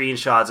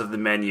screenshots of the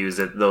menus,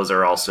 those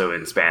are also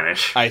in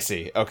Spanish. I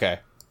see, okay.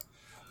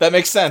 That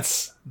makes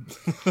sense.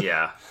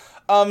 Yeah.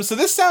 So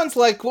this sounds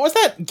like, what was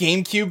that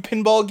GameCube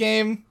pinball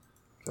game?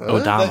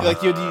 Odama.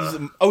 Like you had to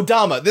use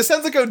Odama. This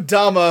sounds like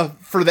Odama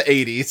for the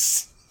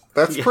 80s.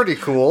 That's pretty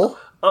cool.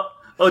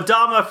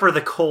 Odama for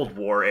the Cold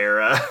War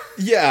era.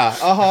 Yeah,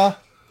 uh-huh.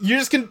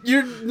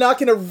 You're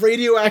knocking a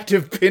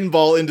radioactive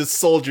pinball into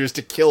soldiers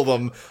to kill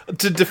them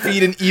to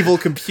defeat an evil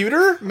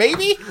computer?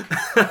 Maybe?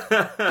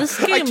 This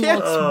game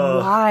looks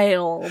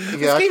wild. Yeah,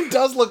 This game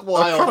does look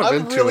wild. kind of I'm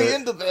into really it.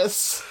 into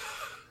this.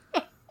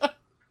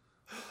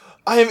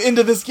 I am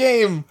into this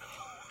game.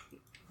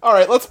 All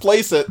right, let's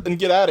place it and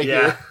get out of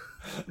here.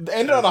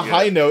 End on a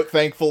high note,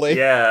 thankfully.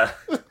 Yeah.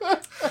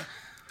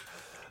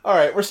 All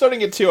right, we're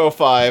starting at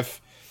 205.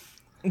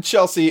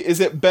 Chelsea, is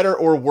it better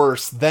or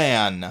worse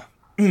than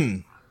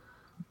The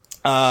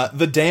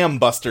Dam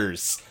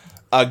Busters,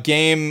 a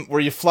game where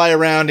you fly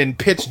around in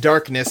pitch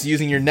darkness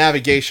using your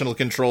navigational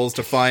controls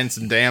to find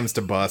some dams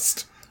to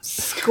bust?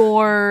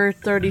 Score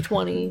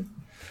 30-20.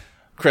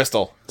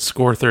 Crystal.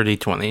 Score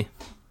 30-20.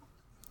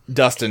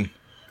 Dustin.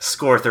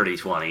 Score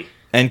 30-20.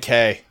 And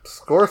Kay.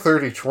 Score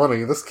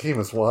 30-20. This game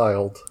is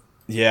wild.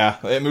 Yeah,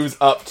 it moves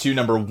up to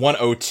number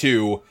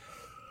 102.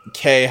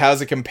 Kay, how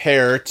does it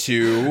compare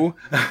to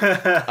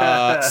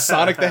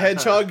Sonic the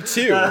Hedgehog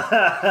 2?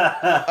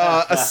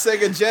 A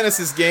Sega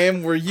Genesis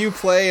game where you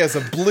play as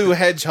a blue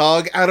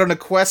hedgehog out on a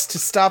quest to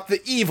stop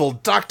the evil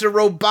Dr.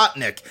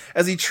 Robotnik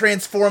as he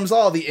transforms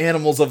all the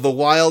animals of the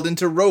wild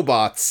into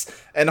robots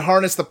and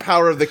harness the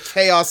power of the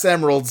Chaos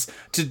Emeralds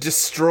to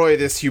destroy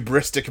this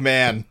hubristic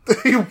man.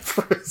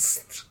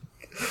 Hubristic.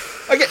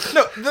 Okay,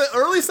 no, the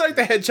early Sonic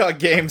the Hedgehog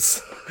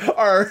games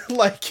are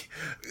like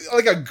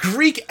a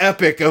Greek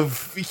epic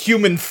of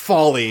human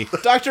folly.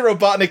 Dr.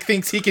 Robotnik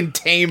thinks he can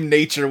tame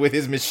nature with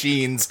his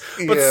machines,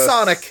 but Yes,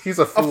 Sonic, he's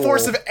a fool.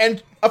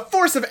 a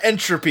force of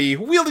entropy,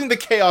 wielding the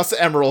Chaos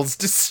Emeralds,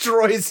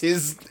 destroys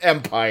his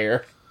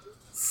empire.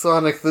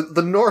 Sonic,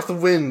 the North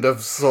Wind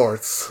of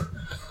sorts.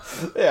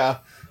 Yeah.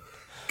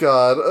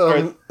 God.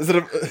 Alright, is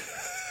it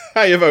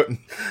how you voting?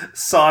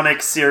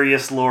 Sonic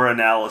serious lore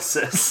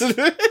analysis.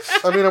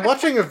 I mean, I'm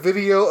watching a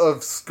video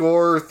of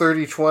Score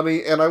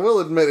 30-20, and I will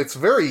admit it's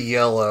very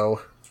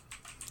yellow.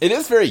 It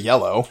is very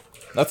yellow.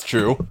 That's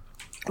true.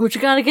 What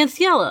you got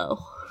against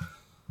yellow?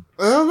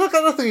 I'm not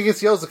got nothing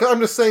against yellows. I'm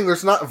just saying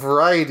there's not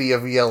variety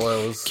of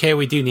yellows. Okay,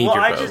 we do need Well,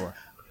 your I vote. just-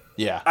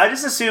 Yeah. I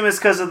just assume it's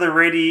because of the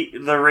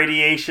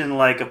radiation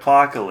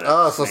apocalypse.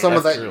 Oh, so some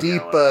of that's that true.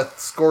 deep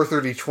Score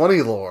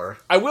 30-20 lore.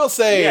 I will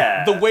say,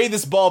 Yeah. the way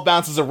this ball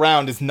bounces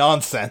around is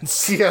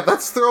nonsense. Yeah,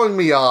 that's throwing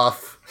me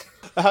off.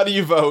 How do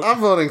you vote? I'm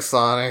voting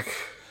Sonic.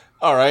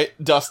 All right,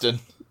 Dustin.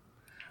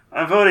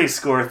 I'm voting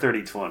Score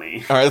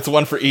 30-20. All right, that's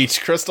one for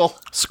each. Crystal.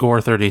 Score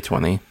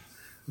 30-20.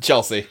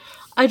 Chelsea.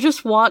 I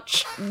just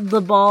watched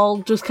the ball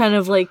just kind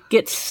of like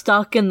get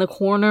stuck in the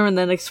corner and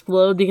then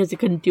explode because it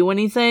couldn't do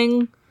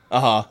anything.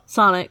 Uh-huh.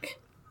 Sonic.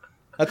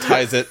 That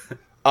ties it.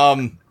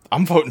 I'm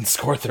voting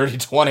Score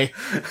 30-20.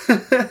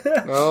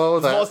 Oh,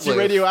 It's that's too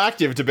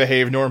radioactive to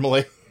behave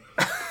normally.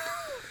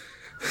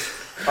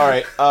 All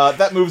right,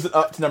 that moves it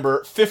up to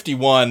number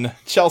 51.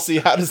 Chelsea,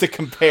 how does it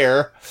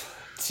compare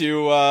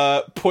to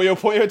Puyo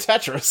Puyo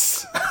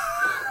Tetris?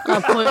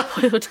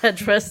 Puyo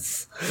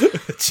Tetris.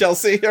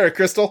 Chelsea or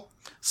Crystal?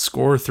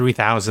 Score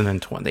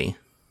 3020.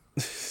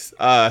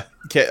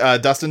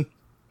 Dustin?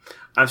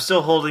 I'm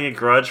still holding a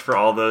grudge for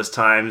all those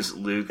times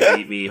Luke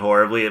beat me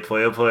horribly at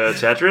Puyo Puyo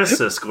Tetris,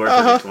 so score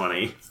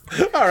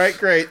 30-20. All right,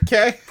 great.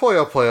 Okay.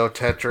 Puyo Puyo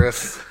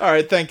Tetris. All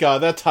right, thank God.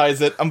 That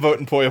ties it. I'm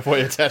voting Puyo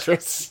Puyo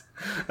Tetris.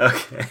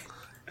 Okay.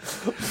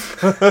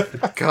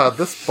 God,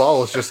 this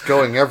ball is just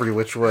going every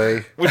which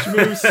way. Which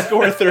moves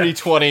score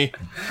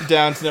 30-20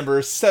 down to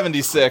number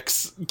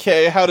 76.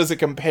 Okay, how does it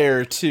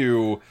compare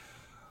to,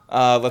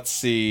 let's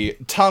see,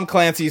 Tom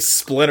Clancy's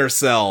Splinter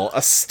Cell,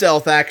 a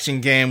stealth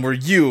action game where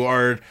you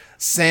are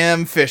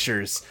Sam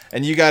Fishers,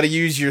 and you gotta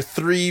use your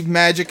 3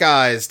 magic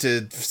eyes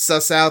to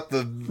suss out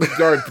the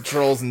guard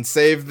patrols and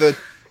save the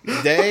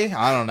day?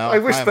 I don't know. I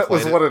wish that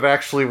was what it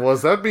actually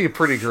was. That'd be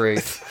pretty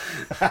great.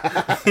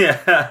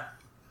 Yeah.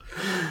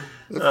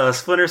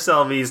 Splinter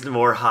Cell means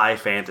more high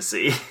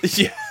fantasy.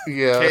 Yeah.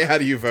 Yeah. Okay, how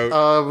do you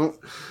vote?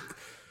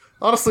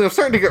 Honestly, I'm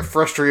starting to get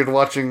frustrated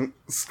watching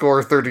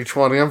score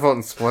 30-20. I'm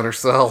voting Splinter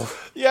Cell.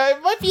 Yeah,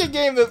 it might be a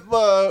game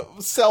that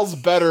sells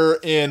better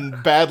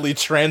in badly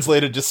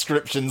translated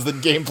descriptions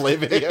than gameplay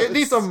videos. It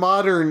needs a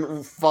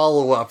modern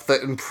follow-up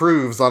that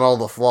improves on all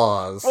the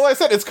flaws. Well, I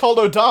said it's called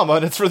Odama,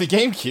 and it's for the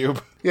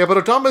GameCube. Yeah,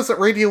 but Odama isn't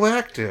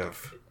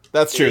radioactive.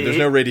 That's true, there's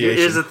no radiation.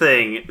 Here's the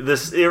thing.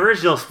 The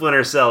original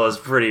Splinter Cell is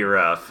pretty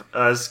rough.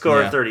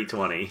 Score Yeah.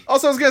 30-20.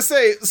 Also, I was gonna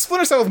say,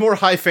 Splinter Cell with more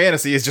high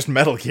fantasy is just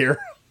Metal Gear.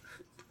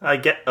 I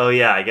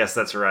guess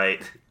that's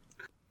right.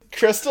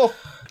 Crystal?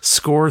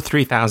 Score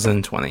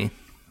 3020.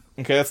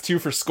 Okay, that's 2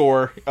 for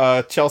score.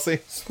 Chelsea?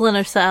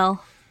 Splinter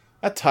Cell.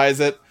 That ties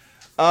it.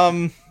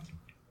 You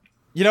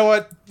know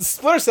what?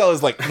 Splinter Cell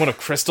is like one of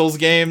Crystal's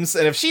games,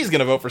 and if she's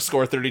gonna vote for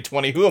score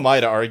 30-20, who am I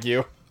to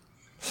argue?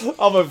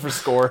 I'll vote for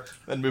score,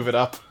 then move it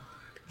up.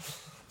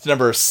 It's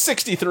number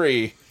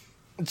 63.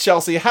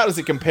 Chelsea, how does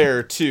it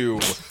compare to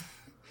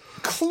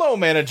Clo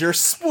Manager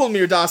Spoel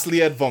mir das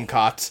Lied vom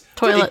Kat?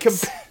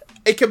 Toilets.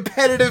 A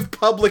competitive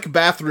public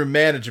bathroom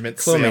management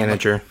Flow sim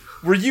Manager.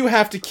 where you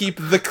have to keep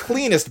the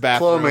cleanest Flow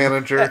bathroom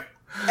Manager.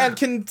 and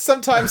can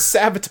sometimes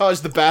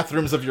sabotage the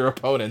bathrooms of your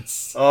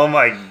opponents. Oh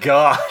my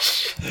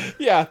gosh.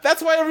 Yeah,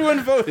 that's why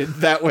everyone voted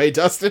that way,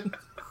 Dustin.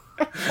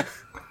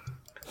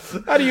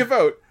 How do you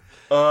vote?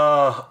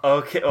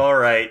 Okay,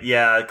 alright.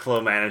 Yeah,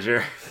 Clo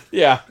Manager.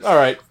 Yeah,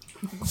 alright.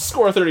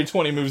 Score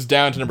 30-20 moves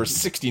down to number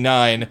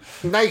 69.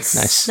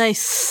 Nice.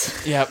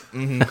 Nice. Yep,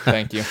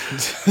 thank you.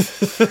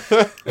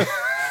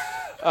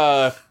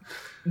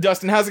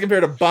 Dustin, how's it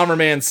compare to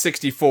Bomberman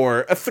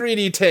 64? A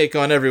 3D take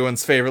on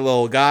everyone's favorite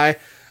little guy.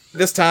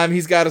 This time,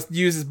 he's got to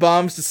use his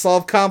bombs to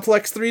solve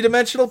complex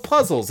 3-dimensional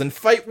puzzles and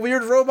fight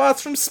weird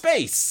robots from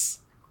space.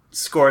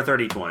 Score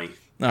 30-20.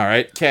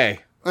 Alright,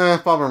 Kay.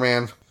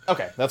 Bomberman.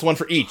 Okay, that's 1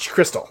 for each.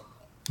 Crystal.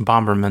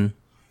 Bomberman.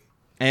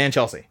 And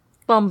Chelsea.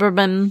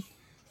 Bomberman.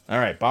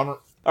 Alright, Bomber.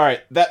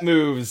 Alright, that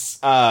moves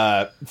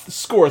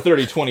score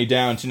 30-20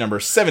 down to number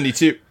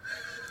 72.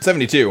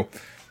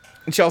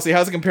 Chelsea,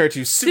 how's it compare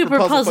to Super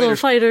Puzzle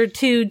Fighter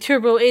 2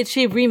 Turbo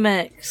HD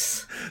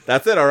Remix.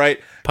 That's it, alright.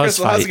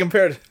 Puzzle Crystal, how's it Fight.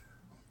 compared?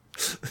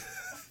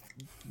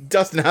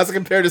 Dustin, how's it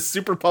compared to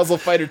Super Puzzle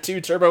Fighter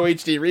 2 Turbo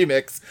HD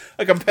Remix,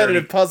 a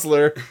competitive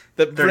puzzler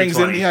that brings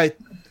in 30-20. the...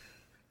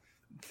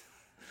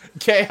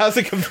 Okay, how's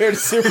it compared to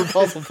Super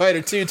Puzzle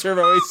Fighter 2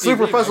 Turbo HD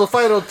Super Remix? Puzzle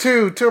Fighter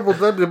 2 Turbo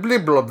blah blah blah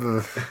blah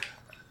blah.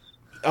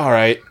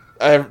 Alright,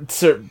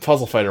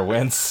 Puzzle Fighter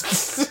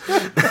wins.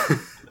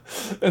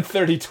 And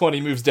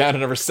 30-20 moves down to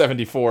number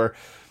 74.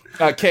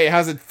 Okay,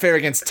 how's it fare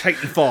against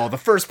Titanfall, the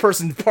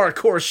first-person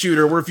parkour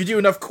shooter where if you do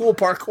enough cool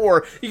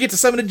parkour, you get to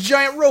summon a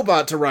giant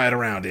robot to ride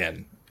around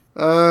in?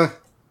 I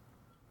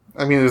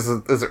mean, is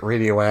it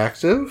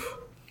radioactive?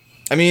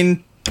 I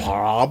mean,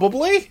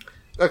 probably?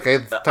 Okay,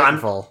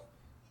 Titanfall.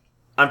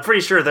 I'm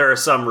pretty sure there are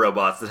some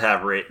robots that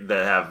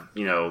have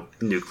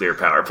nuclear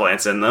power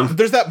plants in them.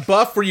 There's that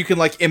buff where you can,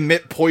 like,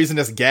 emit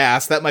poisonous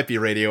gas. That might be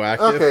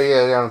radioactive. Okay,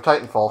 yeah,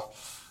 Titanfall.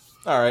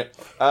 Alright.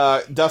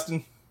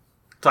 Dustin?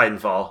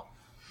 Titanfall.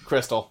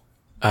 Crystal?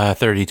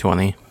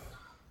 3020.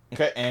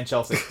 Okay, and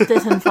Chelsea.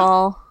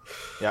 Titanfall.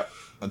 Yep.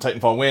 And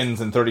Titanfall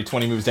wins, and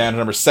 30-20 moves down to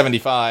number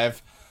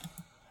 75.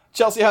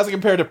 Chelsea, how's it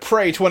compared to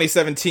Prey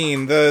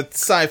 2017, the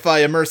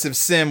sci-fi immersive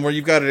sim where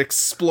you've got to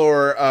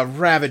explore a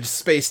ravaged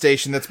space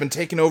station that's been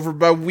taken over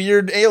by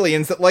weird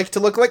aliens that like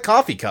to look like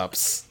coffee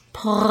cups?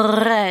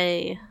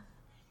 Prey.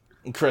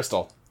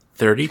 Crystal.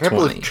 I can't 3020.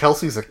 believe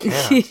Chelsea's a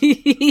cat.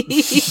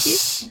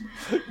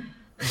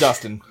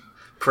 Dustin.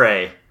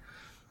 Prey.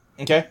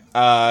 Okay.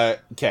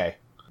 Okay.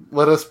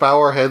 Let us bow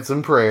our heads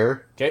in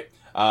prayer. Okay.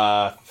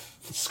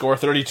 Score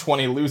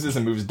 30-20 loses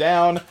and moves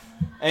down,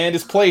 and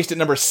is placed at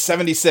number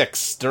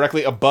 76,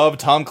 directly above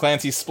Tom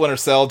Clancy's Splinter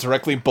Cell,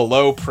 directly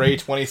below Prey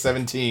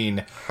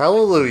 2017.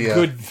 Hallelujah.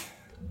 Good.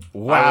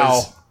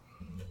 Wow.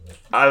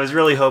 I was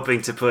really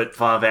hoping to put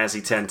Final Fantasy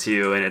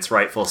X-2 in its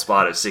rightful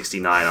spot of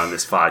 69 on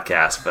this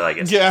podcast, but I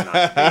guess it's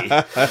not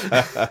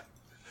to be.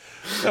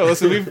 No,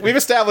 listen, we've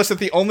established that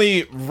the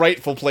only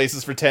rightful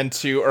places for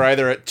 10-2 are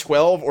either at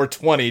 12 or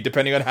 20,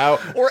 depending on how,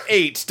 or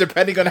 8,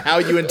 depending on how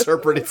you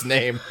interpret its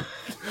name.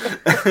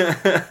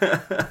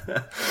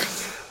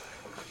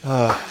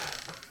 All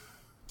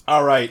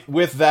All right,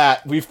 with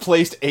that, we've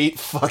placed 8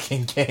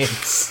 fucking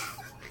games.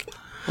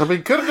 I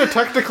mean, couldn't it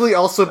technically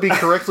also be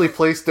correctly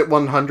placed at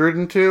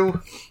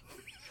 102?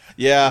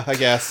 Yeah, I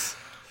guess.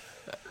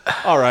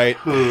 All right.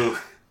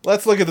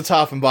 Let's look at the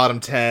top and bottom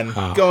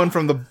 10. Going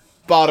from the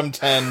bottom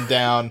 10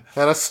 down.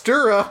 And a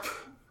stir-up.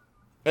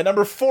 At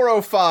number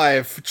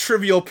 405,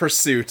 Trivial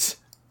Pursuit.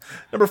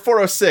 Number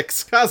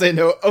 406, Kaze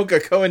no Oka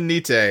Koen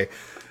Nite.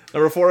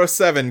 Number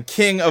 407,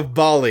 King of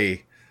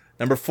Bali.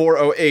 Number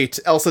 408,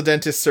 Elsa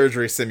Dentist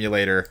Surgery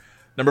Simulator.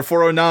 Number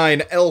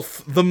 409,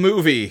 Elf the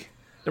Movie.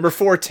 Number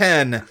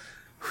 410,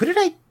 Who Did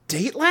I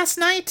Date Last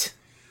Night?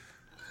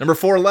 Number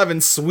 411,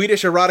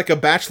 Swedish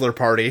Erotica Bachelor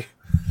Party.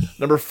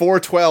 Number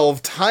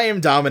 412, Time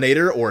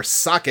Dominator or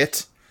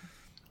Socket.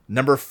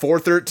 Number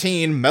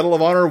 413, Medal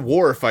of Honor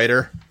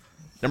Warfighter.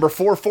 Number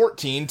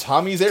 414,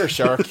 Tommy's Air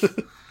Shark.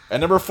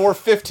 And number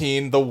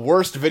 415, the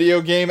worst video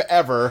game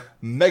ever,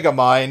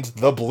 Megamind,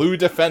 the Blue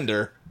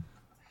Defender.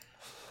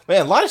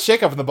 Man, a lot of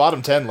shakeup in the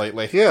bottom 10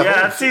 lately. Yeah,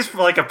 that seems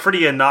like a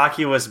pretty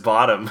innocuous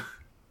bottom.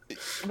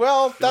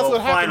 Well, that's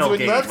what happens final when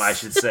game, I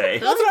should say.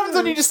 That's what happens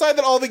when you decide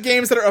that all the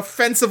games that are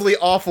offensively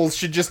awful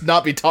should just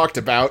not be talked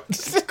about.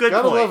 Good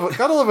point.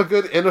 Gotta love a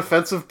good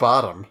inoffensive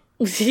bottom.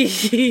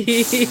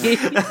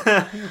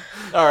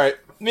 Alright,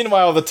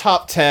 meanwhile, the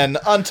top 10,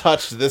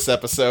 untouched this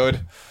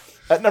episode.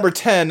 At number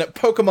 10,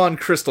 Pokemon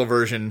Crystal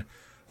version.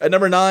 At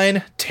number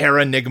 9,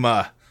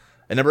 Terranigma.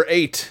 At number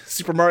 8,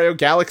 Super Mario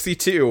Galaxy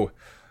 2.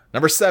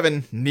 Number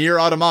 7, Nier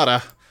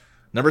Automata.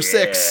 Number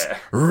 6,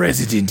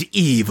 Resident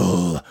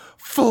Evil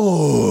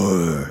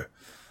 4.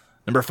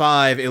 Number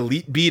 5,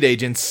 Elite Beat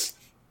Agents.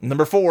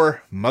 Number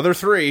 4, Mother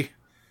 3.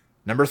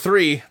 Number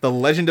 3, The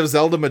Legend of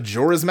Zelda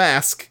Majora's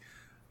Mask.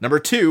 Number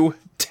 2,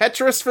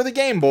 Tetris for the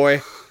Game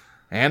Boy.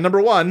 And number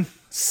 1,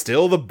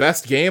 still the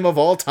best game of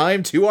all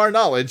time to our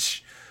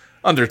knowledge,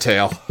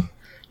 Undertale.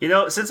 You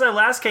know, since I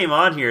last came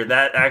on here,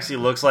 that actually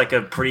looks like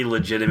a pretty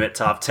legitimate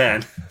top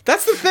 10.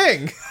 That's the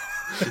thing.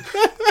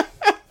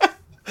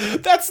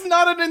 That's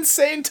not an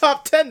insane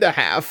top 10 to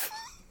have.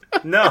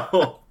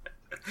 No.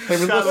 I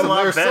mean, listen,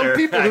 there's some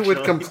people who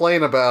would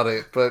complain about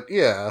it, but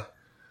yeah.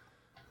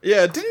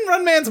 Yeah, didn't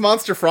Runman's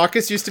Monster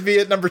Fracas used to be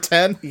at number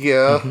 10?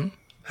 Yeah. Miss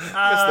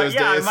those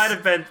days.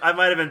 I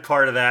might have been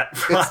part of that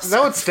process.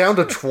 Now it's down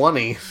to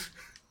 20.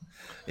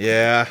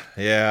 Yeah.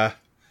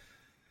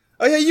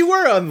 Oh yeah, you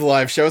were on the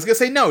live show. I was gonna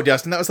say, no,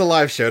 Dustin, that was a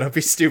live show. Don't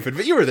be stupid.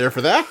 But you were there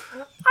for that.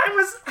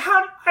 I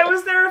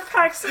was there at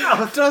PAX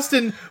South.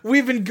 Dustin,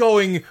 we've been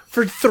going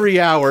for 3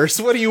 hours.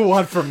 What do you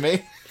want from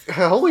me?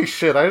 Holy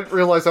shit, I didn't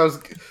realize I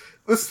was...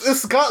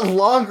 This got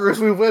longer as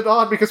we went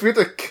on because we had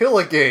to kill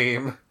a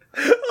game.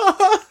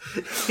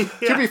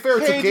 To be fair,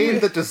 it's a game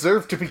that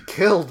deserved to be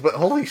killed, but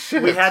holy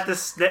shit. We had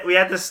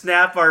to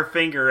snap our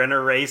finger and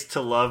erase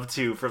To Love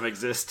To from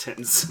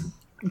existence.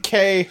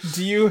 Kay,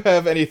 do you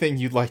have anything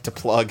you'd like to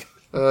plug?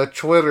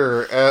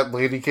 Twitter, at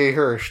Lady K.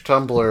 Hirsch,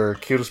 Tumblr,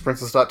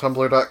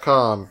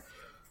 cutestprincess.tumblr.com.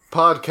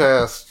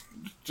 Podcast,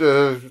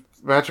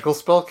 Magical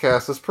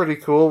Spellcast is pretty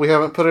cool. We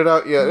haven't put it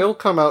out yet. It'll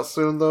come out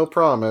soon, though,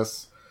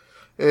 promise.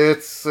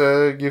 It's,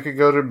 you can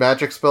go to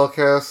Magic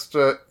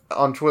Spellcast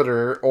on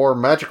Twitter, or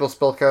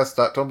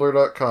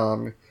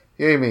magicalspellcast.tumblr.com.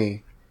 Yay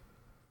me.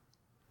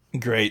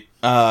 Great.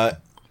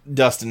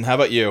 Dustin, how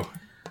about you?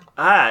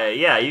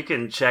 Yeah, you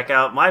can check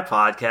out my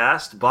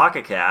podcast,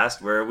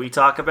 BakaCast, where we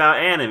talk about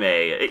anime.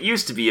 It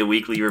used to be a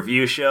weekly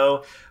review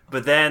show,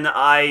 but then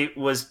I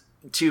was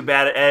too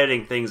bad at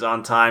editing things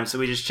on time, so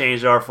we just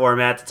changed our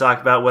format to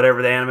talk about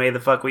whatever the anime the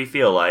fuck we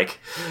feel like.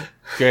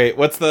 Great.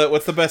 What's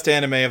the best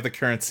anime of the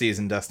current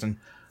season, Dustin?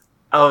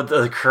 Oh,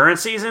 the current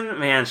season?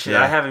 Man, shit,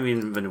 Yeah. I haven't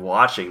even been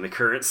watching the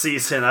current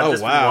season. I've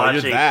just Wow, been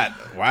watching... you're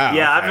that. Wow.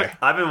 Yeah, okay.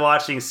 I've been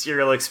watching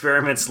Serial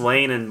Experiments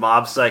Lane and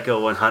Mob Psycho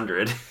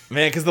 100.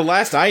 Man, because the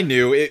last I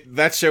knew,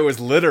 that show was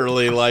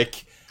literally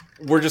like,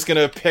 we're just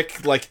gonna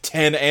pick like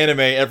 10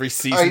 anime every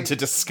season to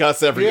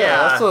discuss every.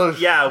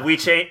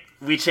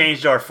 We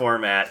changed our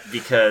format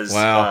because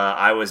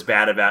I was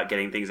bad about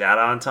getting things out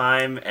on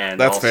time, and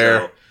that's also,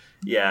 fair.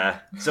 Yeah,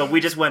 so we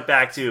just went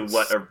back to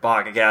what our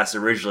podcast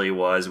originally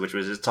was, which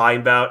was just talking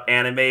about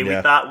anime we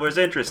thought was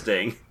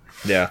interesting.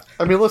 Yeah.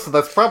 I mean, listen,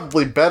 that's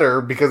probably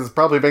better because it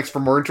probably makes for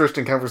more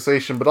interesting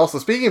conversation, but also,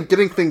 speaking of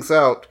getting things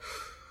out,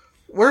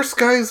 where's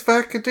Skies of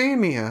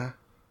Academia?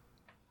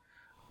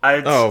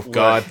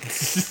 God.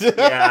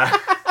 Yeah.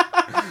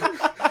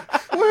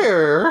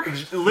 Where?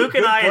 Luke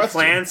and I had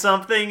planned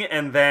something,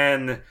 and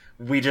then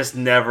we just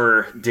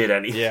never did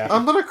anything. Yeah.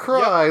 I'm gonna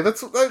cry. That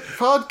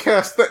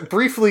podcast that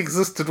briefly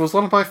existed was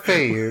one of my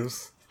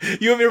faves.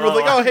 You and me were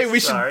like, oh, hey,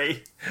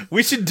 sorry.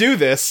 we should do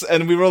this.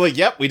 And we were like,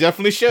 yep, we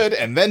definitely should.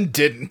 And then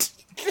didn't.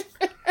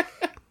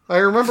 I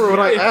remember when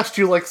I asked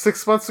you like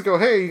 6 months ago,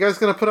 hey, you guys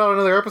gonna put out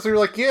another episode? You're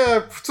like,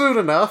 yeah, soon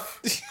enough.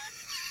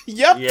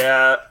 Yep.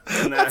 Yeah.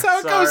 That's how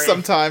it goes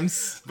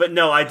sometimes. But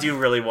no, I do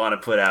really want to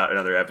put out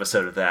another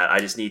episode of that. I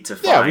just need to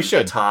find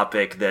a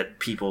topic that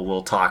people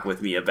will talk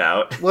with me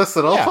about.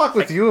 Listen, I'll talk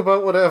with you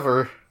about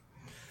whatever.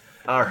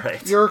 All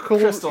right. You're a cool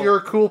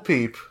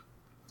peep.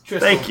 Crystal,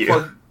 thank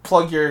you.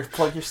 Plug your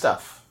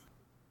stuff.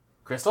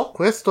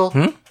 Crystal?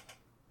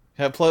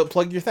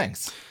 Plug your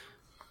things.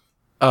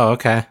 Oh,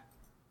 okay.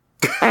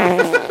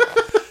 Don't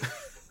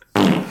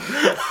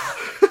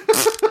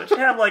you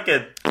have like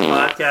a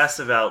podcast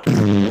about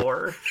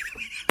lore?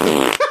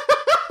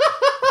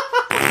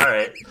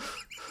 Alright.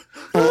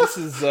 This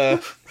is, You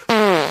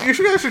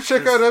guys should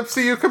check out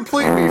MCU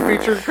Complete Me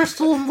featuring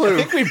Crystal and I Luke.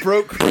 think we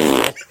broke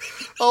Crystal.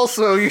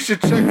 Also, you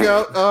should check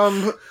out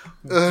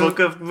Book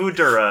of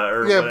Mudora,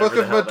 or yeah, whatever Book the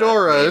of hell that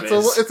Medora. name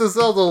is. It's a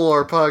Zelda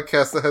lore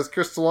podcast that has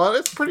Crystal on it.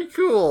 It's pretty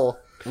cool.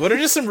 What are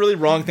just some really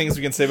wrong things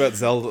we can say about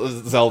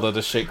Zelda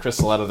to shake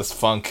Crystal out of this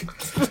funk?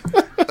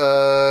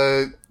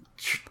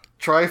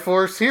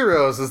 Triforce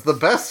Heroes is the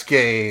best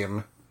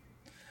game.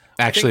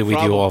 Actually, we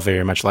do all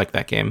very much like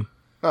that game.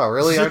 Oh,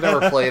 really? I've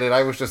never played it.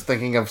 I was just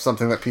thinking of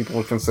something that people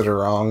would consider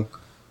wrong.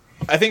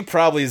 I think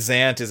probably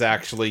Zant is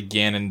actually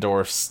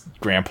Ganondorf's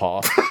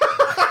grandpa.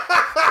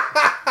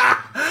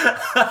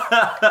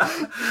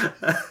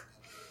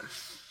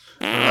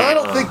 I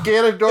don't think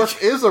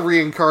Ganondorf is a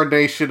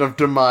reincarnation of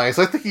Demise.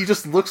 I think he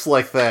just looks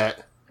like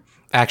that.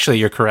 Actually,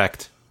 you're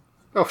correct.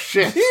 Oh,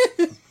 shit.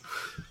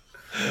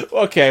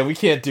 Okay, we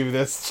can't do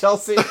this.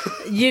 Chelsea?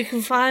 You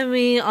can find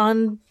me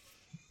on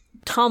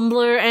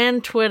Tumblr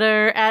and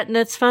Twitter at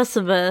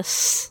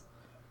Nitsfestivus.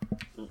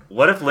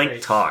 What if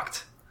Link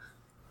talked?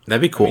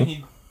 That'd be cool.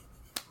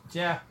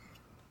 Yeah.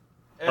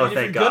 Oh, if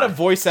thank you're God. gonna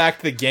voice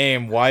act the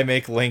game, why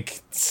make Link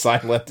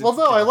silent? Well,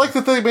 no, I like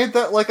that they made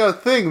that like a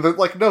thing. That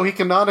like, no, he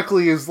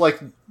canonically is like,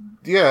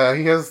 yeah,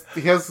 he has.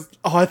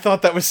 Oh, I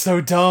thought that was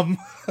so dumb.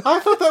 I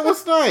thought that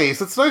was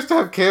nice. It's nice to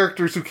have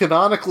characters who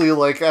canonically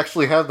like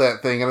actually have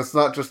that thing, and it's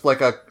not just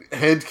like a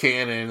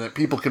headcanon that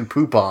people can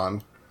poop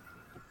on.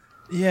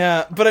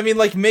 Yeah, but I mean,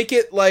 like, make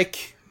it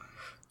like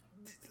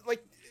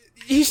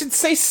he should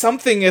say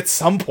something at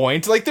some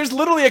point. Like, there's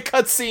literally a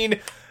cutscene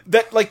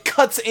that like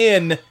cuts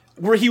in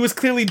where he was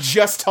clearly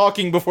just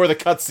talking before the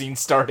cutscene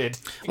started.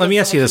 Let me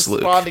ask you this,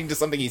 Luke. Responding to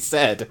something he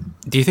said.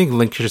 Do you think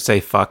Link should say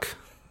fuck?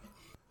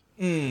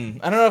 I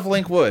don't know if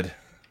Link would.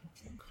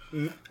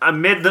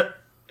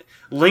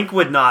 Link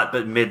would not,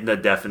 but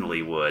Midna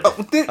definitely would.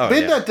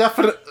 Midna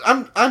definitely.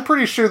 I'm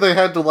pretty sure they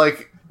had to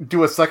like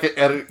do a second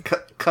edit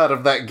cut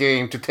of that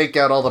game to take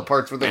out all the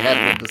parts where they had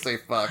him to say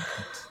fuck.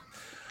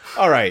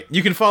 All right,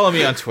 you can follow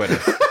me on Twitter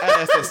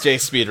at SSJ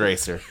Speed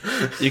Racer.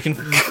 You can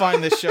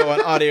find this show on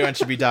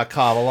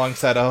audioentropy.com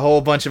alongside a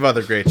whole bunch of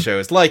other great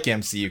shows like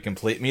MCU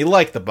Complete Me,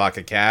 like the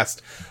Baka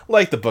Cast,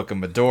 like the Book of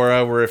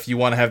Medora, where if you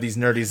want to have these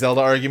nerdy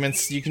Zelda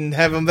arguments, you can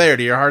have them there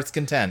to your heart's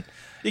content.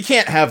 You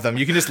can't have them,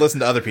 you can just listen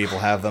to other people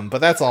have them, but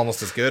that's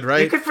almost as good,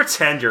 right? You could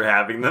pretend you're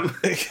having them.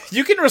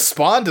 You can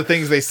respond to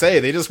things they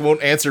say, they just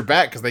won't answer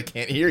back because they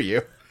can't hear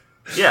you.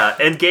 Yeah,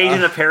 engage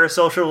in a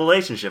parasocial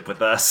relationship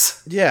with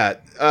us. Yeah,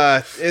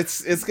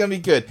 it's gonna be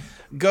good.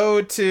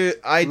 Go to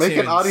iTunes. Make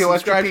an audio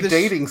subscribe entropy to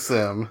this dating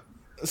sim.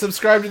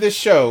 Subscribe to this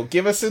show.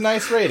 Give us a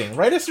nice rating.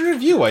 Write us a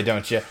review, why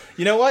don't you?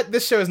 You know what?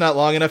 This show is not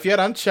long enough yet.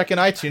 I'm checking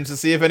iTunes to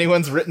see if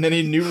anyone's written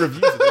any new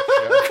reviews of this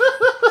show.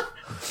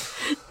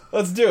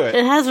 Let's do It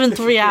it. has been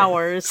 3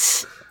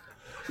 hours.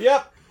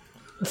 Yep.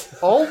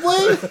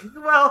 Only?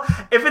 Well,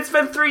 if it's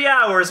been 3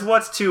 hours,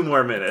 what's 2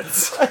 more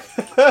minutes?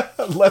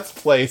 Let's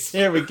Place.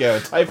 Here we go.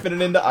 Typing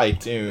it into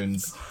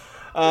iTunes.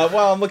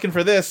 While I'm looking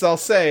for this, I'll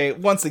say,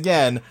 once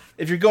again,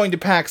 if you're going to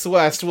PAX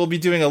West, we'll be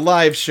doing a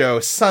live show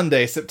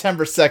Sunday,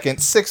 September 2nd,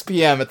 6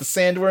 p.m. at the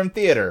Sandworm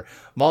Theater.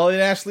 Molly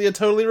and Ashley, a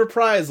Totally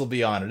Reprise, will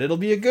be on it. It'll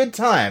be a good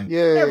time.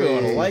 Yay.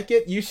 Everyone will like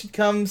it. You should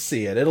come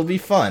see it. It'll be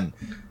fun.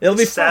 It'll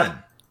be fun.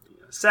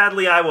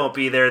 Sadly, I won't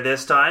be there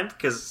this time,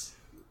 because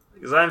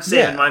I'm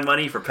saving Yeah. my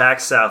money for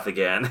PAX South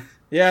again.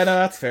 Yeah, no,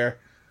 that's fair.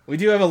 We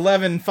do have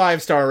 11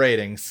 5-star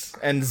ratings,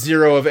 and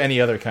 0 of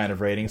any other kind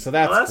of rating, so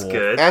that's Well, that's cool.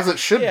 good. As it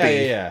should Yeah,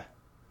 be. yeah.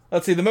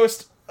 Let's see, the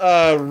most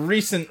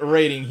recent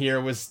rating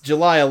here was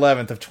July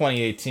 11th of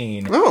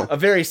 2018. Oh. A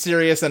very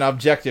serious and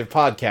objective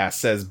podcast,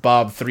 says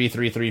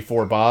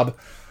Bob3334Bob.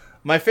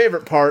 My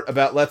favorite part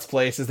about Let's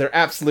Place is their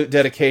absolute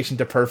dedication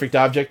to perfect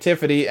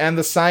objectivity and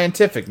the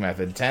scientific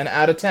method. 10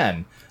 out of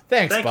 10.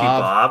 Thanks, Thank Bob.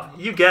 you,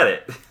 Bob. You get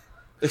it.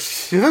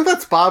 Do you think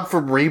that's Bob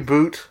from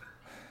Reboot?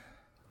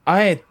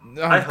 I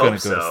I'm hope gonna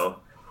so.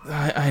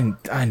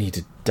 I need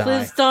to die.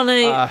 Please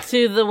donate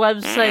to the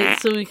website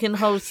so we can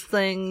host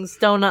things.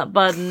 Donut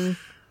button.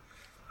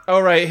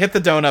 All right, hit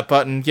the donut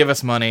button. Give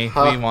us money.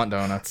 We want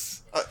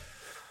donuts.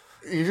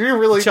 You're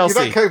really Chelsea.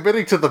 You're not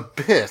committing to the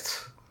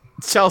bit.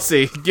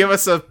 Chelsea, give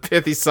us a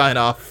pithy sign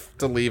off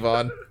to leave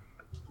on.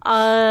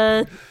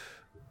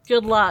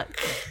 Good luck.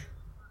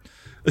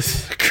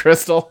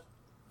 Crystal.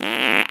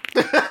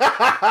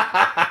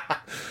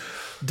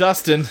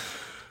 Dustin.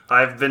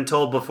 I've been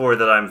told before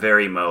that I'm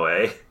very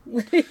moe.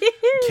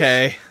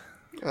 Okay.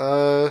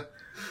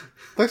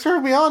 Thanks for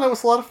having me on. It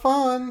was a lot of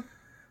fun.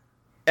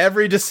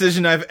 Every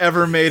decision I've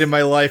ever made in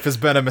my life has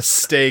been a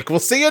mistake. We'll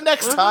see you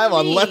next time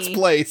on me? Let's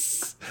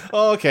Place.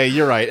 Okay,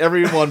 you're right.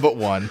 Everyone but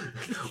one.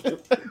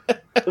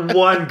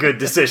 One good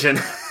decision.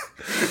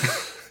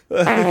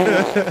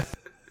 Good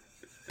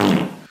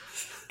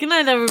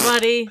night,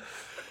 everybody.